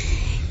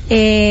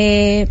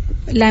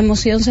 La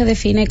emoción se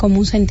define como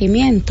un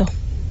sentimiento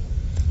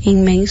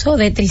inmenso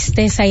de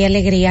tristeza y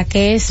alegría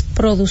que es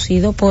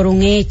producido por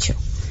un hecho,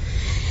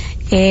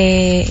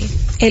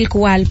 el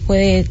cual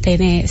puede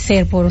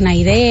ser por una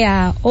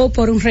idea o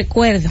por un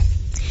recuerdo.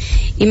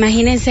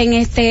 Imagínense en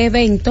este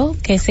evento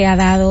que se ha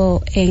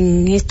dado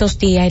en estos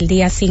días, el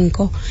día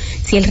 5,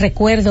 si el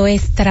recuerdo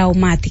es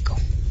traumático,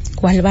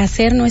 ¿cuál va a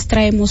ser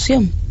nuestra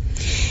emoción?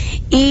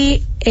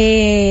 Y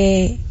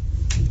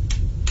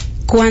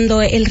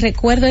cuando el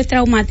recuerdo es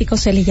traumático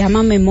se le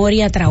llama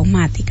memoria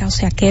traumática, o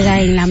sea,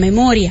 queda en la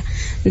memoria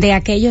de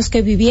aquellos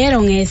que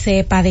vivieron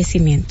ese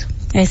padecimiento,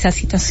 esa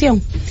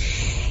situación.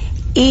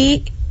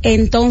 Y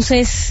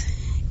entonces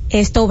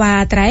esto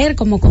va a traer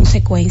como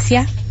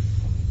consecuencia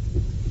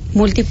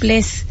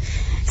múltiples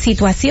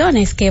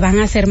situaciones que van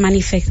a ser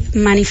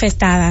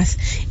manifestadas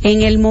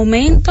en el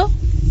momento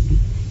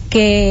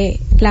que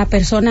la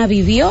persona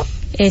vivió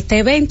este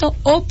evento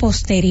o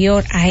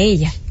posterior a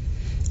ella,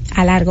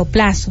 a largo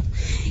plazo.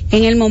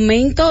 En el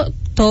momento,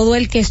 todo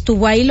el que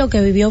estuvo ahí lo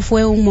que vivió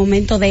fue un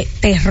momento de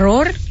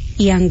terror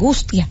y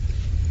angustia.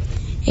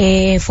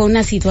 Fue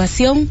una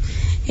situación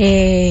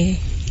que,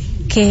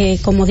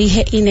 como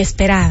dije,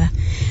 inesperada.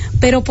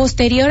 Pero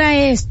posterior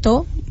a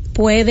esto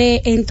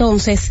puede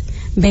entonces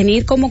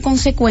venir como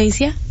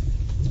consecuencia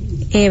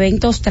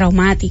eventos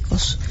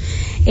traumáticos.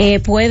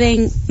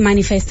 Pueden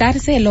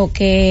manifestarse lo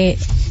que,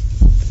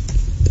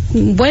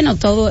 bueno,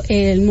 todo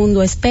el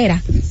mundo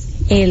espera,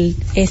 el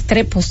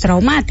estrés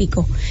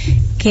postraumático,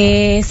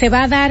 que se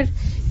va a dar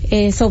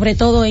sobre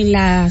todo en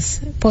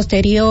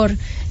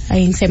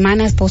en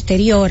semanas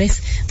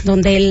posteriores,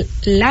 donde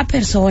la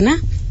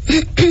persona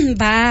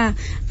va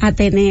a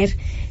tener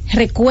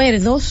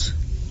recuerdos,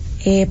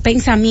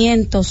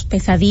 pensamientos,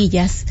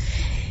 pesadillas,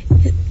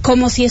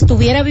 como si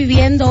estuviera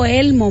viviendo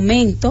el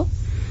momento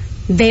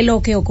de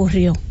lo que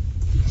ocurrió,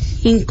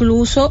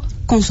 incluso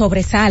con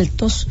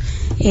sobresaltos,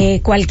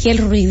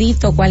 cualquier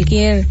ruidito,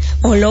 cualquier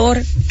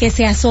olor que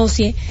se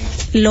asocie,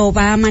 lo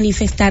va a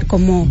manifestar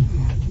como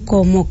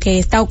que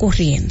está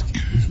ocurriendo.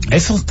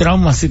 Esos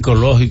traumas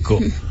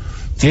psicológicos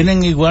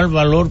tienen igual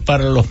valor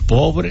para los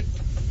pobres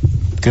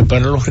que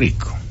para los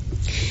ricos.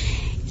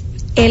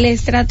 El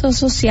estrato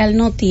social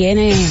no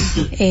tiene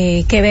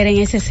que ver en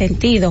ese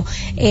sentido.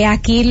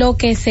 Aquí lo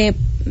que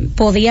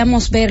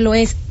podíamos verlo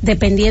es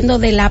dependiendo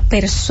de la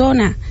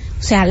persona,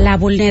 o sea, la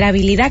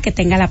vulnerabilidad que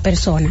tenga la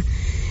persona.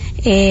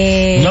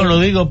 No lo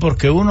digo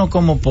porque uno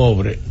como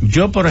pobre,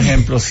 yo por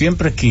ejemplo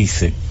siempre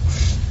quise,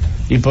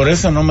 y por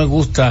eso no me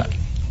gusta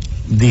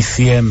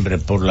diciembre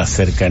por la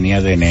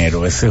cercanía de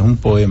enero, ese es un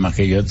poema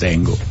que yo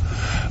tengo,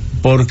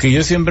 porque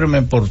yo siempre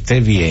me porté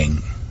bien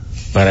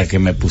para que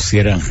me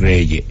pusieran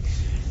reyes,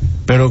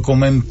 pero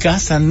como en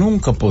casa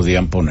nunca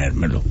podían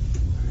ponérmelo,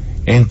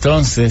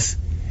 entonces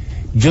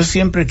yo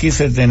siempre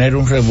quise tener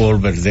un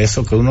revólver de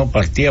eso que uno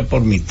partía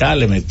por mitad,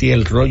 le metía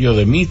el rollo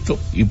de mito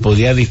y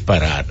podía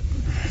disparar.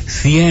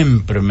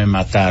 Siempre me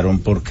mataron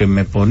porque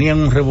me ponían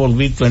un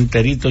revolvito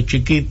enterito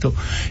chiquito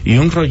y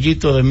un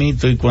rollito de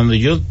mito, y cuando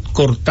yo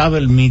cortaba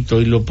el mito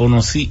y lo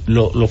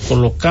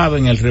colocaba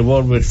en el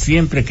revólver,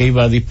 siempre que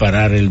iba a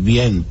disparar el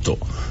viento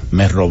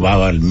me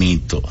robaba el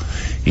mito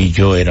y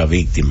yo era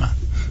víctima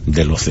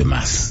de los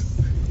demás.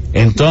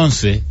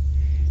 Entonces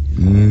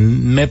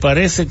me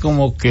parece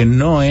como que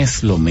no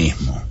es lo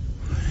mismo.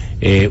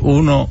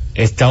 Uno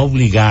está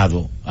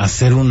obligado a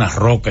ser una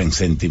roca en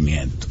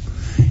sentimiento,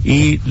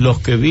 y los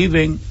que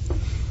viven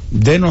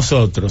de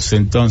nosotros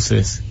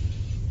entonces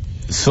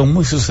son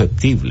muy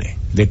susceptibles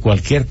de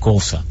cualquier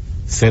cosa,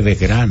 se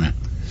desgranan.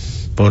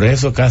 Por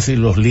eso casi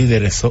los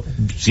líderes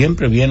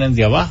siempre vienen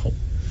de abajo.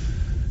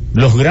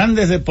 Los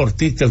grandes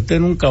deportistas, usted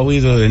nunca ha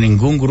oído de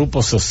ningún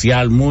grupo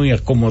social muy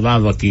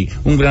acomodado aquí,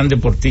 un gran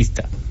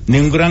deportista, ni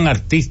un gran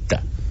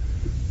artista.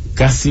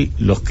 Casi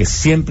los que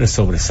siempre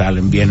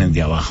sobresalen vienen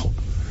de abajo,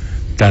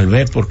 tal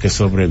vez porque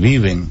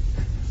sobreviven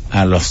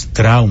a los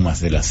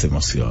traumas de las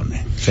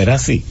emociones. ¿Será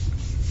así?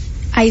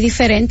 Hay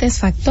diferentes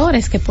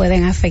factores que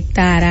pueden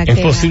afectar a es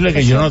posible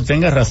que yo no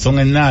tenga razón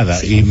en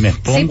nada y me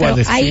pongo a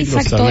decirlo. Hay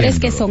factores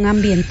que son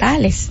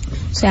ambientales,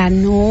 o sea,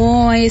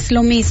 no es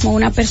lo mismo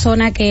una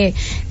persona que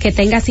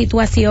tenga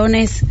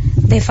situaciones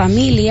de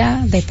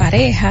familia, de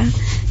pareja,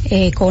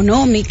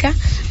 económica,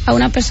 a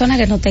una persona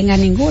que no tenga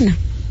ninguna.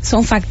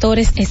 Son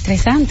factores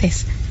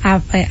estresantes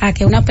a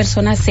que una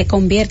persona se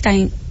convierta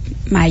en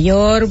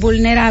mayor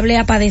vulnerable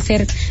a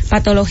padecer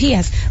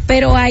patologías,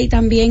 pero hay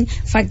también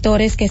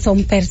factores que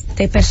son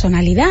de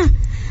personalidad,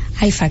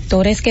 hay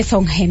factores que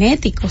son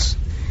genéticos,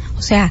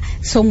 o sea,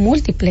 son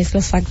múltiples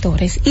los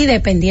factores, y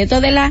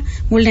dependiendo de la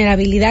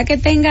vulnerabilidad que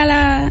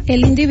tenga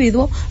el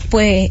individuo,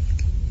 pues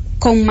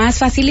con más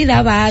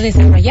facilidad va a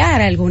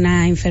desarrollar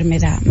alguna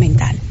enfermedad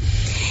mental.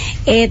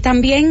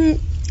 También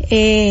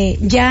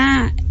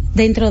ya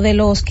dentro de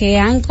los que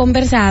han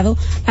conversado,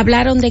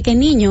 hablaron de que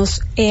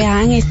niños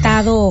han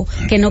estado,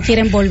 que no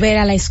quieren volver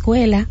a la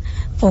escuela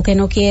o que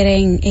no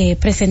quieren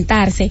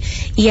presentarse,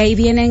 y ahí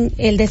vienen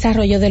el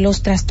desarrollo de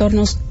los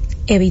trastornos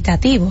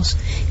evitativos,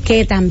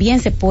 que también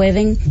se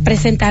pueden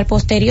presentar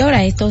posterior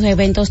a estos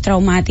eventos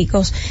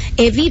traumáticos.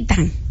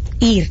 Evitan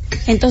ir,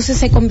 entonces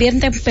se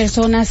convierten en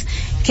personas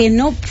que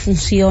no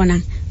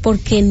funcionan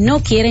porque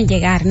no quieren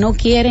llegar, no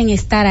quieren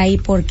estar ahí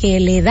porque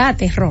le da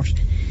terror.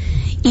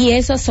 Y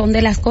esas son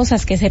de las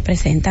cosas que se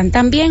presentan.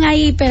 También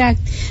hay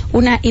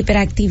una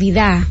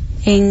hiperactividad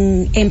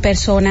en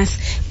personas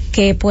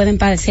que pueden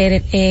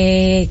padecer,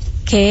 que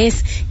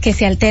es que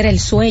se altera el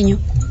sueño.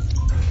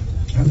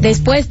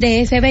 Después de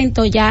ese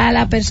evento ya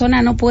la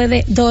persona no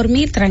puede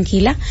dormir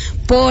tranquila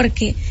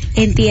porque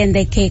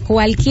entiende que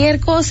cualquier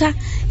cosa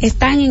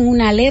están en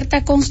una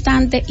alerta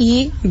constante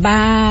y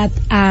va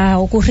a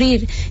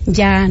ocurrir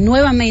ya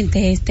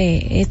nuevamente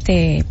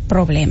este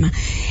problema.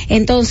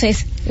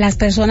 Entonces las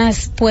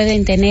personas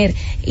pueden tener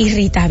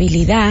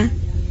irritabilidad,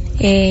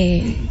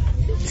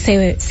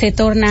 se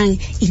tornan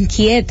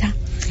inquietas.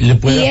 ¿Le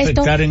puede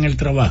afectar en el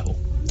trabajo?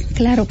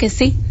 Claro que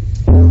sí.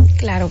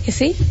 Claro que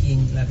sí,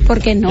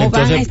 porque no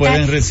entonces van a estar...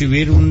 pueden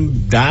recibir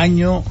un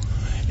daño,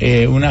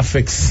 una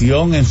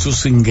afección en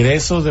sus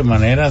ingresos de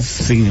manera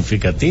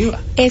significativa.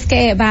 Es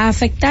que va a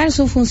afectar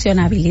su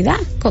funcionabilidad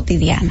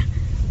cotidiana.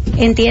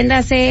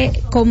 Entiéndase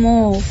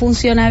como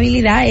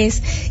funcionabilidad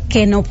es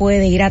que no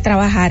puede ir a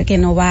trabajar, que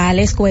no va a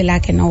la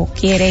escuela, que no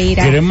quiere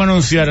ir a... Queremos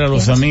anunciar a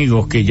los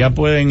amigos que ya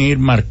pueden ir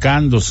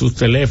marcando sus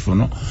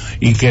teléfonos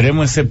y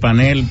queremos ese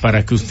panel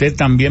para que usted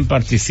también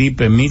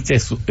participe,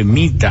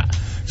 emita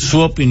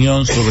su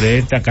opinión sobre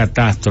esta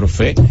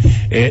catástrofe,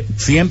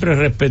 siempre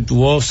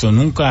respetuoso,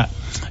 nunca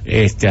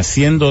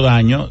haciendo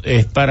daño,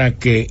 es para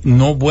que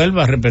no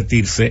vuelva a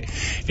repetirse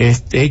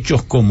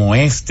hechos como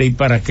este, y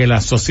para que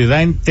la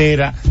sociedad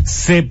entera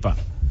sepa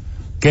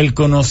que el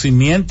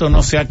conocimiento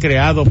no se ha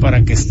creado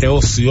para que esté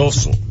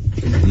ocioso.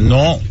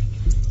 No,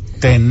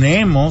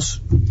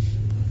 tenemos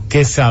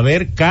que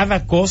saber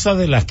cada cosa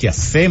de las que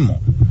hacemos.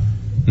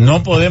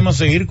 No podemos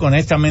seguir con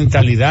esta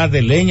mentalidad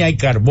de leña y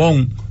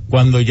carbón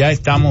cuando ya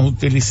estamos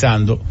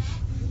utilizando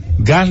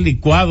gas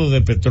licuado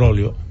de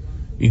petróleo,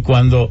 y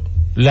cuando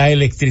la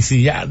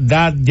electricidad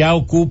ya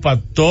ocupa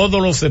todos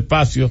los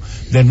espacios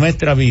de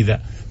nuestra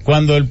vida,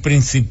 cuando el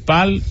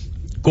principal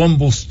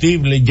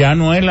combustible ya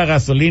no es la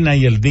gasolina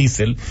y el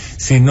diésel,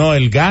 sino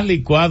el gas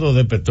licuado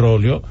de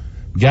petróleo,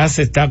 ya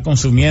se está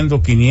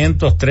consumiendo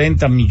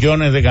 530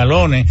 millones de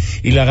galones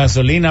y la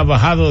gasolina ha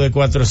bajado de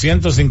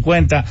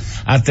 450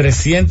 a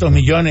 300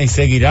 millones y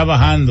seguirá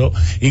bajando,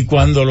 y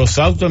cuando los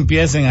autos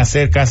empiecen a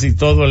ser casi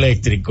todo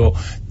eléctrico,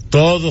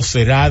 todo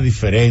será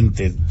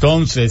diferente.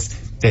 Entonces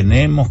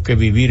tenemos que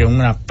vivir en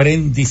un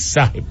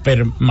aprendizaje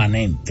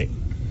permanente.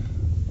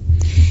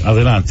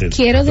 Adelante.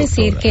 Quiero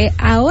decir que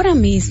ahora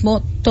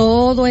mismo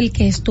todo el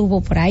que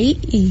estuvo por ahí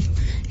y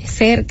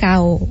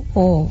cerca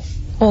o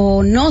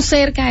no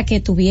cerca a que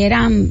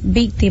tuvieran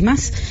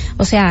víctimas,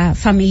 o sea,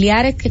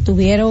 familiares que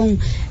tuvieron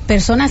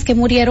personas que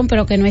murieron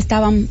pero que no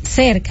estaban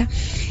cerca,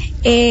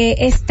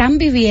 están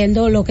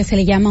viviendo lo que se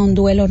le llama un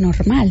duelo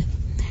normal.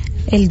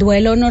 El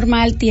duelo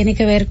normal tiene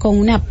que ver con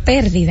una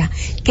pérdida,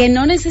 que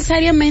no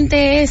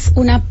necesariamente es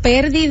una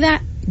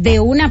pérdida de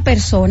una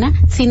persona,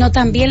 sino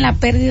también la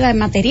pérdida de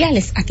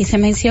materiales. Aquí se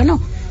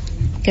mencionó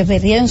que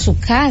perdieron su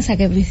casa,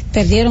 que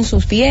perdieron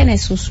sus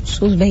bienes,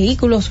 sus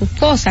vehículos, sus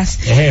cosas.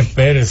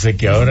 Espérese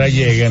que ahora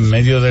llega en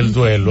medio del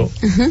duelo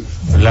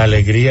la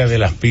alegría de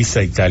las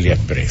pizzas Italia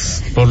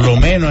Express. Por lo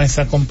menos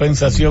esa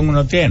compensación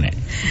uno tiene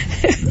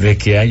de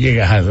que ha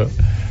llegado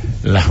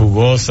las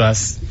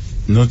jugosas,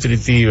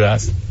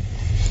 nutritivas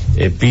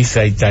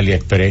pizza Italia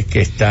Express,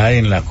 que está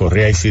en la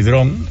Correa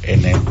Isidrón,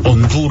 en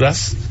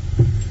Honduras,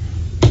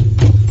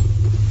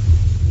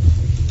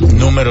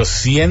 número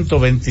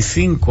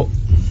 125,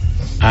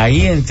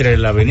 ahí entre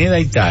la Avenida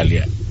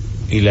Italia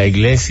y la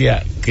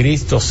Iglesia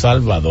Cristo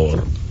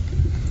Salvador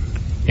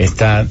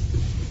está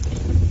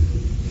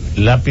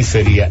la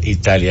pizzería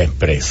Italia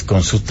Express,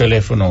 con sus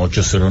teléfonos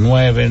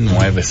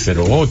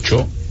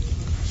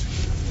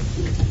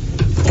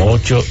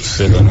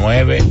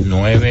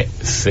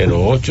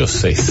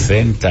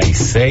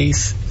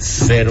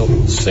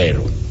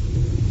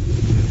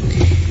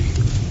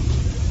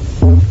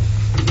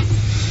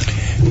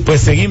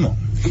Pues seguimos.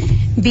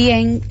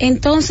 Bien,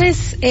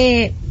 entonces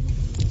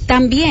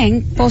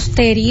también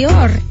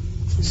posterior,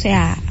 o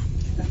sea,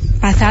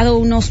 pasado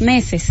unos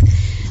meses,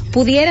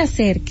 pudiera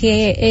ser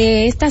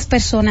que estas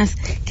personas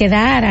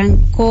quedaran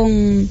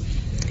con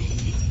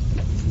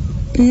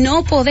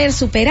no poder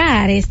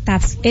superar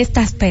estas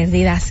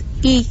pérdidas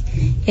y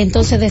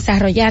entonces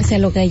desarrollarse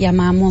lo que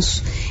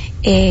llamamos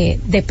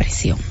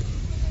depresión.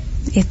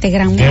 Este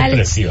gran mal.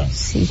 Depresión.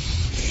 Sí.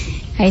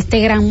 A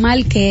este gran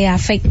mal que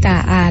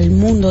afecta al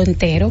mundo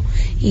entero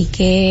y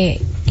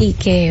que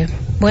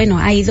bueno,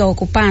 ha ido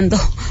ocupando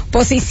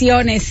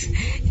posiciones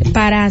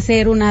para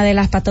ser una de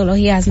las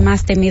patologías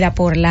más temidas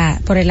por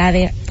el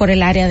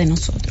área de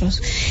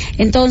nosotros.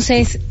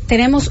 Entonces,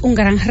 tenemos un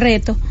gran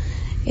reto,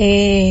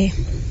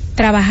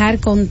 trabajar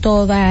con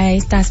todas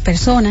estas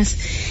personas,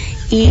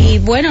 y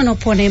bueno, nos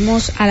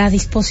ponemos a la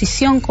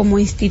disposición como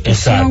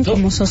institución, exacto,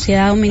 como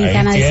Sociedad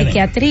Dominicana de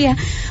Psiquiatría,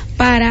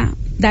 para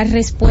dar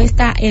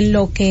respuesta en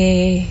lo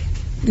que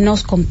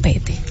nos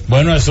compete.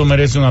 Bueno, eso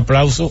merece un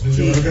aplauso.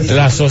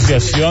 La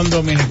Asociación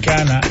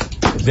Dominicana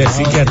de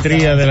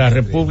Psiquiatría de la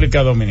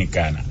República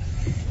Dominicana.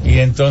 Y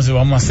entonces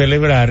vamos a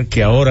celebrar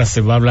que ahora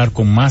se va a hablar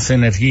con más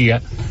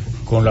energía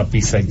con la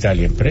pizza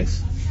Italia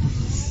Express.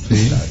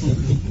 Sí.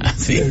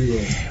 Así.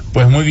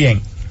 Pues muy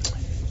bien.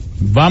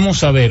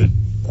 Vamos a ver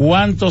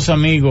cuántos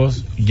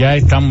amigos ya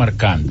están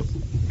marcando.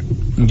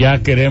 Ya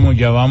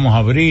vamos a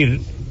abrir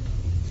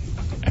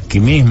aquí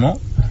mismo.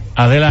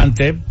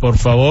 Adelante, por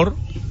favor.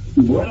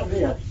 Buenos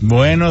días.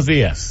 Buenos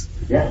días.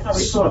 Ya está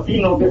Víctor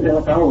Latino desde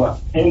la Caoba,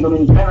 en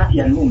Dominicana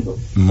y al mundo.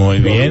 Muy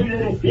bien. Los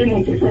líderes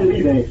tienen que ser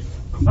líderes,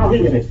 no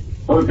líderes,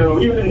 porque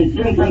los líderes ni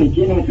piensan ni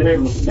quieren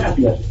serlo.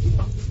 Gracias.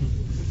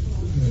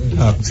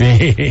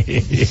 Sí.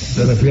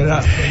 Se refiere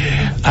a...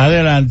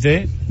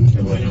 Adelante.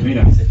 Bueno,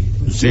 mira,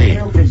 sí.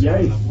 Creo que ya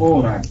es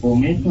hora,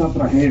 con esta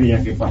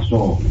tragedia que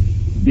pasó,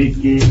 de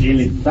que el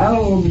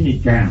Estado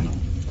Dominicano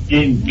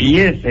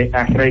empiece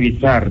a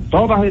revisar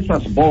todas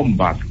esas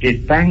bombas que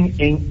están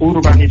en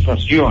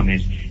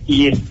urbanizaciones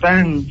y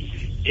están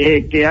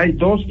que hay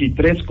 2 y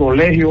 3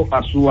 colegios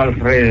a su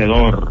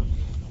alrededor.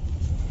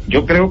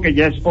 Yo creo que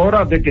ya es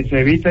hora de que se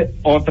evite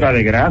otra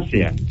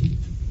desgracia.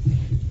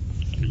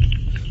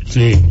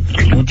 Sí,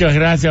 muchas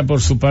gracias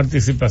por su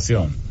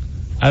participación.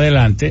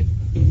 Adelante.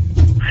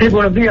 Sí,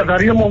 buenos días,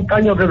 Darío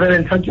Montaño desde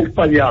el Sánchez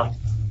Payá.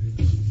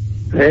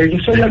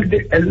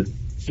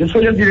 Yo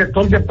soy el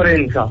director de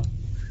prensa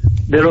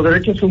de los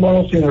derechos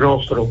humanos sin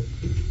rostro.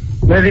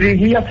 Me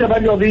dirigí hace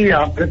varios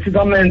días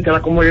precisamente a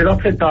la comunidad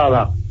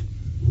afectada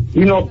y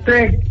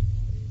noté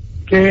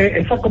que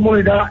esa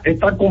comunidad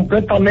está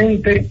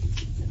completamente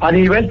a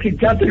nivel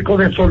psiquiátrico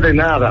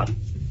desordenada.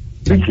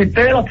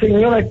 Visité a la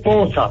señora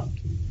esposa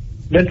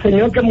del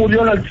señor que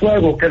murió en el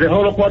fuego, que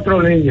dejó los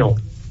 4 niños,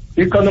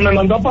 y cuando me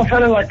mandó a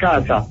pasar en la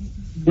casa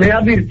me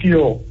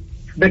advirtió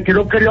de que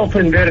no quería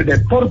ofenderme.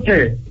 ¿Por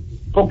qué?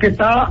 Porque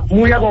está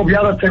muy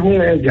agobiada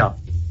según ella.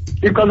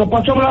 Y cuando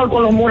paso a hablar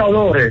con los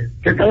moradores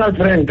que están al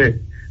frente,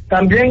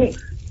 también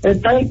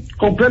están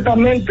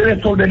completamente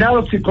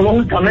desordenados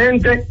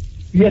psicológicamente,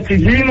 y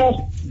exigimos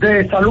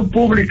de salud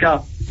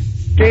pública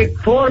que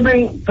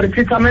formen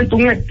precisamente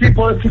un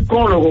equipo de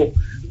psicólogos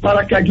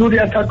para que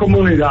ayude a esa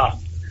comunidad.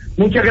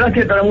 Muchas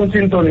gracias, estaremos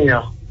en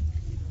sintonía.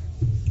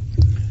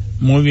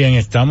 Muy bien,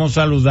 estamos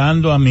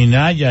saludando a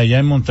Minaya allá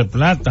en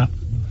Monteplata,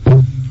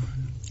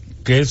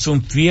 que es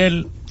un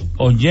fiel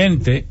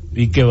oyente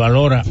y que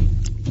valora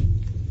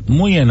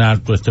muy en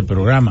alto este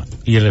programa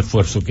y el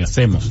esfuerzo que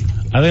hacemos.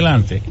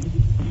 Adelante.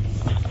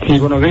 Sí,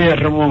 buenos días,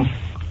 Ramón.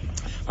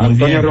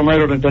 Antonio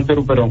Romero, rentante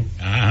Ruperón.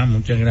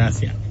 Muchas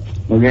gracias.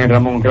 Muy bien,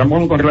 Ramón.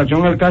 Ramón, con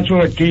relación al caso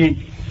de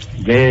aquí,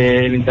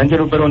 del instante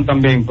Ruperón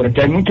también,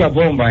 porque hay muchas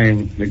bombas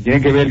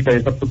tiene que ver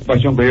esta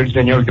preocupación que dio el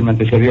señor que me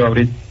antecedió a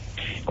abrir,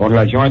 con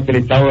relación a que el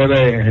Estado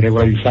debe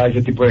regularizar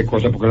ese tipo de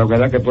cosas, porque la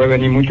verdad es que puede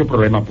venir muchos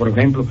problemas. Por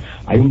ejemplo,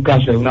 hay un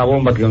caso de una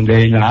bomba que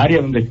donde en la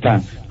área donde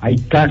está, hay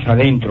casa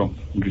adentro,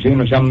 inclusive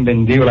no se han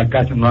vendido las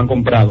casas, no han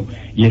comprado,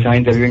 y esa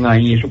gente vive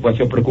ahí, y eso puede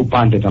ser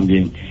preocupante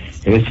también.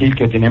 Es decir,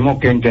 que tenemos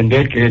que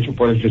entender que eso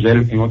puede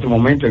suceder en otro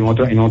momento,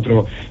 en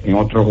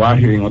otro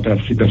barrio, en otra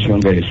situación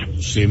de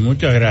eso. Sí,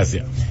 muchas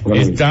gracias.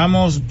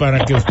 Estamos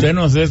para que usted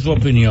nos dé su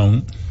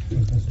opinión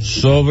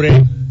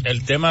sobre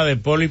el tema de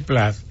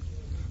Poliplas.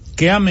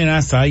 ¿Qué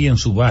amenaza hay en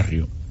su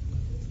barrio?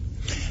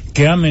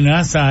 ¿Qué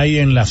amenaza hay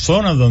en la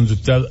zona donde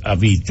usted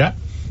habita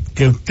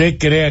que usted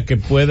crea que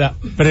pueda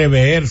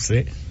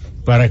preverse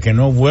para que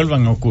no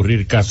vuelvan a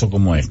ocurrir casos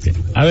como este?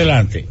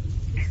 Adelante.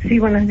 Sí,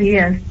 buenos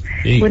días.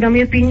 Sí. Bueno,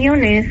 mi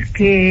opinión es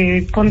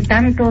que con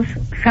tantos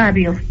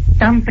sabios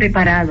tan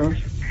preparados,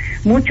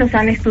 muchos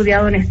han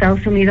estudiado en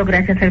Estados Unidos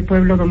gracias al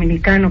pueblo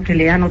dominicano que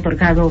le han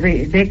otorgado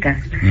becas,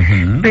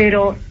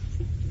 pero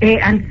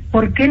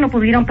 ¿por qué no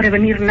pudieron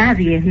prevenir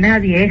nadie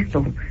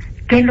esto?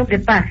 ¿Qué es lo que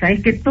pasa?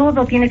 Es que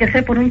todo tiene que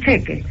ser por un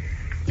cheque.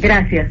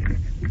 Gracias.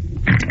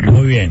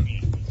 Muy bien.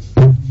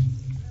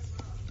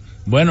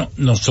 Bueno,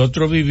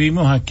 nosotros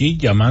vivimos aquí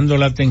llamando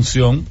la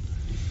atención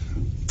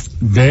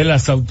de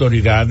las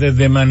autoridades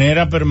de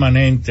manera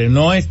permanente,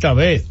 no esta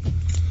vez,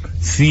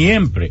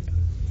 siempre,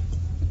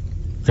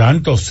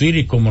 tanto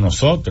Siri como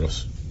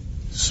nosotros,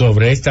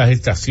 sobre estas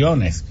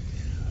estaciones.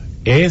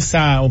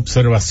 Esa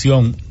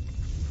observación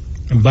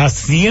va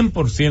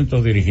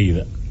 100%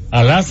 dirigida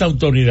a las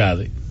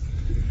autoridades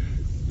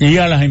y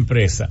a las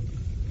empresas,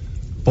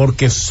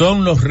 porque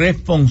son los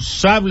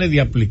responsables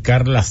de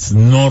aplicar las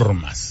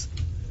normas.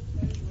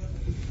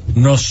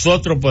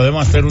 Nosotros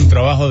podemos hacer un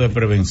trabajo de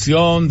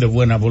prevención, de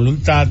buena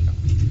voluntad,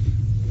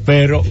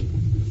 pero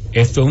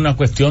esto es una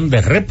cuestión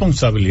de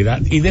responsabilidad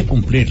y de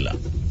cumplirla.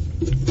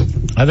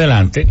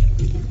 Adelante.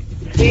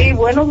 Sí,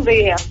 buenos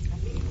días.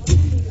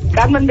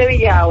 Carmen de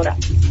Villaura.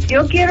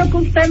 Yo quiero que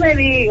usted me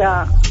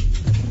diga,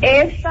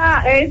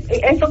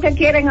 esto que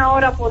quieren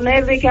ahora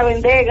poner de que a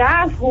vender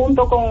gas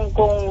junto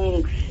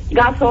con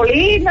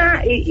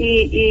gasolina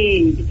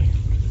y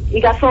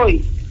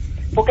gasoil,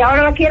 porque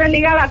ahora la quieren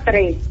ligar a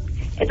 3.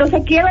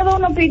 Entonces quiero dar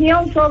una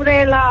opinión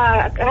sobre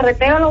la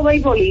carretera de los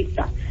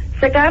beisbolistas.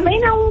 Se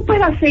camina un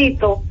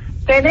pedacito,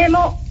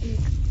 tenemos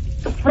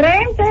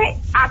frente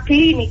a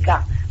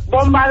clínica,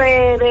 bomba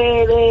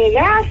de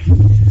gas,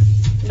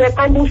 de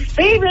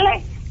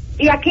combustible,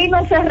 y aquí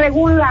no se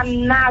regula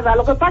nada.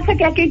 Lo que pasa es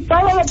que aquí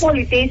todo lo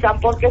politizan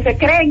porque se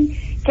creen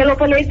que los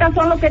periodistas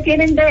son los que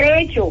tienen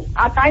derecho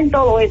a estar en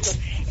todo eso.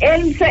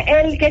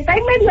 El que está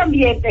en medio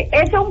ambiente,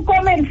 ese es un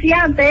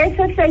comerciante,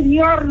 ese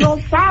señor no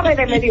sabe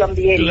de medio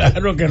ambiente.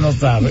 Claro que no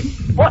sabe.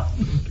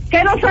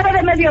 ¿Qué no sabe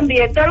de medio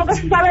ambiente? Es lo que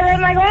se sabe de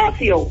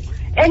negocio.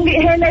 En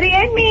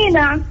ingeniería en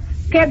mina,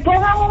 que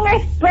pongan un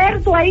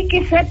experto ahí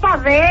que sepa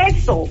de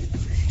eso.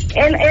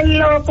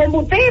 Los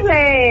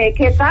combustibles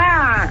que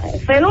está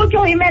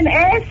Felucho Jiménez,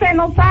 ese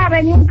no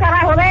sabe ni un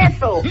carajo de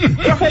eso.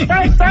 Lo que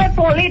todo es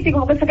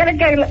político, porque se creen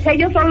que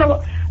ellos son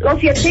los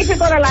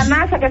científicos de la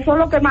NASA, que son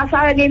los que más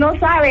saben, y no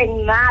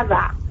saben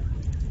nada.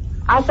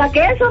 Hasta que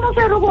eso no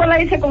se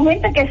regularice con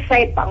gente que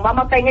sepan,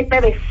 vamos a tener este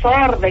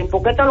desorden,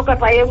 porque esto es lo que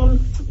pasa, es un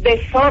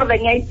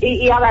desorden,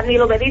 y a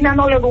Danilo Medina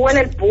no le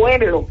duele el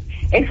pueblo,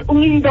 es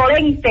un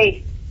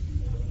indolente.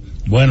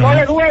 Bueno, no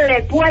le duele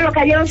el pueblo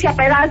cayéndose a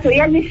pedazos, y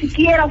él ni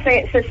siquiera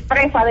se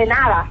expresa de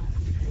nada,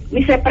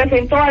 ni se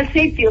presentó al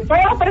sitio. Todos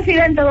los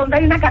presidentes donde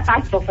hay una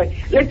catástrofe,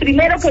 el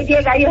primero que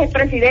llega ahí es el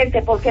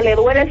presidente, porque le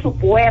duele su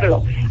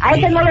pueblo. A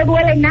ese no le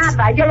duele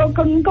nada, a ellos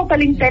lo único que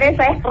le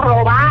interesa es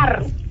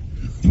robar.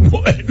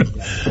 Bueno,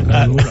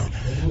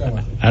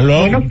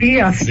 ¿aló? Buenos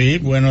días. Sí,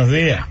 buenos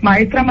días.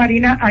 Maestra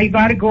Marina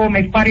Aybar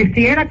Gómez,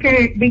 pareciera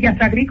que Villas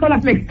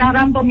Agrícolas le está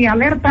dando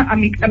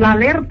la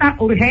alerta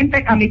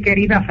urgente a mi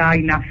querida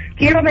Zaina.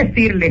 Quiero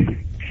decirles,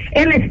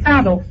 el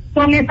Estado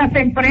son esas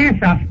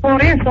empresas,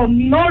 por eso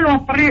no lo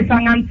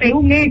apresan ante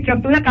un hecho,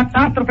 ante una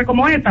catástrofe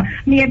como esta,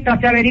 mientras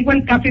se averigua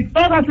el caso y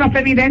todas las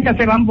evidencias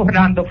se van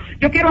borrando.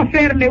 Yo quiero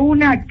hacerle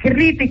una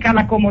crítica a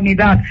la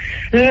comunidad.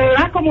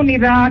 La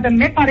comunidad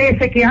me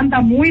parece que anda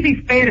muy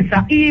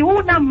dispersa, y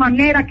una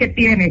manera que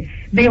tiene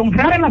de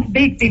honrar a las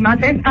víctimas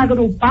es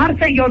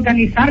agruparse y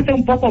organizarse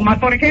un poco más.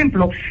 Por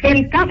ejemplo,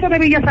 el caso de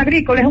Villas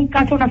Agrícolas es un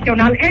caso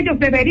nacional. Ellos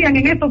deberían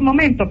en estos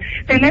momentos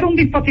tener un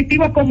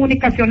dispositivo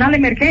comunicacional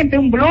emergente,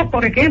 un blog,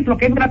 por ejemplo,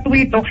 que es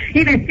gratuito,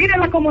 y decir a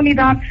la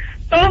comunidad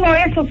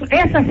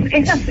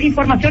esas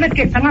informaciones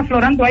que están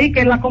aflorando ahí,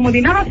 que la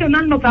comunidad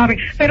nacional no sabe,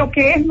 pero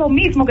que es lo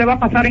mismo que va a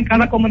pasar en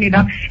cada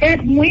comunidad.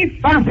 Es muy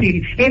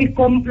fácil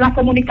la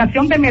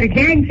comunicación de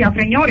emergencia,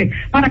 señores,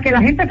 para que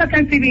la gente se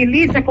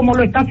sensibilice como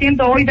lo está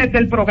haciendo hoy desde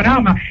el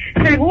programa.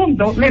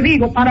 Segundo, le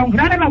digo, para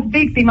honrar a las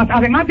víctimas,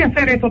 además de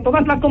hacer eso,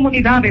 todas las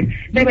comunidades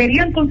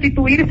deberían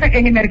constituirse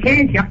en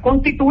emergencia,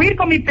 constituir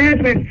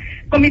comités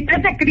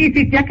de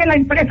crisis, ya que la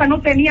empresa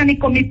no tenía ni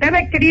comité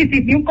de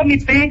crisis, ni un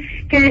comité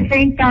que se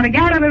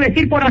encargara de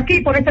decir por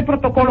aquí, por este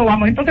protocolo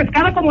vamos. Entonces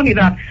cada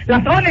comunidad,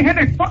 las ONG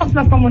de todas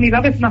las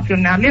comunidades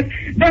nacionales,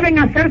 deben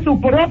hacer su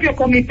propio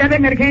comité de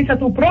emergencia,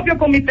 su propio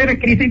comité de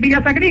crisis.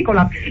 Villas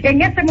Agrícolas,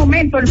 en este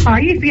momento el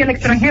país y el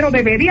extranjero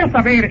debería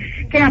saber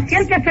que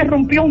aquel que se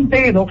rompió un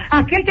dedo,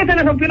 aquel que se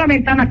le rompió una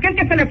ventana, aquel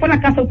que se le fue a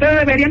la casa, ustedes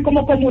deberían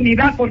como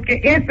comunidad,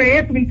 porque ese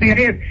es su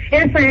interés,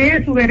 ese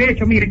es su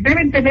derecho. Miren,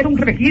 deben tener un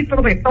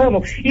registro de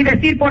todo y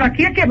decir por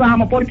aquí es que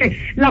vamos, porque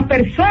las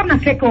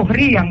personas que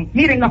corrían,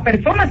 miren, las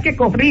personas que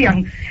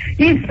corrían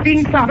y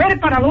sin saber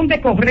para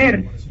dónde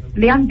correr,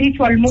 le han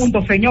dicho al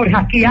mundo, señores,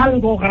 aquí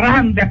algo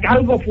grande, aquí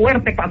algo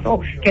fuerte pasó,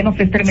 que nos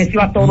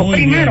estremeció a todos.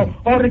 Primero,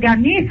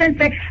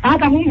 organícense,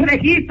 hagan un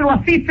registro,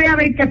 así sea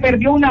del que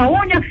perdió una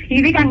uña,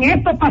 y digan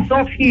esto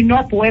pasó y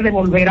no puede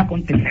volver a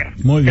acontecer.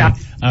 Muy bien,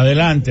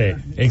 adelante,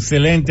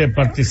 excelente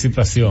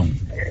participación.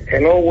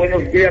 Hello,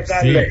 buenos días,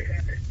 Carlos.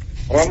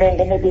 Sí. Ramón,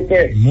 ¿cómo tú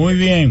estás? Muy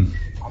bien.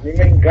 A mí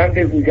me encanta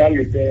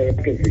escucharle usted,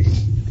 que sí.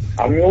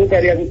 A mí me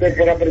gustaría que usted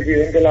fuera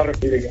presidente de la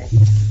República.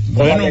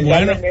 Bueno,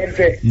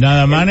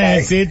 nada más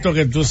necesito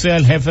que tú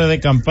seas el jefe de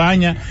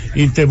campaña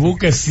y te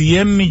busques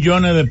 100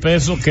 millones de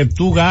pesos que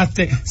tú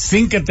gastes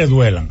sin que te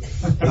duelan.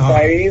 El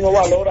país no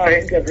valora a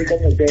gente así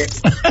como usted.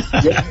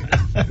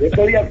 Yo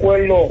estoy de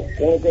acuerdo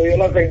con lo que dio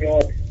la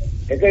señora.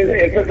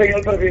 Ese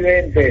señor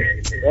presidente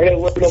no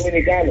es el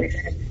dominicano.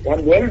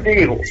 Cuando él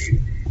dijo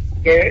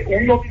que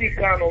un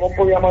dominicano no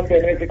podía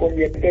mantenerse con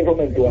 10 pesos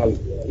mensual,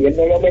 y él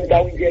no le ha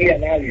aumentado un día a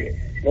nadie,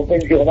 los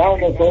pensionados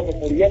nosotros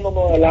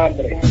muriéndonos del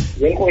hambre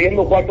y él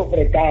cogiendo cuartos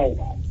prestados.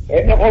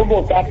 Es mejor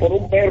votar por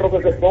un perro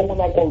que se ponga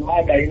una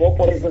colmata y no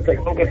por ese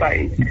sector que está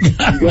ahí.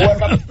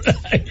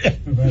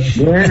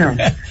 Bueno,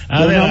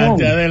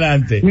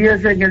 adelante.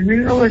 Fíjese que en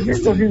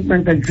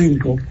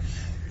 1955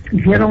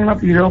 hicieron una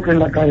piroca en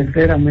la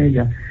carretera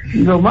Mella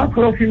y lo más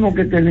próximo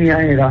que tenía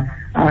era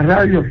a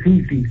Radio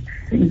City.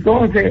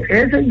 Entonces,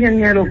 ese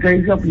ingeniero que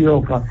hizo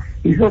piroca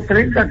hizo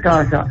 30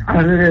 casas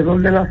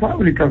alrededor de la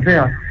fábrica, o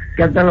sea,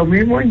 que hasta los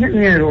mismos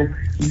ingenieros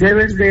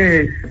deben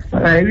de,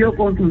 para ellos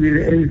construir,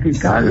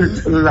 edificar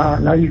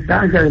la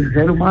distancia del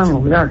ser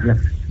humano. Gracias.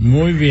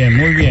 Muy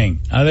bien.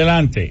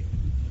 Adelante.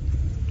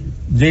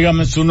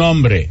 Dígame su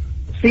nombre.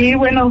 Sí,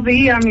 buenos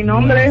días. Mi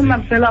nombre es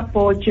Marcela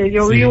Poche.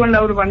 Yo vivo en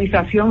la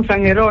urbanización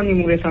San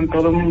Jerónimo de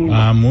Santo Domingo.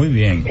 Ah, muy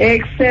bien.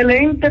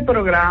 Excelente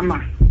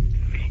programa.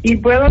 Y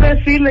puedo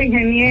decirle,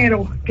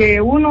 ingeniero, que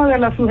una de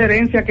las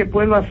sugerencias que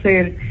puedo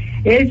hacer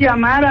es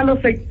llamar a los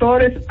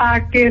sectores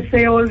a que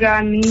se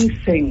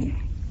organicen.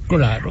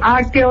 Claro.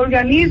 A que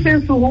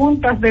organicen sus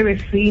juntas de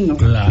vecinos.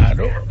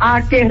 Claro.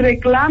 A que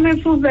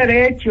reclamen sus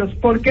derechos,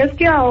 porque es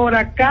que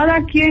ahora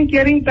cada quien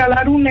quiere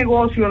instalar un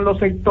negocio en los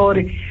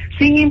sectores,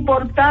 sin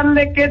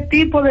importarle qué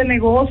tipo de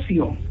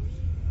negocio.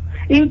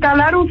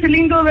 Instalar un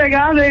cilindro de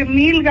gas de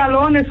 1,000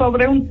 galones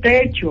sobre un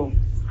techo.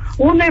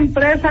 Una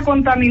empresa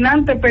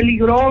contaminante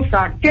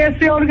peligrosa, que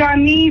se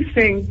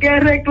organicen, que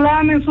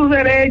reclamen sus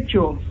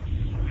derechos.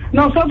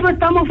 Nosotros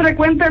estamos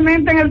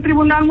frecuentemente en el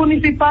Tribunal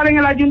Municipal, en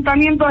el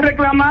Ayuntamiento,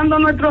 reclamando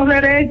nuestros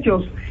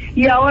derechos,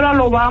 y ahora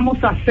lo vamos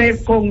a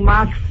hacer con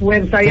más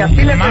fuerza, y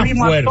así le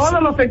pedimos a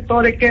todos los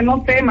sectores que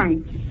no teman,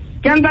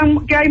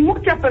 que hay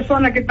muchas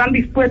personas que están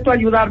dispuestos a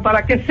ayudar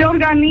para que se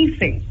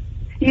organicen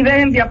y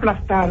dejen de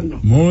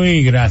aplastarnos.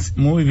 Muy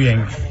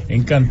bien,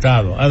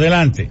 encantado.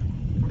 Adelante.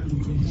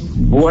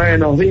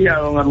 Buenos días,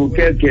 don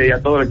Albuquerque, y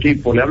a todo el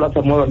equipo. Le habla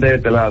Samuel de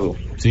este lado.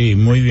 Sí,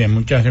 muy bien,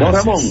 muchas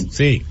gracias. Don Ramón.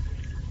 Sí.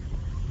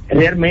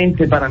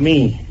 Realmente, para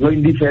mí, los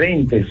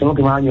indiferentes son los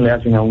que más daño le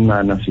hacen a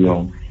una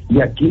nación. Y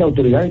aquí las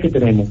autoridades que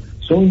tenemos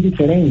son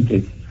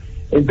indiferentes.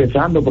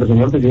 Empezando por el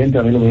señor presidente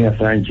Danilo Medina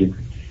Sánchez.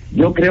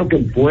 Yo creo que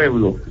el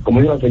pueblo,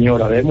 como dijo la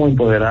señora, debemos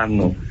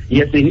empoderarnos y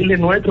exigirle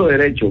nuestro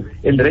derecho.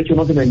 El derecho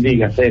no se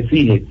mendiga, se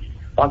exige.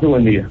 Pase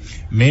buen día.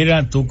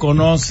 Mira, tú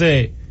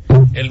conoces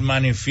el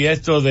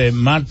manifiesto de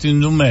Martin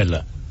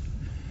Numela.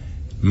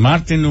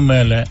 Martin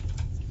Numela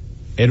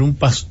era un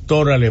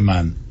pastor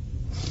alemán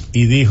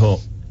y dijo: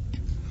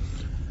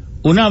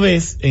 una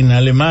vez en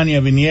Alemania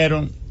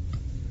vinieron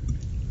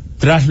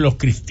tras los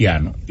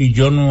cristianos y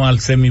yo no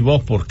alcé mi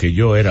voz porque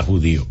yo era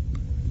judío.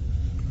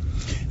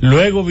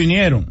 Luego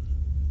vinieron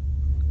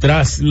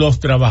tras los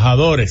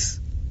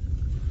trabajadores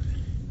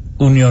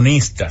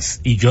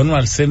unionistas y yo no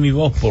alcé mi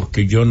voz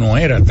porque yo no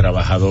era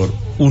trabajador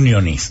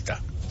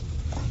unionista.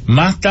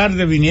 Más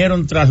tarde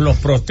vinieron tras los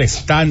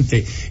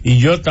protestantes y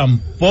yo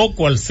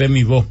tampoco alcé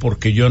mi voz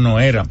porque yo no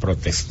era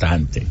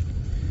protestante.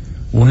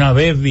 Una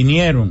vez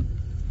vinieron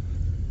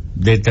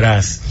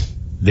detrás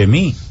de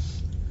mí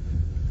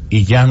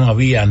y ya no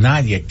había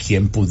nadie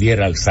quien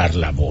pudiera alzar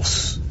la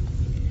voz.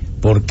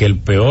 porque el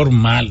peor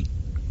mal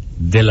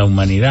de la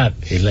humanidad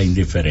es la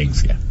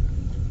indiferencia.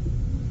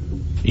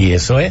 Y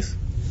eso es.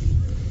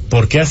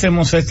 ¿Por qué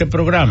hacemos este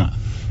programa?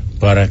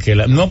 Para que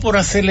no por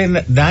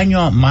hacerle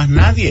daño a más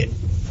nadie.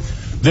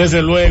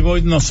 Desde luego,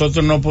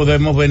 nosotros no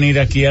podemos venir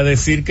aquí a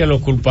decir que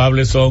los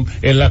culpables son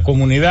en la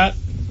comunidad.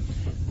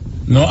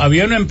 No,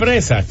 había una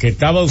empresa que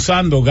estaba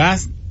usando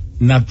gas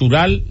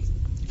natural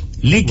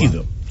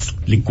líquido,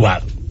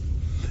 licuado,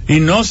 y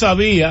no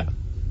sabía,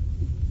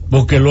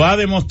 porque lo ha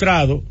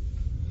demostrado,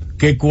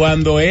 que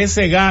cuando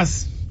ese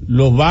gas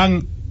lo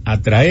van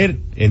a traer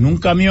en un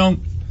camión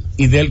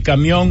y del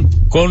camión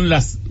con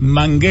las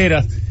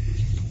mangueras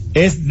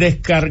es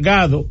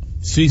descargado,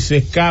 si se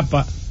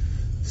escapa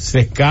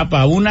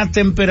a una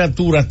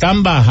temperatura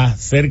tan baja,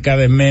 cerca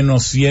de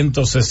menos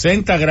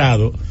 160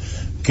 grados,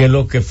 que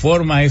lo que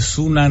forma es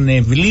una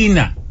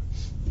neblina.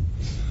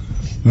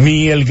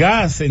 Y el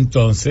gas,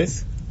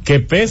 entonces, que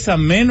pesa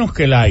menos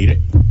que el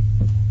aire,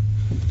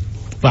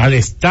 al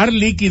estar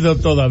líquido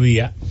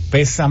todavía,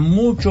 pesa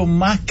mucho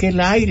más que el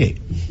aire.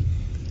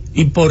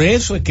 Y por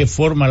eso es que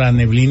forma la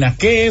neblina.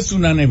 ¿Qué es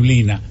una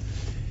neblina?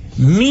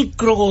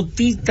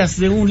 Microgotitas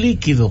de un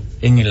líquido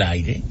en el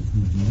aire.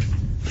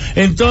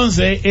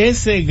 Entonces,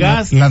 ese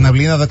gas... La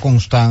neblina de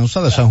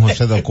Constanza, de San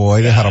José de Ocoa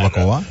y de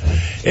Jarabacoa.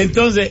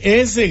 Entonces,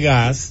 ese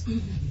gas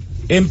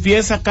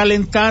empieza a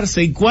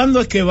calentarse. ¿Y cuándo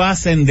es que va a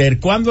ascender?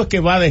 ¿Cuándo es que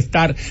va a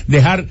dejar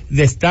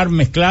de estar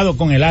mezclado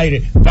con el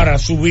aire para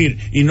subir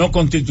y no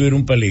constituir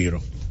un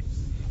peligro?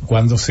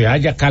 Cuando se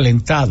haya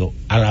calentado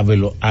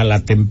a la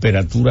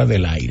temperatura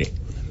del aire.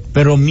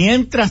 Pero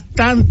mientras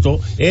tanto,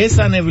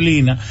 esa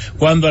neblina,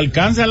 cuando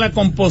alcanza la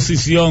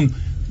composición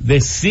de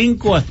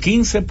 5 a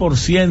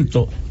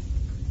 15%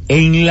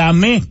 en la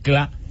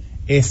mezcla,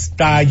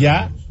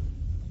 estalla.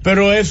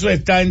 Pero eso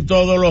está en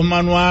todos los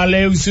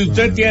manuales. Y si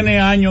usted tiene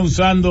años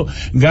usando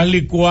gas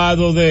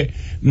licuado, de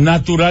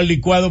natural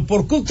licuado,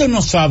 ¿por qué usted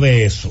no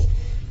sabe eso?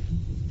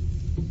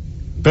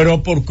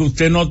 Pero porque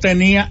usted no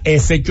tenía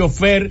ese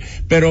chofer.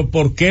 Pero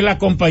 ¿por qué la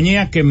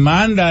compañía que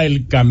manda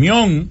el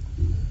camión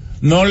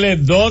no le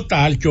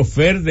dota al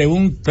chofer de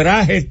un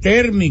traje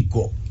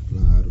térmico?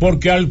 Claro.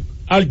 Porque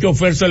al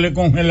chofer se le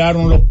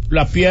congelaron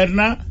las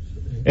piernas,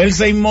 él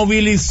se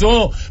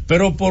inmovilizó.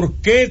 Pero ¿por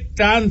qué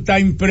tanta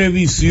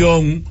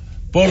imprevisión?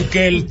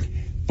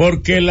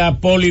 Porque la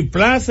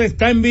Poliplaza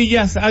está en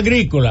Villas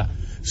Agrícolas.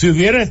 Si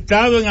hubiera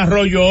estado en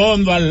Arroyo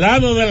Hondo, al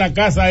lado de la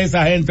casa de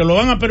esa gente, ¿lo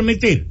van a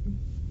permitir?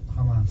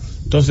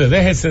 Entonces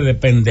déjese de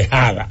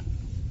pendejada.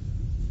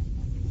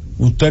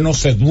 Usted no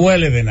se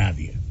duele de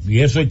nadie.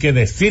 Y eso hay que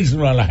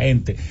decírselo a la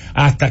gente.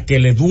 Hasta que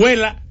le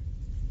duela,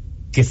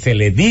 que se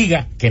le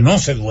diga que no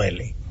se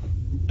duele.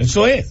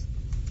 Eso es.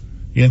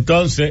 Y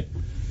entonces,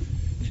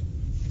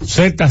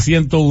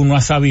 Z101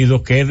 ha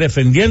sabido que es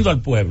defendiendo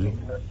al pueblo,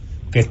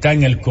 que está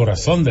en el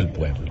corazón del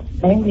pueblo.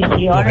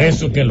 Bendiciones. Por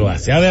eso que lo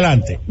hace.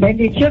 Adelante.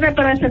 Bendiciones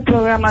para ese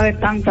programa de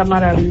tanta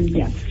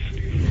maravilla.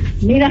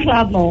 Mira,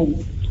 Ramón,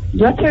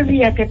 yo hace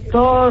días que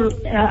estoy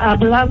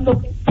hablando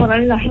por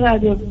ahí en la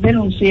radio,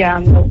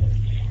 denunciando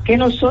que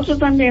nosotros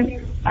también,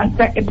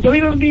 yo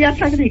vivo en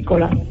Villas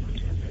Agrícolas,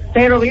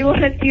 pero vivo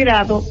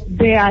retirado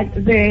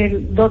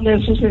de donde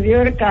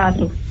sucedió el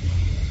caso,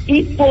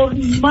 y por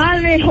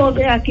más lejos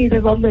de aquí, de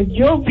donde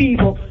yo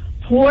vivo,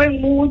 fue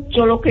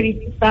mucho los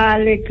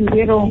cristales que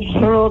hubieron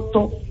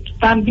rotos.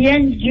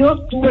 También yo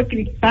tuve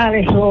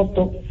cristales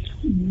rotos,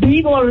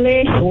 vivo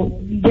lejos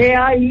de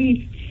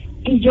ahí,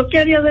 y yo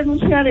quería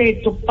denunciar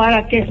esto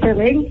para que se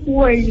den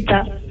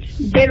cuenta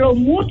de lo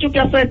mucho que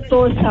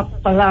afectó esa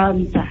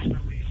planta.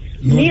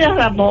 Mira,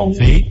 Ramón,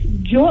 ¿sí?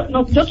 Yo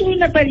tuve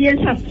una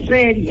experiencia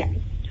seria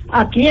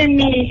aquí en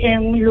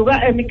mi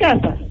lugar, en mi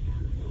casa.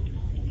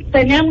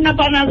 Tenía una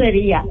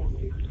panadería,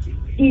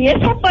 y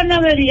esa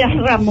panadería,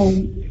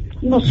 Ramón,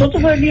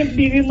 nosotros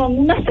vivimos en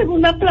una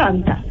segunda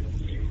planta,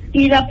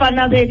 y la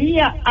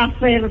panadería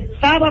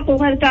acertaba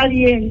con el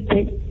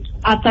caliente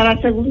hasta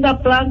la segunda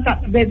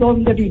planta de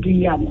donde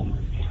vivíamos.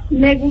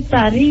 Me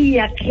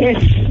gustaría que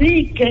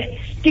sí, que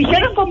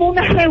hicieran como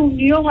una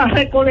reunión a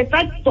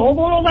recolectar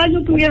todos los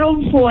daños que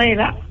hubieron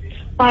fuera,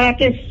 para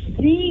que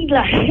sí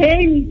la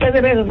gente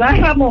de verdad,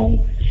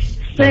 Ramón,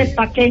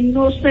 sepa que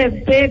no se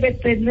debe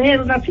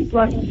tener una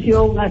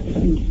situación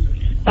así.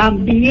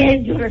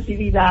 También yo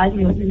recibí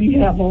daños, mi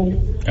Ramón.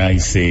 Ay,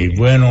 sí,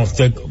 bueno,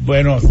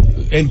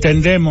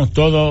 entendemos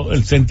todo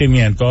el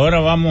sentimiento. Ahora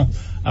vamos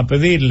a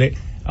pedirle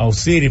a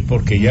Osiris,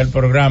 porque ya el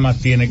programa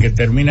tiene que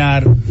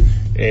terminar.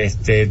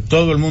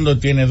 Todo el mundo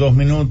tiene 2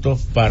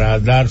 minutos para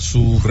dar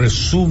su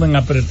resumen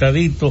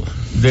apretadito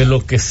de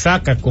lo que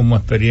saca como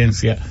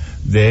experiencia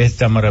de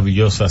esta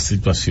maravillosa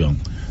situación.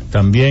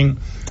 También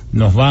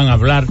nos van a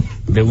hablar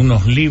de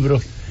unos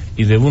libros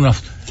y de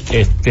unos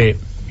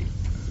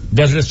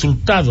del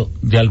resultado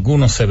de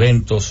algunos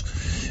eventos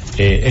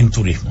en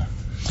turismo.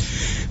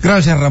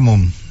 Gracias,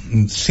 Ramón.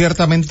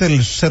 Ciertamente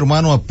el ser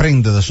humano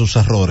aprende de sus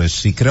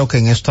errores, y creo que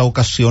en esta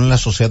ocasión la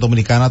sociedad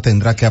dominicana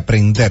tendrá que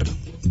aprender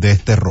de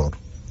este error,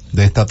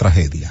 de esta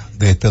tragedia,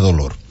 de este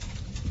dolor.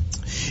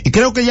 Y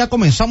creo que ya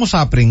comenzamos a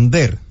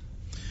aprender,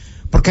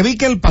 porque vi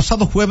que el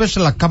pasado jueves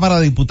la Cámara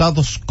de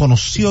Diputados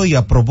conoció y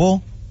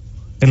aprobó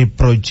el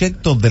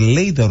proyecto de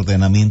ley de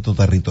ordenamiento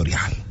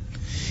territorial.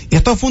 Y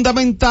esto es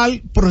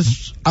fundamental,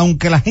 pues,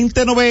 aunque la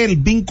gente no ve el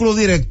vínculo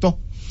directo,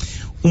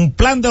 un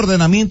plan de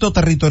ordenamiento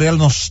territorial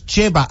nos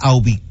lleva a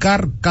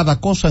ubicar cada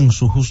cosa en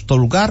su justo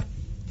lugar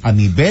a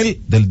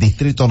nivel del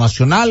Distrito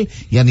Nacional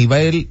y a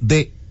nivel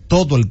de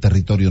todo el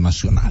territorio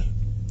nacional.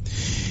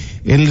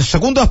 El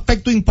segundo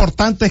aspecto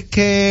importante es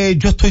que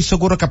yo estoy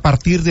seguro que a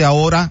partir de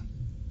ahora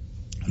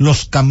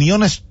los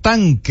camiones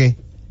tanque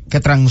que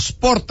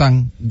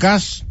transportan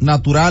gas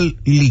natural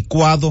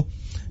licuado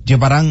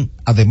llevarán,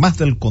 además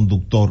del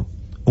conductor,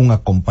 un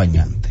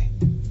acompañante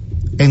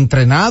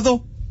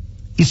entrenado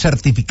y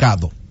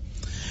certificado.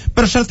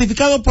 ¿Pero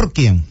certificado por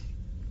quién?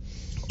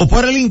 O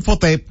por el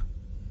Infotep,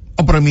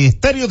 o por el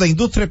Ministerio de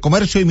Industria,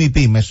 Comercio y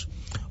MIPYMES,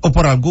 o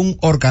por algún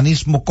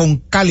organismo con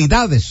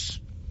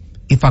calidades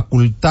y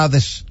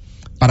facultades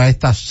para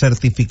esta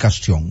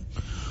certificación.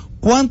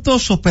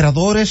 ¿Cuántos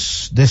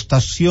operadores de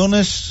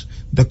estaciones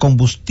de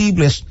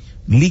combustibles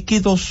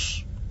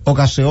líquidos o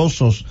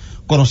gaseosos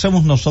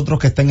conocemos nosotros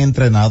que estén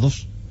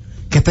entrenados,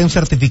 que estén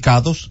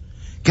certificados,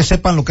 que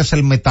sepan lo que es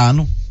el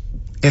metano,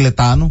 el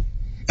etano,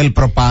 el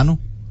propano,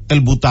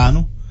 el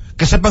butano,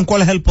 que sepan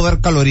cuál es el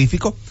poder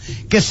calorífico,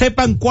 que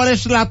sepan cuál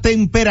es la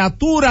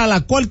temperatura a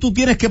la cual tú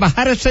tienes que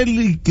bajar ese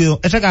líquido,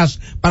 ese gas,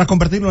 para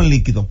convertirlo en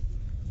líquido,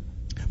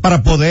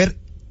 para poder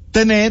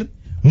tener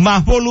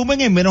más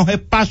volumen en menos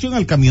espacio en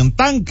el camión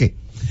tanque?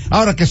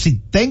 Ahora, que si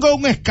tengo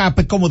un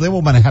escape, ¿cómo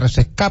debo manejar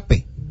ese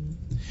escape?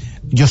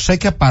 Yo sé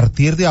que a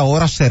partir de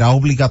ahora será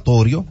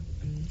obligatorio,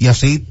 y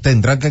así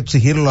tendrán que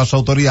exigirlo las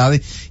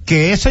autoridades,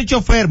 que ese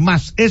chofer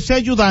más ese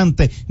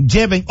ayudante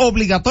lleven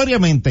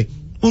obligatoriamente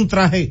un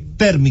traje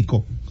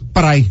térmico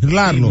para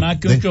aislarlo. Y más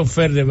que un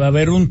chofer, debe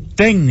haber un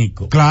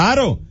técnico.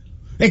 Claro,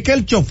 es que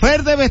el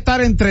chofer debe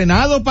estar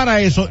entrenado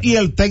para eso, y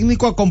el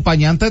técnico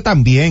acompañante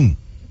también,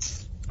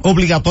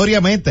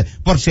 obligatoriamente,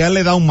 por si a él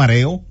le da un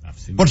mareo,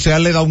 por si a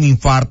él le da un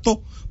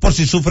infarto, por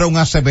si sufre un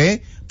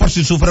ACV, por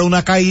si sufre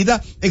una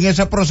caída. En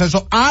ese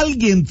proceso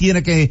alguien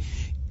tiene que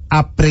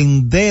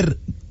aprender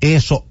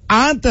eso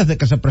antes de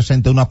que se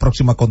presente una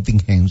próxima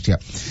contingencia.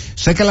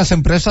 Sé que las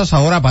empresas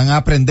ahora van a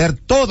aprender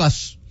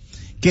todas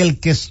que el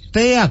que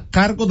esté a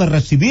cargo de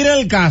recibir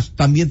el gas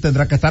también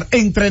tendrá que estar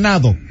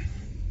entrenado.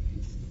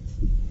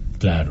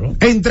 Claro.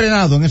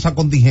 Entrenado en esa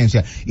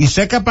contingencia. Y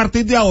sé que a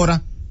partir de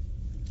ahora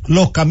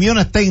los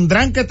camiones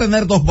tendrán que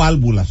tener dos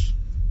válvulas.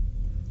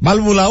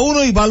 Válvula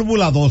 1 y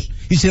válvula 2.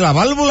 Y si la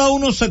válvula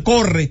 1 se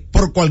corre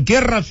por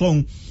cualquier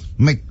razón,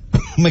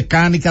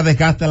 mecánica,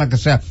 desgaste, la que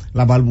sea,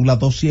 la válvula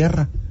 2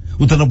 cierra.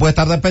 Usted no puede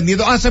estar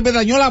dependiendo, se me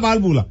dañó la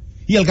válvula,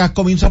 y el gas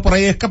comienza por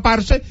ahí a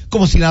escaparse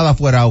como si nada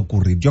fuera a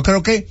ocurrir. Yo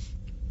creo que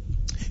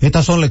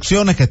estas son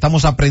lecciones que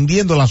estamos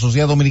aprendiendo en la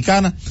sociedad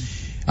dominicana.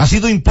 Ha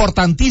sido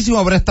importantísimo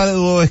haber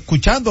estado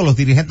escuchando a los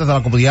dirigentes de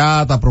la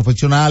comunidad, a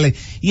profesionales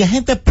y a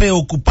gente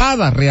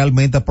preocupada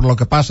realmente por lo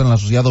que pasa en la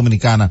sociedad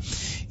dominicana.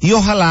 Y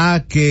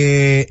ojalá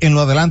que en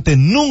lo adelante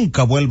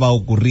nunca vuelva a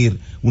ocurrir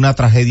una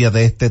tragedia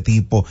de este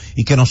tipo,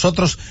 y que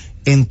nosotros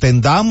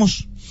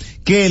entendamos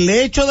que el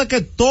hecho de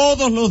que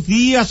todos los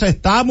días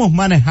estamos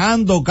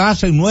manejando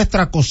gas en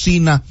nuestra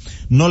cocina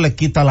no le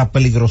quita la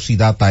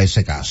peligrosidad a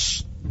ese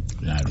gas.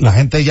 Claro. La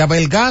gente ya ve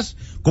el gas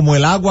como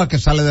el agua que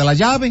sale de la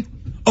llave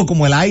o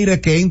como el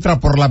aire que entra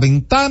por la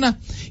ventana,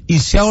 y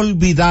se ha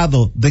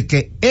olvidado de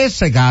que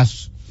ese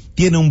gas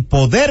tiene un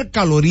poder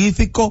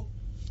calorífico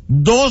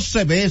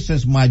 12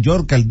 veces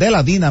mayor que el de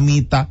la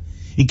dinamita,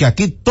 y que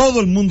aquí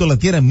todo el mundo le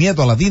tiene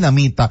miedo a la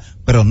dinamita,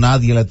 pero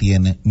nadie le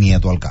tiene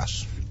miedo al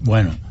gas.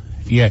 Bueno,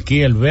 y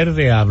aquí el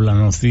Verde Habla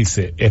nos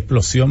dice: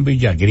 explosión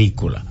Villa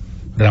Agrícola,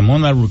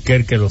 Ramón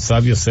Albuquerque, los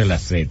sabios de la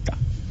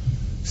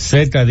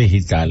Z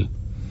digital.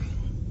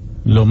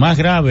 Lo más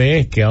grave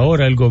es que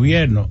ahora el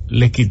gobierno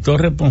le quitó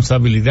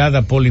responsabilidad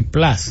a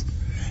Poliplas,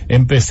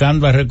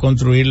 empezando a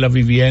reconstruir la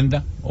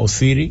vivienda o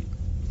City.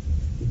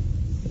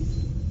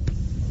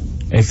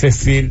 Es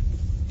decir,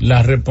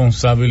 la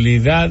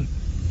responsabilidad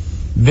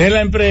de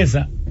la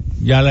empresa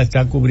ya la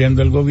está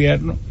cubriendo el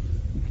gobierno,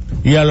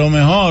 y a lo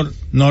mejor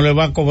no le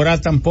va a cobrar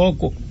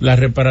tampoco la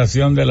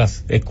reparación de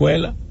las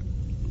escuelas.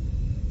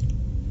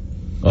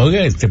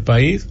 Oye, este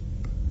país,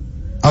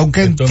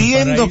 aunque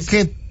entiendo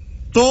que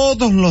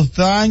todos los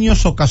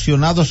daños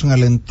ocasionados en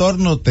el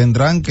entorno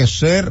tendrán que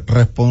ser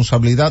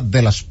responsabilidad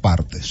de las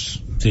partes.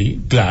 Sí,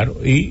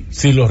 claro, y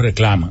si lo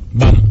reclaman.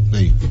 Vamos.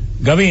 Sí.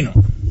 Gavino.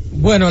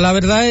 Bueno, la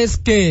verdad es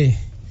que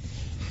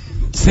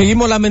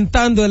seguimos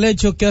lamentando el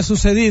hecho que ha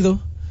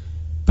sucedido,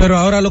 pero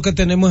ahora lo que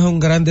tenemos es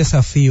un gran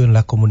desafío en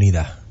la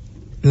comunidad.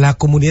 La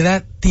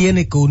comunidad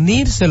tiene que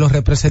unirse, los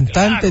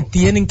representantes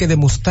tienen que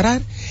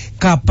demostrar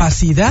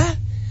capacidad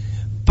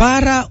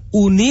para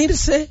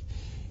unirse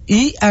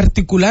y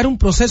articular un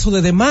proceso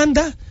de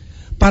demanda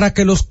para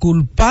que los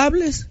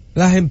culpables,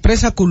 las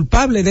empresas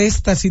culpables de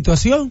esta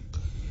situación,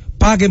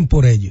 paguen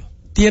por ello.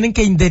 Tienen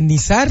que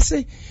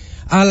indemnizarse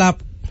a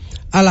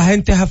la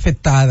gente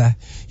afectada,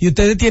 y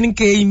ustedes tienen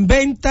que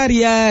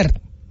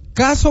inventariar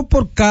caso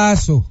por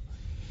caso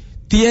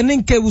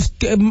tienen que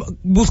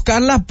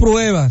buscar las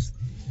pruebas,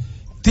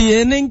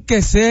 tienen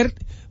que ser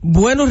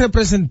buenos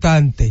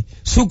representantes,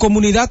 su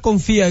comunidad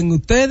confía en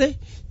ustedes,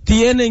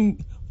 tienen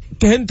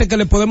gente que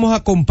le podemos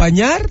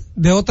acompañar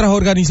de otras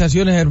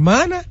organizaciones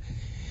hermanas,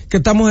 que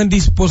estamos en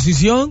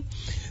disposición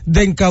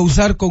de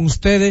encauzar con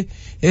ustedes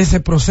ese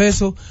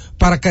proceso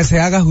para que se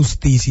haga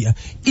justicia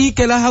y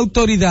que las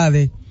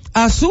autoridades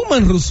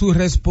asuman su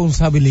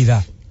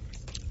responsabilidad.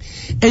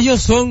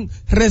 Ellos son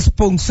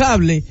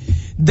responsables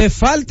de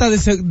falta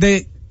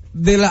de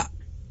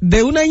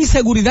una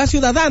inseguridad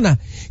ciudadana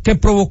que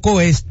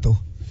provocó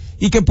esto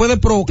y que puede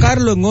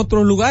provocarlo en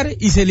otros lugares,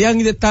 y se le han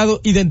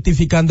estado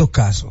identificando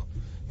casos.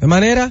 De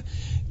manera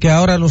que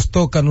ahora nos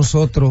toca a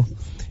nosotros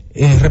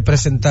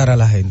representar a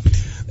la gente.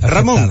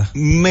 Ramón,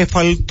 me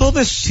faltó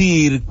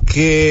decir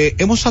que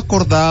hemos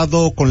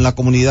acordado con la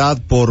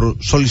comunidad por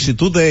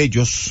solicitud de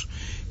ellos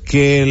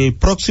que el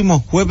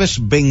próximo jueves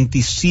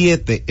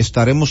 27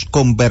 estaremos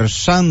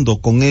conversando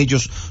con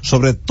ellos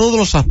sobre todos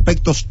los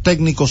aspectos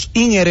técnicos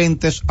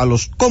inherentes a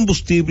los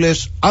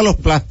combustibles, a los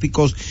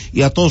plásticos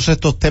y a todos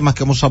estos temas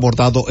que hemos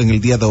abordado en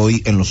el día de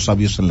hoy en Los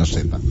Sabios en la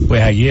Z.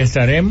 Pues allí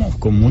estaremos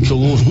con mucho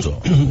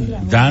gusto,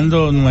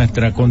 dando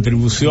nuestra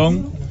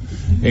contribución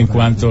en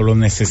cuanto lo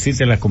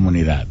necesite la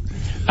comunidad.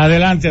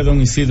 Adelante,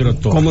 don Isidro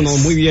Torres. Cómo no,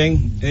 muy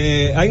bien.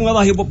 Hay un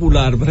adagio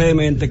popular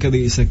brevemente que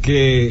dice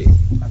que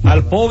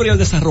al pobre y al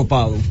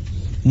desarropado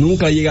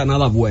nunca llega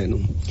nada bueno.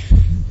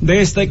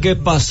 Desde que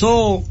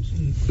pasó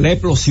la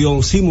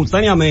explosión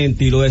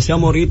simultáneamente, y lo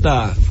decíamos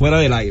ahorita fuera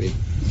del aire,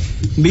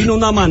 vino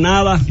una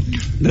manada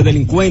de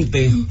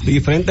delincuentes de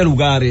diferentes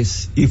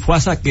lugares y fue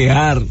a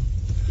saquear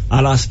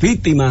a las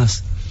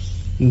víctimas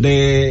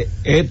de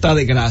esta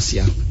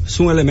desgracia. Es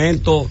un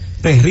elemento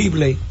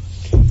terrible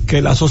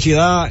que la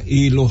sociedad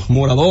y los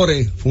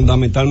moradores,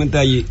 fundamentalmente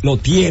allí, lo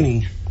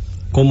tienen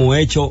como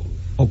hecho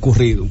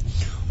ocurrido.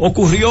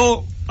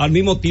 Ocurrió al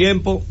mismo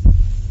tiempo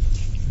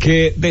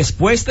que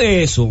después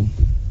de eso,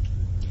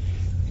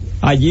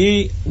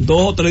 allí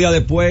 2 o 3 días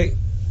después,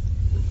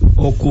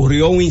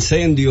 ocurrió un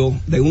incendio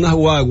de una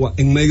guagua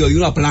en medio de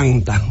una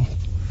planta.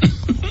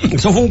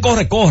 Eso fue un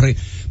corre-corre,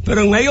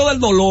 pero en medio del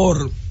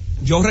dolor,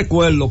 yo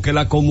recuerdo que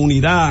la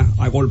comunidad,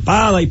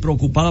 agolpada y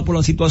preocupada por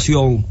la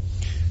situación,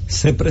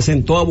 se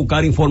presentó a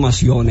buscar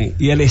informaciones,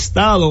 y el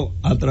Estado,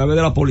 a través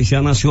de la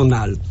Policía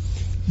Nacional,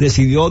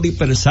 decidió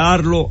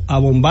dispersarlo a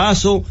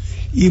bombazo,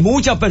 y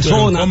muchas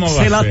personas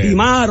se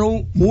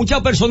lastimaron,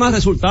 muchas personas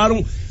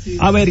resultaron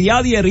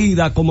averiadas y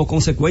heridas como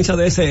consecuencia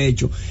de ese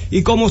hecho.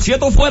 Y como si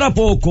esto fuera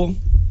poco,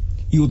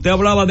 y usted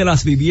hablaba de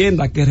las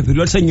viviendas que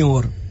refirió el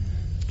señor,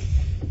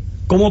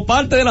 como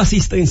parte del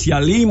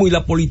asistencialismo y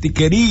la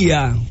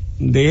politiquería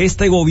de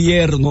este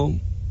gobierno,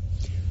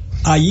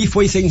 allí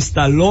fue y se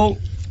instaló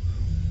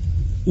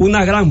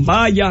una gran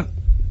valla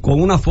con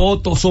una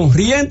foto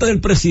sonriente del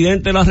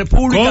presidente de la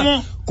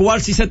República,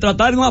 cual si se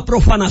tratara de una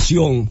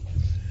profanación.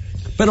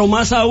 Pero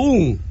más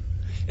aún,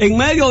 en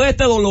medio de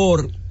este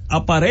dolor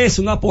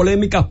aparece una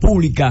polémica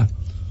pública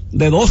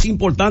de 2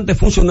 importantes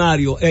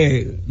funcionarios,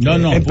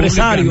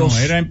 empresarios.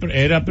 Pública no,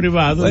 era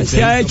privado.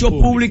 Se ha hecho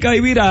pública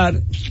y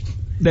viral,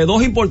 de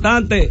 2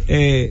 importantes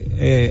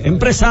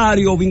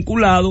empresarios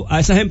vinculados a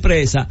esas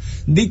empresas,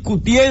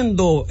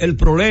 discutiendo el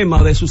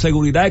problema de su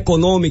seguridad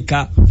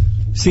económica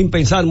sin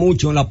pensar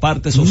mucho en la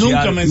parte social.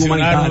 Nunca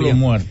mencionaron los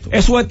muertos.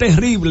 Eso es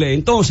terrible.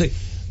 Entonces,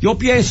 yo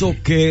pienso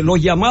que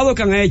los llamados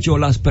que han hecho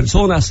las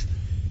personas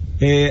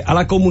a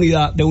la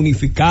comunidad de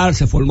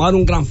unificarse, formar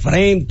un gran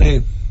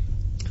frente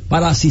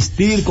para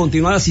asistir,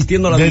 continuar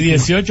asistiendo a la víctima. De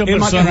 18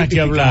 personas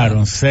que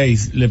hablaron,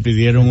 6 le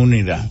pidieron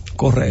unidad.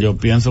 Correcto. Yo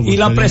pienso que y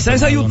la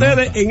presencia de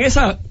ustedes en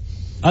esa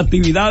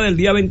actividad del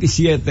día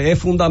 27 es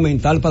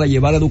fundamental para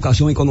llevar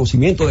educación y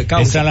conocimiento de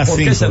causa. Es a las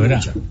 5,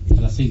 ¿verdad?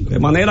 De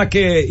manera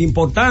que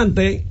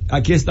importante,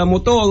 aquí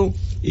estamos todos,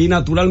 y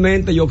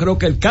naturalmente yo creo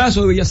que el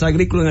caso de Villas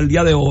Agrícolas en el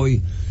día de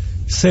hoy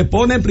se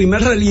pone en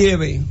primer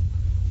relieve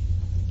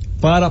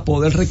para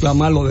poder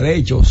reclamar los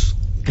derechos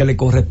que le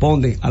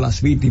corresponden a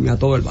las víctimas y a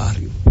todo el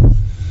barrio.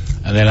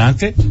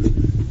 Adelante.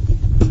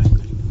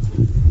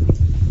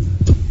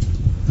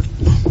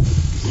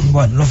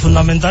 Bueno, lo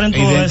fundamental en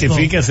todo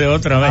Identifíquese esto,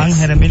 otra vez.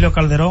 Ángel Emilio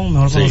Calderón,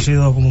 mejor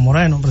conocido como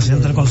Moreno,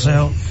 presidente del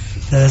Consejo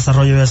de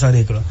Desarrollo de Villas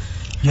Agrícolas.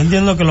 Yo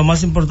entiendo que lo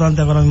más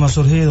importante ahora mismo ha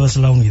surgido es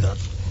la unidad.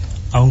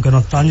 Aunque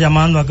nos están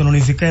llamando a que nos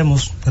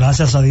unifiquemos,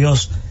 gracias a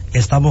Dios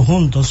estamos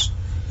juntos,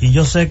 y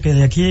yo sé que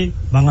de aquí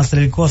van a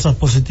salir cosas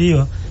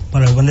positivas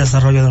para el buen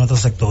desarrollo de nuestro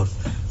sector.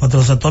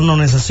 Nuestro sector nos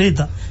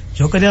necesita.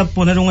 Yo quería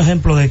poner un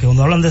ejemplo de que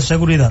cuando hablan de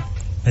seguridad,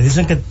 me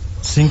dicen que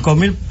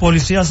 5,000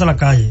 policías a la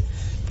calle,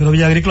 pero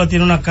Villa Agrícola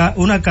tiene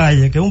una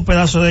calle que un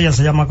pedazo de ella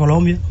se llama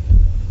Colombia.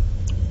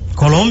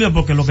 Colombia,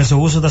 porque lo que se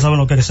usa, ustedes saben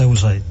lo que se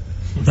usa ahí.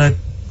 Entonces,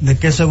 ¿de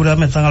qué seguridad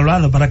me están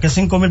hablando? ¿Para qué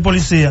 5,000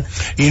 policías?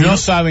 Y no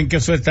saben que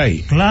eso está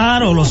ahí.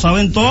 Claro, lo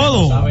saben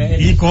todo.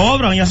 Y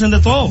cobran y hacen de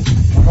todo.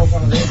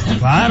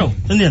 Claro,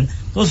 ¿entiendes?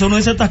 Entonces uno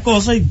dice estas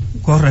cosas y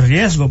corre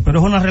riesgo, pero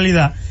es una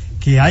realidad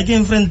que hay que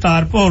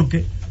enfrentar,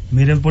 porque,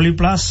 miren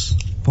Poliplaza,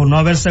 por no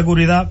haber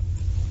seguridad,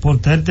 por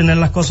tener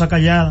las cosas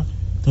calladas.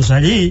 Entonces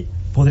allí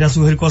podría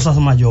surgir cosas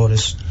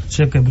mayores.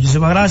 Así que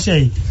muchísimas gracias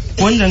y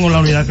cuenten con la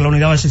unidad, que la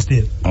unidad va a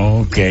existir.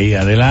 Ok,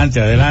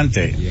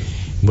 adelante.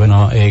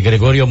 Bueno,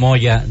 Gregorio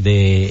Moya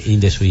de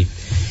Indesuí.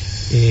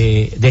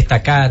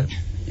 Destacar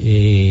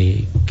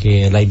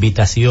que la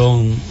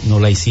invitación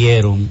nos la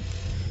hicieron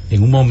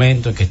en un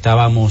momento en que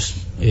estábamos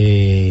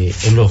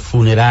en los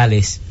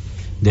funerales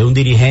de un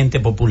dirigente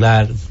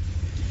popular,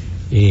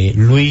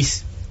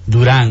 Luis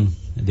Durán,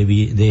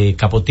 de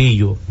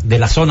Capotillo, de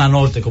la zona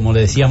norte, como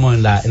le decíamos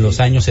en los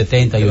años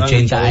 70 y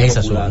 80 a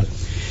esa zona.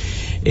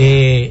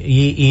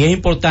 Y es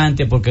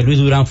importante porque Luis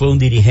Durán fue un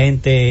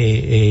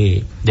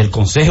dirigente del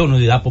Consejo de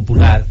Unidad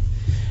Popular,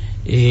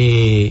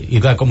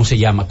 ¿cómo se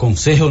llama?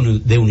 Consejo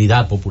de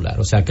Unidad Popular.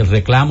 O sea que el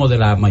reclamo de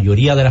la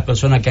mayoría de las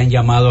personas que han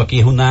llamado aquí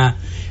es una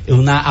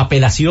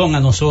apelación a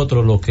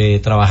nosotros, los que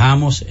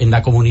trabajamos en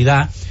la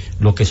comunidad,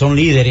 los que son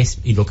líderes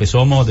y los que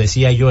somos,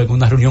 decía yo en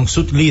una reunión,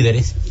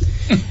 sublíderes,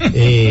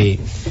 que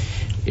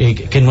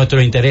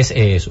nuestro interés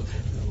es eso.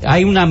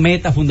 Hay una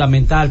meta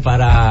fundamental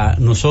para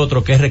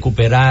nosotros que es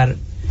recuperar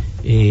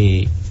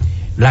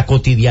la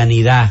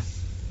cotidianidad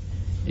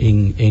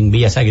en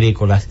Villas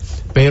Agrícolas,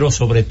 pero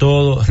sobre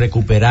todo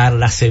recuperar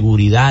la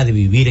seguridad de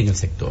vivir en el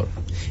sector.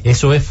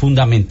 Eso es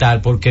fundamental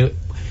porque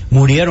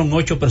murieron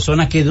 8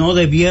 personas que no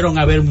debieron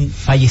haber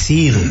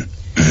fallecido.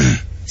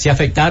 Se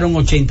afectaron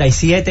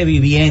 87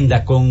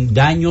 viviendas con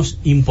daños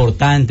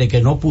importantes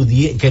que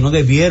no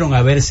debieron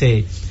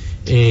haberse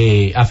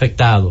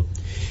afectado.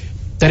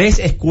 3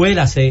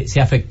 escuelas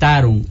se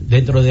afectaron,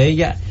 dentro de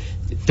ellas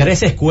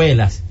 3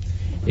 escuelas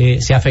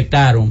se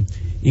afectaron,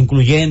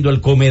 incluyendo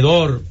el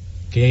comedor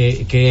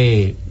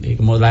que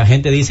como la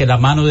gente dice, la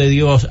mano de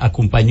Dios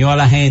acompañó a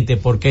la gente,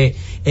 porque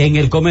en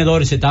el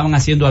comedor se estaban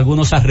haciendo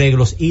algunos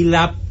arreglos y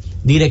la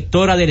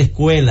directora de la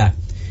escuela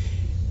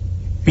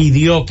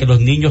pidió que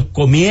los niños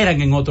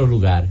comieran en otro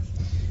lugar.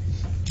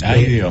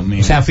 Ay, Dios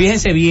mío. O sea,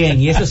 fíjense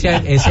bien, y eso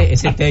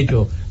ese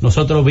techo,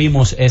 nosotros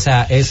vimos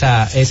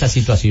esa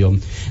situación.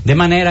 De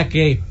manera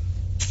que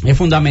es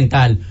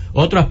fundamental.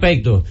 Otro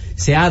aspecto,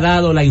 se ha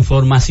dado la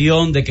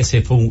información de que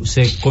se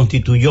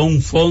constituyó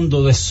un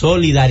fondo de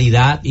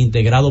solidaridad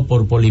integrado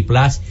por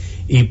Poliplas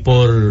y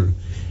por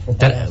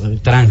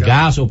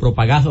Transgas o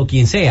Propagás o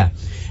quien sea.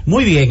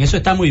 Muy bien, eso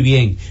está muy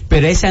bien,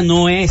 pero esa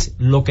no es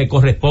lo que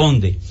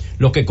corresponde.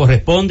 Lo que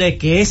corresponde es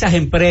que esas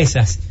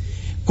empresas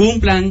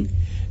cumplan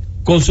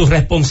con su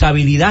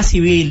responsabilidad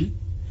civil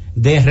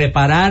de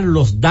reparar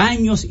los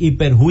daños y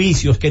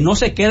perjuicios que no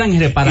se quedan en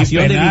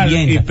reparación de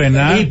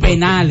vivienda y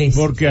penales,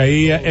 porque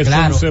ahí eso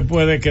claro, no se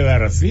puede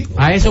quedar así.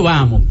 A eso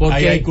vamos,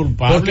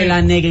 porque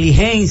la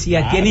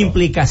negligencia tiene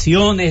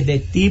implicaciones de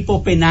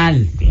tipo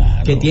penal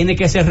que tiene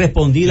que ser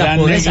respondida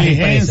por esas empresas.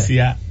 La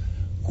negligencia,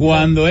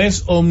 cuando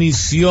es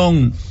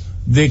omisión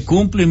de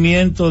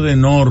cumplimiento de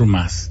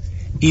normas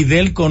y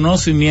del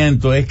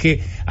conocimiento, es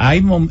que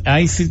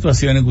hay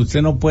situaciones que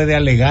usted no puede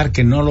alegar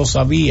que no lo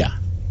sabía.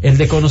 El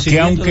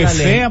desconocimiento, que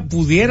aunque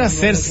pudiera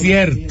ser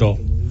cierto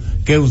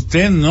que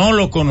usted no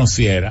lo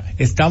conociera,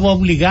 estaba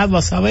obligado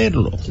a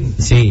saberlo.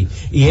 Sí,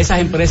 y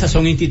esas empresas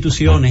son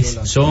instituciones,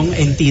 son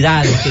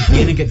entidades que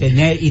tienen que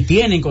tener y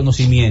tienen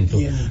conocimiento.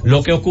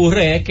 Lo que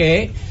ocurre es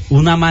que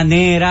una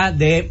manera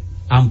de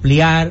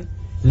ampliar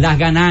las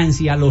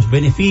ganancias, los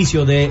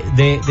beneficios de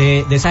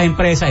esas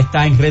empresas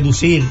está en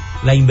reducir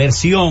la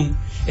inversión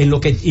en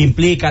lo que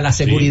implica la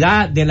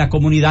seguridad de la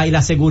comunidad y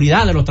la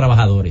seguridad de los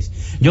trabajadores.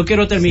 Yo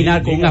quiero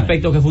terminar con un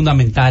aspecto que es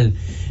fundamental,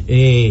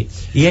 y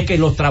es que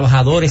los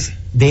trabajadores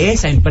de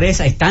esa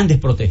empresa están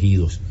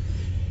desprotegidos.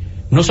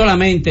 No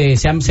solamente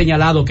se han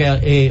señalado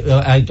que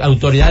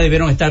autoridades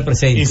debieron estar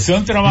presentes. ¿Y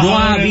son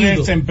trabajadores de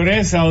esta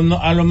empresa o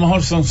no, a lo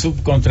mejor son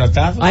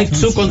subcontratados? Hay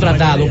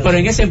subcontratados, pero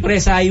en esa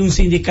empresa hay un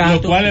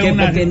sindicato que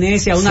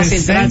pertenece a una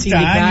central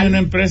sindical. Años una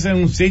empresa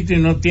en un sitio y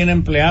no tiene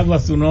empleado a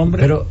su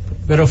nombre.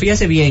 Pero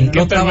fíjese bien,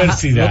 los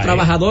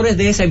trabajadores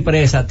de esa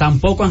empresa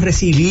tampoco han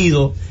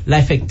recibido la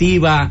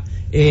efectiva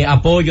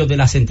apoyo de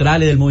las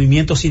centrales del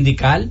movimiento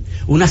sindical,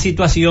 una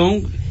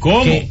situación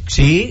que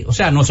sí, o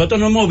sea,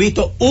 nosotros no hemos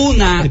visto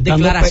una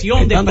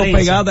declaración de prensa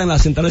pegada en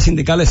las centrales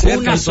sindicales cerca,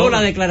 una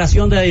sola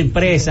declaración de la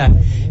empresa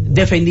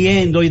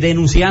defendiendo y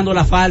denunciando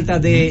la falta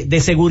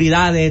de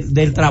seguridad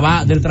del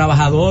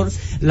trabajador,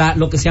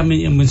 lo que se ha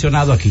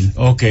mencionado aquí.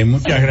 Ok,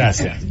 muchas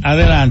gracias.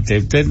 Adelante,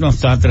 usted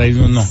nos ha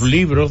traído unos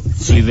libros,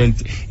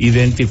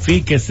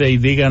 identifíquese y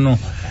díganos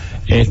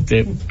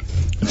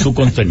su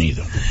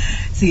contenido.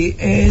 Sí,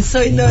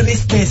 soy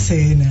Noris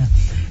Mecena.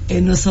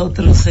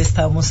 Nosotros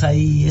estamos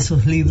ahí,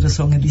 esos libros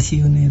son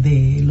ediciones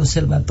del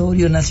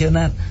Observatorio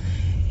Nacional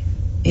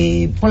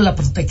por la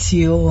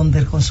Protección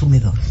del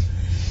Consumidor.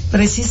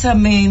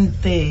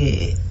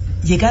 Precisamente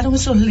llegaron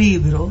esos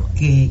libros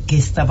que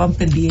estaban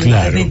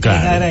pendientes de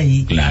entregar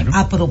ahí,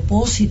 a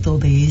propósito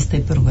de este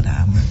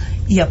programa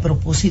y a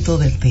propósito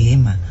del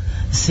tema.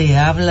 Se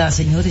habla,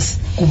 señores,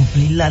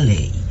 cumplir la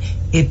ley.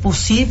 Es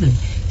posible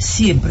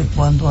siempre y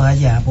cuando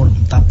haya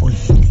voluntad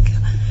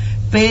política.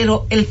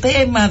 Pero el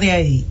tema de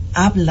ahí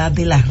habla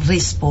de la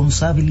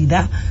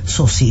responsabilidad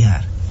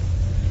social.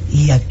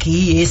 Y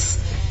aquí es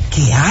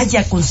que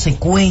haya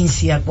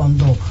consecuencia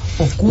cuando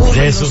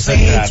ocurren los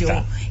hechos.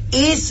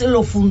 Es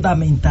lo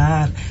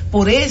fundamental.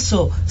 Por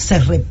eso se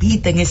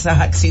repiten esas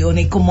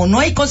acciones y como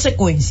no hay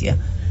consecuencia,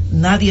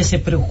 nadie se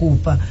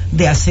preocupa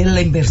de hacer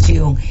la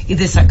inversión y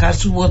de sacar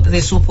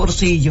de su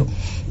bolsillo,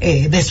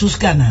 de sus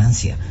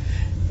ganancias,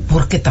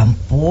 porque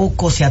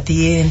tampoco se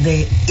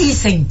atiende y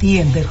se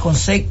entiende el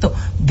concepto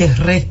de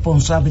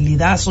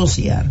responsabilidad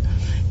social,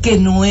 que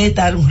no es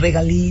dar un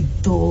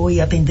regalito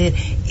y atender,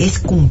 es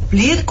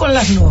cumplir con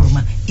las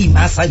normas y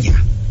más allá.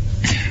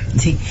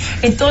 Sí.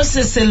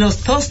 Entonces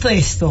los dos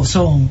textos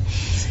son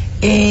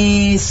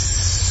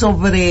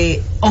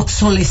sobre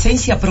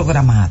obsolescencia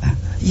programada.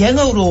 Ya en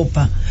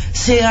Europa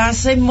se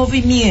hace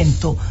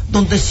movimiento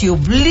donde se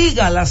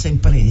obliga a las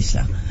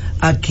empresas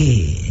a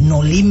que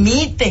no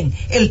limiten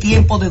el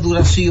tiempo de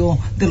duración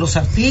de los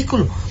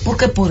artículos,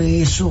 porque por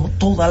eso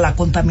toda la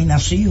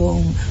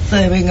contaminación,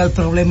 ustedes ven el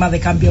problema de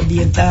cambio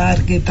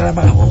ambiental que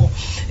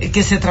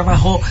se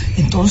trabajó.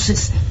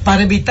 Entonces,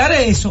 para evitar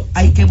eso,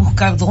 hay que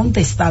buscar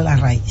dónde está la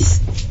raíz.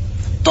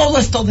 Todo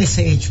esto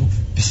desecho,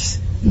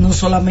 no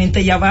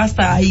solamente ya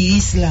basta, hay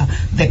islas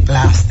de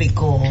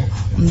plástico,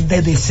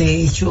 de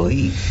desecho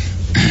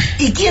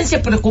 ¿Y quién se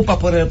preocupa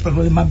por el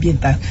problema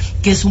ambiental?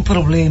 Que es un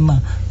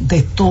problema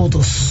de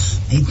todos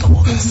y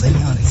todas,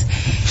 señores.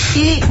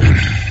 Y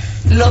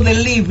lo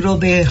del libro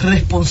de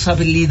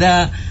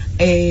responsabilidad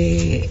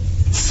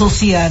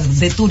social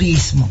de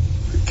turismo,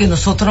 que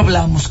nosotros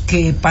hablamos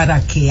que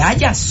para que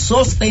haya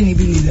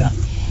sostenibilidad,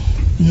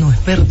 no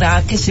es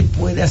verdad que se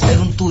puede hacer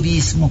un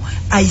turismo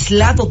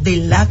aislado de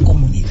la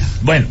comunidad.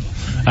 Bueno,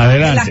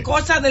 adelante. De las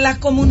cosas de la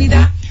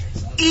comunidad.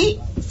 Y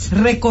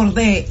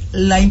recordé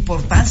la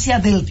importancia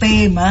del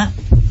tema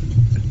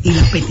y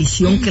la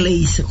petición que le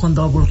hice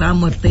cuando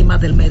abordamos el tema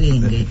del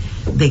merengue,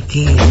 de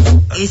que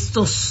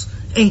estos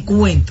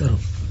encuentros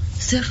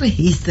se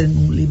registren en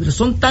un libro.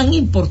 Son tan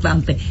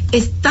importantes,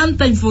 es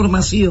tanta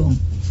información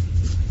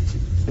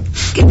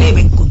que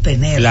deben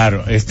contener.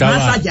 Claro,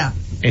 más allá.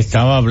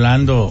 Estaba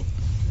hablando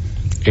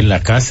en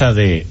la casa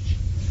de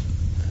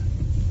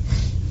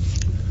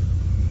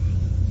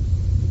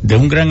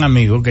un gran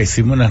amigo que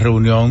hicimos una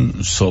reunión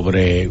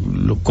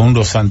con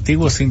los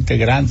antiguos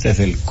integrantes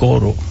del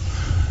coro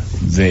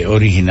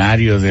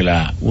originario de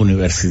la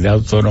Universidad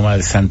Autónoma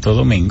de Santo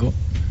Domingo,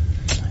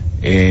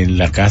 en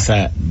la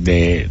casa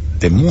de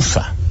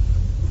Musa.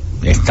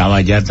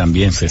 Estaba ya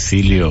también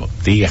Cecilio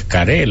Díaz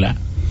Carela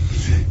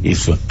y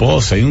su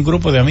esposa y un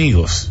grupo de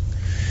amigos.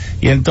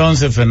 Y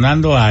entonces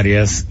Fernando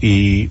Arias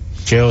y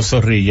Cheo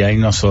Zorrilla y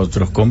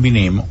nosotros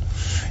convinimos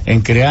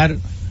en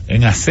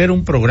hacer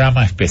un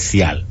programa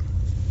especial,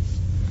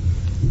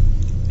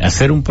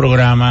 hacer un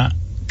programa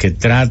que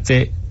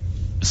trate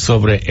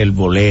sobre el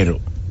bolero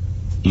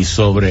y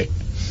sobre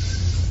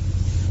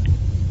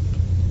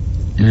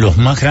los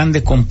más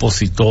grandes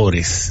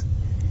compositores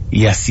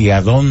y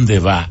hacia dónde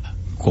va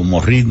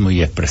como ritmo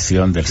y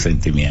expresión del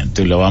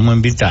sentimiento. Y lo vamos a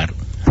invitar,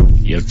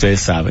 y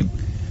ustedes saben,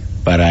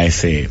 para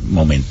ese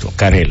momento.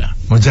 Carela.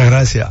 Muchas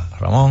gracias,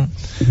 Ramón,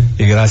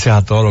 y gracias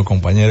a todos los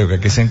compañeros que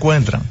aquí se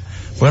encuentran.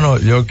 Bueno,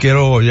 yo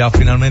quiero ya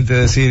finalmente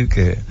decir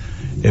que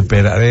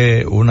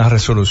esperaré una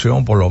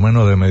resolución por lo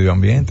menos de medio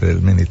ambiente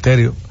del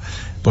ministerio,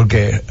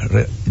 porque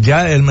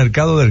ya el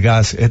mercado del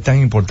gas es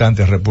tan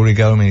importante en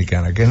República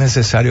Dominicana que es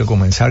necesario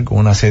comenzar con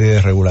una serie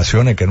de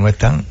regulaciones que no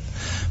están.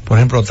 Por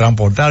ejemplo,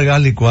 transportar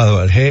gas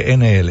licuado, el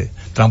GNL,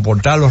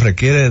 transportarlo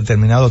requiere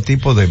determinado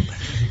tipo de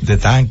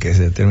tanques,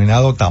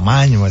 determinado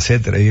tamaño,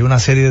 etcétera, y una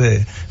serie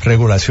de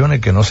regulaciones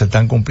que no se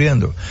están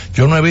cumpliendo.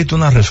 Yo no he visto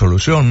una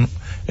resolución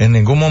en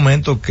ningún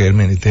momento que el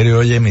ministerio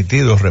haya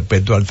emitido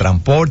respecto al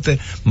transporte,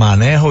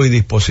 manejo y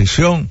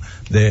disposición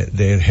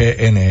del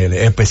GNL,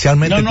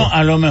 especialmente.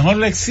 A lo mejor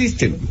le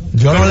existen.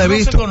 Yo no le he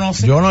visto.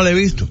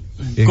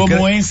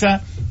 Como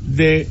esa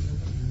de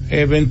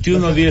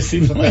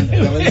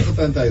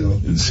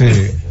 21-19. Sí,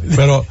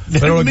 pero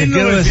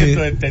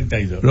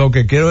lo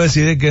que quiero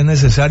decir es que es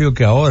necesario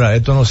que ahora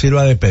esto nos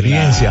sirva de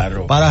experiencia,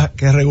 claro, para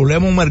que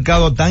regulemos un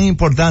mercado tan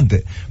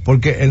importante,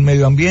 porque el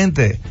medio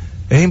ambiente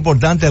es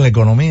importante en la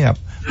economía,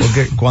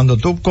 porque cuando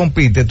tú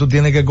compites, tú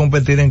tienes que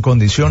competir en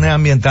condiciones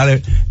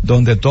ambientales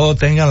donde todos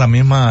tengan la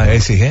misma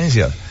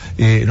exigencia,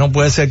 y no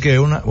puede ser que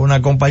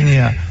una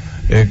compañía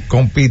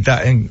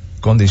compita en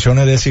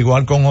condiciones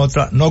desigual con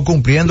otra, no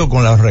cumpliendo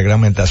con las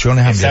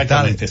reglamentaciones ambientales.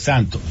 Exactamente,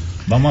 Santo.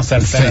 Vamos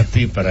a saltar a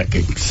ti para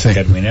que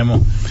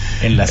terminemos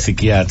en la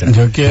psiquiatra.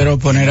 Yo quiero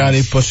poner a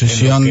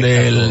disposición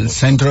del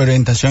Centro de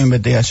Orientación e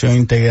Investigación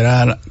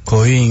Integral,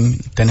 COIN,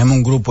 tenemos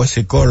un grupo de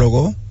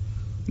psicólogos,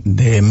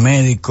 de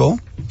médicos,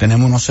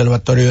 tenemos un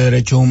observatorio de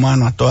derechos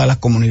humanos a todas las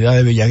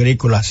comunidades de Villa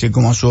Agrícola, así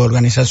como a sus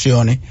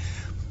organizaciones,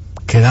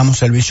 que damos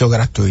servicio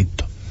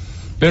gratuito.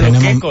 Pero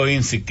 ¿qué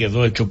COIN si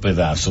quedó hecho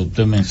pedazo?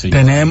 Usted me enseñó.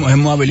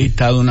 Hemos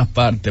habilitado una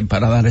parte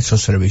para dar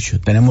esos servicios.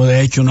 Tenemos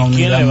de hecho una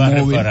unidad móvil. ¿Quién le va a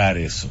reparar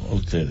eso a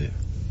ustedes?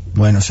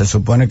 Bueno, se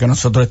supone que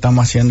nosotros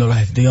estamos haciendo las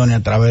gestiones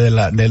a través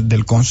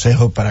del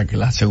consejo para que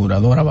la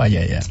aseguradora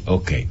vaya allá.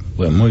 Ok,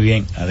 pues muy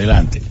bien,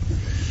 adelante.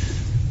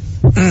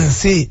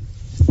 Sí,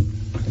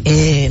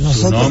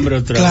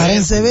 Nosotros,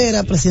 Clarence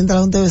Vera, presidente de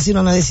la Junta de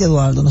Vecinos, Anadesia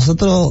Eduardo,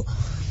 nosotros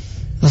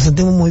nos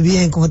sentimos muy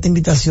bien con esta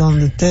invitación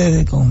de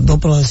ustedes, con dos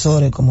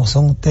profesores como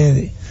son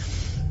ustedes.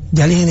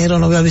 Ya el ingeniero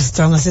no había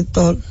visitado en el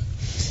sector.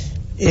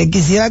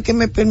 Quisiera que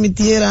me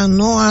permitieran,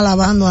 no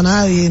alabando a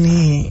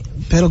nadie,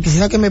 pero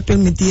quisiera que me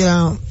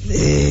permitieran,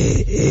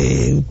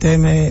 usted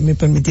me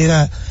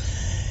permitiera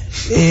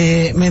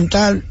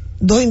mentar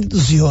tres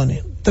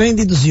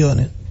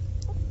instituciones,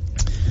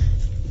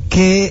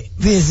 que,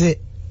 fíjese,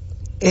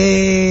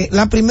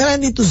 la primera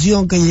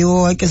institución que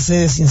llegó, hay que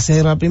ser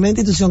sincero, la primera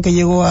institución que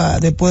llegó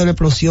después de la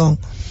explosión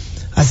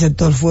al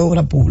sector fue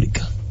Obra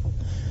Pública.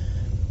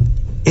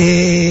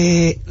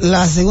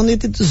 La segunda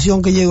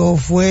institución que llegó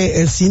fue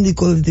el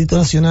síndico del Distrito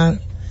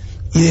Nacional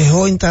y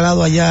dejó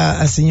instalado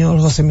allá al señor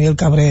José Miguel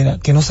Cabrera,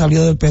 que no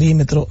salió del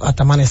perímetro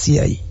hasta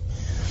amanecía ahí.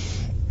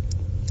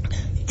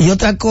 Y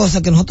otra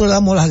cosa, que nosotros le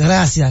damos las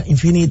gracias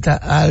infinitas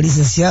al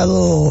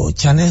licenciado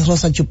Chanel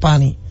Rosa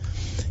Chupani,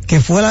 que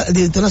fue el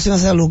director nacional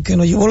de salud, que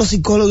nos llevó los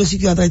psicólogos y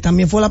psiquiatras, y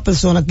también fue la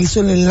persona que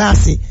hizo el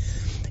enlace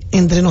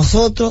entre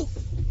nosotros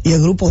y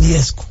el grupo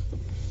Diezco,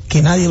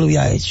 que nadie lo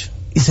había hecho,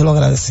 y se lo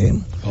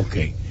agradecemos. Ok,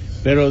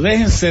 pero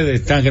déjense de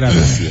estar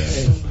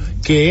agradeciendo,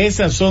 que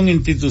esas son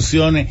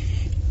instituciones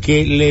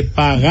que le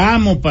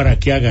pagamos para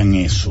que hagan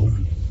eso.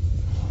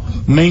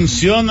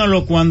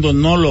 Menciónalo cuando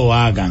no lo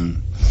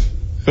hagan,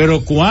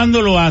 pero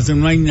cuando lo hacen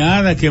no hay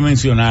nada que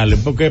mencionarle,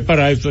 porque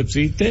para eso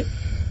existe.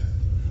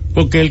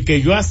 Porque el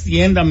que yo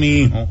ascienda a mi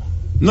hijo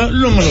no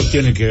me lo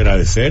tiene que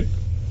agradecer,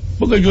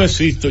 porque yo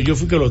existo, yo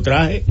fui que lo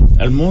traje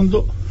al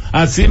mundo.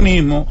 Así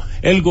mismo,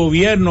 el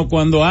gobierno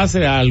cuando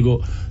hace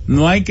algo,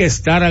 no hay que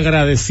estar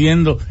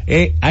agradeciendo,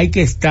 hay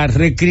que estar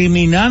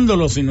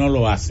recriminándolo si no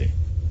lo hace.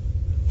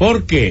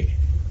 ¿Por qué?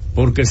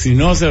 Porque si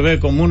no se ve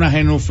como una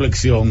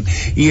genuflexión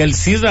y el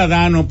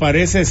ciudadano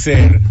parece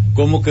ser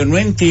como que no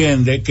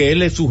entiende que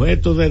él es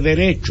sujeto de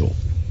derecho.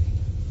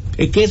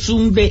 Es que es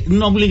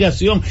una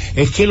obligación,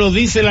 es que lo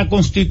dice la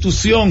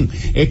Constitución,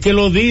 es que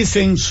lo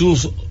dicen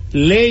sus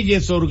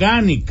leyes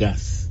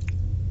orgánicas.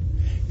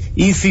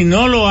 Y si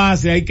no lo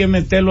hace, hay que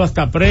meterlo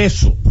hasta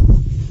preso.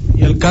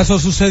 Y el caso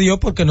sucedió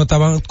porque no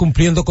estaban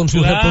cumpliendo con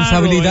sus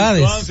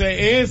responsabilidades. Entonces,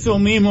 eso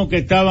mismo que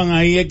estaban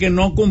ahí es que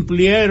no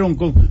cumplieron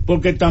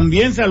porque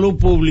también Salud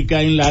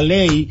Pública en la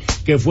ley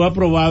que fue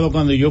aprobado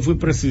cuando yo fui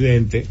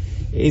presidente,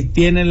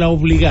 tiene la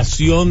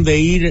obligación de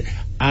ir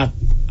a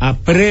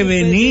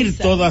prevenir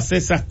todas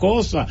esas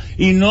cosas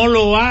y no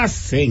lo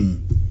hacen.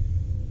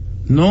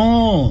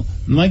 No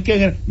hay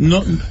que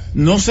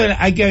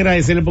hay que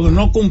agradecerle porque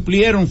no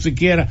cumplieron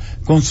siquiera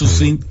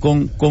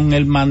con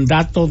el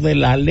mandato de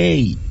la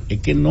ley. Es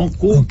que no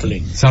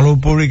cumplen. Salud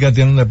Pública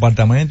tiene un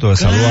departamento de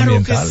salud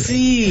ambiental. Que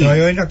sí. No,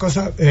 hay una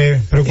cosa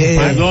preocupante.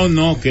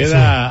 Perdón,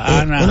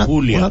 queda Ana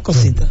Julia. Una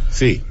cosita.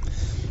 Sí.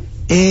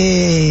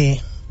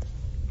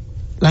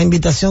 La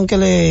invitación que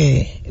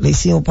le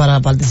hicimos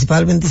para participar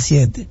el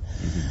 27.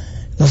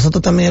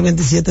 Nosotros también el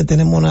 27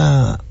 tenemos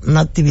una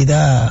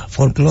actividad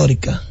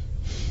folclórica,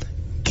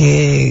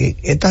 que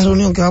esta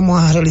reunión que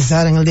vamos a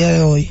realizar en el día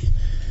de hoy,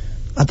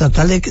 a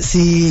tratar de que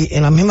si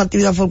en la misma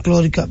actividad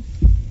folclórica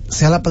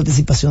sea la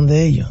participación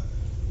de ellos.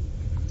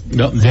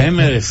 No,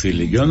 déjeme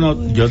decirle,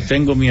 yo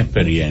tengo mi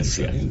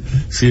experiencia.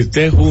 Si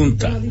usted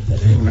junta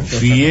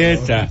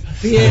fiesta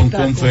con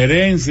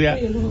conferencia,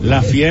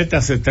 la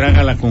fiesta se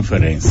traga la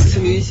conferencia.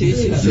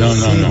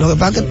 No.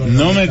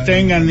 No me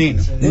tengan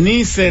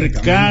ni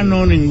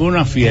cercano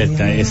ninguna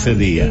fiesta ese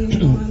día.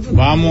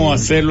 Vamos a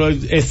hacerlo,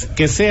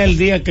 que sea el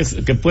día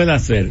que pueda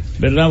hacer,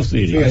 ¿verdad,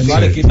 Osirio? Sí,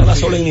 le quita la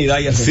solemnidad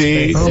y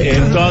sí,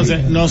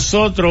 entonces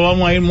nosotros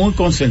vamos a ir muy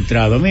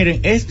concentrados.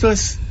 Miren, esto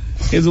es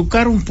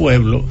educar un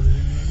pueblo.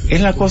 Es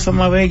la cosa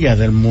más bella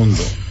del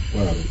mundo.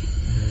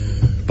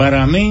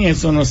 Para mí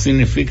eso no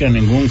significa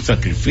ningún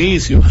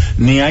sacrificio,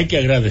 ni hay que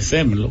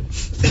agradecérmelo,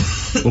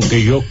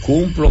 porque yo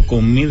cumplo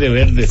con mi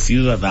deber de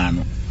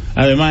ciudadano.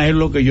 Además es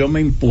lo que yo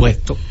me he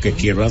impuesto que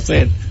quiero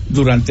hacer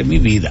durante mi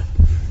vida.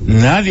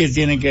 Nadie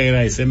tiene que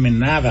agradecerme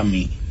nada a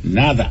mí,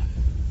 nada,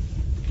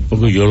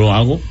 porque yo lo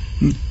hago.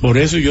 Por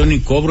eso yo ni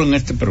cobro en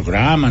este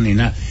programa ni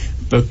nada,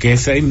 porque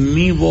esa es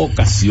mi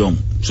vocación,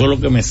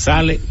 solo que me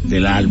sale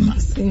del alma.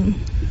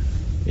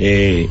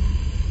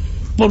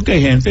 Porque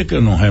hay gente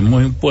que nos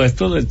hemos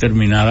impuesto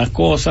determinadas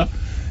cosas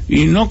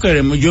y no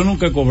queremos. Yo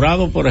nunca he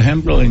cobrado, por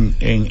ejemplo, en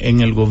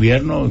el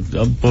gobierno,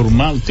 por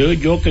más usted o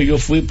yo, que yo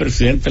fui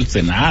presidente del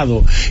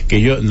Senado,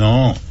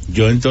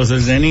 yo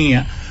entonces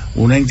tenía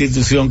una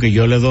institución que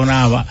yo le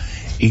donaba,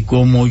 y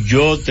como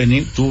yo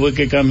tuve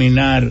que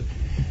caminar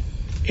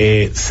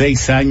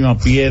 6 años a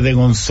pie de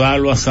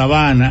Gonzalo a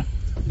Sabana,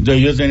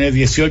 entonces yo tenía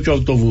 18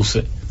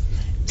 autobuses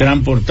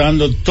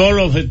transportando todos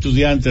los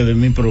estudiantes de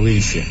mi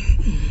provincia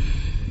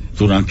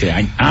durante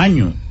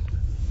años.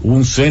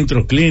 Un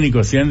centro clínico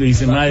haciendo,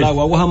 dice las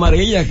guaguas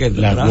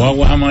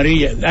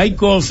amarillas hay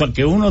cosas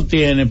que uno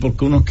tiene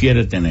porque uno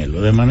quiere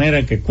tenerlo, de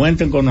manera que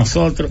cuenten con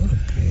nosotros,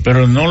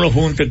 pero no lo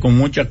junten con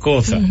muchas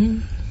cosas,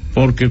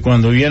 porque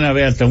cuando viene a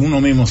ver hasta uno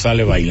mismo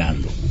sale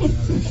bailando.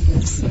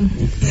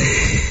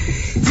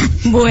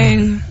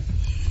 Bueno,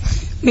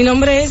 Mi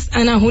nombre es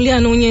Ana Julia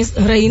Núñez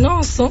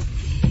Reynoso.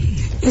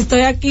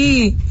 Estoy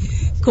aquí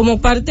como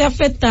parte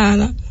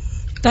afectada,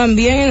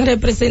 también en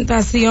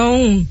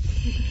representación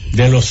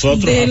de los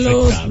otros de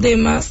afectados. Los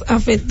demás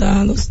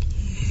afectados.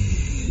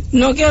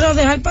 No quiero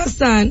dejar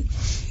pasar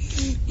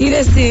y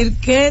decir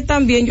que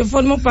también yo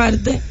formo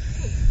parte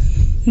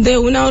de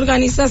una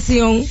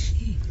organización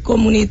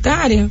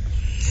comunitaria.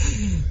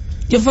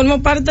 Yo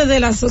formo parte de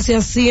la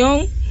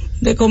Asociación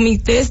de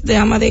Comités de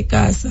Ama de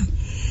Casa,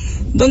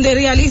 donde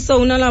realizo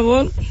una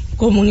labor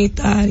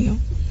comunitaria.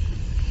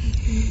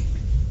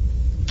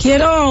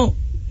 Quiero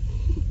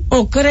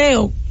o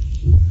creo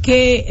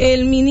que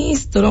el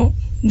ministro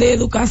de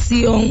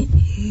Educación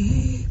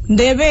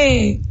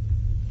debe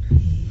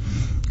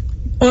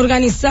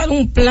organizar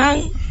un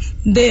plan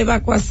de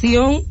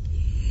evacuación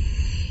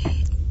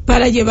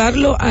para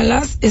llevarlo a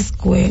las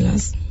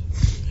escuelas.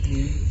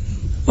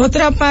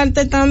 Otra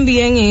parte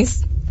también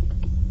es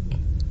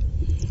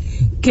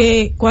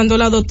que cuando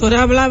la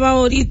doctora hablaba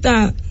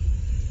ahorita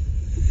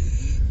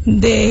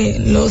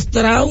de los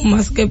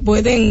traumas que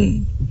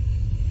pueden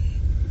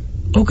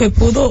o que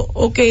pudo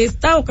o que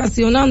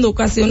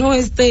ocasionó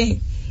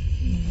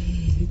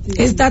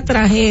esta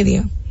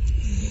tragedia.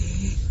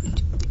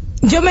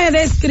 Yo me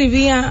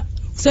describía,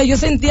 o sea, yo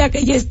sentía que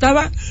ella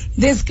estaba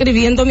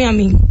describiéndome a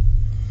mí,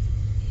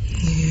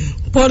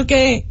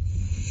 porque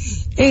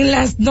en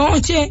las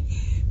noches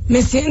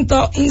me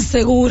siento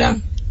insegura,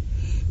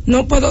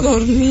 no puedo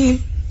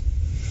dormir.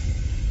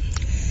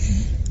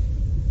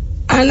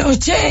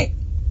 Anoche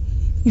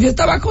yo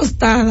estaba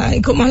acostada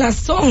y como a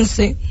las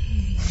 11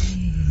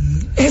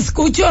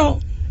 escucho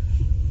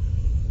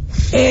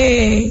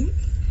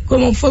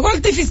como fuego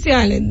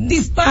artificial,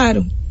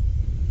 disparo,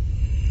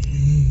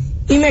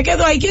 y me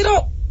quedo ahí.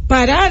 Quiero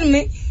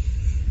pararme,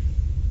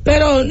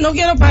 pero no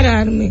quiero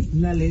pararme.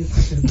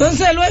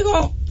 Entonces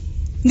luego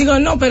digo,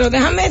 no, pero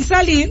déjame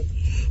salir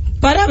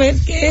para ver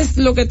qué es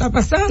lo que está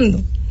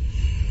pasando.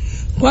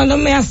 Cuando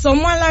me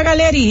asomo a la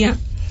galería,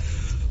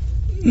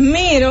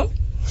 miro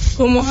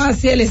como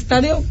hacia el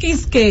estadio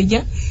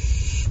Quisqueya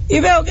y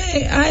veo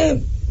que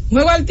hay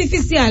fuegos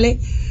artificiales,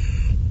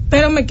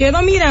 pero me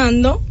quedo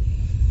mirando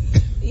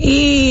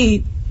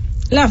y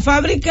la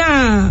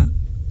fábrica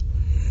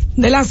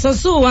de la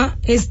Sosúa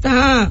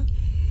está,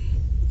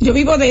 yo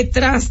vivo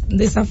detrás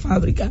de esa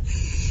fábrica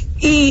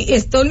y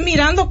estoy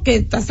mirando que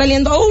está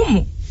saliendo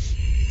humo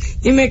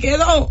y me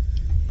quedo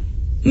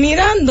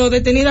mirando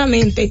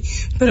detenidamente,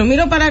 pero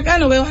miro para acá,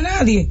 no veo a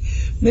nadie,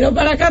 miro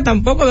para acá,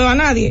 tampoco veo a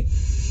nadie,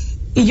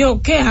 y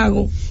yo, ¿qué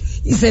hago?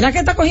 ¿Y será que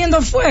está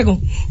cogiendo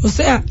fuego? O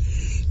sea,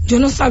 yo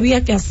no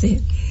sabía qué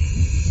hacer.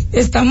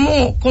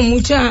 Estamos con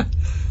mucha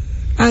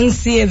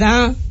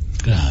ansiedad,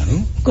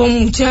 claro, con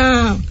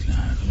mucha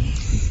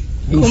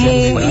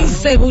como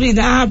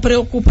inseguridad,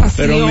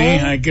 preocupación. Pero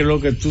mija, es que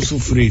lo que tú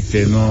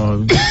sufriste,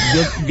 no,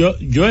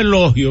 yo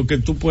elogio que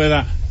tú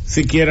puedas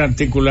siquiera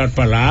articular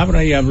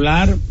palabras y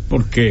hablar,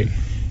 porque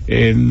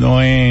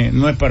no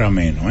es para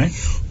menos,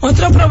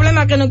 Otro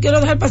problema que no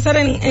quiero dejar pasar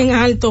en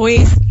alto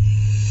es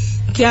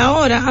que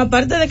ahora,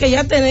 aparte de que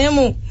ya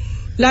tenemos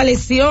las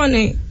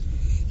lesiones,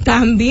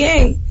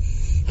 también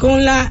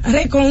con las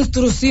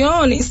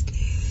reconstrucciones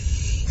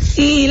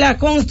y las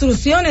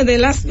construcciones de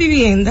las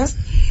viviendas,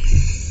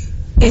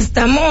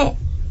 estamos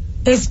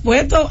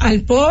expuestos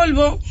al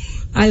polvo,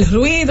 al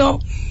ruido,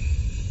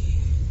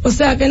 o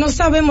sea que no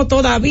sabemos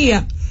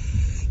todavía,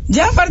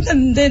 ya aparte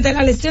de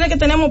las lesiones que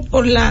tenemos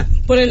por la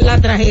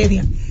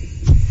tragedia.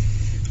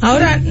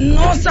 Ahora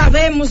no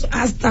sabemos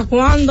hasta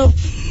cuándo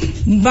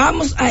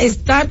vamos a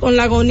estar con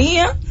la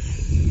agonía,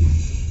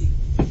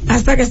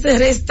 hasta que se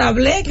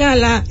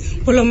restablezca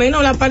por lo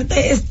menos la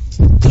parte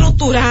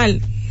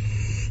estructural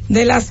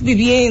de las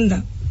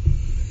viviendas.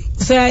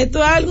 O sea,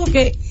 esto es algo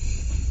que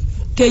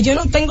yo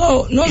no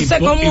tengo, no sé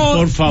cómo. Y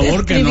por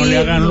favor que no le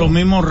hagan los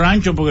mismos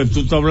ranchos, porque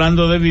tú estás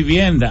hablando de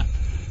vivienda,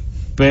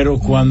 pero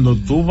cuando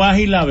tú vas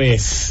y la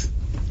ves,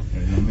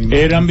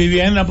 eran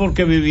viviendas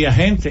porque vivía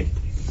gente.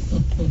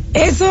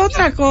 Es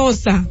otra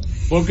cosa.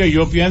 Porque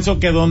yo pienso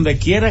que donde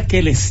quiera que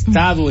el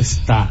Estado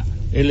está,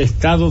 el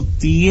Estado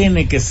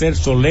tiene que ser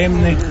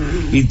solemne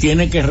y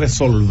tiene que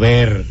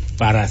resolver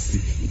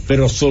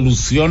pero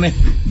soluciones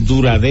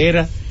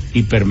duraderas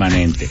y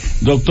permanentes.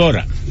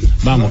 Doctora,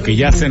 vamos, que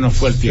ya se nos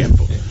fue el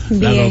tiempo.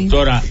 Bien. La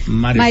doctora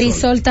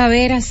Marisol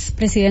Taveras,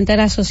 presidenta de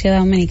la Sociedad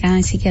Dominicana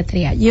de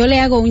Psiquiatría. Yo le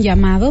hago un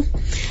llamado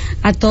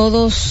a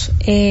todos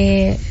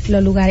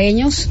los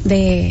lugareños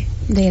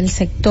del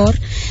sector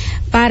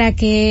para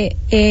que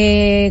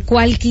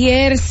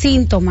cualquier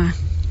síntoma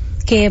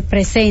que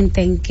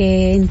presenten,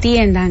 que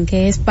entiendan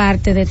que es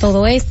parte de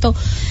todo esto,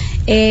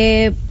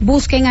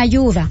 busquen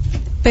ayuda,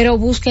 pero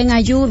busquen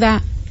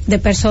ayuda de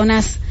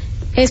personas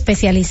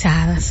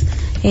especializadas,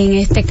 en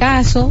este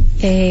caso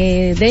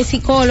de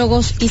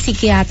psicólogos y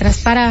psiquiatras,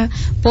 para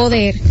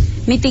poder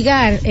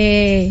mitigar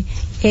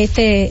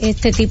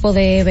este tipo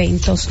de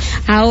eventos.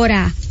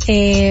 Ahora,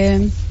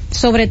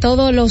 sobre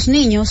todo los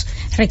niños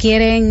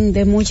requieren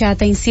de mucha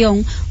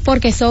atención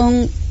porque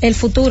son el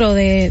futuro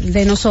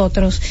de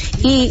nosotros,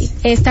 y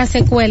estas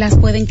secuelas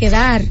pueden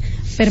quedar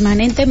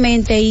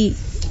permanentemente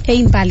e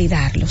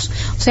invalidarlos.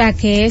 O sea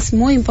que es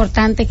muy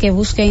importante que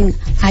busquen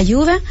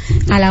ayuda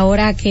a la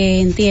hora que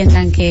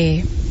entiendan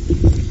que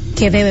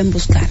deben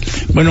buscar.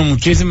 Bueno,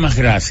 muchísimas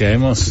gracias.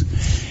 Hemos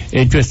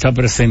hecho esta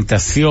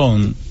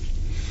presentación.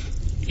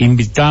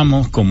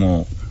 Invitamos,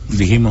 como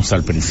dijimos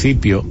al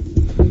principio,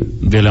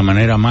 de la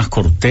manera más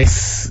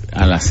cortés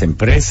a las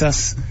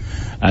empresas,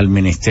 al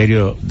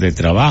Ministerio de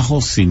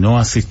Trabajo. Si no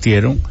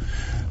asistieron,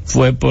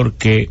 fue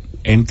porque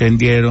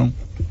entendieron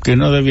que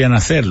no debían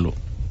hacerlo.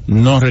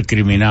 No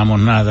recriminamos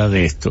nada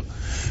de esto,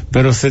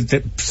 pero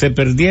se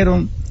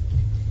perdieron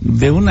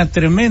de una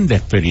tremenda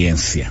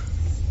experiencia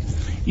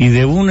y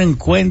de un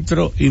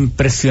encuentro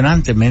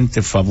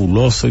impresionantemente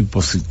fabuloso y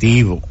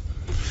positivo,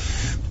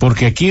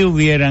 porque aquí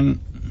hubieran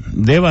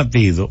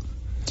debatido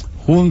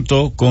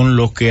junto con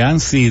los que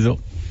han sido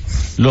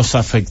los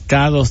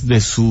afectados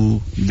de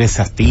su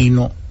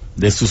desatino,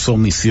 de sus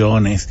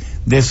omisiones,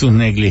 de sus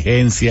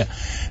negligencias,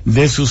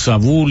 de su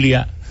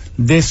sabulia,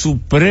 de su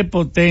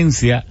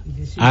prepotencia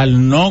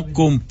al no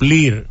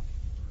cumplir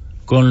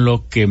con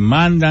lo que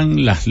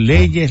mandan las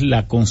leyes,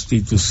 la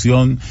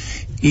Constitución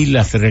y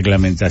las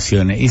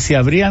reglamentaciones. Y se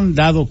habrían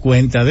dado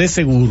cuenta de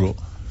seguro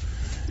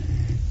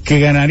que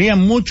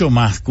ganarían mucho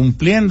más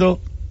cumpliendo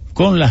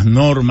con las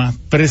normas,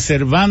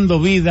 preservando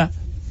vida,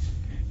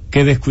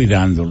 que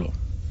descuidándolo.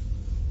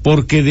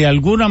 Porque de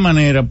alguna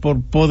manera,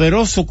 por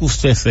poderoso que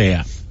usted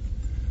sea,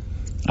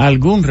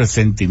 algún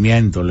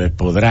resentimiento le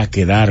podrá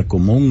quedar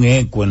como un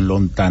eco en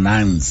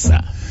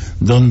lontananza,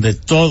 donde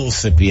todo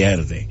se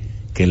pierde,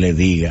 que le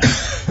diga: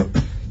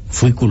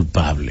 fui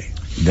culpable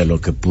de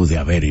lo que pude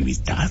haber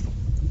evitado.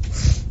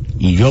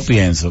 Y yo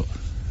pienso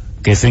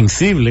que,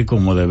 sensible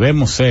como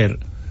debemos ser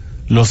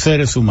los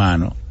seres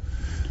humanos,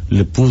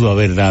 le pudo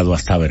haber dado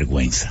hasta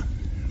vergüenza.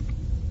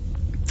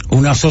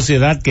 Una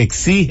sociedad que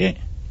exige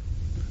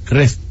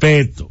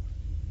respeto,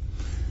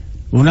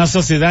 una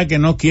sociedad que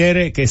no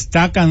quiere, que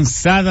está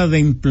cansada de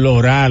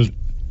implorar,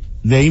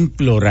 de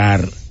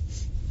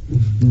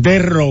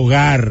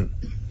rogar,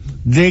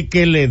 de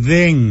que le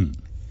den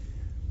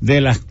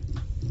de las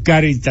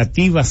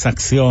caritativas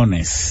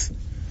acciones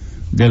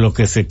de los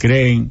que se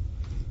creen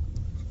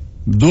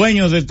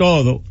dueños de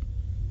todo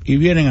y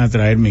vienen a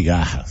traer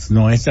migajas.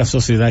 No, esta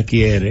sociedad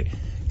quiere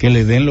que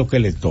le den lo que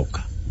le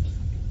toca,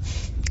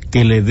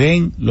 que le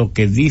den lo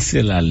que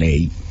dice la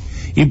ley.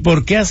 ¿Y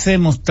por qué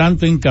hacemos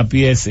tanto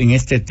hincapié en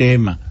este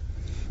tema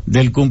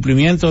del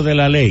cumplimiento de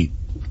la ley?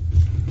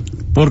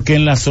 Porque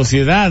en las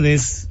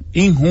sociedades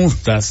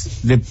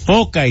injustas, de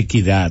poca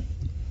equidad,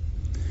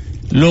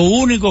 lo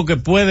único que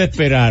puede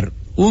esperar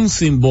un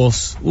sin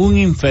voz, un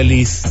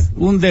infeliz,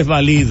 un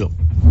desvalido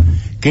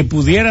que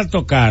pudiera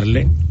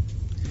tocarle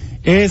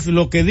es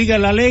lo que diga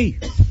la ley.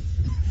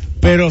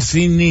 Pero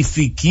si ni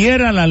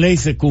siquiera la ley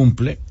se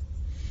cumple,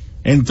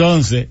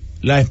 entonces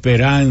la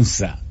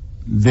esperanza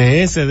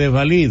de ese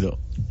desvalido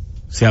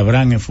se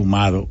habrán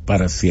esfumado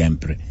para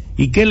siempre.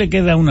 ¿Y qué le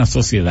queda a una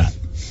sociedad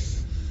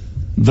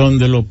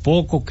donde lo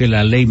poco que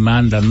la ley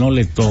manda no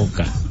le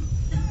toca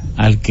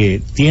al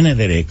que tiene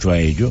derecho a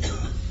ello?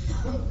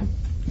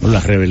 O la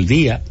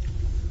rebeldía,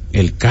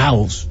 el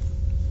caos,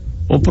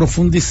 o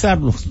profundizar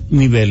los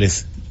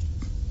niveles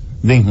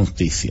de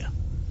injusticia.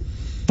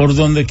 Por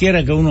donde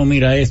quiera que uno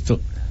mira esto,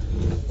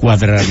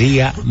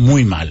 cuadraría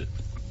muy mal.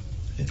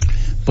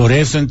 Por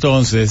eso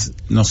entonces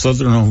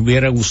nosotros nos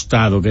hubiera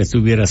gustado que este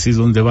hubiera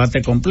sido un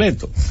debate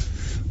completo.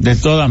 De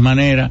todas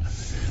maneras,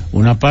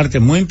 una parte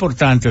muy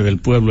importante del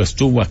pueblo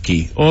estuvo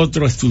aquí,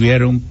 otros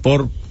estuvieron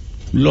por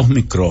los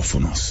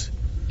micrófonos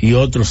y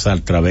otros a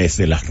través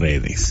de las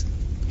redes.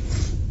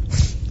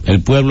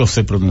 El pueblo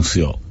se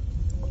pronunció.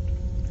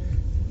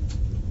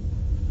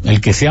 El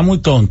que sea muy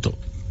tonto,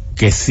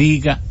 que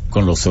siga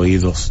con los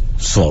oídos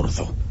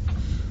sordos.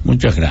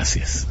 Muchas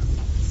gracias.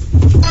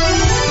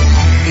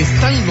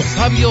 Están los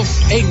sabios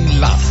en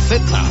la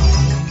Z.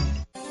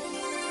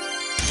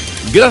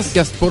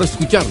 Gracias por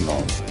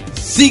escucharnos.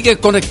 Sigue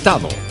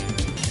conectado.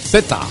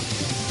 Z